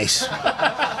 isn't the case.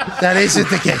 That isn't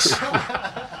the case.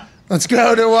 Let's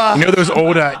go to... You know those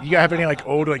old... you have any like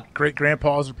old like great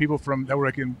grandpas or people from that were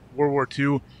like in World War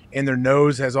II and their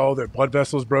nose has all their blood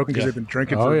vessels broken because they've been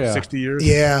drinking for 60 years?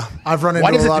 Yeah, I've run into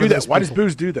a lot of those Why does people.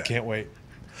 booze do that? Can't wait.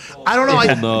 I don't know.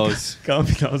 Purple nose.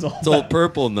 Gumpy nose. It's old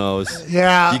purple nose.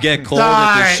 Yeah. You get cold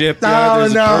at the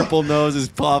shipyard. There's purple noses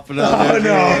popping out. Oh, no.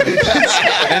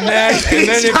 and then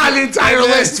He's got an entire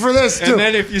list for this, too. And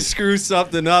then if you screw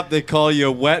something up, they call you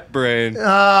a wet brain.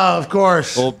 Oh, of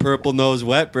course. Old purple nose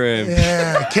wet brain.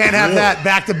 Yeah, can't have that.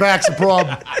 Back-to-back's a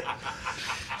problem.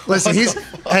 Listen,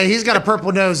 he's got a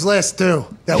purple nose list, too,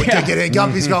 that we could get in.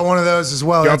 Gumpy's got one of those as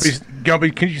well.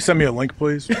 Gumpy, can you send me a link,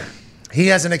 please? He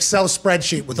has an Excel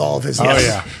spreadsheet with all of his lists. Oh,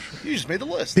 yeah. You just made the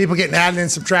list. People getting added and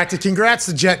subtracted. Congrats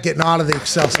to Jet getting out of the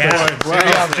Excel spreadsheet. Good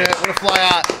job, Jet. What a fly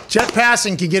out. Jet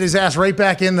Passing can get his ass right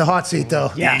back in the hot seat,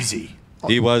 though. Yeah. Easy.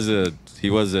 He was a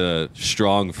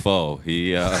strong foe.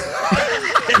 He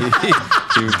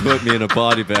put me in a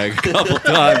body bag a couple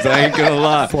times. I ain't gonna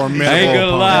lie.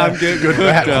 I'm getting good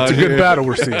battle. It's a good battle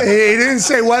we're seeing. He didn't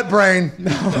say wet brain.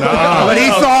 No. But he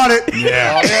thought it.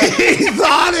 Yeah. He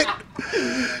thought it.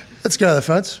 Let's go to the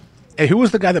fence. Hey, who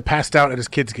was the guy that passed out at his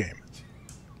kid's game?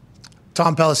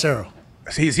 Tom Pelissero.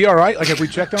 Is he all right? Like, have we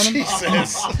checked on him?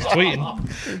 Jesus.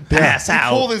 Tweeting. Pass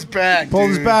out. Pulled his back.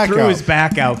 Threw his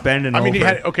back out, bending over. I mean,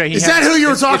 Is that who you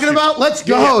were talking about? Let's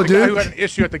go, the dude. guy who had an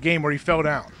issue at the game where he fell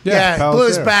down. Yeah, blew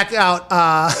his back out.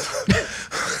 All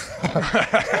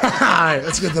right,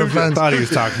 let's get to the fence. I thought he was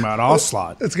talking about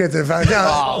Oslot. Let's get to the fence.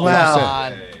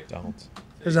 Well,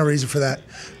 there's no reason for that.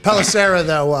 Pelissero,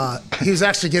 though, he was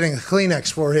actually getting a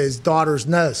Kleenex for his daughter's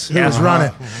nose. He was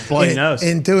running. Bloody nose.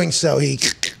 In doing so,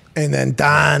 and then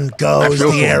Dahn goes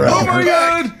the arrow. Oh, my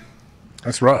God.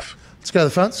 That's rough. Let's go to the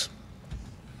fence.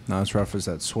 Not as rough as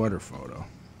that sweater photo.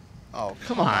 Oh,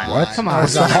 Come on. What? Come on. It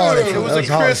was a holiday. It was a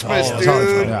Christmas, dude.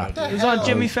 It was on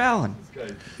Jimmy Fallon.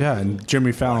 Yeah, and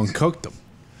Jimmy Fallon cooked them.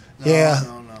 Yeah.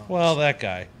 Well, that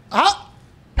guy.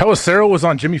 Pelissero was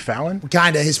on Jimmy Fallon?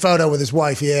 Kind of. His photo with his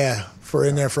wife, for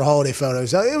in there for holiday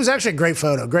photos. It was actually a great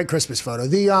photo, great Christmas photo.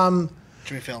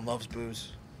 Jimmy Fallon loves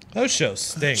booze. Those shows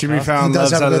stink. Jimmy huh? Fallon He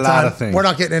does loves have a good lot time. of things. We're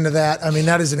not getting into that. I mean,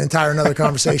 that is an entire another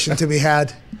conversation to be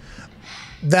had.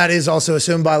 That is also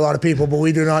assumed by a lot of people, but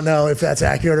we do not know if that's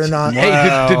accurate or not. Hey,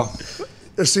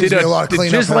 there seems to be a lot of did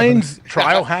cleanup. Lane's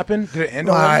trial happen? Did it end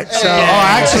All already? right, so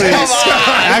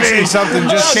actually something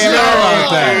just came out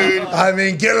about that. I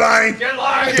mean, get line.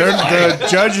 The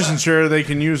judge isn't sure they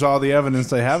can use all the evidence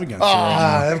they have against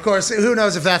her. Of course, who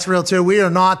knows if that's real too? We are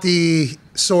not the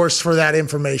source for that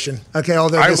information. Okay,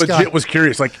 although I this legit guy was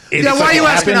curious. Like, yeah, why are you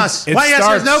asking us? Why are you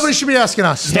asking us? Nobody should be asking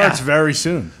us. Starts very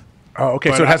soon. Oh, okay.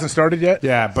 But So it hasn't started yet?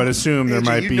 Yeah, but assume there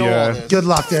might be Good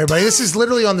luck there, everybody. This is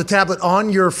literally on the tablet on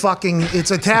your fucking.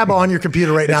 It's a tab on your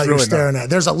computer right now. It's You're really staring at.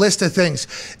 There's a list of things,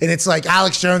 and it's like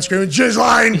Alex Jones screaming "Jizz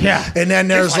line," and then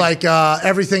there's like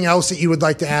everything else that you would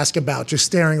like to ask about, just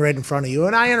staring right in front of you.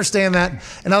 And I understand that,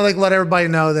 and I'd like to let everybody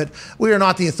know that we are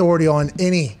not the authority on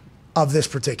any of this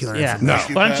particular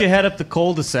information. Why don't you head up the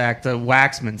cul-de-sac to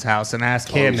Waxman's house and ask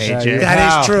him, AJ?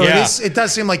 That is true. Yeah. It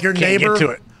does seem like your Can't neighbor. get to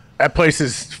it. That place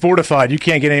is fortified. You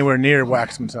can't get anywhere near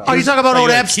Waxman's house. Oh, you talking about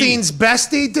old Epstein's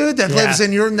bestie, dude, that lives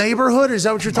in your neighborhood? Is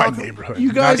that what you're talking about? Neighborhood.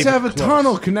 You guys have a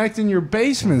tunnel connecting your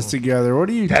basements together. What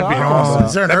are you That'd be talking awesome. about?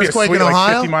 Is there an That'd be a earthquake sweet, in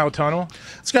Ohio? 50-mile tunnel.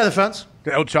 Let's go to the fence.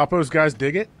 The El Chapo's guys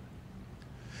dig it.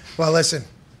 Well, listen.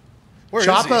 Where is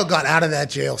Chapo got out of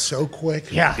that jail so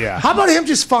quick. Yeah. How about him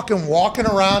just fucking walking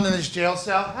around in his jail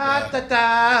cell?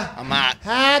 Ha-da-da. I'm out.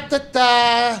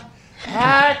 Ha-da-da.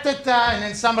 Ha-da-da. And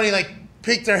then somebody like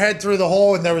peeked their head through the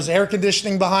hole and there was air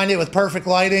conditioning behind it with perfect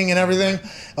lighting and everything,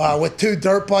 with 2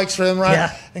 dirt bikes for them, right?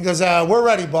 Yeah. And goes, we're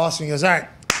ready, boss. And he goes, all right,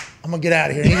 I'm going to get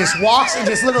out of here. And he just walks and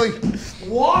just literally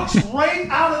walks right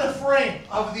out of the frame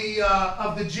of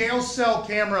the jail cell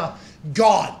camera.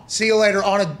 Gone. See you later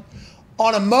on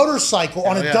a motorcycle,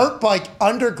 on a dirt bike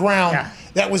underground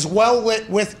that was well lit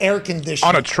with air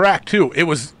conditioning. On a track too.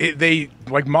 They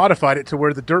like modified it to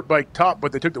where the dirt bike top,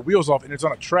 but they took the wheels off and it's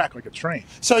on a track like a train.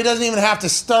 So he doesn't even have to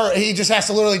stir. He just has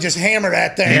to literally just hammer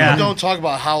that thing. People don't talk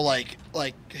about how like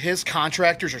his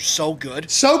contractors are so good.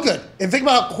 So good. And think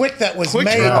about how quick that was made.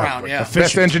 Turnaround, yeah. The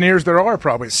best engineers there are,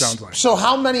 probably, it sounds like. So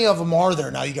how many of them are there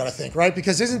now, you got to think, right?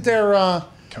 Because isn't there...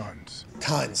 Tons.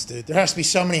 Tons, dude. There has to be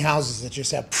so many houses that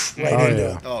just have right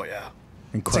into it. Oh, yeah.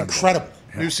 It's incredible.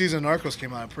 New season of Narcos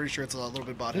came out. I'm pretty sure it's a little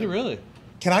bit about him. Really?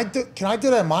 Can I do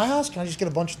that at my house? Can I just get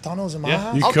a bunch of tunnels in my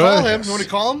house? I'll call him. You want to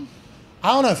call him?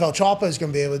 I don't know if El Chapo is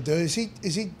going to be able to do it.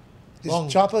 Is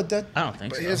Chapo dead? I don't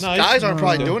think But so. his guys aren't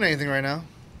probably doing anything right now.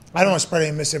 I don't want to spread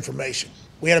any misinformation.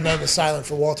 We had a moment of silence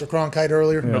for Walter Cronkite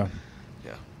earlier.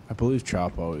 Yeah. I believe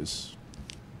Chapo is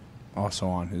also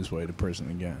on his way to prison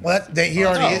again. Well, he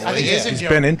already is. I think he is in He's jail.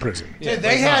 been in prison. Dude,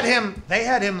 they had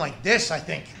him like this, I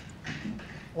think,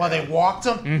 while they walked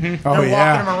him. Mm-hmm. They were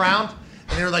walking him around,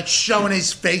 and they were like showing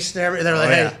his face to everything. They're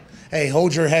like, hey,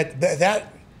 hold your head.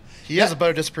 He has a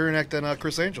better disappearing act than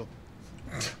Chris Angel.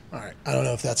 All right, I don't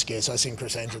know if that's the case. I seen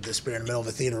Chris Angel disappear in the middle of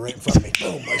a theater right in front of me.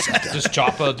 Boom! Does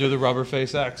Choppa do the rubber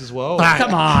face act as well? All right.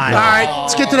 Come on! All right,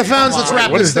 let's get to the phones. Let's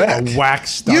wrap this thing up. A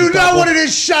wax stunt You know double? what it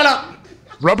is? Shut up.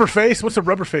 Rubber face? What's a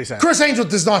rubber face act? Chris Angel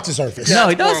does not deserve this. No,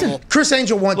 he doesn't. Chris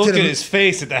Angel wanted Look to. at his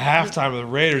face at the halftime of the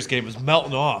Raiders game. It was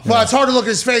melting off. Well, it's hard to look at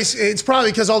his face. It's probably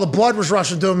because all the blood was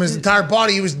rushing to him. His entire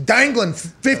body. He was dangling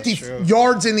 50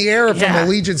 yards in the air from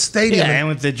Allegiant Stadium. Yeah, and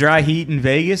with the dry heat in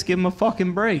Vegas, give him a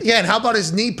fucking break. Yeah, and how about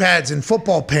his knee pads and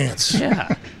football pants?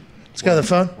 Yeah. Let's go to the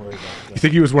phone. You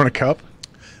think he was wearing a cup?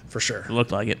 For sure. It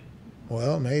looked like it.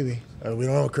 Well, maybe. We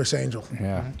don't know Chris Angel.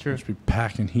 Yeah, must be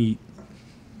packing heat.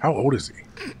 How old is he?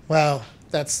 Well,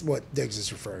 that's what Diggs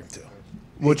is referring to.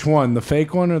 Which one, the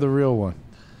fake one or the real one?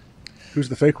 Who's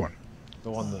the fake one?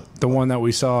 The one that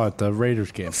we saw at the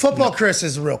Raiders game. Football Chris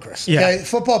is the real Chris. Yeah. Okay?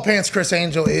 Football pants Chris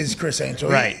Angel is Chris Angel.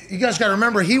 Right. You guys got to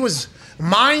remember, he was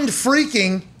mind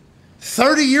freaking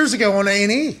 30 years ago on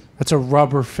A&E. That's a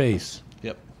rubber face.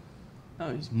 Yep.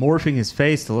 Oh, he's morphing his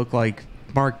face to look like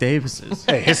Mark Davis's.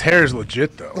 Hey, his hair is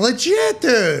legit, though. Legit,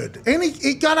 dude. And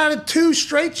he got out of 2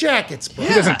 straight jackets, bro.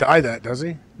 He doesn't dye that, does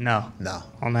he? No.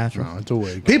 All natural. No, it's a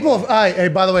wig. People, hey,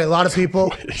 by the way, a lot of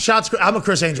people, I'm a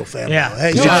Chris Angel fan. Yeah. Though.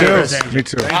 Hey, Me shout out too. Chris Angel. Me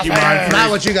too. Not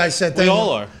what you guys said. We all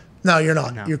are. No, you're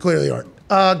not. You clearly aren't.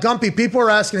 Gumpy, people are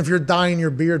asking if you're dyeing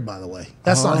your beard, by the way.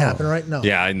 That's not happening, right? No.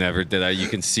 Yeah, I never did that. You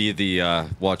can see the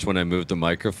watch when I moved the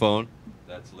microphone.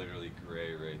 That's literally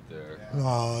gray right there.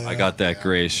 Oh, yeah. I got that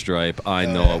gray stripe. I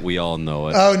know it. We all know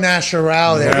it. Oh, natural.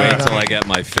 Wait till I get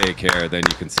my fake hair, then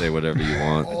you can say whatever you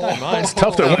want. It's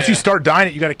tough, though. Once you start dyeing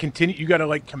it, you got to continue. You got to,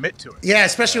 like, commit to it. Yeah,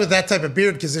 especially with that type of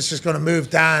beard, because it's just going to move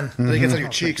down. Then it gets on your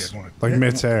cheeks. Like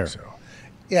Mitt's hair.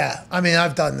 Yeah, I mean,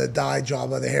 I've done the dye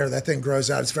job of the hair. That thing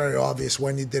grows out. It's very obvious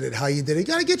when you did it, how you did it. You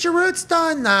got to get your roots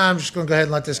done. Nah, I'm just going to go ahead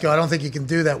and let this go. I don't think you can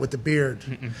do that with the beard.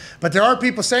 But there are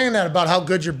people saying that about how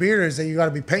good your beard is, that you got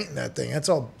to be painting that thing. That's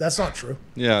all. That's not true.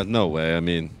 Yeah, no way. I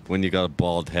mean, when you got a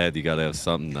bald head, you got to have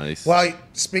something nice. Well,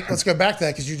 let's go back to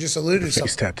that because you just alluded to Face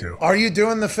something. tattoo. Are you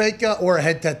doing the fake or a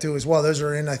head tattoo as well? Those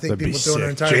are in, I think, That'd be people doing their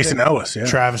sick. entire Jason thing. Ellis, yeah.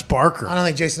 Travis Barker. I don't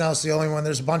think Jason Ellis is the only one.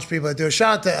 There's a bunch of people that do it.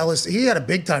 Shout out to Ellis. He had a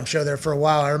big time show there for a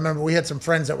while. I remember we had some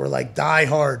friends that were like die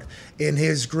hard in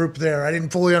his group there. I didn't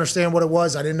fully understand what it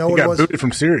was. I didn't know He what it got was. booted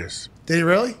from Sirius. Did he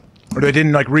really? Or they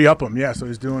didn't like re-up him. Yeah, so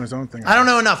he's doing his own thing. I don't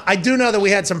know enough. I do know that we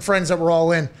had some friends that were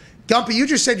all in. Gumpy, you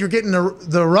just said you're getting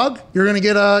the rug. You're gonna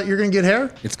get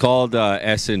hair. It's called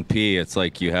S&P. It's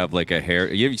like you have like a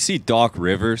hair. You see Doc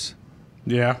Rivers?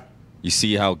 Yeah. You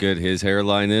see how good his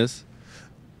hairline is?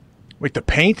 Wait, the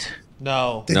paint?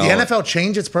 No. Did the NFL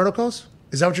change its protocols?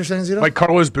 Is that what you're saying, Zito? Like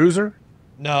Carlos Boozer?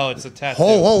 No, it's a tattoo.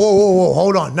 Whoa.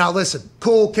 Hold on. Now listen.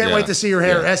 Cool. Can't Yeah, wait to see your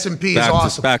hair. yeah. S&P is Back to-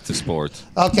 awesome. Back to sports.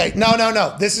 Okay.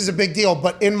 No. This is a big deal.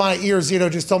 But in my ear,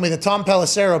 Zito just told me that Tom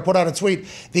Pelissero put out a tweet.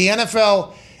 The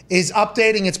NFL is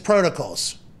updating its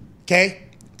protocols. Okay?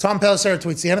 Tom Pelissero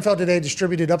tweets, the NFL today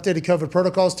distributed updated COVID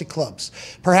protocols to clubs.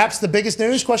 Perhaps the biggest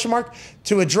news, ?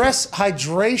 To address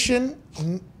hydration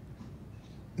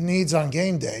needs on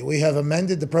game day, we have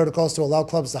amended the protocols to allow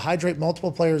clubs to hydrate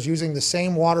multiple players using the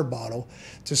same water bottle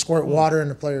to squirt water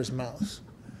into players' mouths.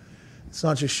 It's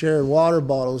not just shared water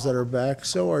bottles that are back,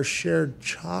 so are shared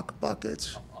chalk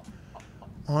buckets.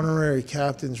 Honorary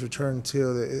captains return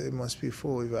too. They must be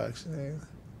fully vaccinated.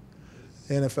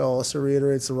 The NFL also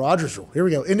reiterates the Rodgers rule. Here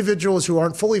we go. Individuals who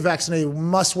aren't fully vaccinated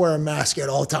must wear a mask at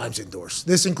all times indoors.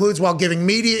 This includes while giving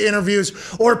media interviews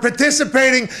or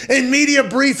participating in media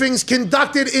briefings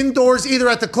conducted indoors either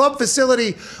at the club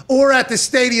facility or at the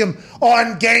stadium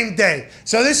on game day.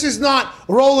 So this is not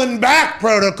rolling back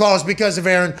protocols because of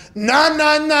Aaron.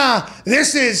 Nah.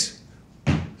 This is,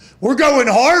 we're going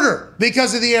harder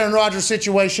because of the Aaron Rodgers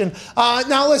situation.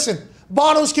 Now listen.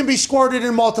 Bottles can be squirted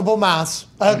in multiple mouths,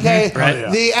 okay? Right,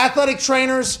 yeah. The athletic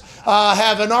trainers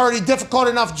have an already difficult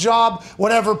enough job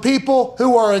whenever people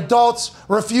who are adults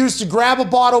refuse to grab a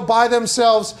bottle by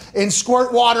themselves and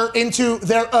squirt water into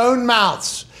their own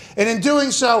mouths. And in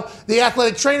doing so, the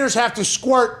athletic trainers have to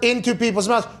squirt into people's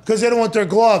mouths because they don't want their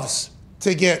gloves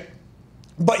to get,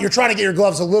 but you're trying to get your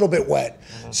gloves a little bit wet.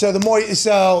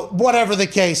 So whatever the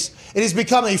case, it has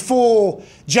become a full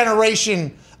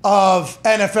generation of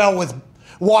NFL with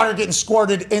water getting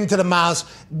squirted into the mouths.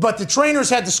 But the trainers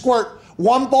had to squirt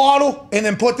one bottle and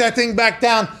then put that thing back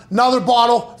down. Another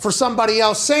bottle for somebody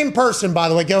else. Same person, by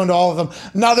the way, going to all of them.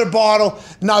 Another bottle.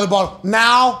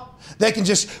 Now they can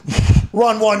just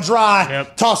run one dry,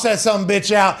 toss that some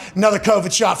bitch out. Another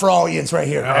COVID shot for all yins right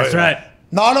here. That's right.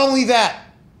 Not only that,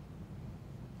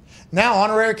 now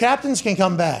honorary captains can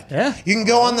come back. Yeah. You can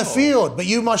go on the field, but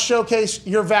you must showcase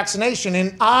your vaccination.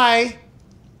 And I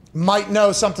might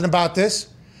know something about this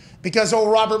because old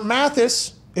Robert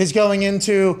Mathis is going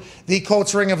into the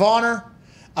Colts Ring of Honor.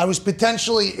 I was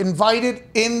potentially invited.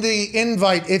 In the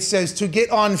invite, it says to get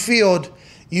on field,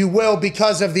 you will,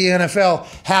 because of the NFL,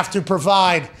 have to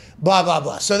provide blah, blah,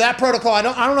 blah. So that protocol, I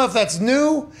don't know if that's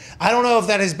new. I don't know if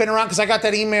that has been around because I got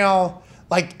that email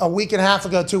like a week and a half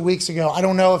ago, 2 weeks ago. I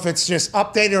don't know if it's just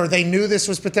updated or they knew this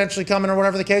was potentially coming or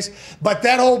whatever the case. But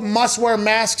that whole must wear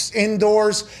masks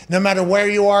indoors, no matter where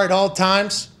you are at all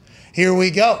times, here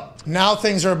we go. Now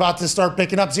things are about to start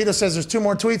picking up. Zito says there's 2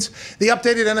 more tweets. The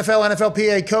updated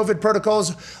NFLPA COVID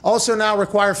protocols also now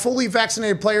require fully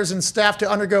vaccinated players and staff to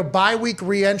undergo bye-week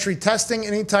re-entry testing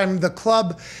anytime the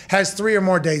club has 3 or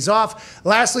more days off.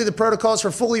 Lastly, the protocols for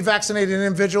fully vaccinated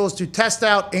individuals to test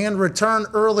out and return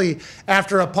early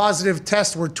after a positive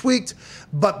test were tweaked,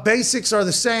 but basics are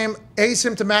the same.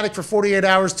 Asymptomatic for 48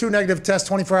 hours, 2 negative tests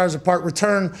 24 hours apart,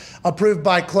 return approved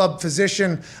by club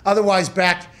physician, otherwise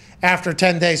back after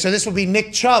 10 days. So this will be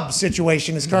Nick Chubb's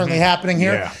situation is currently happening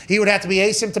here. Yeah. He would have to be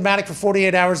asymptomatic for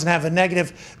 48 hours and have a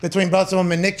negative between both of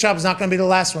them, and Nick Chubb's not going to be the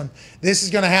last one. This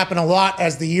is going to happen a lot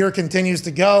as the year continues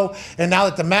to go, and now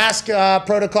that the mask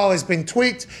protocol has been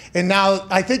tweaked, and now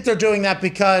I think they're doing that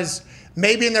because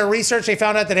maybe in their research they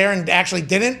found out that Aaron actually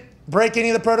didn't break any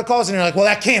of the protocols, and you're like, well,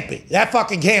 that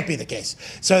fucking can't be the case.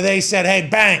 So they said, hey,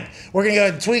 bang, we're going to go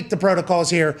ahead and tweak the protocols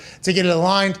here to get it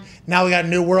aligned. Now we got a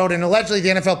new world, and allegedly the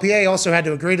NFLPA also had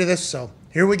to agree to this, so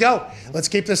here we go. Let's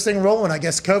keep this thing rolling. I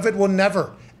guess COVID will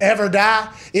never, ever die.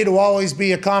 It'll always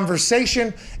be a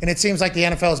conversation, and it seems like the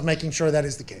NFL is making sure that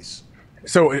is the case.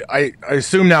 So I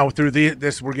assume now through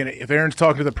this we're gonna, if Aaron's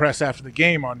talking to the press after the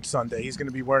game on Sunday, he's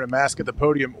gonna be wearing a mask at the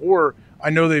podium. Or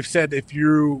I know they've said if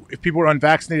people are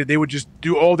unvaccinated, they would just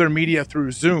do all their media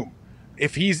through Zoom.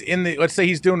 If he's let's say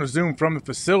he's doing a Zoom from the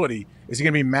facility, is he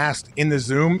gonna be masked in the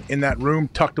Zoom in that room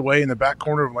tucked away in the back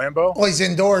corner of Lambeau? Well, he's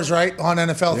indoors, right, on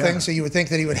NFL things, so you would think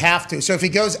that he would have to. So if he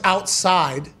goes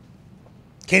outside,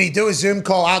 Can he do a Zoom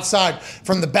call outside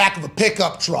from the back of a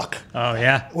pickup truck? Oh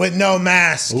yeah, with no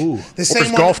mask. Ooh, the or same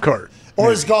his one, golf cart,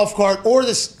 or his golf cart, or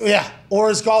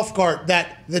his golf cart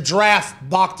that the draft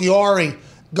Bakhtiari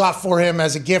got for him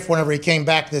as a gift whenever he came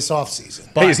back this offseason.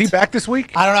 Hey, is he back this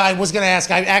week? I don't know. I was going to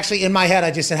ask. I actually, in my head,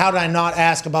 I just said, how did I not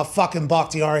ask about fucking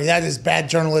Bakhtiari? That is bad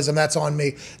journalism. That's on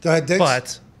me. Go ahead, Diggs.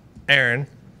 But, Aaron,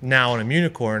 now an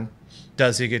Immunicorn,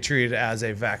 does he get treated as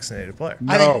a vaccinated player?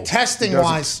 I think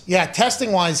testing-wise,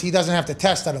 testing-wise, he doesn't have to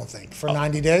test, I don't think, for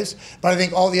 90 days. But I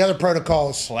think all the other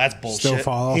protocols. Well, that's bullshit. Still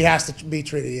follow. He has to be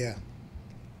treated, yeah.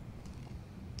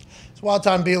 It's wild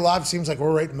time to be alive. Seems like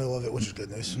we're right in the middle of it, which is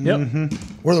good news. Yep.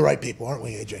 We're the right people, aren't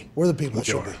we, AJ? We're the people that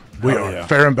should be. We are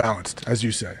fair and balanced, as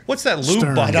you say. What's that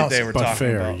lube bucket they were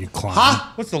talking about? You clown.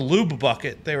 Huh? What's the lube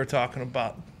bucket they were talking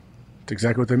about? That's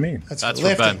exactly what they mean. That's for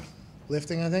lifting. Ben.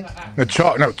 Lifting, I think.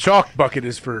 The chalk bucket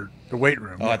is for the weight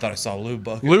room. Oh, I thought I saw lube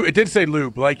bucket. Lube, it did say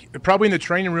lube. Like probably in the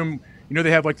training room, you know,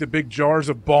 they have like the big jars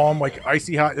of balm, like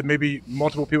icy hot, that maybe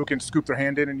multiple people can scoop their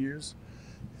hand in and use.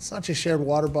 It's not just shared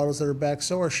water bottles that are back.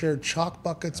 So are shared chalk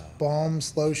buckets,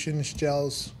 balms, lotions,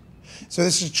 gels. So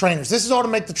this is trainers. This is all to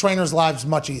make the trainers' lives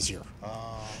much easier.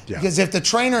 Yeah. Because if the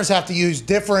trainers have to use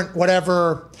different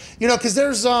whatever, you know, because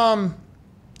there's I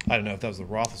don't know if that was the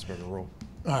Roethlisberger rule.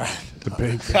 All right. The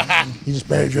big. You just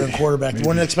buried your own quarterback. You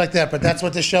wouldn't expect that, but that's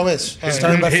what this show is. It's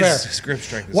starting by fair. Script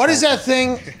strength is What is that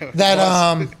thing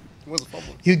that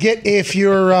you get if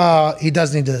you're? He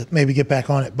does need to maybe get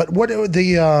back on it. But what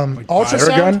the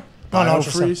ultrasound? Gun? No, no,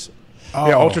 Biofreeze? ultrasound.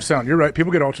 Yeah, ultrasound. You're right.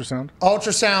 People get ultrasound.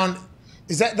 Ultrasound.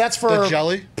 Is that's for The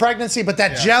jelly? pregnancy? But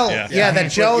that gel,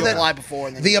 that gel You that apply before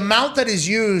and then the amount that is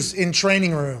used in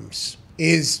training rooms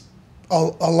is a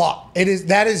lot.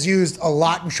 That is used a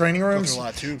lot in training rooms a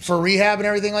lot of tubes. for rehab and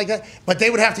everything like that. But they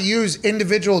would have to use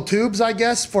individual tubes, I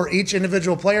guess, for each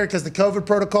individual player because the COVID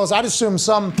protocols. I'd assume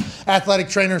some athletic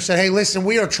trainers said, "Hey, listen,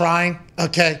 we are trying,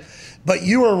 okay, but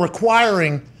you are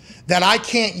requiring that I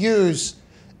can't use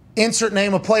insert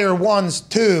name of player one's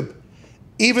tube,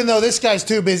 even though this guy's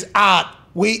tube is out."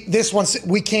 We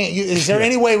can't use. Is there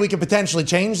any way we could potentially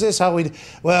change this?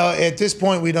 Well, at this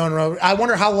point we don't know. I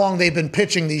wonder how long they've been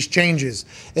pitching these changes,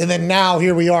 and then now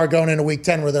here we are going into week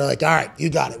 10 where they're like, all right, you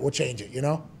got it, we'll change it. You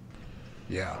know?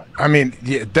 Yeah, I mean,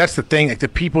 that's the thing. Like the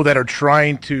people that are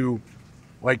trying to,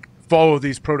 like, follow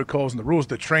these protocols and the rules,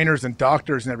 the trainers and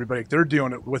doctors and everybody, they're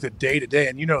dealing with it day to day.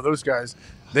 And you know, those guys,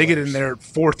 they get in there at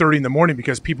 4:30 in the morning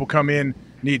because people come in,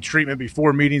 need treatment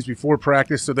before meetings, before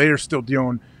practice, so they are still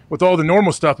dealing with all the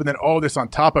normal stuff, and then all this on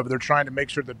top of it. They're trying to make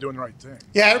sure they're doing the right thing.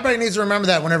 Yeah, everybody needs to remember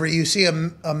that whenever you see a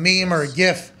meme or a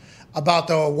GIF about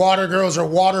the water girls or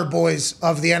water boys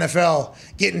of the NFL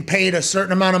getting paid a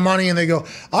certain amount of money, and they go,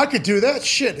 I could do that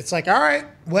shit. It's like, all right,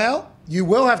 well, you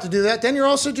will have to do that. Then you're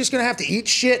also just going to have to eat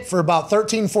shit for about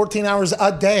 13, 14 hours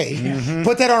a day. Mm-hmm.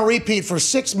 Put that on repeat for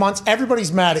 6 months.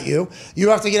 Everybody's mad at you. You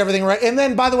have to get everything right. And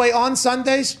then, by the way, on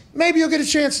Sundays, maybe you'll get a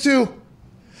chance to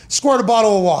squirt a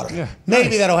bottle of water. Yeah,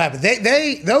 maybe that'll happen.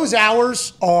 Those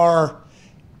hours are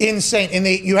insane. And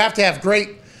you have to have great,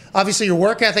 obviously your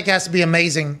work ethic has to be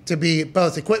amazing to be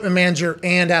both equipment manager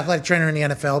and athletic trainer in the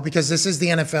NFL, because this is the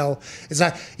NFL.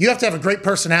 You have to have a great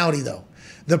personality though.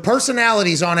 The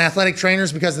personalities on athletic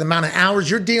trainers, because of the amount of hours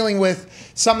you're dealing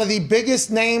with some of the biggest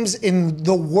names in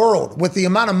the world, with the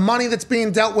amount of money that's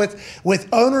being dealt with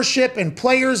ownership and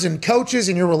players and coaches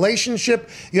and your relationship,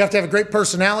 you have to have a great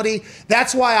personality.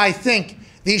 That's why I think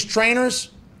these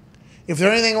trainers, if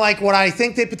they're anything like what I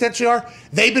think they potentially are,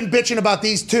 they've been bitching about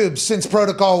these tubes since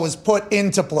protocol was put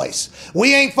into place.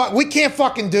 We can't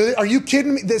fucking do it. Are you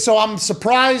kidding me? So I'm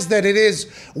surprised that it is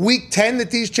week 10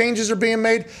 that these changes are being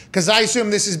made, because I assume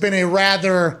this has been a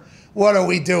rather, what are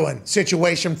we doing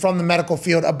situation from the medical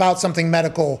field about something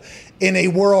medical in a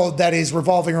world that is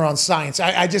revolving around science.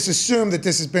 I just assume that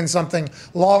this has been something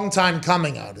long time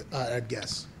coming out, I'd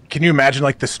guess. Can you imagine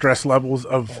like the stress levels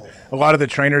of a lot of the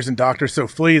trainers and doctors? So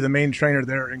Flea, the main trainer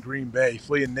there in Green Bay,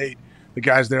 Flea and Nate, the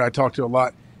guys there I talk to a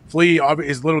lot. Flea,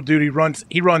 his little dude, he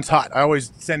runs hot. I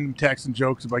always send him texts and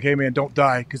jokes like, "Hey man, don't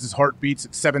die," because his heart beats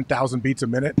at 7,000 beats a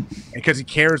minute, and because he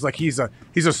cares, like he's a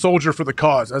soldier for the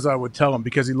cause, as I would tell him,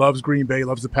 because he loves Green Bay, he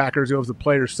loves the Packers, he loves the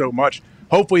players so much.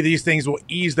 Hopefully these things will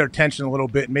ease their tension a little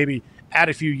bit and maybe add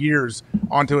a few years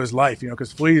onto his life,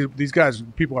 because Flea, these guys are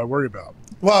people I worry about.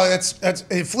 Well,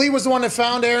 Flea was the one that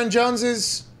found Aaron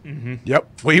Jones's. Mm-hmm. Yep,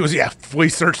 Flea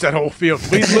searched that whole field.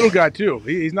 Flea's a little guy too.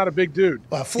 He's not a big dude.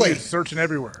 Flea he's searching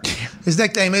everywhere. His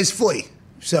nickname is Flea.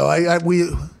 So we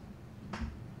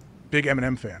big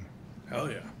Eminem fan. Hell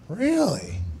yeah!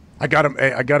 Really? I got him.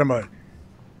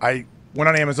 I went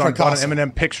on Amazon, bought an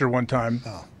Eminem picture one time.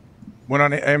 Oh. Went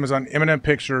on Amazon, Eminem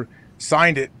picture,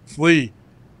 signed it, Flea.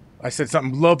 I said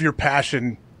something, love your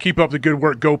passion, keep up the good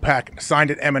work, go Pack.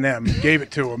 Signed it Eminem, gave it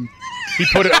to him. He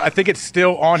put it, I think it's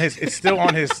still in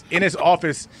his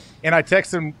office. And I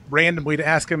text him randomly to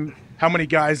ask him how many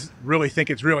guys really think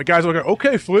it's real. Like, guys will go,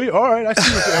 okay, Flea, all right, I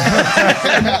see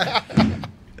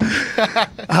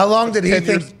what How long did he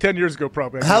think? 10 years ago,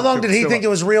 probably. How long did he think it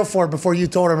was real for before you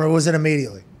told him, or was it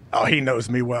immediately? Oh, he knows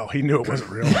me well. He knew it wasn't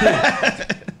real.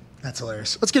 That's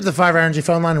hilarious. Let's get to the 5 Hour Energy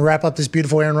phone line and wrap up this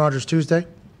beautiful Aaron Rodgers Tuesday.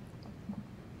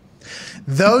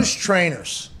 Those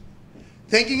trainers,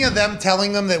 thinking of them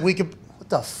telling them that we could. What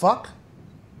the fuck?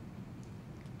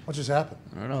 What just happened?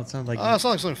 I don't know. It sounds like it sounds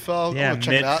like something fell. Yeah, check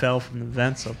it Mitt out. fell from the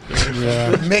vents up there.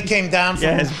 Yeah. Mitt came down from.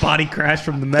 Yeah, his body crashed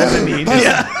from the mezzanine.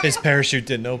 Yeah. His parachute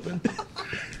didn't open.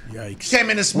 Yikes.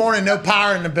 Came in this morning, no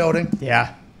power in the building.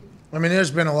 Yeah. I mean,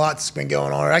 there's been a lot that's been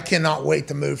going on. I cannot wait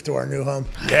to move to our new home.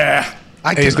 Yeah.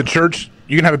 Hey, is the church,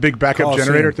 you can have a big backup Coliseum.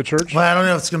 generator at the church? Well, I don't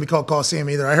know if it's going to be called Coliseum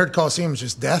either. I heard Coliseum was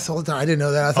just death all the time. I didn't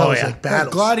know that. I thought it was like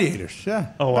battles. Gladiators,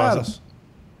 yeah. Oh, battles.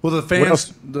 Well, the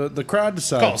fans, the crowd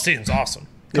decides. Coliseum's awesome.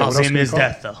 Coliseum is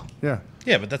death, though. Yeah.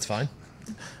 Yeah, but that's fine.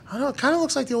 I don't know. It kind of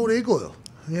looks like the old igloo.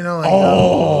 You know,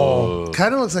 like,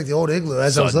 kind of looks like the old igloo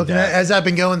as I was looking at, as I've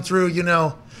been going through, you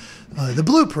know, the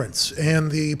blueprints and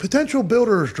the potential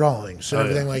builder's drawings and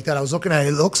everything like that. I was looking at it.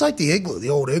 It looks like the igloo, the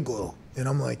old igloo. And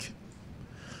I'm like,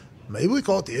 maybe we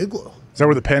call it the igloo. Is that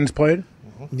where the Pens played?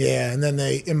 Yeah, and then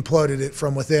they imploded it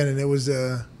from within, and it was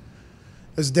the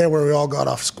day where we all got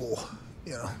off school,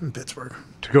 you know, in Pittsburgh.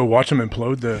 To go watch them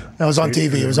implode the... That was on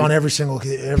TV. It was on every single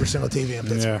TV in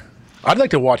Pittsburgh. Yeah. I'd like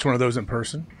to watch one of those in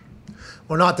person.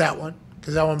 Well, not that one,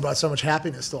 because that one brought so much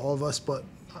happiness to all of us, but...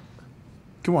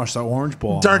 You can watch that orange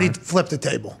ball. Dirty flipped the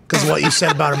table because of what you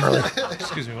said about him earlier.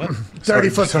 Excuse me, what? Dirty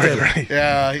flipped the table.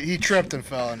 Yeah, he tripped and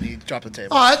fell, and he dropped the table.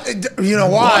 Oh, you know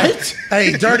why? What?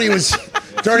 Hey, Dirty was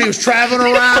traveling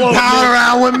around, palling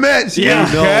around with Mitch. Yeah,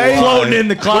 okay. Floating in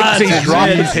the clouds.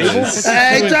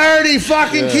 Hey, Dirty,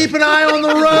 fucking keep an eye on the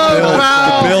road,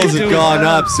 pal. The bills have gone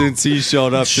up since he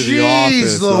showed up to the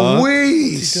office. Jeez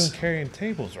Louise. He's doing carrying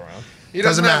tables around. He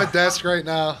doesn't have matter. a desk right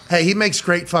now. Hey, he makes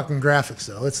great fucking graphics,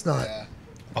 though. It's not. Yeah.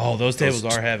 Oh, those tables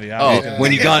are heavy.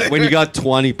 When you got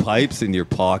 20 pipes in your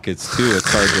pockets too,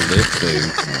 it's hard to lift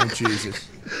things. Oh, Jesus.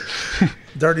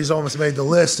 Dirty's almost made the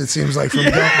list, it seems like. From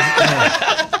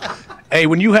Hey,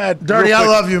 when you had... Dirty, I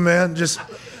love you, man. Just,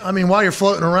 I mean, while you're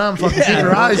floating around, fucking keep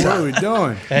your eyes What out. are we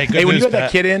doing? Hey, when you had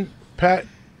that kid in, Pat,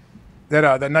 the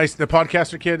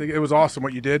podcaster kid, it was awesome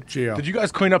what you did. Gio. Did you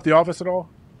guys clean up the office at all?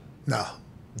 No.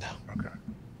 Okay.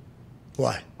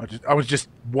 Why? I was just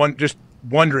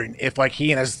wondering if, like,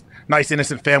 he and his nice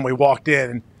innocent family walked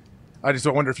in, and I just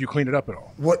wonder if you cleaned it up at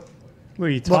all. What are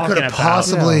you What talking could have about?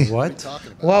 possibly? Yeah, what?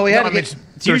 Well, we had to I mean, get.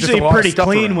 It's usually pretty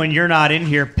clean when you're not in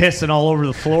here pissing all over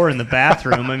the floor in the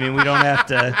bathroom. I mean, we don't have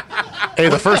to. Hey,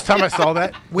 the first time I saw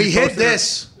that, We you hit posted it.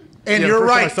 this, and Yeah, you're the first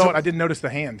time right. I saw it, I didn't notice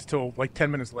the hands till like 10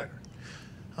 minutes later.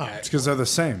 All right. It's because they're the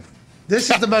same.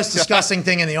 This is the most disgusting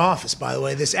thing in the office, by the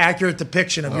way. This accurate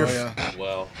depiction of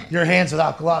your hands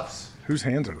without gloves. Whose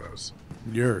hands are those?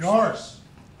 Yours. Yours.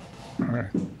 All right.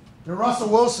 You're Russell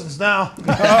Wilson's now.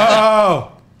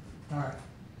 Oh! All right.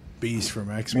 Beast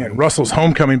from X-Men. Man, Russell's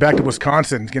homecoming back to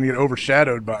Wisconsin is going to get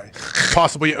overshadowed by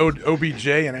possibly OBJ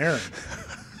and Aaron.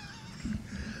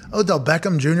 Odell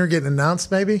Beckham Jr. getting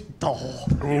announced, maybe? Oh,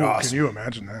 can you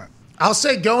imagine that? I'll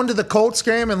say going to the Colts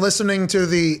game and listening to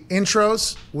the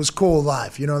intros was cool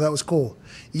live. You know, that was cool.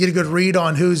 You get a good read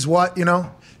on who's what, you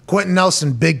know? Quentin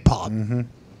Nelson, big pop. Mm-hmm.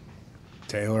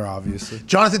 Taylor, obviously.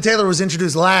 Jonathan Taylor was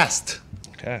introduced last.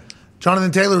 Okay.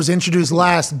 Jonathan Taylor was introduced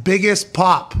last. Biggest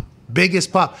pop.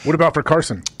 Biggest pop. What about for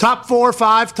Carson? Top 4 or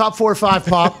 5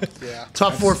 pop. Yeah.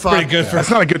 Top 4 or 5. Pretty good. That's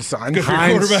not a good sign. Good for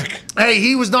your quarterback. Hey,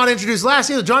 he was not introduced last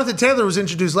either. Jonathan Taylor was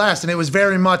introduced last, and it was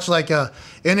very much like a.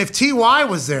 And if T.Y.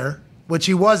 was there, which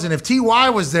he wasn't, if T.Y.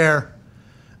 was there,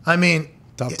 I mean.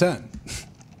 Top 10.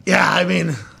 Yeah, I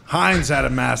mean. Hines had a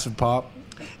massive pop.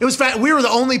 It was fat. We were the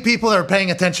only people that were paying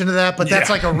attention to that, but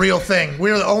that's like a real thing.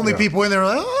 We were the only people in there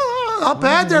like, oh, not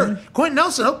bad there. Quentin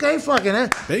Nelson, okay, fucking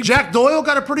it. Jack Doyle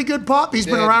got a pretty good pop. He's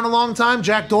been around a long time.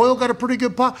 Jack Doyle got a pretty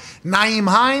good pop. Naeem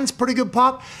Hines, pretty good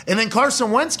pop. And then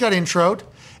Carson Wentz got introed.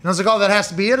 And I was like, oh, that has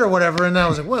to be it or whatever. And then I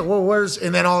was like, where's...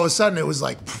 And then all of a sudden it was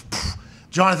like,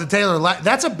 Jonathan Taylor.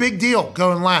 That's a big deal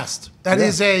going last. That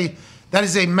is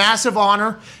a massive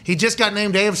honor. He just got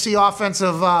named AFC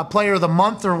Offensive Player of the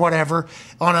Month or whatever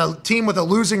on a team with a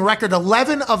losing record.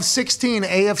 11 of 16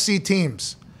 AFC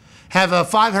teams have a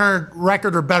 500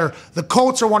 record or better. The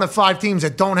Colts are one of 5 teams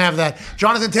that don't have that.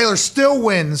 Jonathan Taylor still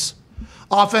wins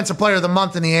Offensive Player of the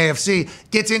Month in the AFC,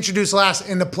 gets introduced last,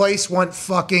 and the place went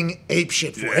fucking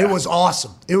apeshit for it. It was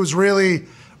awesome. It was really,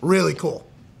 Really cool.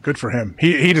 Good for him.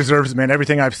 He deserves it, man.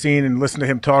 Everything I've seen and listened to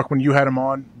him talk when you had him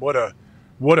on, what a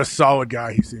solid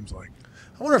guy he seems like.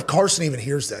 I wonder if Carson even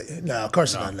hears that. No,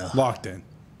 Carson doesn't know. Locked in.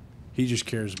 He just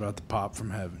cares about the pop from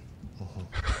heaven.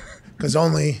 Because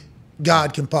only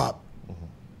God can pop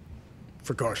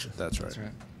for Carson. That's right.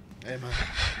 Amen.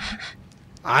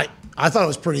 I thought it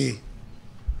was pretty.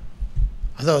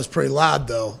 I thought it was pretty loud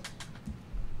though.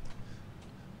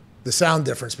 The sound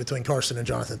difference between Carson and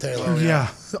Jonathan Taylor. Oh, yeah. I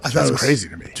thought That's it was crazy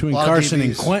to me. Between Carson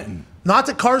and Quentin. Not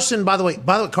that Carson, by the way,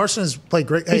 Carson has played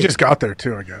great. He just got there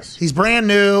too, I guess. He's brand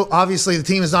new. Obviously, the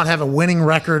team does not have a winning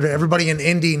record. Everybody in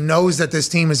Indy knows that this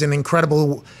team is an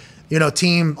incredible,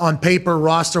 team on paper,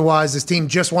 roster-wise. This team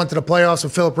just went to the playoffs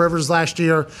with Phillip Rivers last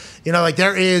year.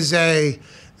 There's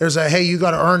a hey, you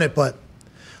got to earn it, but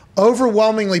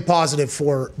overwhelmingly positive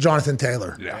for Jonathan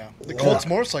Taylor. Yeah. The Colts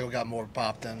motorcycle got more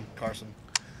pop than Carson.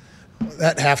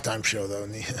 That halftime show, though,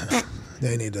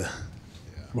 they need to.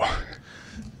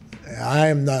 I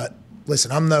am not.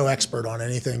 Listen, I'm no expert on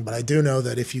anything, but I do know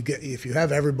that if you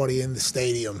have everybody in the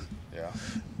stadium,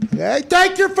 hey,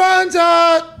 take your phones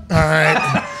out, all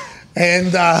right,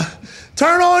 and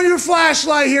turn on your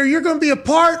flashlight here. You're going to be a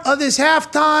part of this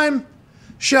halftime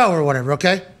show or whatever,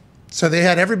 okay? So they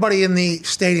had everybody in the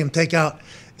stadium take out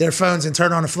their phones and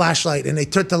turn on a flashlight, and they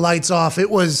took the lights off. It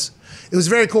was a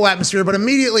very cool atmosphere, but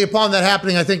immediately upon that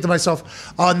happening, I think to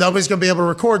myself, oh, nobody's going to be able to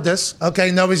record this.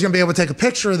 Okay, nobody's going to be able to take a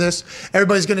picture of this.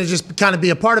 Everybody's going to just kind of be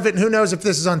a part of it, and who knows if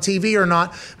this is on TV or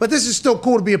not, but this is still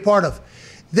cool to be a part of.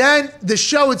 Then the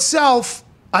show itself,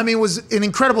 was an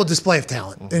incredible display of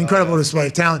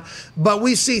talent, but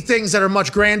we see things that are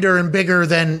much grander and bigger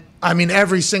than,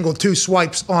 every single 2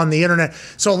 swipes on the internet.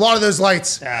 So a lot of those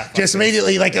lights just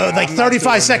immediately, like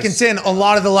 35 seconds in, a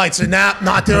lot of the lights are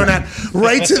not doing that.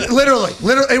 Right to, literally,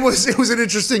 it was an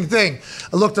interesting thing.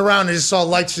 I looked around and just saw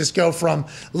lights just go from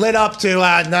lit up to,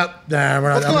 we're not, I'm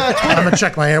going to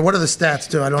check my hair. What are the stats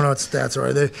too? I don't know what stats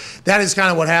are. That is kind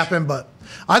of what happened, but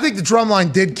I think the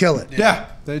drumline did kill it. Yeah,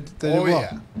 they did well.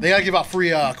 Yeah. They got to give out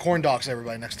free corn dogs to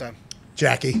everybody next time.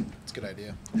 Jackie. That's a good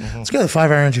idea. Let's go to the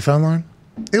 5-hour energy phone line.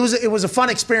 It was a fun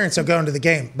experience of going to the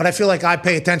game, but I feel like I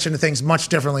pay attention to things much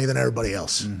differently than everybody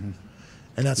else. And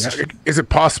that's Is it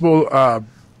possible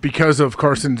because of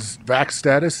Carson's vax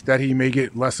status that he may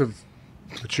get less of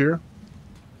a cheer?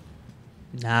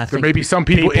 Nah, I there may be some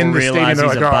people in the stadium realize that are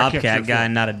he's like, a I can't bobcat guy,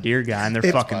 feel. not a deer guy, and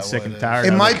they're fucking sick and tired.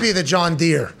 It of might be the John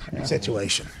Deere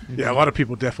situation. Yeah, a lot of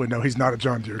people definitely know he's not a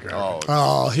John Deere guy.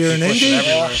 Oh, here in Indy?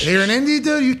 Here in Indy,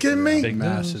 dude? You kidding me? Big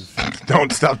massive.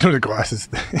 Don't stop doing the glasses.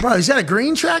 Bro, is that a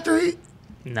green tractor?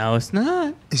 No, it's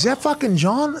not. Is that fucking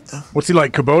John? What's he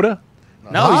like, Kubota?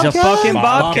 No, he's a fucking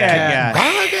bobcat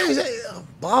guy.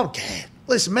 Bobcat.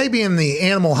 Listen, maybe in the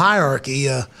animal hierarchy,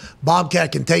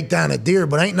 bobcat can take down a deer,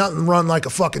 but ain't nothing run like a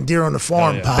fucking deer on the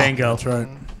farm, pal. Bingo. That's right.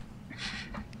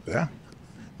 Yeah.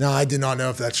 No, I did not know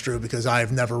if that's true because I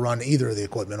have never run either of the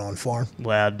equipment on farm.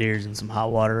 Well, deer's in some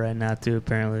hot water right now, too.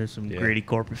 Apparently, there's some greedy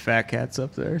corporate fat cats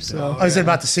up there. So, is it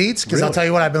about the seeds? Because I'll tell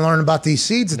you what, I've been learning about these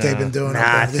seeds that they've been doing.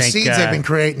 I the think, seeds they've been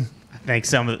creating. I think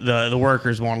some of the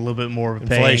workers want a little bit more of a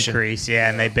pay Inflation. increase. Yeah,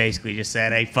 and they basically just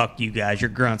said, hey, fuck you guys. Your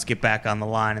grunts, get back on the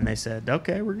line. And they said,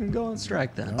 okay, we're going to go on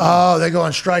strike then. Oh, they go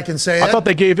on strike and say I thought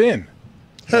they gave in.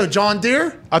 Who, John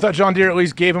Deere? I thought John Deere at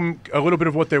least gave him a little bit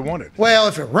of what they wanted. Well,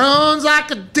 if it runs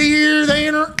like a deer,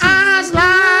 then her eyes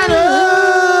light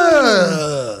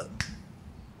up.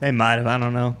 They might have. I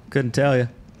don't know. Couldn't tell you.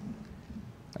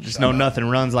 I just know nothing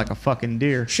runs like a fucking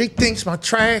deer. She thinks my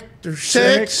tractor's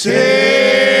sexy.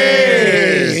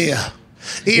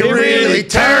 It really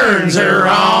turns her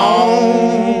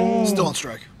on. Still on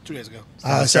strike 2 days ago.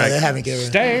 Sorry, they haven't given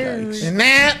Stairs. And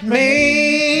that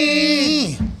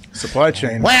me. Supply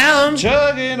chain. Well, I'm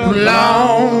chugging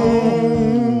along.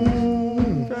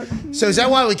 So is that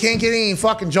why we can't get any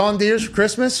fucking John Deeres for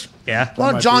Christmas? Yeah.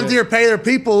 Why don't John Deere pay their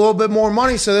people a little bit more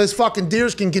money so those fucking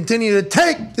deers can continue to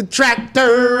take the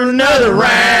tractor another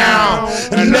round,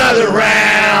 another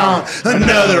round,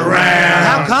 another round.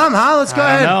 How come, huh? Let's go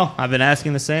ahead. No, I've been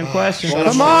asking the same question.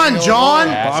 Come on, John.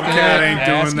 Bobcat ain't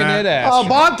doing that. Oh,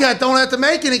 Bobcat don't have to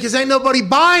make any because ain't nobody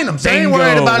buying them. So they ain't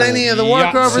worried about any of the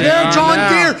work over there. John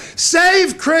Deere,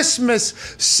 save Christmas.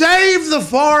 Save the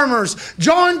farmers.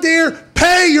 John Deere,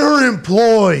 pay your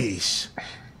employees.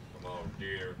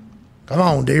 Come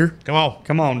on, dear. Come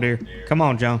on, dear. Come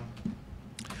on, John.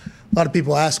 A lot of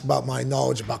people ask about my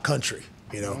knowledge about country,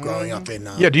 growing up in...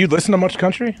 Yeah, do you listen to much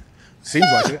country? Seems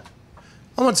like it.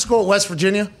 I went to school at West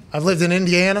Virginia. I've lived in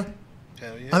Indiana.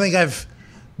 Hell yeah. I think I've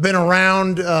been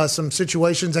around some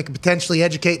situations that could potentially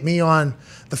educate me on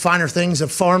the finer things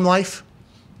of farm life.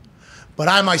 But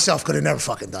I myself could have never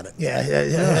fucking done it.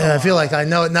 Yeah. I feel like I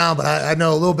know it now, but I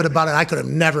know a little bit about it. I could have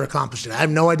never accomplished it. I have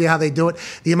no idea how they do it.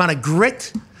 The amount of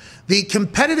grit, the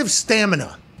competitive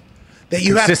stamina that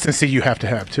you Consistency you have to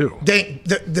have too.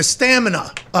 the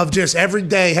stamina of just every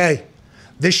day, hey,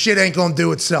 this shit ain't gonna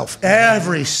do itself.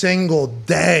 Every single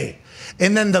day.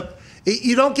 And then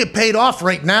you don't get paid off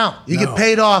right now. You get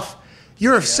paid off.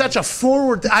 You're such a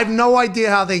forward. I have no idea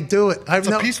how they do it. It's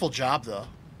a peaceful job, though.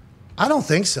 I don't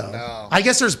think so. No. I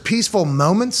guess there's peaceful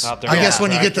moments. I guess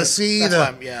when you get to see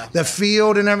the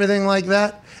field and everything like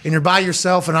that, and you're by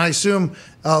yourself, and I assume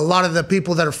a lot of the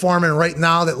people that are farming right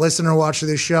now that listen or watch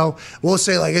this show will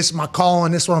say, like, this is my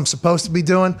calling, this is what I'm supposed to be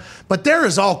doing. But there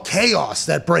is all chaos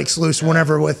that breaks loose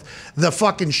whenever with the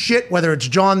fucking shit, whether it's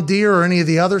John Deere or any of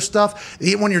the other stuff.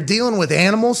 When you're dealing with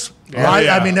animals, right?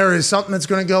 I mean, there is something that's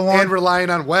going to go on. And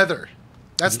relying on weather.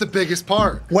 That's the biggest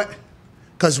part. What?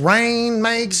 Because rain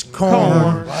makes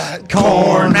corn.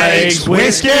 Corn makes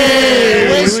whiskey.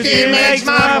 Whiskey makes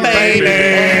my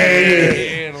baby.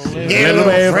 Get a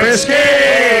little frisky.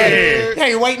 Yeah,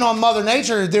 you're waiting on Mother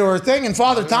Nature to do her thing, and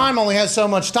Father Time only has so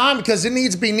much time because it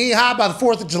needs to be knee-high by the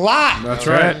 4th of July. That's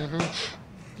right.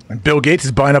 And Bill Gates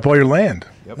is buying up all your land.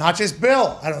 Not just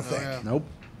Bill, I don't think. Nope.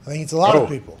 I think it's a lot of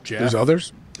people. There's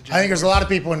others? I think there's a lot of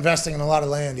people investing in a lot of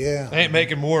land, yeah. They ain't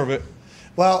making more of it.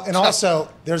 Well, and also,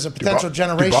 there's a potential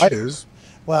generation. Dubai is.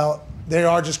 Well, they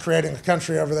are just creating a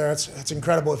country over there. It's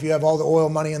incredible. If you have all the oil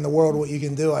money in the world, what you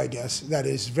can do, I guess. That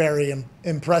is very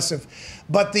impressive.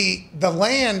 But the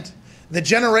land, the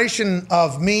generation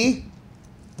of me,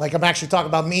 like I'm actually talking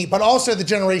about me, but also the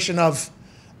generation of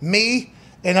me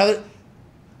and other,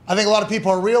 I think a lot of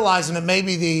people are realizing that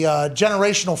maybe the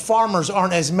generational farmers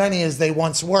aren't as many as they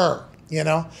once were. You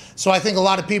know, so I think a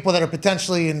lot of people that are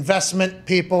potentially investment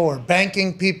people or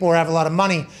banking people or have a lot of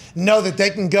money know that they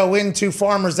can go into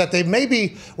farmers that they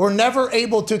maybe were never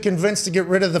able to convince to get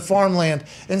rid of the farmland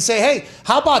and say, hey,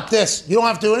 how about this? You don't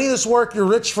have to do any of this work. You're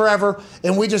rich forever.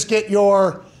 And we just get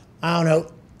your, I don't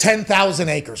know, 10,000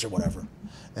 acres or whatever.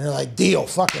 And they're like, deal,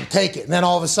 fucking take it. And then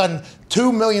all of a sudden,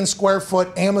 2 million square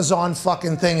foot Amazon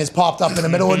fucking thing has popped up in the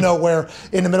middle of nowhere,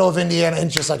 in the middle of Indiana. And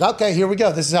it's just like, okay, here we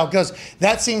go. This is how it goes.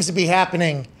 That seems to be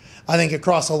happening, I think,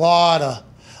 across a lot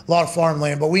of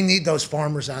farmland. But we need those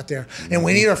farmers out there. And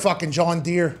we need our fucking John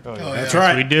Deere. That's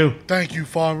right. We do. Thank you,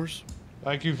 farmers.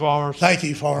 Thank you, farmers. Thank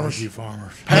you, farmers. Thank you,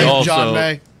 farmers. We Hey, also John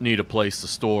May. need a place to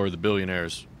store the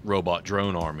billionaires' robot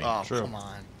drone army. Oh, come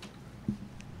on.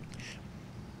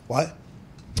 What?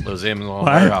 Those Amazon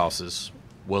warehouses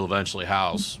will eventually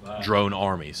house drone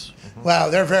armies.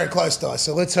 Well, they're very close to us,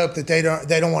 so let's hope that they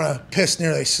don't want to piss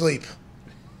near they sleep.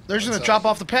 They're just going to chop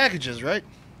off the packages, right?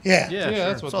 Yeah.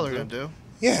 That's all they're going to do.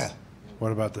 Yeah.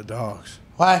 What about the dogs?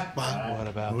 Why? What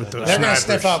about With They're going to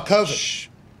sniff out COVID.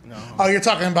 No. Oh, you're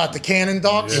talking about the cannon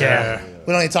dogs? Yeah.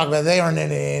 We don't need to talk about it. They aren't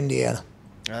in Indiana.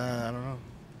 I don't know.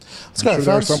 Let's go, I'm sure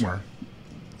they're folks. somewhere.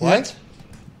 What?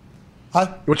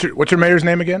 Huh? What's your mayor's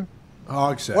name again?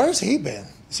 Hogsett. Where's he been?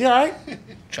 Is he all right?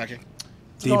 Checking.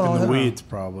 Deep in the weeds,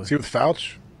 probably. Is he with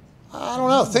Fouch? I don't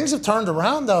know. Things have turned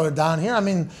around, though, down here. I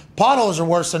mean, potholes are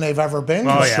worse than they've ever been.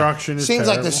 Construction is Seems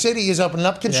like terrible. the city is opening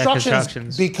up.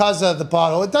 Construction's because of the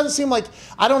pothole. It doesn't seem like,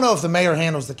 I don't know if the mayor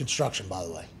handles the construction, by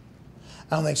the way.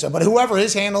 I don't think so. But whoever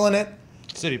is handling it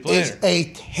City planner. is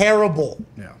a terrible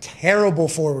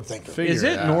forward thinker. Is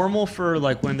it normal for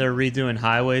like when they're redoing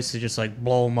highways to just like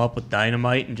blow them up with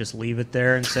dynamite and just leave it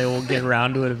there and say we'll get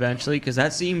around to it eventually? Because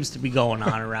that seems to be going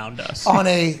on around us. On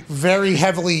a very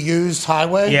heavily used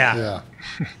highway? Yeah.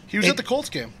 He was at the Colts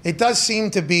game. It does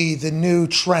seem to be the new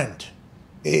trend.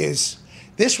 Is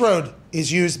this road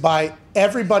is used by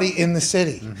everybody in the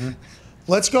city.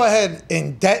 Let's go ahead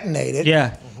and detonate it.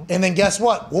 Yeah. And then guess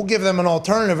what? We'll give them an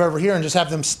alternative over here and just have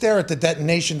them stare at the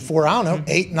detonation for, I don't know,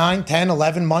 8, 9, 10,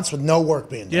 11 months with no work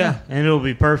being done. Yeah, and it'll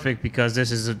be perfect because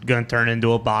this is going to turn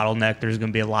into a bottleneck. There's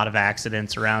going to be a lot of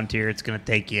accidents around here. It's going to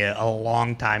take you a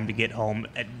long time to get home.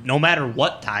 No matter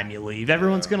what time you leave,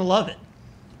 everyone's going to love it.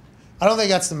 I don't think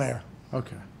that's the mayor.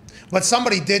 Okay. But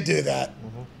somebody did do that.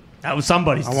 That was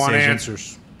somebody's decision. I want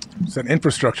answers. It's that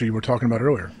infrastructure you were talking about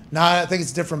earlier. No, I think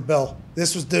it's a different bill.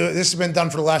 This has been done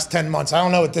for the last 10 months. I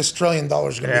don't know what this $1 trillion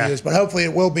is going to be used, but hopefully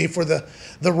it will be for the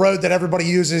road that everybody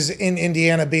uses in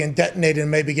Indiana being detonated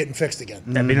and maybe getting fixed again.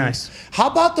 That'd be nice. How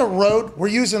about the road? We're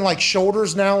using like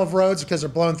shoulders now of roads because they're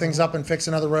blowing things up and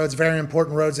fixing other roads, very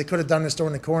important roads. They could have done this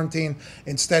during the quarantine.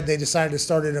 Instead, they decided to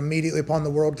start it immediately upon the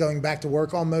world going back to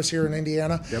work almost here in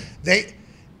Indiana. Yep.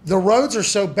 The roads are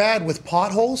so bad with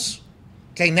potholes,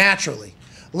 okay, naturally,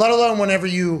 let alone whenever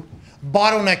you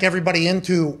bottleneck everybody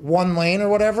into one lane or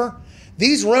whatever.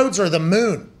 These roads are the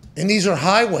moon. And these are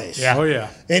highways. Yeah. Oh, yeah.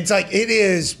 It's like it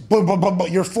is.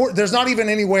 There's not even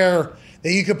anywhere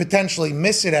that you could potentially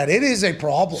miss it at. It is a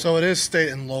problem. So it is state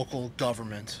and local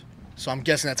government. So I'm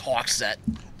guessing that's Hawkset.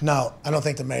 No, I don't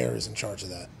think the mayor is in charge of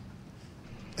that.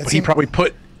 But he probably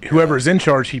put whoever's in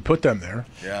charge. He put them there.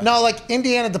 Yeah. No, like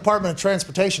Indiana Department of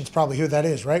Transportation is probably who that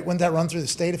is, right? Wouldn't that run through the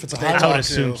state if it's a highway? I would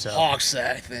assume so.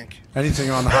 Hawkset, I think.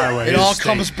 Anything on the highway. It is all state.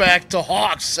 comes back to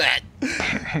Hawkset.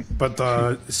 But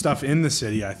the stuff in the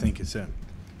city, I think, is in.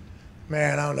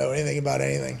 Man, I don't know anything about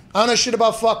anything. I don't know shit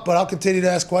about fuck, but I'll continue to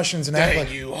ask questions and act Dang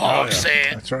like you,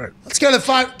 Hawkset. That's right. Let's go to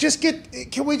 5.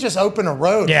 Can we just open a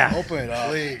road? Yeah. Open it up.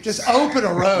 Please. Just open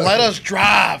a road. Let us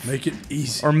drive. Make it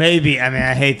easy. Or maybe, I mean,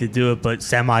 I hate to do it, but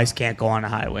semis can't go on the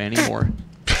highway anymore.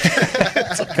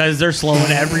 Because they're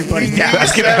slowing everybody down.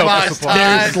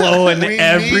 They're slowing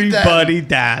everybody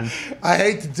down. I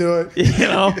hate to do it. You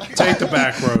know? Take the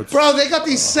back roads. Bro, they got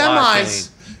these semis.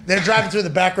 They're driving through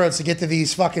the back roads to get to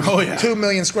these fucking 2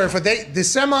 million square foot. The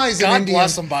semis in God India.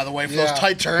 bless them, by the way, for those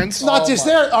tight turns. Not just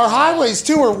there. Our highways,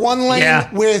 too, are one lane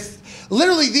with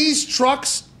literally these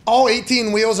trucks. All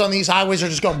 18 wheels on these highways are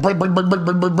just going brr, brr, brr, brr,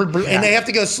 brr, brr, brr, and they have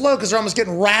to go slow because they're almost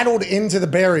getting rattled into the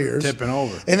barriers. Tipping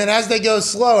over. And then as they go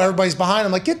slow, everybody's behind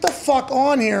them like, get the fuck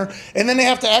on here. And then they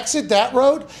have to exit that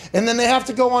road. And then they have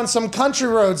to go on some country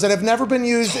roads that have never been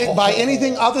used by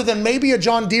anything other than maybe a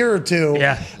John Deere or two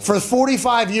for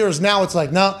 45 years. Now it's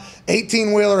like, no,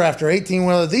 18-wheeler after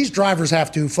 18-wheeler. These drivers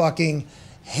have to fucking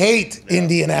hate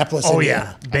Indianapolis,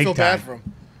 Indiana. Big I feel time. bad for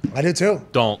them. I do too.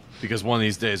 Don't, because one of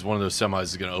these days, one of those semis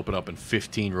is going to open up and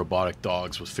 15 robotic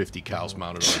dogs with 50 cows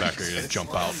mounted on the back are going to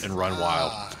jump out and run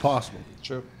wild. It's possible.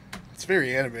 True. It's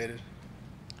very animated.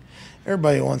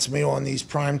 Everybody wants me on these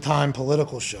primetime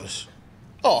political shows.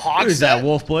 Oh, Hawkset. Who's that,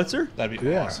 Wolf Blitzer? That'd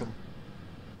be awesome.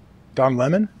 Don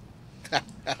Lemon?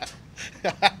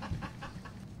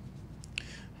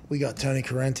 We got Tony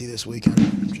Correnti this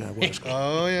weekend. Jaguars.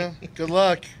 Oh, yeah. Good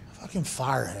luck. Fucking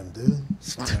fire him, dude.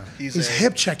 He's a-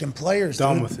 hip checking players.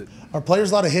 Done dude. with it. Are players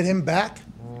allowed to hit him back?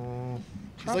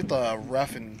 He's like the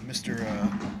ref in Mr.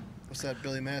 What's that,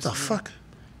 Billy Mass? The fuck?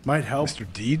 Might help. Mr.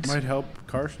 Deeds? Might help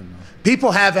Carson, though.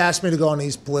 People have asked me to go on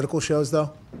these political shows,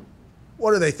 though.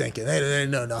 What are they thinking? They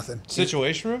know nothing.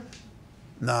 Situation room?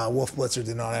 Nah, Wolf Blitzer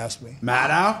did not ask me.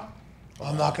 Maddow?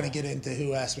 I'm not going to get into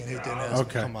who asked me and who didn't ask me.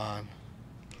 Okay. Come on.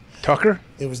 Tucker?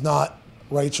 It was not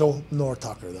Rachel nor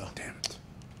Tucker, though. Damn it.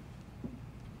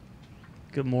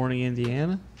 Good morning,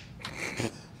 Indiana.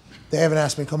 They haven't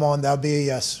asked me. Come on, that would be a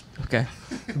yes. Okay.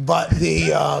 But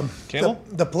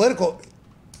the political.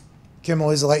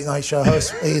 Kimmel is a late night show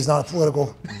host. He's not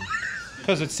political.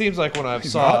 Because it seems like when I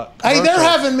saw. Hey, they're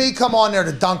having me come on there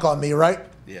to dunk on me, right?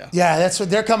 Yeah. Yeah, that's what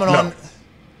they're coming on.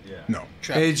 No.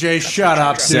 AJ, shut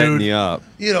up, Setting dude. you up.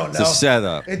 You don't know. It's a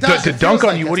setup. It does. To It dunk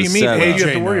feels on you, like what do you it's mean? a What do you have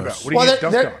setup. to worry AJ about? knows. What do you Well, get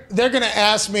dunked on? they're going to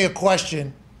ask me a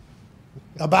question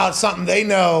about something they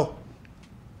know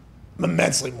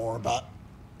immensely more about.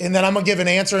 And then I'm going to give an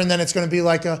answer, and then it's going to be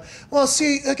like, well,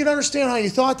 see, I can understand how you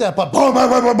thought that, but boom, boom,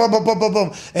 boom, boom, boom, boom, boom,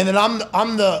 boom. And then I'm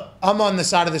on the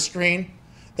side of the screen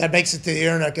that makes it to the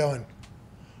internet going,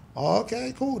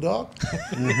 okay, cool, dog.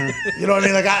 You know what I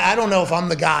mean? Like, I don't know if I'm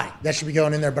the guy that should be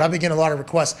going in there, but I've been getting a lot of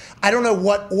requests. I don't know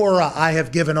what aura I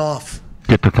have given off.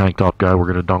 Get the tank top guy. We're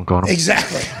going to dunk on him.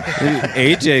 Exactly.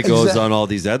 AJ goes on all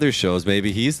these other shows.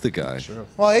 Maybe he's the guy. Sure.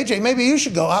 Well, AJ, maybe you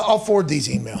should go. I'll forward these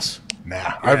emails.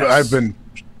 Nah. I've been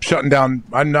shutting down.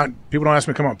 People don't ask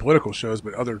me to come on political shows,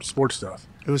 but other sports stuff.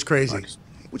 It was crazy.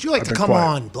 Would you like to come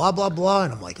on? Blah, blah, blah.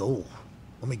 And I'm like, oh,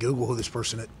 let me Google who this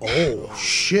person is. Oh,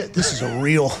 shit. This is a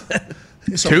real.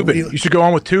 Tubin. You should go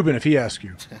on with Tubin if he asks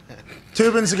you.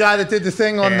 Tubin's the guy that did the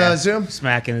thing on the Zoom?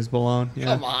 Smacking his balloon. Yeah.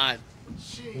 Come on.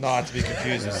 Not to be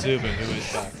confused with Zubin, who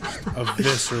is back.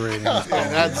 Eviscerating.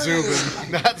 Not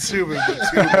Zubin. Not Zubin, but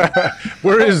Tubin.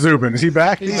 Where is Zubin? Is he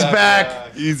back? He's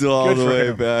back. He's all Good the for way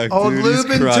him. back. Oh, dude. He's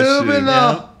Lubin crushing. Tubin,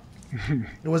 though.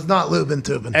 It was not Lubin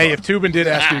Tubin. Hey, if Tubin did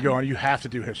ask you to go on, you have to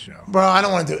do his show. Bro, I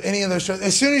don't want to do any of those shows.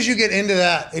 As soon as you get into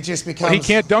that, it just becomes. Well, he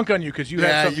can't dunk on you because you Yeah,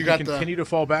 have something you you got continue to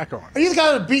fall back on. Are you the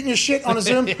guy that's beating your shit on a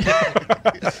Zoom?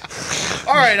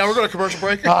 All right, now we're going to commercial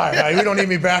break. All right, we don't need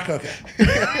me back? Okay.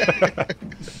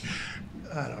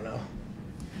 I don't know.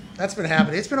 That's been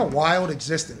happening. It's been a wild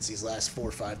existence these last 4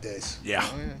 or 5 days. Yeah.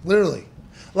 Literally.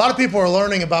 A lot of people are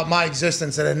learning about my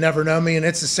existence that had never known me, and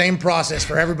it's the same process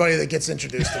for everybody that gets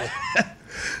introduced to it.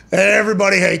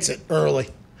 Everybody hates it early.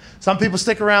 Some people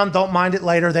stick around, don't mind it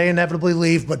later. They inevitably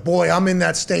leave. But boy, I'm in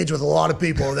that stage with a lot of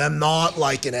people, them not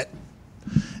liking it.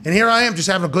 And here I am just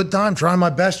having a good time, trying my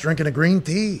best, drinking a green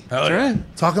tea. Hell yeah.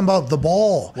 Talking about the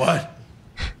ball. What?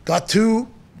 Got 2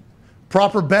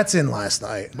 proper bets in last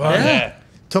night. Yeah.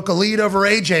 took a lead over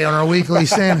AJ on our weekly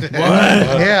stand.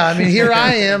 Yeah, I mean, here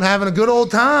I am having a good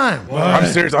old time. I'm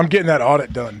serious. I'm getting that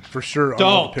audit done for sure.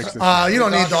 Don't. You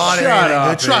don't need the audit. Anything,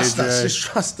 dude. Trust us. Just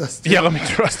trust us. Dude. Yeah, let me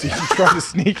trust you. You try to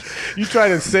sneak. You try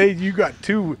to say you got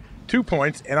two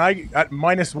points, and I got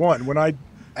 -1 when I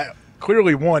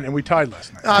clearly won, and we tied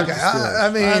last night. Okay, I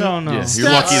mean, I don't know. Yeah, you're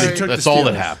lucky that's all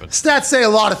that happened. Stats say a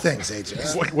lot of things,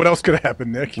 AJ. What else could have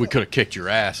happened, Nick? We could have kicked your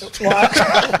ass. Could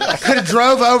have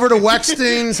drove over to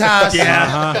Weckstein's house.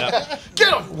 Yeah.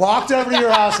 Get him. Walked over to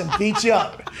your house and beat you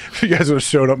up. You guys would have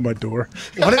showed up at my door.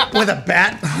 With a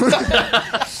bat.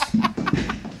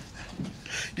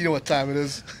 You know what time it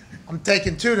is? I'm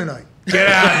taking 2 tonight. Get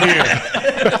out of here.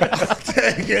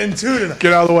 I'm taking 2 tonight.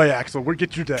 Get out of the way, Axel. We'll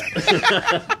get your dad.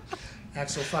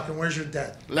 Axel, fucking, where's your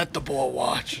dad? Let the boy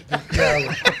watch.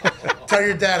 Yeah, tell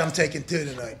your dad I'm taking 2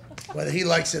 tonight, whether he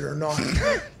likes it or not.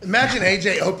 Imagine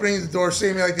AJ opening the door,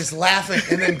 seeing me like this, laughing,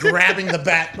 and then grabbing the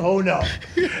bat. Oh, no.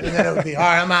 And then it would be, all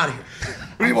right, I'm out of here.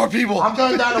 We need more people. I'm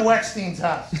going down to Weckstein's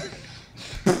house.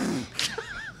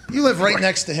 You live right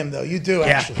next to him, though. You do,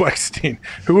 actually. Yeah, Weckstein.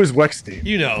 Who is Weckstein?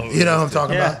 You know. You know who I'm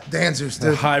talking about. Danzer's,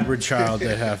 dude. The hybrid child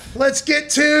they have. Let's get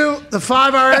to the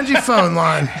 5-hour energy phone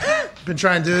line. Been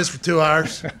trying to do this for 2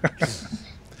 hours.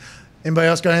 Anybody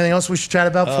else got anything else we should chat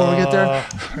about before we get there?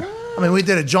 I mean, we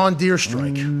did a John Deere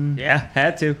strike. Yeah,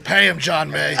 had to. Pay him,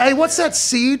 John May. Hey, what's that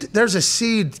seed? There's a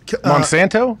seed.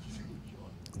 Monsanto?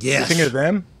 Yes. You thinking of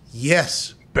them?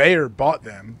 Yes. Bayer bought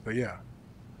them, but yeah.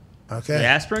 Okay. The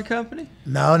aspirin company?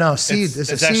 No, seed.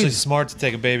 It's actually smart to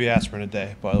take a baby aspirin a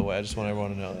day, by the way. I just want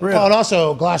everyone to know that. Really? Oh, and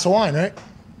also a glass of wine, right?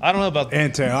 I don't know about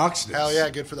antioxidants. Hell yeah,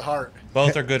 good for the heart.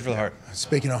 Both are good for the heart.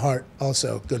 Speaking of heart,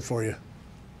 also good for you.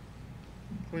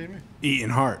 What do you mean? Eating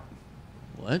heart.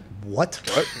 What? What?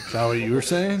 Is that what you were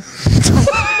saying?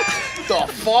 The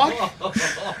fuck?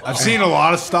 I've seen a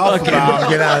lot of stuff about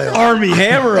get out of here. Army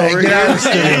Hammer over get out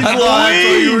of here. here. I thought that's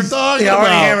what you were talking Yeah, Army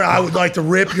about. Hammer, I would like to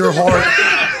rip your heart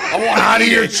out of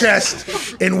your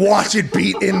chest and watch it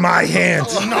beat in my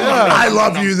hands. I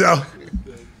love you, though.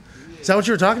 Is that what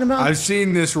you were talking about? I've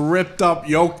seen this ripped up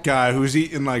yolk guy who's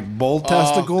eating like bull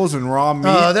testicles and raw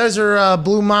meat. Those are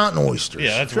Blue Mountain oysters.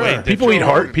 Yeah, that's Sure. right. People eat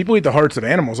heart. People eat the hearts of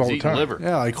animals all the Eating time. liver.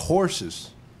 Yeah, like horses.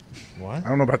 What? I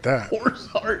don't know about that. Horse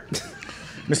heart.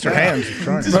 Mr. Hams is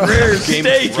trying. It's rare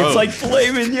steak. It's like filet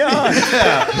mignon.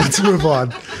 Yeah. Let's move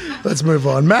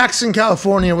on. Max in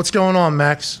California. What's going on,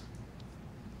 Max?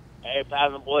 Hey,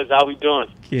 Pat and boys, how we doing?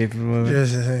 Keep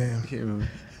moving.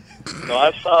 So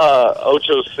I saw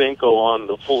Ocho Cinco on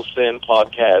the Full Send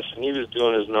podcast, and he was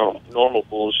doing his normal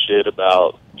bullshit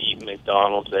about eating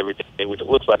McDonald's every day, which it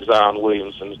looks like Zion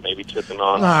Williamson's maybe took on.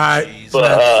 All right.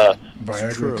 But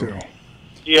Viagra too.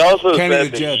 he also Kenny said the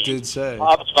that Jet he did say.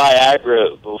 popped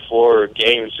Viagra before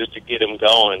games just to get him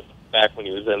going back when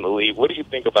he was in the league. What do you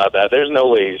think about that? There's no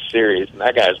way he's serious, and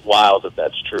that guy's wild if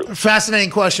that's true.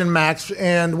 Fascinating question, Max.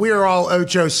 And we are all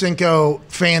Ocho Cinco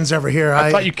fans over here. I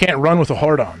thought you can't run with a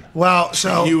heart on. Well,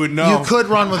 so You would know. You could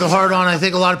run with a heart on. I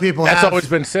think a lot of people That's have. always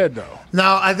been said, though.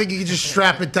 No, I think you could just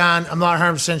strap it down. I'm not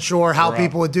 100% sure how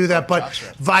people would do that. But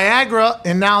Viagra,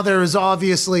 and now there is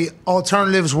obviously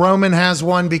alternatives. Roman has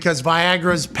one because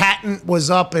Viagra's patent was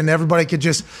up and everybody could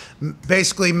just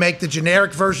basically make the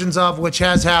generic versions of, which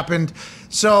has happened.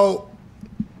 So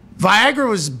Viagra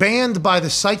was banned by the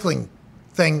cycling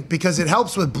thing because it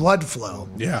helps with blood flow.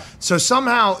 Yeah. So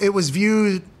somehow it was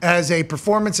viewed as a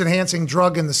performance-enhancing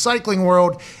drug in the cycling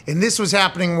world, and this was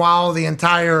happening while the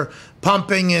entire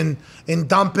pumping and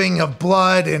dumping of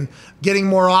blood and getting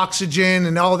more oxygen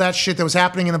and all that shit that was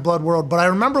happening in the blood world. But I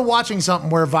remember watching something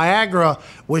where Viagra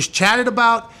was chatted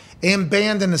about and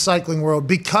banned in the cycling world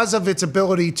because of its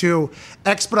ability to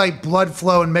expedite blood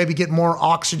flow and maybe get more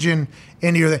oxygen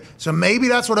into your thing. So maybe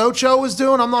that's what Ocho was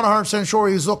doing. I'm not 100% sure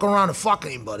he was looking around to fuck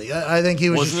anybody. I think he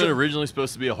was Wasn't just... it originally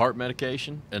supposed to be a heart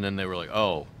medication? And then they were like,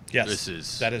 oh,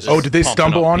 Yes, that is. Oh, did they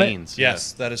stumble on beans. it?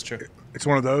 Yes, that is true. It's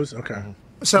one of those? Okay.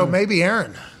 So maybe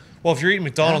Aaron. Well, if you're eating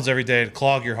McDonald's every day to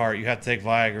clog your heart, you have to take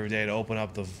Viagra every day to open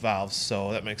up the valves.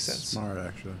 So that makes sense. Smart,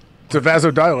 actually. It's a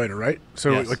vasodilator, right?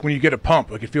 So Yes. like when you get a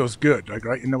pump, like it feels good, like,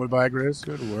 right? You know what Viagra is?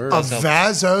 Good word. A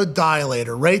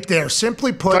vasodilator, right there.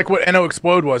 Simply put, It's like what NO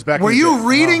Explode was back were in the you day.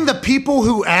 reading the people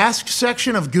who ask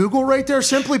section of Google right there?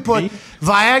 Simply put,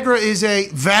 Viagra is a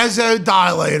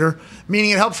vasodilator, meaning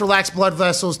it helps relax blood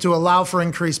vessels to allow for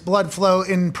increased blood flow.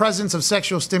 In presence of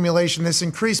sexual stimulation, this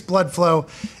increased blood flow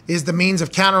is the means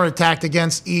of counterattack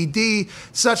against ED.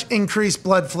 Such increased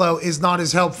blood flow is not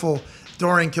as helpful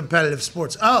during competitive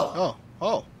sports. Oh.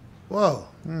 Whoa.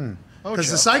 Because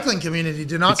the cycling community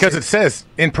did not Because say it says,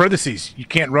 in parentheses, you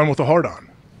can't run with a heart on.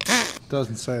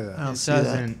 Doesn't say that. It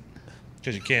doesn't.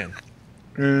 Because you can.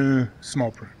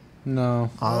 Small print. No.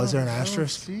 Oh, is there an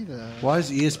asterisk? Why is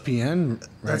ESPN?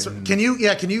 That's writing- can you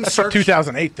That's search? from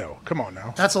 2008 though. Come on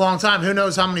now. That's a long time. Who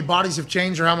knows how many bodies have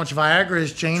changed or how much Viagra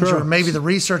has changed, True. or maybe the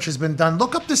research has been done.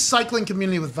 Look up the cycling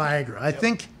community with Viagra. I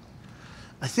think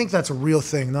that's a real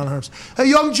thing, not 100%. Hey,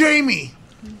 young Jamie.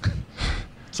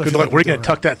 So I Good feel luck. like Where are you we're gonna doing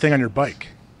tuck that thing on your bike?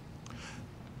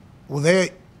 Well,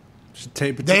 they Should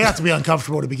tape it. they have to be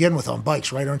uncomfortable to begin with on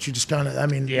bikes, right? Aren't you just kind of? I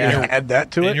mean, Add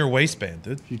that to In it. your waistband,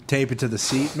 dude. You tape it to the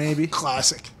seat, maybe.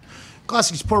 Classic.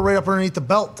 Classic. Just put it right up underneath the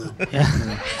belt, dude. No,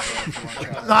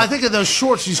 I think of those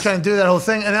shorts. You just kind of do that whole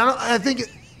thing, and I think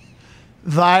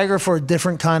Viagra for a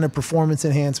different kind of performance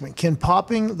enhancement. Can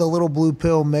popping the little blue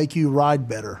pill make you ride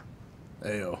better?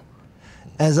 Ayo.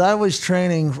 As I was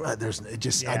training, I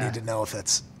need to know if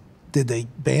that's. Did they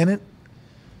ban it?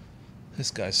 This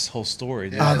guy's whole story.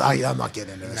 Dude. I'm not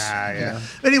getting into this. yeah.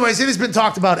 Anyways, it has been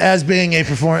talked about as being a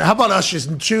performance. How about us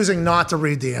just choosing not to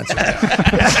read the answer?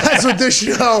 That's what this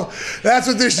show. That's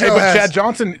what this show Hey, but has. Chad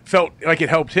Johnson felt like it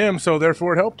helped him, so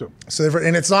therefore it helped him. So,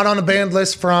 and it's not on a banned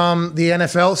list from the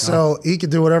NFL, so he can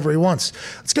do whatever he wants.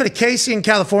 Let's go to Casey in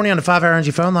California on the 5-Hour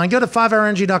Energy phone line. Go to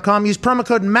 5hourng.com. Use promo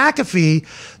code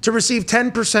McAfee to receive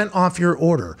 10% off your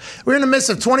order. We're in the midst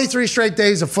of 23 straight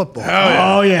days of football.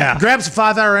 Oh, yeah. Grab some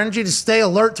 5-Hour Energy to stay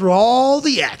alert through all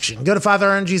the action. Go to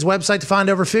 5-Hour Energy's website to find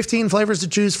over 15 flavors to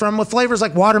choose from, with flavors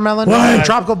like watermelon,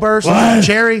 tropical burst,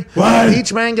 cherry,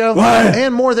 peach mango,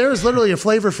 and more. There is literally a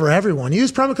flavor for everyone.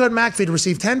 Use promo code McAfee to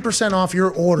receive 10% off your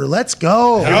order. Let's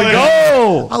go. Here we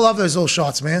go. I love those little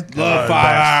shots, man. Love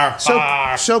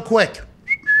 5-Hour. So quick.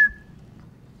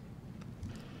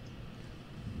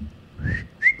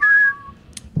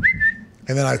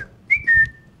 And then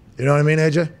you know what I mean,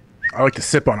 AJ? I like to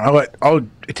sip on it.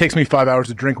 It takes me 5 hours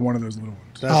to drink one of those little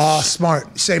ones. Oh,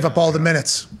 smart. Save up all the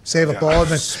minutes. Save up all the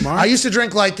minutes. Smart. I used to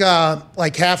drink like half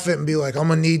of it and be like, I'm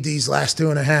going to need these last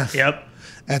 2.5. Yep.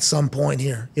 At some point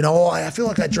here. You know, I feel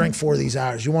like I drank 4 of these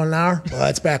hours. You want an hour? Well,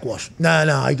 that's backwash. No,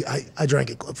 I drank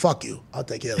it. Fuck you. I'll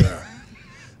take the other hour.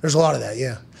 There's a lot of that,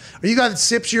 yeah. Are you guys that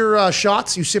sips your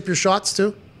shots? You sip your shots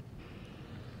too?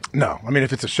 No. I mean,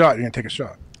 if it's a shot, you're going to take a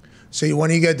shot. So when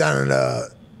you get down in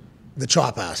the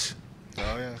chop house.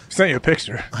 Oh, yeah. Sent you a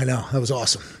picture. I know. That was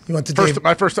awesome. You went to Dave.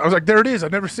 I was like, there it is.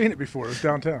 I've never seen it before. It was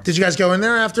downtown. Did you guys go in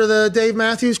there after the Dave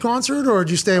Matthews concert, or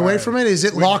did you stay away from it? Is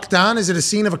it locked down? Is it a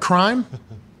scene of a crime?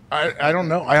 I don't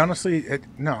know. I honestly,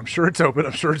 no, I'm sure it's open.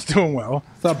 I'm sure it's doing well.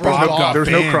 There's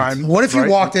no crime. What if you right?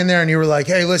 walked in there and you were like,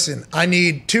 hey, listen, I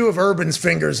need 2 of Urban's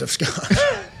fingers of scotch.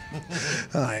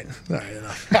 All right,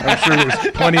 enough. I'm sure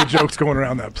there's plenty of jokes going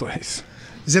around that place.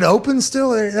 Is it open still?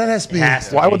 That has to be.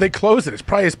 Why would they close it? It's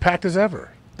probably as packed as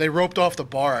ever. They roped off the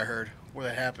bar, I heard, where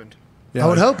that happened. I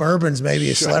would hope Urban's maybe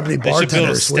a celebrity They should bartender. build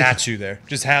a this week. statue there.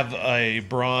 Just have a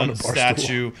bronze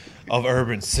statue of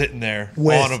Urban sitting there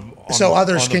So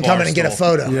others can come in and get a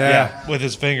photo. Yeah, with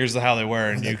his fingers how they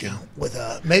were, and you can. With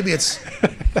maybe it's.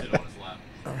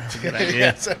 It's a good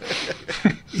idea.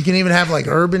 You can even have like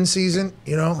Urban season,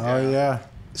 you know? Oh, yeah.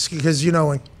 Because, you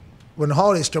know, when the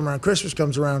holidays come around, Christmas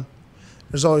comes around,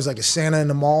 there's always like a Santa in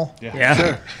the mall. Yeah.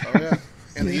 Sure. Oh, yeah.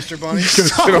 And the Easter Bunny. He's going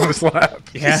to sit on his lap.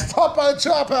 Yeah. Stop by the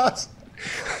Chop House.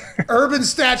 Urban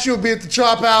statue will be at the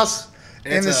Chop House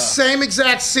in the same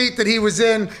exact seat that he was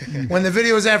in when the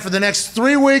video was out for the next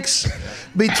 3 weeks.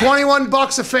 Be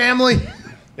 $21 a family.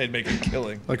 They'd make a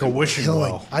killing. Like a wishing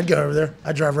well. I'd go over there.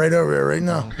 I'd drive right over there right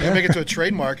now. They make it to a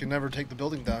trademark and never take the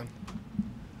building down.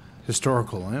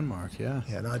 Historical landmark, yeah.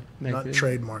 Yeah, not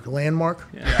trademark. Landmark?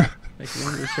 Yeah. Make it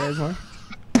into a trademark.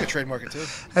 They trademark it too.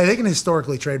 Hey, they can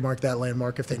historically trademark that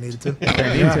landmark if they needed to.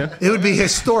 They need to. It would be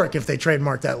historic if they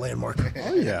trademarked that landmark.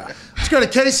 Oh, yeah. Let's go to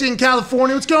Casey in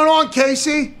California. What's going on,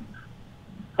 Casey?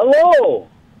 Hello.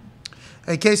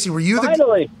 Hey, Casey, were you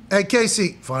Finally. Hey,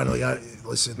 Casey. Finally.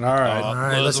 Listen. All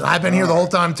right. Listen, I've been here the whole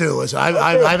time, too. Listen,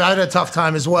 I've had a tough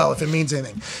time as well, if it means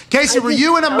anything. Casey, were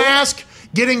you in a mask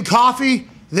getting coffee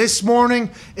this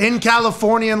morning in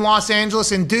California and Los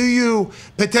Angeles? And do you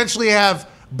potentially have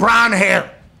brown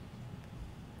hair?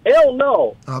 Hell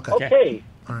no. Okay.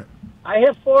 All right. I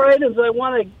have 4 items I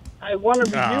want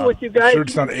to review with you guys. Sure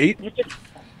it's not 8?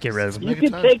 Get rid of them. You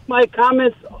can take my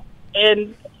comments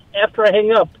and after I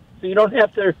hang up, so you don't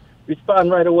have to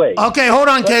respond right away. Okay, hold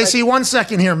on, Casey. 1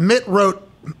 second here. Mitt wrote,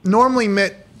 normally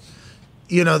Mitt,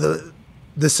 you know,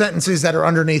 the sentences that are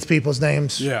underneath people's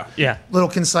names. Yeah. Little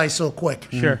concise, little quick.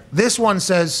 Sure. This one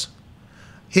says,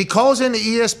 he calls into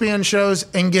ESPN shows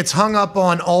and gets hung up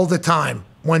on all the time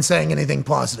when saying anything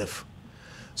positive.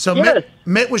 So Yes.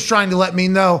 Mitt was trying to let me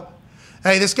know,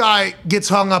 hey, this guy gets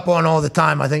hung up on all the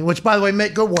time, I think, which, by the way,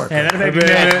 Mitt, good work. Hey, thank you,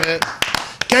 Mitt.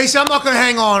 Casey, I'm not going to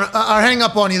hang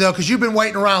up on you, though, because you've been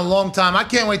waiting around a long time. I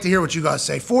can't wait to hear what you guys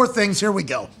say. 4 things. Here we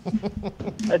go.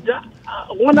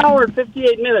 1 hour and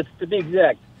 58 minutes, to be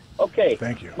exact. Okay.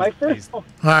 Thank you. My first. All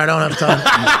right, I don't have time.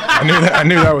 I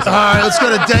knew that was. All right, let's go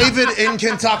to David in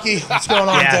Kentucky. What's going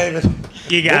on, David?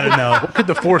 You got to know. What could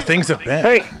the 4 things have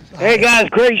been? Hey guys,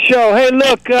 great show. Hey,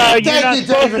 look, you're not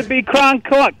supposed to be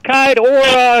Cronkite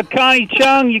or Connie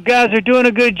Chung. You guys are doing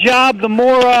a good job. The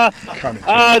more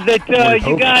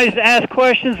you guys ask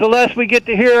questions, the less we get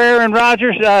to hear Aaron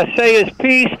Rodgers say his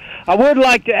piece. I would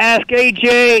like to ask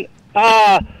AJ,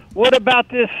 what about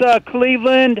this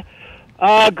Cleveland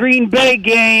Green Bay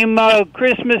game,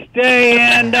 Christmas Day,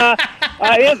 and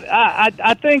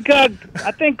I think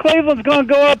Cleveland's going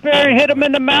to go up there and hit them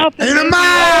in the mouth. In the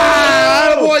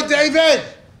mouth, boy, David.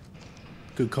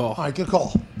 Good call. All right, good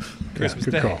call. Christmas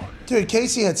Day. Call. Dude,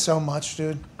 Casey had so much,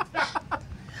 dude.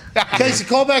 Casey,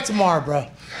 call back tomorrow, bro.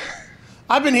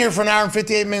 I've been here for an hour and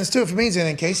 58 minutes, too, if it means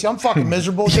anything, Casey. I'm fucking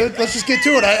miserable, dude. Let's just get to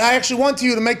it. I actually want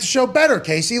you to make the show better,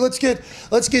 Casey. Let's get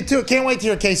to it. Can't wait to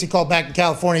hear Casey call back in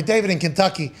California. David in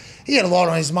Kentucky, he had a lot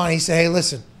on his mind. He said, hey,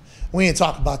 listen, we need to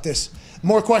talk about this. The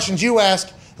more questions you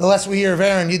ask, the less we hear of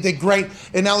Aaron. You did great.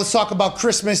 And now let's talk about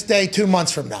Christmas Day 2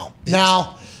 months from now.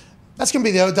 Now, that's going to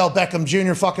be the Odell Beckham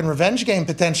Jr. fucking revenge game,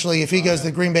 potentially, if he goes to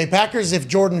the Green Bay Packers, if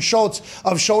Jordan Schultz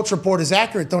of Schultz Report is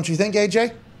accurate. Don't you think,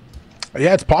 AJ?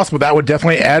 Yeah, it's possible. That would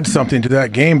definitely add something to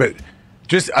that game, but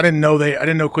I didn't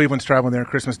know Cleveland's traveling there on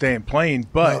Christmas Day and playing,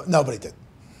 but no, nobody did.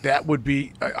 That would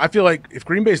be. I feel like if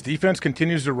Green Bay's defense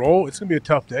continues to roll, it's going to be a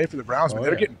tough day for the Browns. But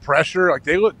they're getting pressure. Like,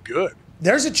 they look good.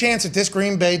 There's a chance that this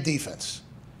Green Bay defense,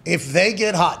 if they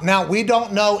get hot. Now, we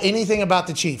don't know anything about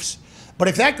the Chiefs. But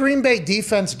if that Green Bay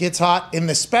defense gets hot and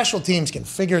the special teams can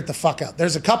figure it the fuck out,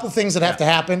 there's a couple things that have to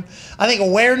happen. I think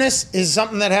awareness is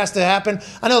something that has to happen.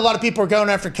 I know a lot of people are going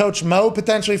after Coach Mo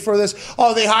potentially for this.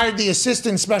 Oh, they hired the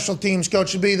assistant special teams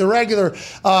coach to be the regular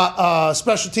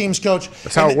special teams coach.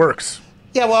 That's how it works.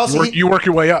 Yeah, well, you work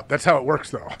your way up. That's how it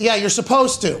works, though. Yeah, you're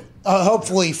supposed to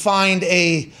hopefully find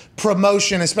a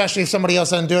promotion, especially if somebody else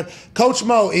doesn't do it. Coach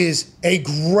Mo is a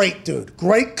great dude,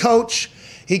 great coach.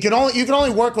 You can only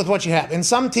work with what you have. In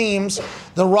some teams,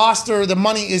 the roster, the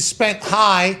money is spent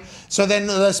high, so then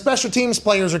the special teams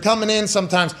players are coming in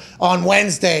sometimes on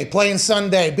Wednesday, playing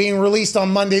Sunday, being released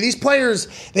on Monday. These players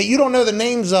that you don't know the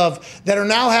names of that are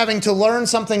now having to learn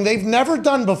something they've never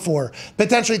done before,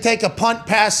 potentially take a punt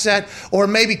pass set or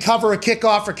maybe cover a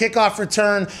kickoff or kickoff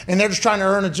return, and they're just trying to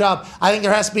earn a job. I think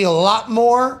there has to be a lot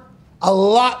more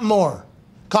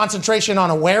concentration on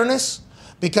awareness,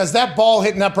 because that ball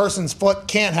hitting that person's foot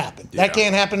can't happen. Yeah. That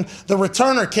can't happen. The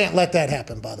returner can't let that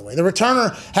happen, by the way. The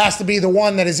returner has to be the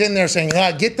one that is in there saying,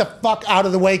 get the fuck out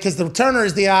of the way, because the returner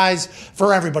is the eyes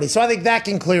for everybody. So I think that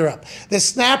can clear up. The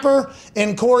snapper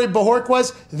and Corey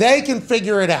Bojorquez, they can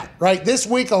figure it out, right? This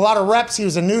week, a lot of reps. He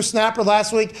was a new snapper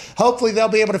last week. Hopefully they'll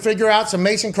be able to figure out so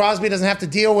Mason Crosby doesn't have to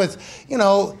deal with,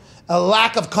 a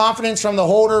lack of confidence from the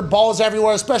holder, balls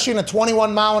everywhere, especially in a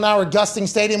 21-mile-an-hour gusting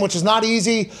stadium, which is not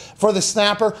easy for the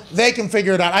snapper. They can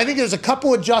figure it out. I think there's a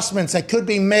couple adjustments that could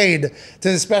be made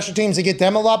to the special teams to get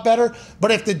them a lot better.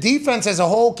 But if the defense as a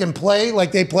whole can play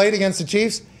like they played against the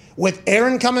Chiefs, with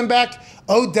Aaron coming back,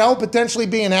 Odell potentially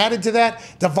being added to that,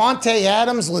 Devontae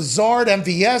Adams, Lazard,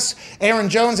 MVS, Aaron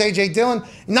Jones, A.J. Dillon.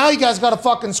 Now you guys got a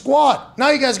fucking squad. Now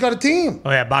you guys got a team.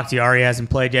 Oh, yeah, Bakhtiari hasn't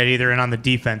played yet either. And on the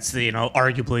defense,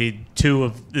 arguably two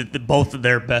of both of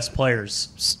their best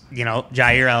players.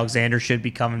 Jair Alexander should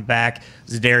be coming back.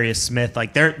 Zadarius Smith.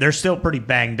 Like, they're still pretty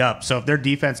banged up. So if their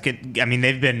defense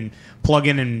they've been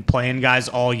plugging and playing guys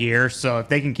all year. So if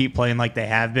they can keep playing like they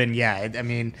have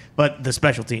been, but the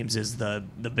special teams is the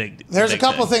big. There's a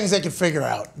couple of things they could figure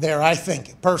out there, I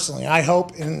think, personally. I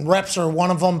hope, and reps are one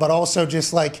of them, but also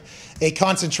just like a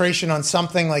concentration on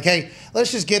something like, hey,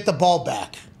 let's just get the ball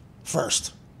back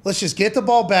first. Let's just get the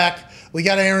ball back. We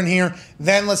got Aaron here.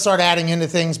 Then let's start adding into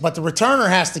things. But the returner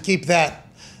has to keep that.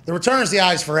 The returner's the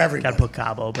eyes for everybody. Got to put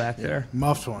Cabo back there.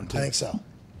 Muffed one, too. I think so.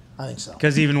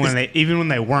 Because even when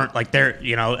they weren't, like, they're,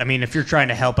 if you're trying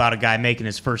to help out a guy making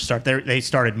his first start, they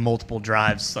started multiple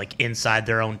drives like inside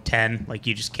their own 10. Like,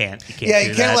 you just can't. You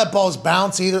can't let balls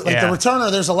bounce either. Like the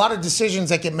returner, there's a lot of decisions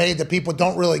that get made that people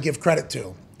don't really give credit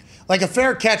to. Like a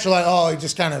fair catch, you're like, oh, he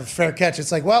just kind of fair catch.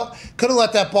 It's like, well, could have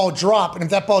let that ball drop. And if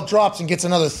that ball drops and gets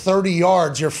another 30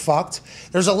 yards, you're fucked.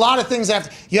 There's a lot of things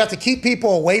you have to keep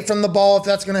people away from the ball if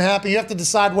that's going to happen. You have to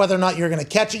decide whether or not you're going to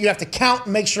catch it. You have to count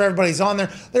and make sure everybody's on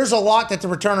there. There's a lot that the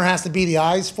returner has to be the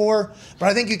eyes for, but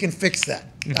I think you can fix that.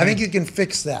 I think you can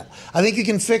fix that. I think you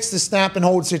can fix the snap and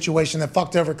hold situation that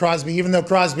fucked over Crosby, even though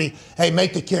Crosby, hey,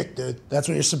 make the kick, dude. That's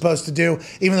what you're supposed to do.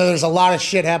 Even though there's a lot of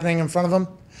shit happening in front of him.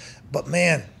 But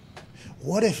man,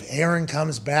 what if Aaron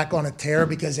comes back on a tear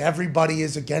because everybody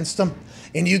is against him,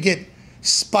 and you get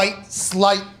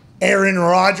slight Aaron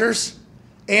Rodgers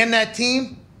and that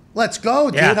team? Let's go,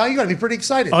 dude. Yeah. Now you got to be pretty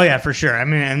excited. Oh yeah, for sure. I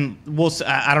mean, and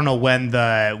I don't know when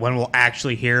we'll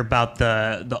actually hear about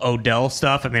the Odell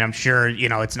stuff. I mean, I'm sure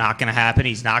it's not going to happen.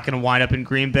 He's not going to wind up in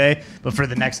Green Bay. But for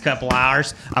the next couple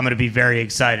hours, I'm going to be very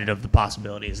excited of the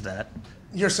possibilities of that.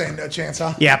 You're saying no chance,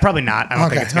 huh? Yeah, probably not. I don't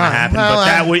think it's going to happen.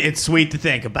 Well, but it's sweet to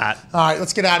think about. All right,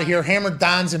 let's get out of here. Hammer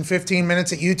Dahn's in 15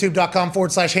 minutes at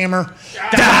youtube.com/Hammer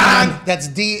Dahn. That's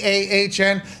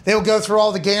Dahn. They will go through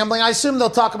all the gambling. I assume they'll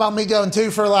talk about me going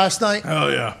 2 for last night. Oh,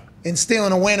 yeah. And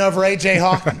stealing a win over AJ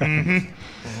Hawk.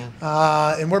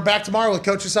 And we're back tomorrow with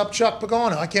Coaches Up Chuck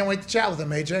Pagano. I can't wait to chat with him,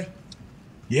 AJ.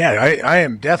 Yeah, I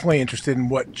am definitely interested in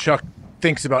what Chuck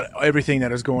thinks about everything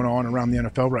that is going on around the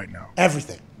NFL right now.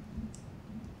 Everything.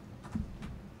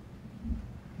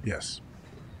 Yes.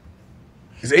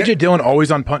 Is A.J. Dillon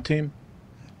always on punt team?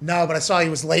 No, but I saw he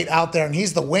was late out there, and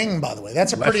he's the wing, by the way.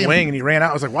 That's a left pretty wing, and he ran out.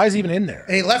 I was like, why is he even in there?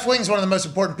 Hey, left wing's one of the most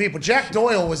important people. Jack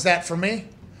Doyle was that for me.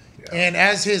 Yeah. And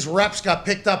as his reps got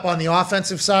picked up on the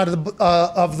offensive side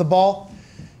of the ball,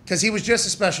 because he was just a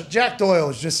special. Jack Doyle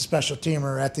was just a special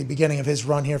teamer at the beginning of his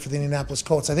run here for the Indianapolis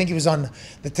Colts. I think he was on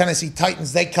the Tennessee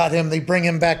Titans. They cut him. They bring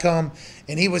him back home,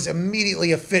 and he was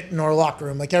immediately a fit in our locker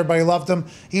room. Like, everybody loved him.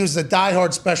 He was a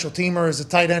diehard special teamer as a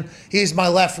tight end. He's my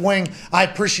left wing. I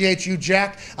appreciate you,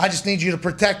 Jack. I just need you to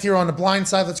protect here on the blind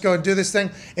side. Let's go and do this thing.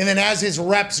 And then as his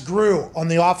reps grew on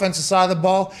the offensive side of the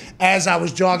ball, as I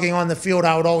was jogging on the field,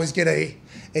 I would always get a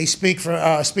speech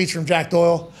from Jack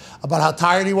Doyle about how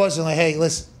tired he was, and like, hey,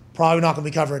 listen, probably not going to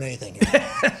be covering anything here.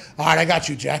 All right, I got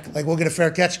you, Jack. Like, we'll get a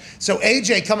fair catch. So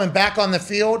AJ coming back on the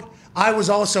field, I was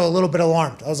also a little bit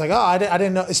alarmed. I was like, I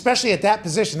didn't know, especially at that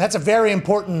position. That's a very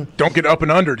important. Don't get up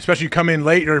and under, especially you come in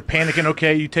late, you're panicking.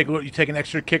 Okay, you take an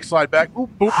extra kick slide back. Boop,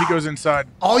 boop, he goes inside.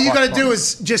 All you got to do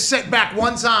is just sit back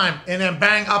one time and then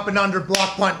bang up and under,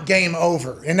 block punt, game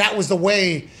over. And that was the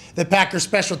way the Packers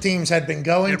special teams had been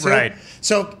going to. Right.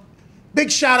 So big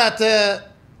shout out to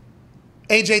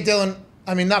AJ Dillon.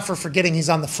 I mean, not for forgetting he's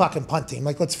on the fucking punt team.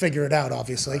 Like, let's figure it out,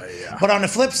 obviously. Yeah. But on the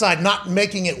flip side, not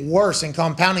making it worse and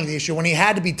compounding the issue when he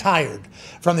had to be tired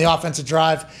from the offensive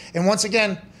drive. And once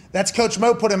again, that's Coach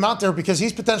Mo put him out there because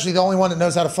he's potentially the only one that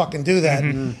knows how to fucking do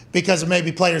that because of maybe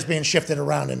players being shifted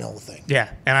around and all the thing. Yeah,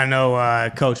 and I know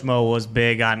Coach Mo was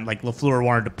big on, like, LaFleur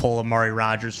wanted to pull Amari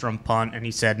Rodgers from punt, and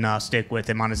he said, no, stick with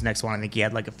him on his next one. I think he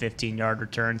had like a 15-yard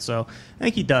return, so I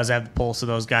think he does have the pulse of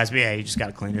those guys, but yeah, you just got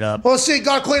to clean it up. Well, see,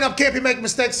 got to clean up. Can't be making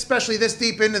mistakes, especially this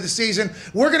deep into the season.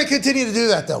 We're going to continue to do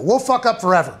that, though. We'll fuck up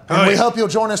forever. And we hope you'll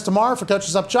join us tomorrow for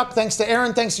Coaches Up Chuck. Thanks to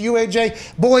Aaron. Thanks to you,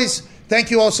 AJ. Boys, thank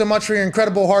you all so much for your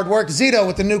incredible hard work. Zito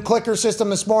with the new clicker system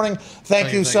this morning.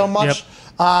 Thank you so much.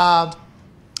 Yep.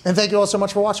 And thank you all so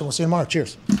much for watching. We'll see you tomorrow.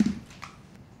 Cheers.